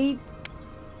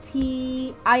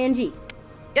 A-T-I-N-G.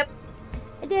 Yep.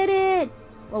 I did it!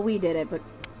 Well, we did it, but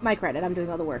my credit. I'm doing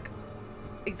all the work.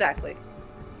 Exactly.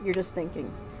 You're just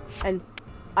thinking. And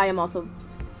I am also...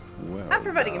 Well I'm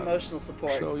providing done. emotional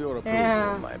support. Show your approval,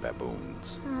 Yeah. my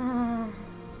baboons.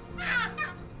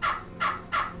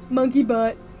 Monkey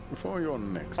butt. For your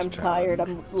next I'm challenge, tired.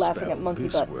 I'm laughing spell at monkey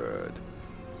this butt. word,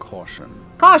 caution.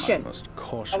 Caution. I must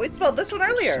caution. Oh, we spelled this one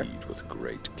earlier. Proceed with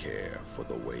great care, for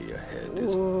the way ahead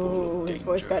is full Ooh, of his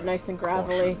voice got nice and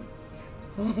gravelly.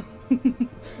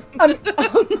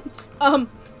 I'm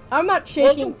not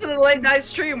shaking. Welcome to the late night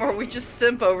stream where we just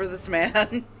simp over this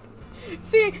man.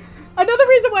 See, another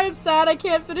reason why I'm sad I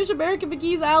can't finish American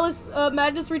McGee's Alice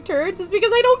Madness Returns is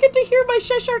because I don't get to hear my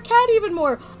Cheshire Cat even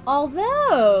more.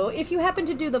 Although, if you happen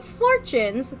to do the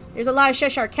fortunes, there's a lot of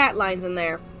Cheshire Cat lines in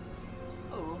there.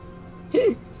 Oh.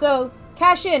 So,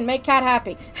 cash in, make Cat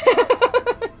happy.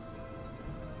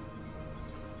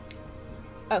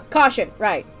 Oh, caution,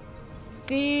 right.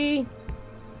 C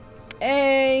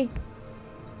A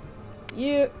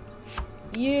U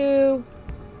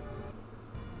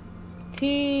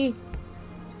T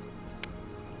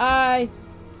I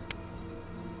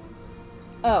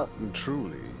O.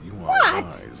 Truly, you are What?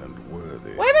 wise and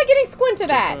worthy. Why am I getting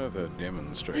squinted at? To further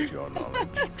demonstrate your knowledge,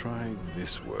 try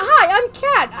this word. Hi, I'm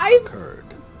Cat. I've Occurred.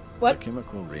 What? The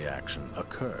chemical reaction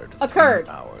occurred. Occurred.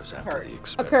 3 hours after the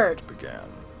experiment Occurred. began.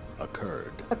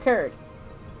 Occurred. Occurred.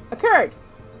 Occurred.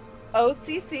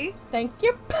 OCC. Thank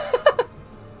you.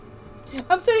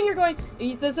 I'm sitting here going,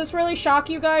 does this really shock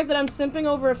you guys that I'm simping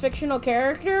over a fictional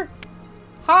character?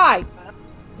 Hi.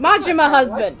 Majima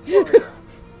husband.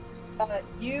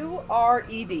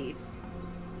 U-R-E-D.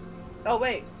 Oh,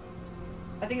 wait.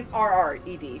 I think it's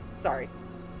R-R-E-D. Sorry.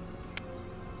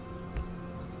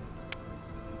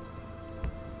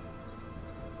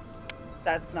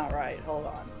 That's not right. Hold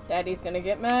on. Daddy's gonna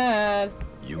get mad.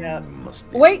 You must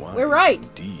be Wait, wise we're right.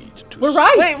 indeed to We're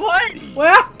right. Wait, what? these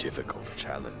What? difficult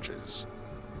challenges.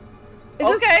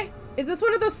 Is this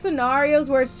one of those scenarios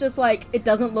where it's just like, it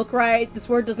doesn't look right, this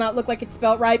word does not look like it's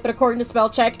spelled right, but according to spell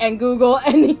check and Google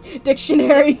and the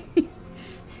dictionary.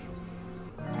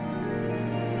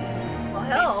 Well,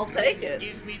 hell, I'll take it.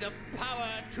 Gives me the power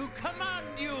to command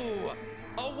you.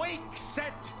 Awake,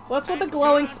 set. What's with the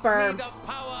glowing sperm? The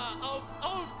power of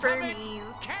ultimate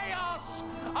chaos.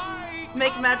 I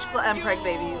Make magical MPreg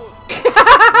babies.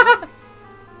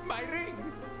 my ring.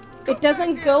 It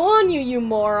doesn't go on you, you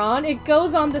moron. It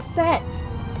goes on the set.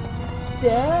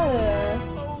 Duh.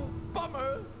 Oh,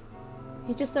 bummer.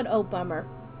 He just said, oh, bummer.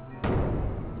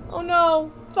 Oh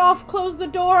no. Thoth closed the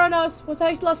door on us. Was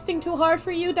I lusting too hard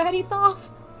for you, Daddy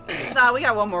Thoth? Nah, we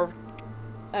got one more.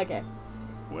 Okay.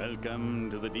 Welcome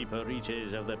to the deeper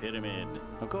reaches of the pyramid.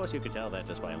 Of course, you could tell that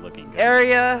just by looking.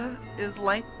 Area is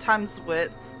length times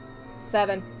width.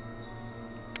 7.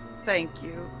 Thank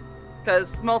you.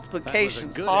 Because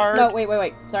multiplication's good hard. No,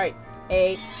 wait. Sorry.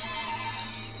 8.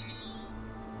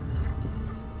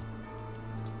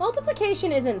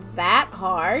 Multiplication isn't that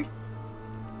hard.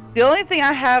 The only thing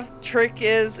I have trick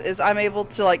is I'm able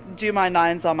to like do my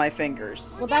 9s on my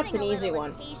fingers. Well, that's an easy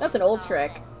one. That's an old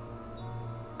trick.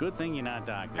 Good thing you're not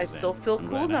doctors. I still feel I'm cool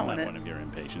glad I'm knowing not it. one of your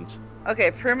impatience.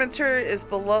 Okay, perimeter is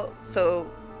below, so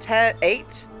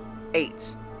 8.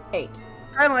 8. 8.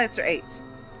 Final answer 8.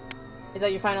 Is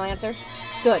that your final answer?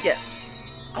 Good. Yes.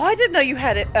 Oh, I didn't know you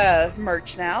had it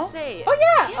merch now. Oh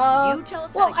yeah. you tell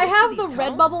us well, how to I get have through the these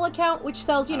Redbubble account, which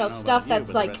sells I don't know stuff about you,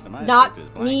 that's but the like rest of my not script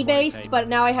is blank me white based, paper. but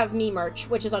now I have me merch,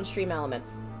 which is on Stream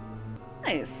Elements.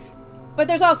 Nice. But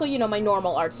there's also my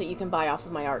normal art that you can buy off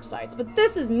of my art sites. But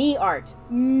this is me art.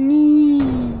 Me.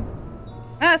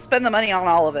 Spend the money on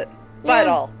all of it. Buy it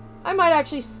Yeah. all. I might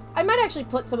actually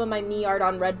put some of my me art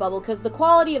on Redbubble because the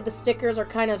quality of the stickers are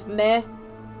kind of meh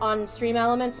on Stream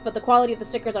Elements, but the quality of the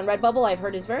stickers on Redbubble I've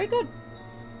heard is very good.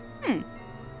 You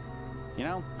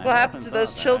know, I What happened often to those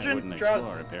thought that I children? wouldn't Drugs.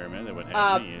 explore a pyramid that would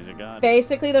have me as a god.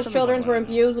 Basically, those Something children along were those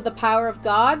lines. imbued with the power of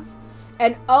gods,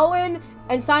 and Owen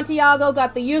and Santiago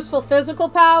got the useful physical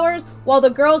powers, while the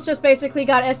girls just basically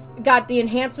got the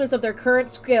enhancements of their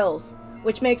current skills,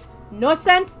 which makes no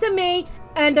sense to me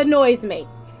and annoys me.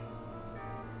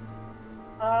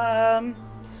 Could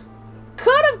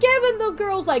have given the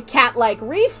girls like cat-like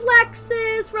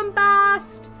reflexes from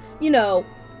Bast, the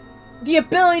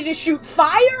ability to shoot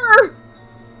fire.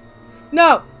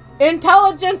 No,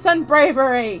 intelligence and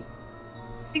bravery.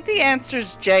 I think the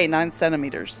answer's J, 9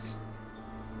 centimeters.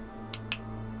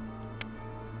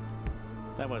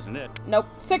 That wasn't it. Nope,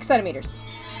 6 centimeters.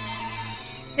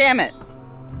 Damn it.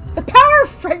 The power of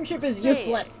friendship is Say,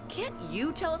 useless. Can't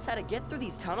you tell us how to get through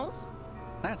these tunnels?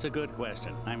 That's a good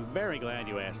question. I'm very glad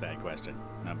you asked that question.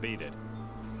 Now beat it.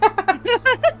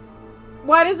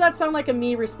 Why does that sound like a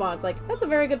me response? Like, that's a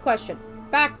very good question.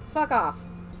 Fuck off.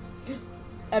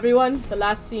 Everyone, the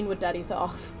last scene with Daddy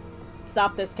Thoth.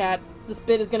 Stop this, cat. This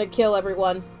bit is gonna kill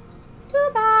everyone. Too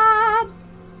bad.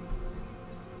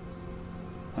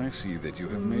 I see that you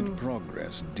have made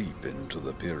progress deep into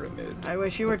the pyramid. I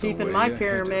wish you were but the deep in way my ahead of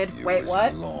pyramid. you Wait, is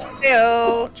what? long, Ew.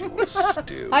 arduous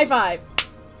still. High five.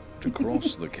 To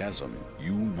cross the chasm,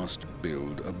 you must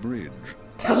build a bridge.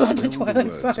 Tell that to Spell the Twilight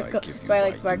words Sparkle. I give you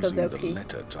Twilight by Sparkle's using OP. the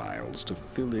letter tiles to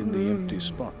fill in the empty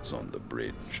spots on the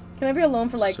bridge. Can I be alone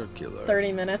for like Circular.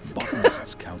 30 minutes?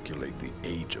 Botanists calculate the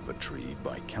age of a tree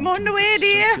by I'm on counting the way, the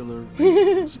dear. circular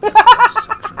veins in the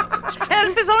section of its tree.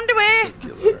 Help is on the way.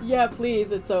 Circular. Yeah,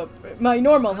 please. It's a my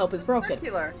normal help is broken.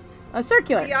 Circular.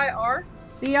 Circular. C-I-R.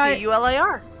 C-I-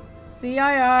 C-U-L-A-R.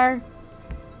 C-I-R.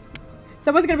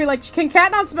 Someone's gonna be like, can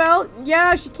cat not spell?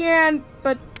 Yeah, she can,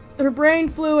 but her brain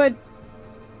fluid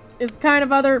is kind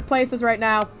of other places right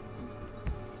now.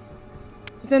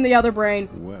 It's in the other brain.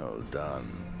 Well done.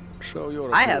 Show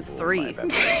your I have approval, 3. my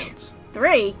veterans.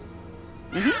 3?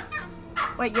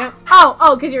 Mm-hmm. Wait, yeah.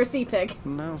 Oh, because you're a sea pig.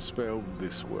 Now spell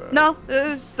this word. No,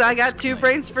 I got 2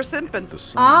 brains for simping. The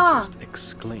scientist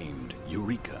exclaimed,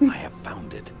 Eureka, I have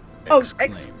found it. Oh,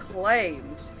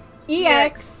 exclaimed.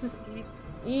 EX.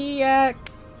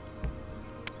 EX.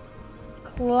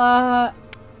 Cla.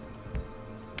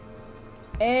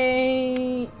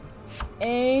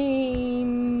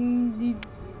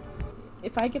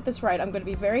 If I get this right, I'm going to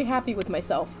be very happy with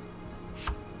myself.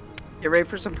 You're ready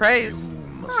for some praise. You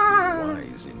must be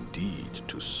wise indeed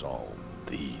to solve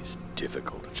these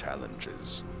difficult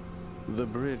challenges. The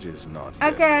bridge is not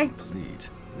yet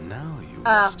complete. Now you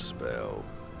must spell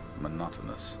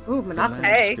monotonous. Ooh, monotonous. The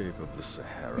landscape of the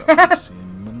Sahara may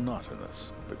seem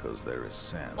monotonous because there is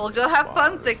sand. Well, go as have far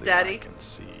fun, as Thick the Daddy. eye can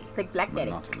see. Thick Black Daddy.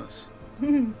 Monotonous.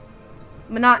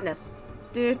 Monotonous.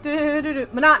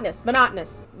 Monotonous.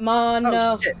 Monotonous.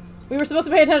 Oh, shit. We were supposed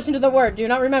to pay attention to the word. Do you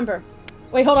not remember?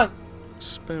 Wait, hold on.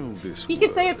 Spell this He word.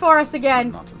 can say it for us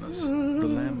again. Monotonous. The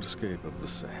landscape of the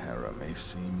Sahara may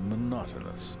seem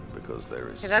monotonous because there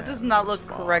is Okay, that does sand not as look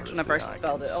far correct as whenever I the eye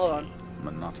spelled can it. Hold on. see.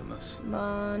 Monotonous.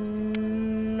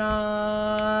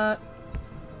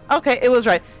 Okay, it was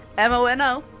right.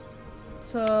 M-O-N-O.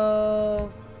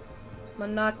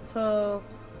 Monato.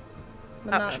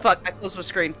 Oh, fuck, I closed my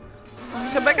screen.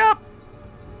 Come back up.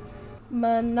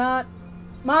 Mono.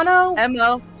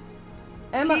 M-O.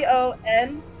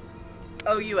 T-O-N-O-U-S.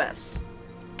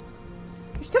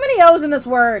 There's too many O's in this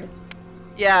word.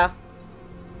 Yeah.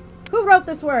 Who wrote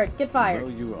this word? Get fired. Though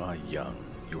you are young,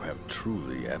 you have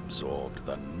truly absorbed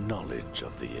the knowledge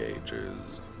of the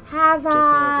ages. Have To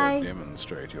I? further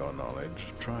demonstrate your knowledge,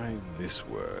 try this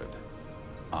word.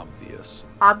 Obvious.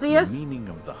 Obvious? The meaning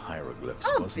of the hieroglyphs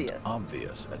wasn't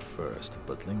obvious at first,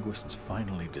 but linguists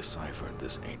finally deciphered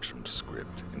this ancient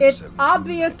script in It's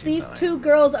obvious 1799. these two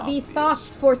girls be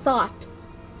thoughts for thought.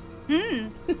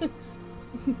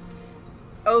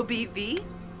 O-B-V?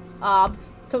 Ob.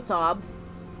 Totob.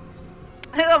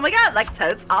 Oh my god, like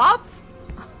totes ob?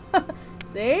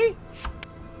 See?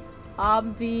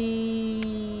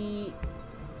 Obvi.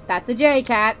 That's a J,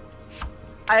 cat.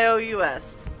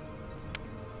 I-O-U-S.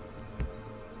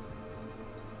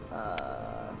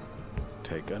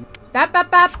 Taken.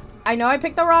 Bap. I know I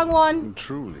picked the wrong one.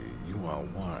 Truly, you are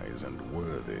wise and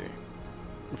worthy.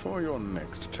 For your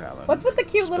next challenge, What's with the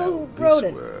cute little spell this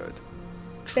rodent? word.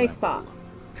 Facepaw.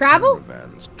 Travel?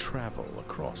 Caravans travel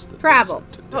across the Travel.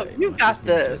 desert Oh, today, you much got as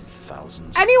they did this.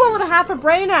 thousands of Anyone with a years half a ago.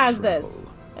 brain has this.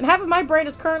 And half of my brain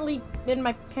is currently in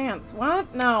my pants.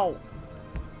 What? No.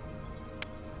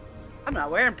 I'm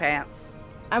not wearing pants.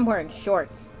 I'm wearing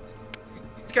shorts.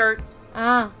 Skirt.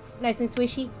 Ah, nice and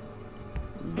swishy.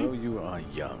 Though you are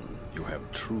young, you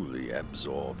have truly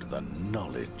absorbed the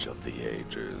knowledge of the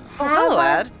ages. Oh, hello,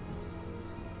 ad.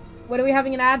 What are we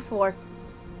having an ad for?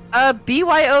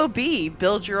 BYOB,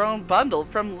 build your own bundle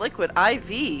from Liquid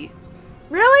IV.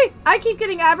 Really? I keep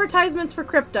getting advertisements for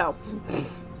crypto. And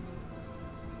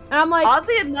I'm like...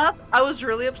 Oddly enough, I was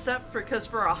really upset because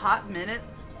for a hot minute,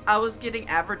 I was getting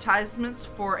advertisements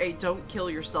for a don't kill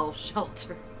yourself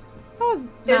shelter. That was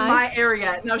in my nice.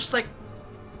 area. And I was just like,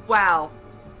 wow.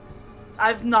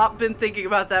 I've not been thinking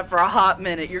about that for a hot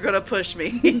minute. You're gonna push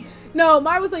me. No,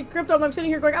 mine was like crypto, and I'm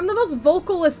sitting here going, I'm the most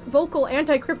vocal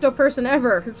anti-crypto person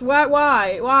ever. It's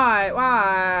why?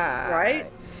 Right?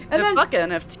 And then fuck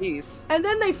NFTs. And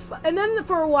then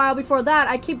for a while before that,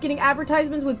 I keep getting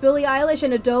advertisements with Billie Eilish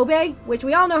and Adobe, which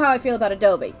we all know how I feel about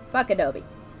Adobe. Fuck Adobe.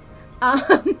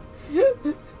 I'm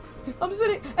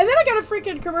sitting, and then I got a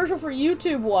freaking commercial for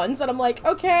YouTube once, and I'm like,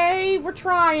 okay, we're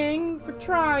trying.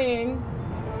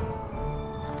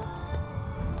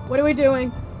 What are we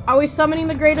doing? Are we summoning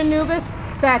the Great Anubis?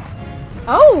 Set.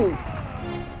 Oh!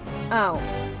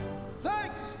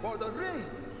 Thanks for the ring.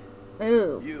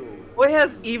 Ooh. Boy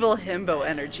has evil himbo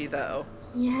energy, though.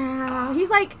 Yeah, he's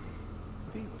like...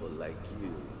 People like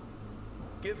you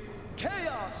give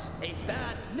chaos a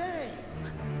bad name.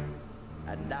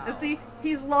 And now... And see,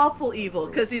 he's lawful evil,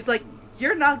 because he's like,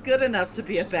 you're not good enough to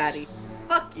be a baddie.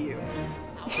 Fuck you.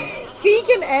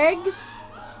 Vegan eggs?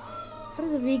 How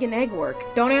does a vegan egg work?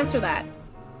 Don't answer that.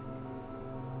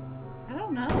 I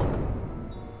don't know.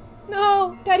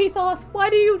 No, Daddy Thoth, why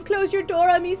do you close your door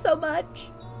on me so much?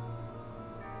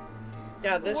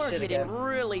 Yeah, this We're shit getting again.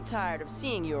 really tired of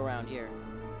seeing you around here.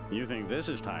 You think this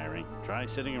is tiring? Try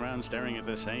sitting around staring at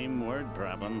the same word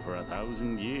problem for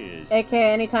 1,000 years.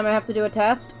 Okay, anytime I have to do a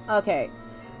test? Okay.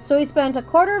 So he spent a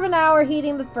quarter of an hour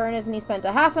heating the furnace, and he spent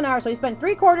a half an hour, so he spent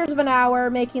 3/4 of an hour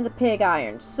making the pig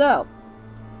iron. So,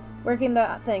 working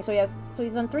the thing. So he's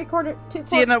done 3/4, 2/4.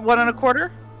 See, 1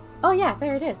 1/4? Oh yeah,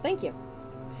 there it is. Thank you.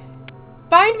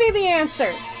 Find me the answer.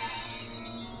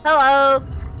 Hello.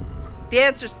 The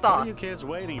answer's What thought. are you kids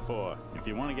waiting for? If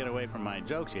you want to get away from my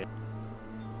jokes yet.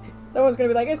 Someone's gonna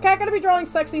be like, "Is Kat gonna be drawing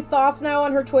sexy Thoth now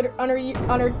on her Twitter on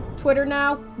her Twitter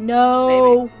now?"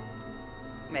 No.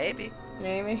 Maybe.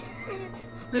 Maybe.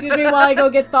 Excuse me while I go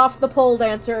get Thoth the pole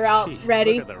dancer out Jeez,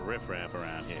 ready. Look at the riffraff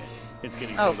around here. It's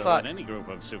getting Oh, so to fuck. let any group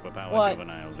of superpower What?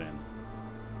 juveniles in.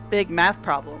 Big math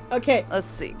problem. Okay. Let's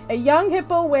see. A young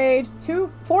hippo weighed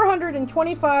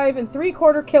 425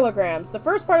 3/4 kilograms. The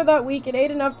first part of that week, it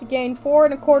ate enough to gain 4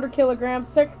 1/4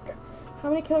 kilograms. How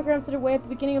many kilograms did it weigh at the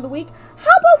beginning of the week? How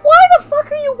about why the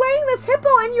fuck are you weighing this hippo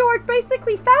and you're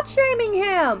basically fat shaming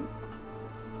him?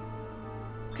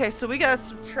 Okay, so we gotta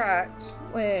subtract.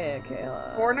 Wait, okay.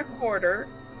 4 1/4,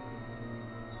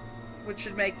 which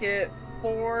would make it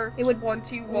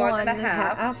 421 and a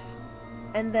half.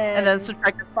 And then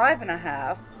subtract 5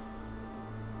 1/2.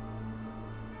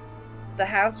 The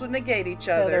halves would negate each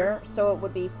other. So it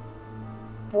would be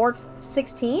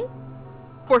 416?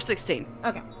 416.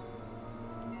 Okay.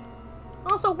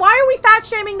 Also, why are we fat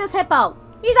shaming this hippo?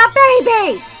 He's a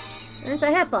baby! And it's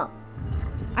a hippo.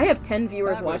 I have 10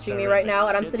 viewers That was watching me right now,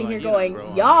 and I'm Kids sitting like here you going, don't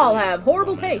grow on y'all trees. have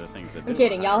horrible Well, many of the taste. things that I'm do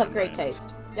kidding, y'all are have great brands.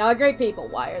 taste. Y'all are great people.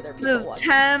 Why are there people There's watching?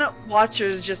 10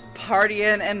 watchers just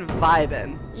partying and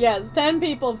vibing. Yes, 10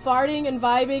 people farting and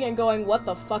vibing and going, what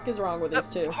the fuck is wrong with this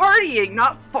two? Partying,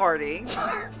 not farting.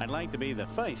 I'd like to be the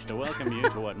first to welcome you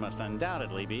to what must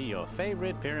undoubtedly be your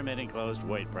favorite pyramid-enclosed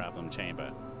weight problem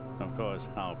chamber. Of course,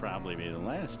 I'll probably be the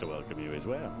last to welcome you as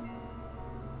well.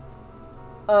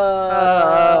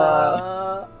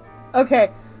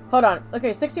 Okay, hold on.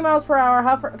 Okay, 60 miles per hour.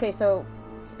 How far? Okay, so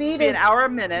speed Be is an hour a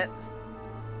minute.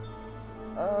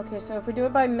 Okay, so if we do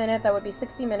it by minute, that would be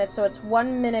 60 minutes. So it's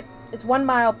 1 minute. It's 1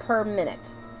 mile per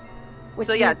minute. Which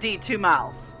So yeah, means- 2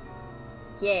 miles.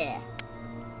 Yeah.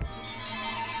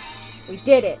 We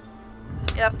did it.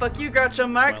 Yeah, fuck you, Groucho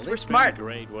Marx. Well, We're it's smart. been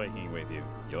great working with you.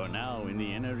 You're now in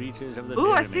the inner reaches of the Ooh,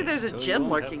 I pyramid, see there's a so you gym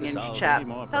won't have lurking to in your solve chat. any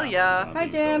more Hell problems yeah. on Hi,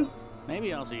 these Jim. floors.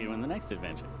 Maybe I'll see you in the next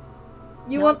adventure.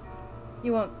 You won't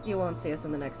see us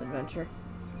in the next adventure.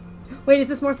 Wait, is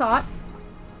this more thought?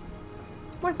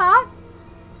 More thought?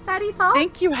 Daddy thought? I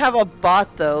think you have a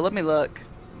bot, though. Let me look.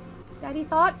 Daddy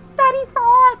thought? Daddy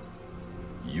thought!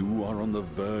 You are on the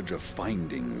verge of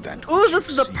finding that. Ooh, this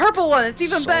is the purple one. It's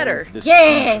even Solve better. this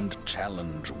Yes! ancient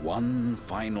challenge one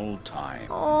final time.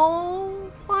 Oh,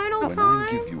 final When time?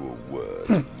 I give you a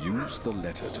word, use the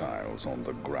letter tiles on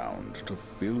the ground to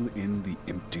fill in the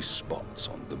empty spots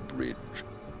on the bridge.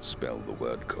 Spell the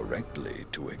word correctly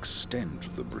to extend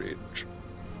the bridge.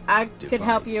 I could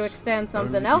help you extend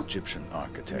something Early else. Egyptian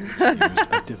architects used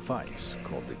a device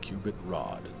called the cubit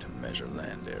rod to measure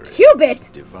land area. Cubit?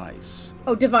 Device.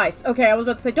 Oh, device. Okay, I was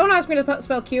about to say, don't ask me to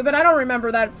spell cubit. I don't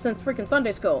remember that since freaking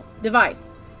Sunday school.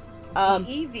 Device.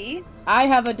 EV. I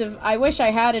have I wish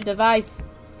I had a device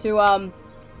to,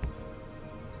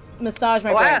 massage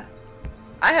my brain.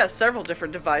 I have several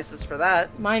different devices for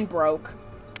that. Mine broke.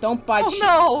 Don't buy cheap.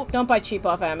 no! Don't buy cheap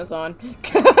off Amazon.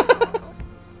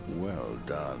 Well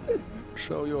done.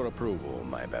 Show your approval,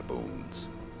 my baboons.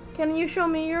 Can you show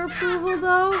me your approval,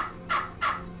 though?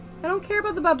 I don't care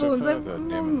about the To baboons. further I'm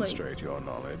lonely. demonstrate your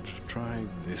knowledge, try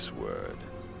this word.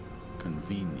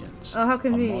 Convenience. Oh, how A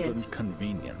convenient. modern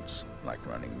convenience, like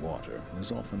running water,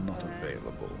 is often not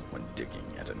available when digging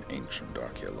at an ancient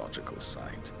archaeological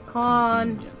site.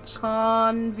 Convenience.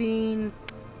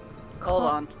 Hold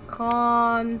on.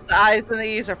 The eyes and the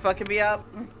E's are fucking me up.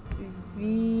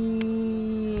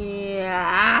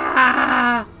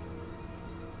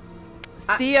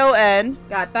 C-O-N.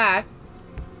 Got that.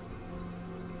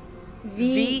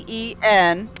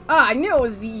 V-E-N. Oh, I knew it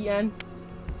was V-E-N.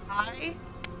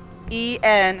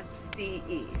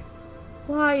 I-E-N-C-E.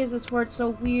 Why is this word so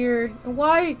weird? And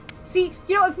why? See,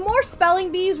 you know, if more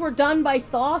spelling bees were done by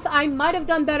Thoth, I might have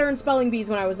done better in spelling bees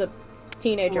when I was a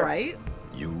teenager. Right?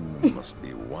 You must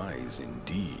be wise wise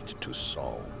indeed to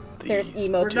solve these. There's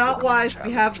emo. We're not wise.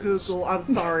 We have Google. I'm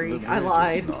sorry. The I bridge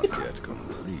lied. is not yet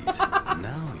complete.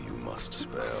 Now you must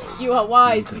spell. You are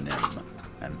wise. Antonym.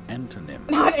 An antonym.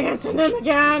 Not antonym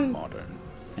again. Modern.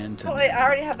 Antonym. Oh wait, I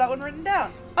already have that one written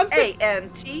down.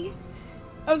 A-N-T.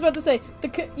 I was about to say,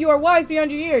 you are wise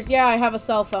beyond your years. Yeah, I have a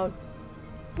cell phone.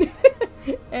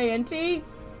 A-N-T.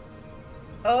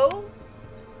 O-N-Y-M.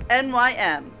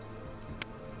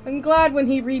 I'm glad when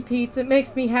he repeats. It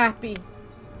makes me happy.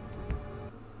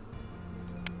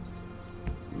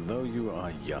 Though you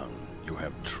are young, you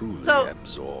have truly So,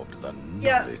 absorbed the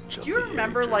Yeah, knowledge of do you the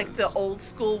remember ages. like the old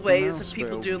school ways Now of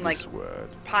people spell doing like this word.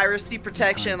 piracy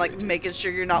protection, like making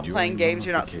sure you're not playing games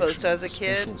you're not supposed to as a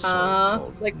kid?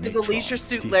 Like for the Leisure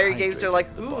Suit Larry games, they're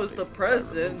like, who was the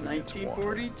president in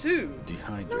 1942?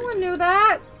 No one knew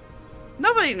that.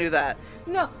 Nobody knew that.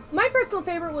 No, my personal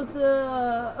favorite was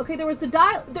the there was the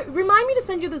dial. Remind me to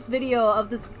send you this video of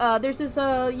this. There's this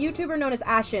YouTuber known as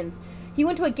Ashens. He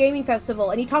went to a gaming festival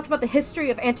and he talked about the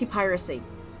history of anti-piracy.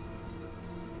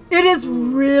 It is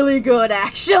really good,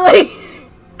 actually.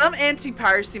 Some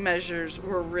anti-piracy measures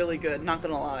were really good. Not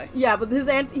gonna lie. Yeah, but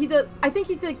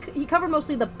he covered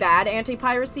mostly the bad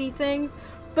anti-piracy things.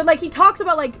 But, like, he talks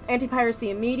about, like, anti-piracy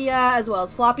in media, as well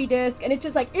as floppy disk, and it's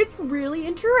just, like, it's really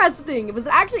interesting.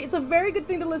 It's a very good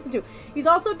thing to listen to. He's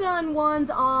also done ones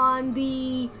on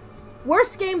the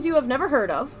worst games you have never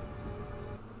heard of.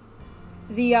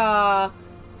 He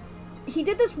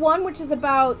did this one, which is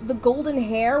about the Golden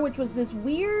Hare, which was this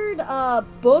weird,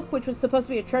 book, which was supposed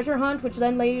to be a treasure hunt, which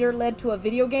then later led to a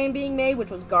video game being made,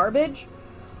 which was garbage.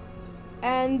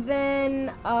 And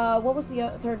then, what was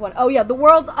the third one? Oh, yeah, the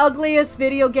world's ugliest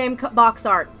video game box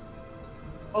art.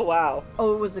 Oh, wow.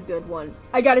 Oh, it was a good one.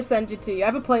 I gotta send it to you. I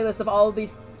have a playlist of all of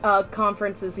these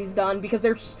conferences he's done, because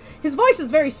his voice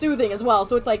is very soothing as well,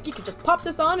 so it's like, you could just pop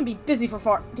this on and be busy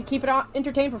to keep it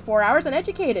entertained for 4 hours and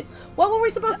educated. What were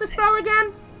we supposed to spell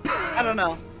again? I don't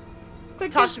know.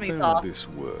 Talk to me, Spell Thought. this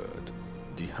word.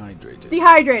 Dehydrated.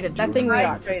 Dehydrated, that thing we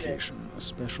are. A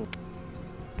special.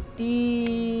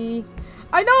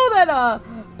 I know that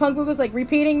Punk Book was like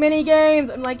repeating mini games.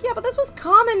 I'm like, yeah, but this was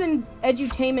common in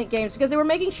edutainment games because they were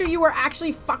making sure you were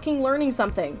actually fucking learning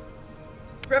something.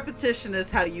 Repetition is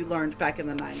how you learned back in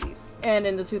the 90s. And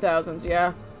in the 2000s,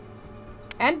 yeah.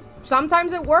 And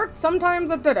sometimes it worked,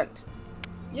 sometimes it didn't.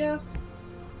 Yeah.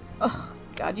 Oh,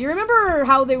 God. Do you remember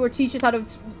how they would teach us how to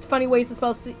funny ways to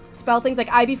spell things like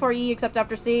I before E except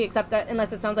after C, except that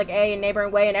unless it sounds like A and neighbor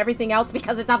and way and everything else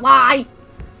because it's a lie?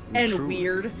 And Truly,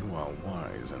 weird. You are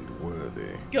wise and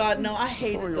worthy. God, no, I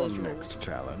hated For your those next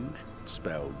challenge,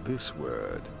 spell this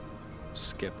word.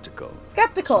 Skeptical.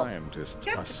 Skeptical. Scientists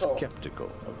are skeptical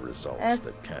of results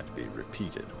that can't be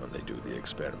repeated when they do the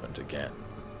experiment again.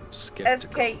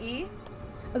 Skeptical. S-K-E?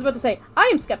 I was about to say, I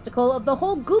am skeptical of the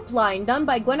whole Goop line done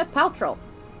by Gwyneth Paltrow.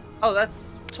 Oh,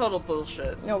 that's total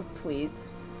bullshit. Oh, please.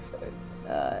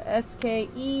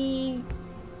 S-K-E-P?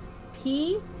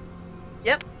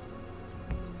 Yep.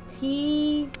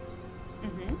 T?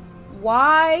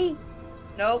 Y?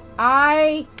 Nope.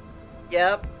 I?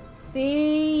 Yep.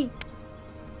 C?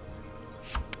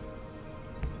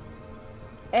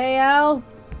 A-L?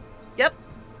 Yep.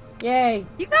 Yay.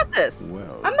 You got this.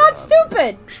 Well I'm not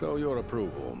stupid. Show your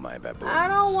approval, my baboon. I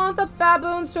don't want the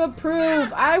baboons to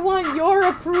approve. I want your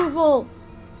approval.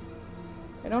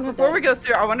 I don't have Before we go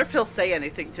through, I wonder if he'll say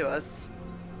anything to us.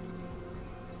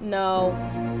 No.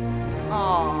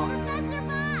 Aww.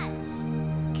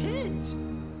 Kids,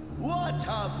 what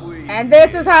have we? And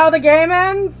this is how the game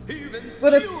ends?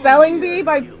 With a spelling bee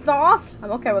by Thoth?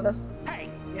 I'm okay with this. Hey,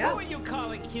 who are you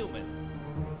calling human?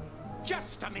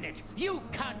 Just a minute. You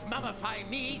can't mummify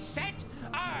me, Set.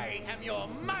 I am your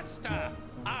master.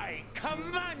 I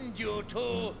command you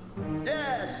to...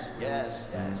 Yes.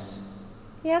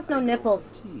 He has no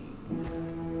nipples.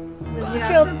 This is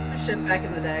a shit back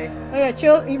in the day. Oh yeah,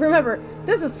 you remember,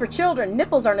 this is for children.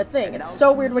 Nipples aren't a thing. It's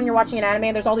so weird when you're watching an anime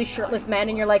and there's all these shirtless men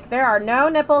and you're like, there are no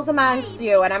nipples amongst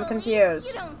you, and I'm confused.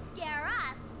 You don't scare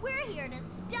us. We're here to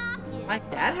stop you. My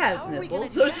dad has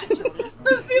nipples. So just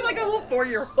be like a little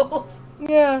 4-year-old.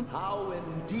 Yeah. How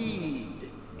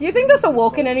indeed. Do you think this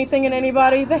awoken anything in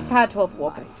anybody? This had to have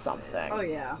awoken something. Oh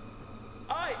yeah.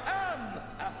 I am,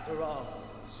 after all,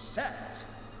 Set.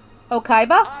 Oh,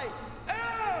 Kaiba? I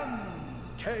am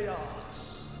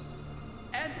chaos.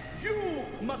 And you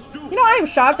must do... You know, I am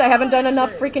shocked I haven't done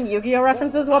enough freaking Yu-Gi-Oh!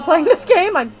 References while playing this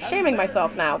game. I'm shaming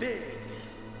myself now.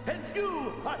 And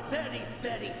you are very,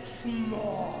 very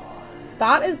small.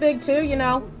 Thought is big too, you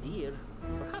know. Oh dear.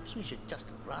 Perhaps we should just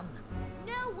run.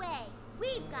 No way.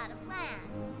 We've got a plan.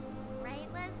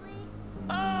 Right, Leslie?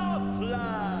 A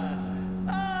plan.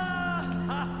 A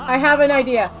I have an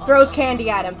idea. Throws candy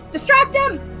at him. Distract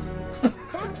him!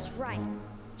 That's right.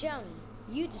 Joni,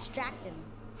 you distract him.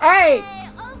 Hey!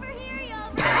 Over here,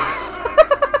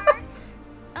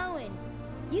 Owen,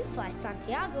 you fly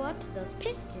Santiago up to those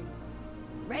pistons.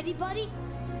 Ready, buddy?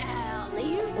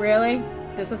 Alley. Really?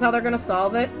 This is how they're gonna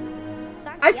solve it?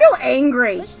 Santiago, I feel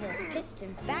angry. Push those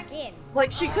pistons back in.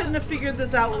 Like, she couldn't have figured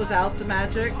this out without the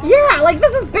magic. Yeah, like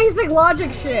this is basic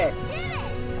logic shit.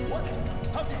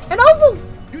 And also,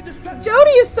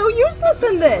 Jody is so useless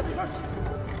in this.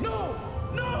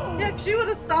 Yeah, she would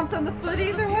have stomped on the foot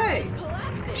either way.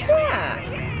 Yeah.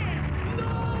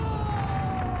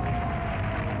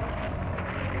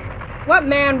 What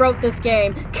man wrote this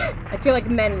game? I feel like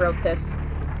men wrote this.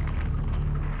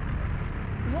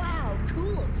 Wow,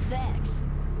 cool effects.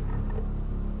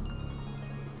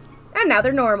 And now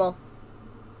they're normal.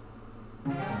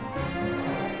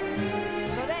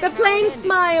 The plane's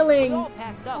smiling. We all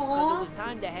packed up because it was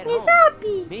time to head He's home.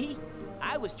 happy. Me?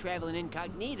 I was traveling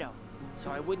incognito,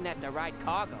 so I wouldn't have to ride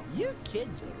cargo. You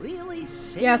kids are really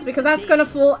sick. Yes, because that's gonna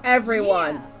fool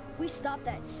everyone. We stopped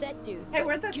that set dude. Hey,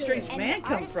 where'd that strange man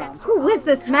come from? Who is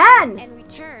this man? And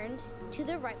returned to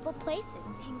their rightful places.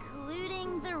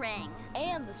 Including the ring.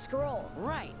 And the scroll.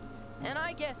 Right. And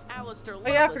I guess Alistair Oh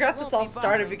yeah, I forgot this all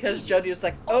started because Jody was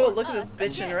like, oh, look at this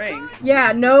bitch in ring.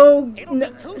 Yeah, no. It'll be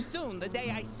too soon the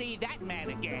day I see that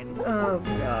man again. Oh,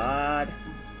 God.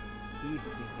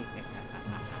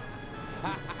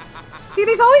 See,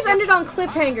 these always ended on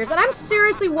cliffhangers, and I'm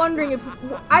seriously wondering if...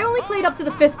 I only played up to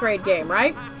the 5th grade game,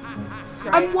 right?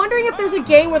 I'm wondering if there's a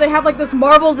game where they have, like, this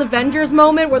Marvel's Avengers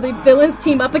moment where the villains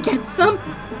team up against them.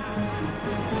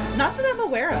 Not that I'm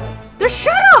aware of. There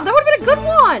should have! That would have been a good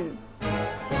one!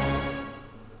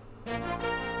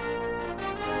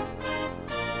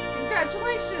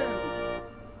 Congratulations!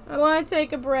 I want to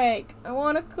take a break. I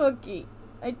want a cookie.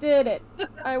 I did it.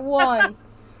 I won.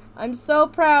 I'm so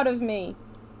proud of me.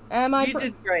 Am I? You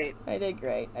did great. I did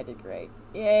great. I did great.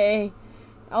 Yay.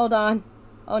 Hold on.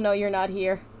 Oh no, you're not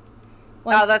here.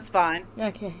 Oh, that's fine.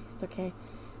 Okay, it's okay.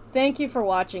 Thank you for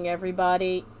watching,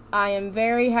 everybody. I am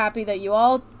very happy that you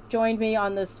all joined me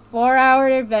on this 4-hour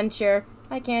adventure.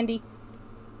 Hi, Candy.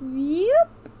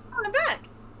 Yep. I'm back.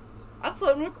 I'm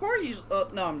floating with Core usually. Oh,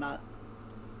 no, I'm not.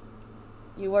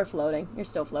 You were floating. You're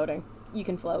still floating. You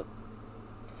can float.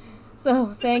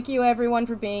 So, thank you everyone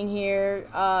for being here.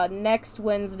 Next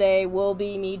Wednesday will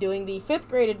be me doing the 5th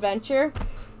grade adventure.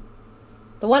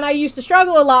 The one I used to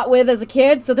struggle a lot with as a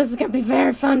kid, so this is going to be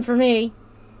very fun for me.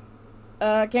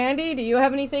 Candy, do you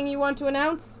have anything you want to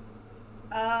announce?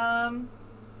 I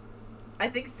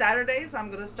think Saturdays I'm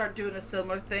going to start doing a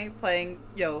similar thing, playing,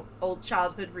 old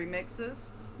childhood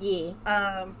remixes.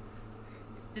 Yeah.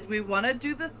 Did we want to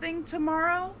do the thing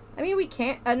tomorrow? I mean, we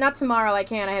can't. Not tomorrow, I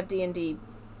can't. I have D&D.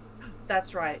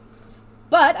 That's right.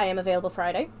 But I am available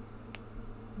Friday.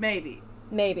 Maybe.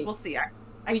 Maybe. We'll see.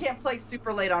 I can't play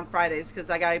super late on Fridays because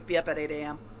I got to be up at 8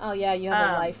 a.m. Oh, yeah, you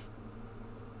have a life.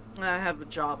 I have a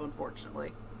job,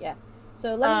 unfortunately. Yeah.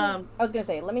 So let me, I was going to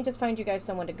say, let me just find you guys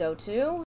someone to go to.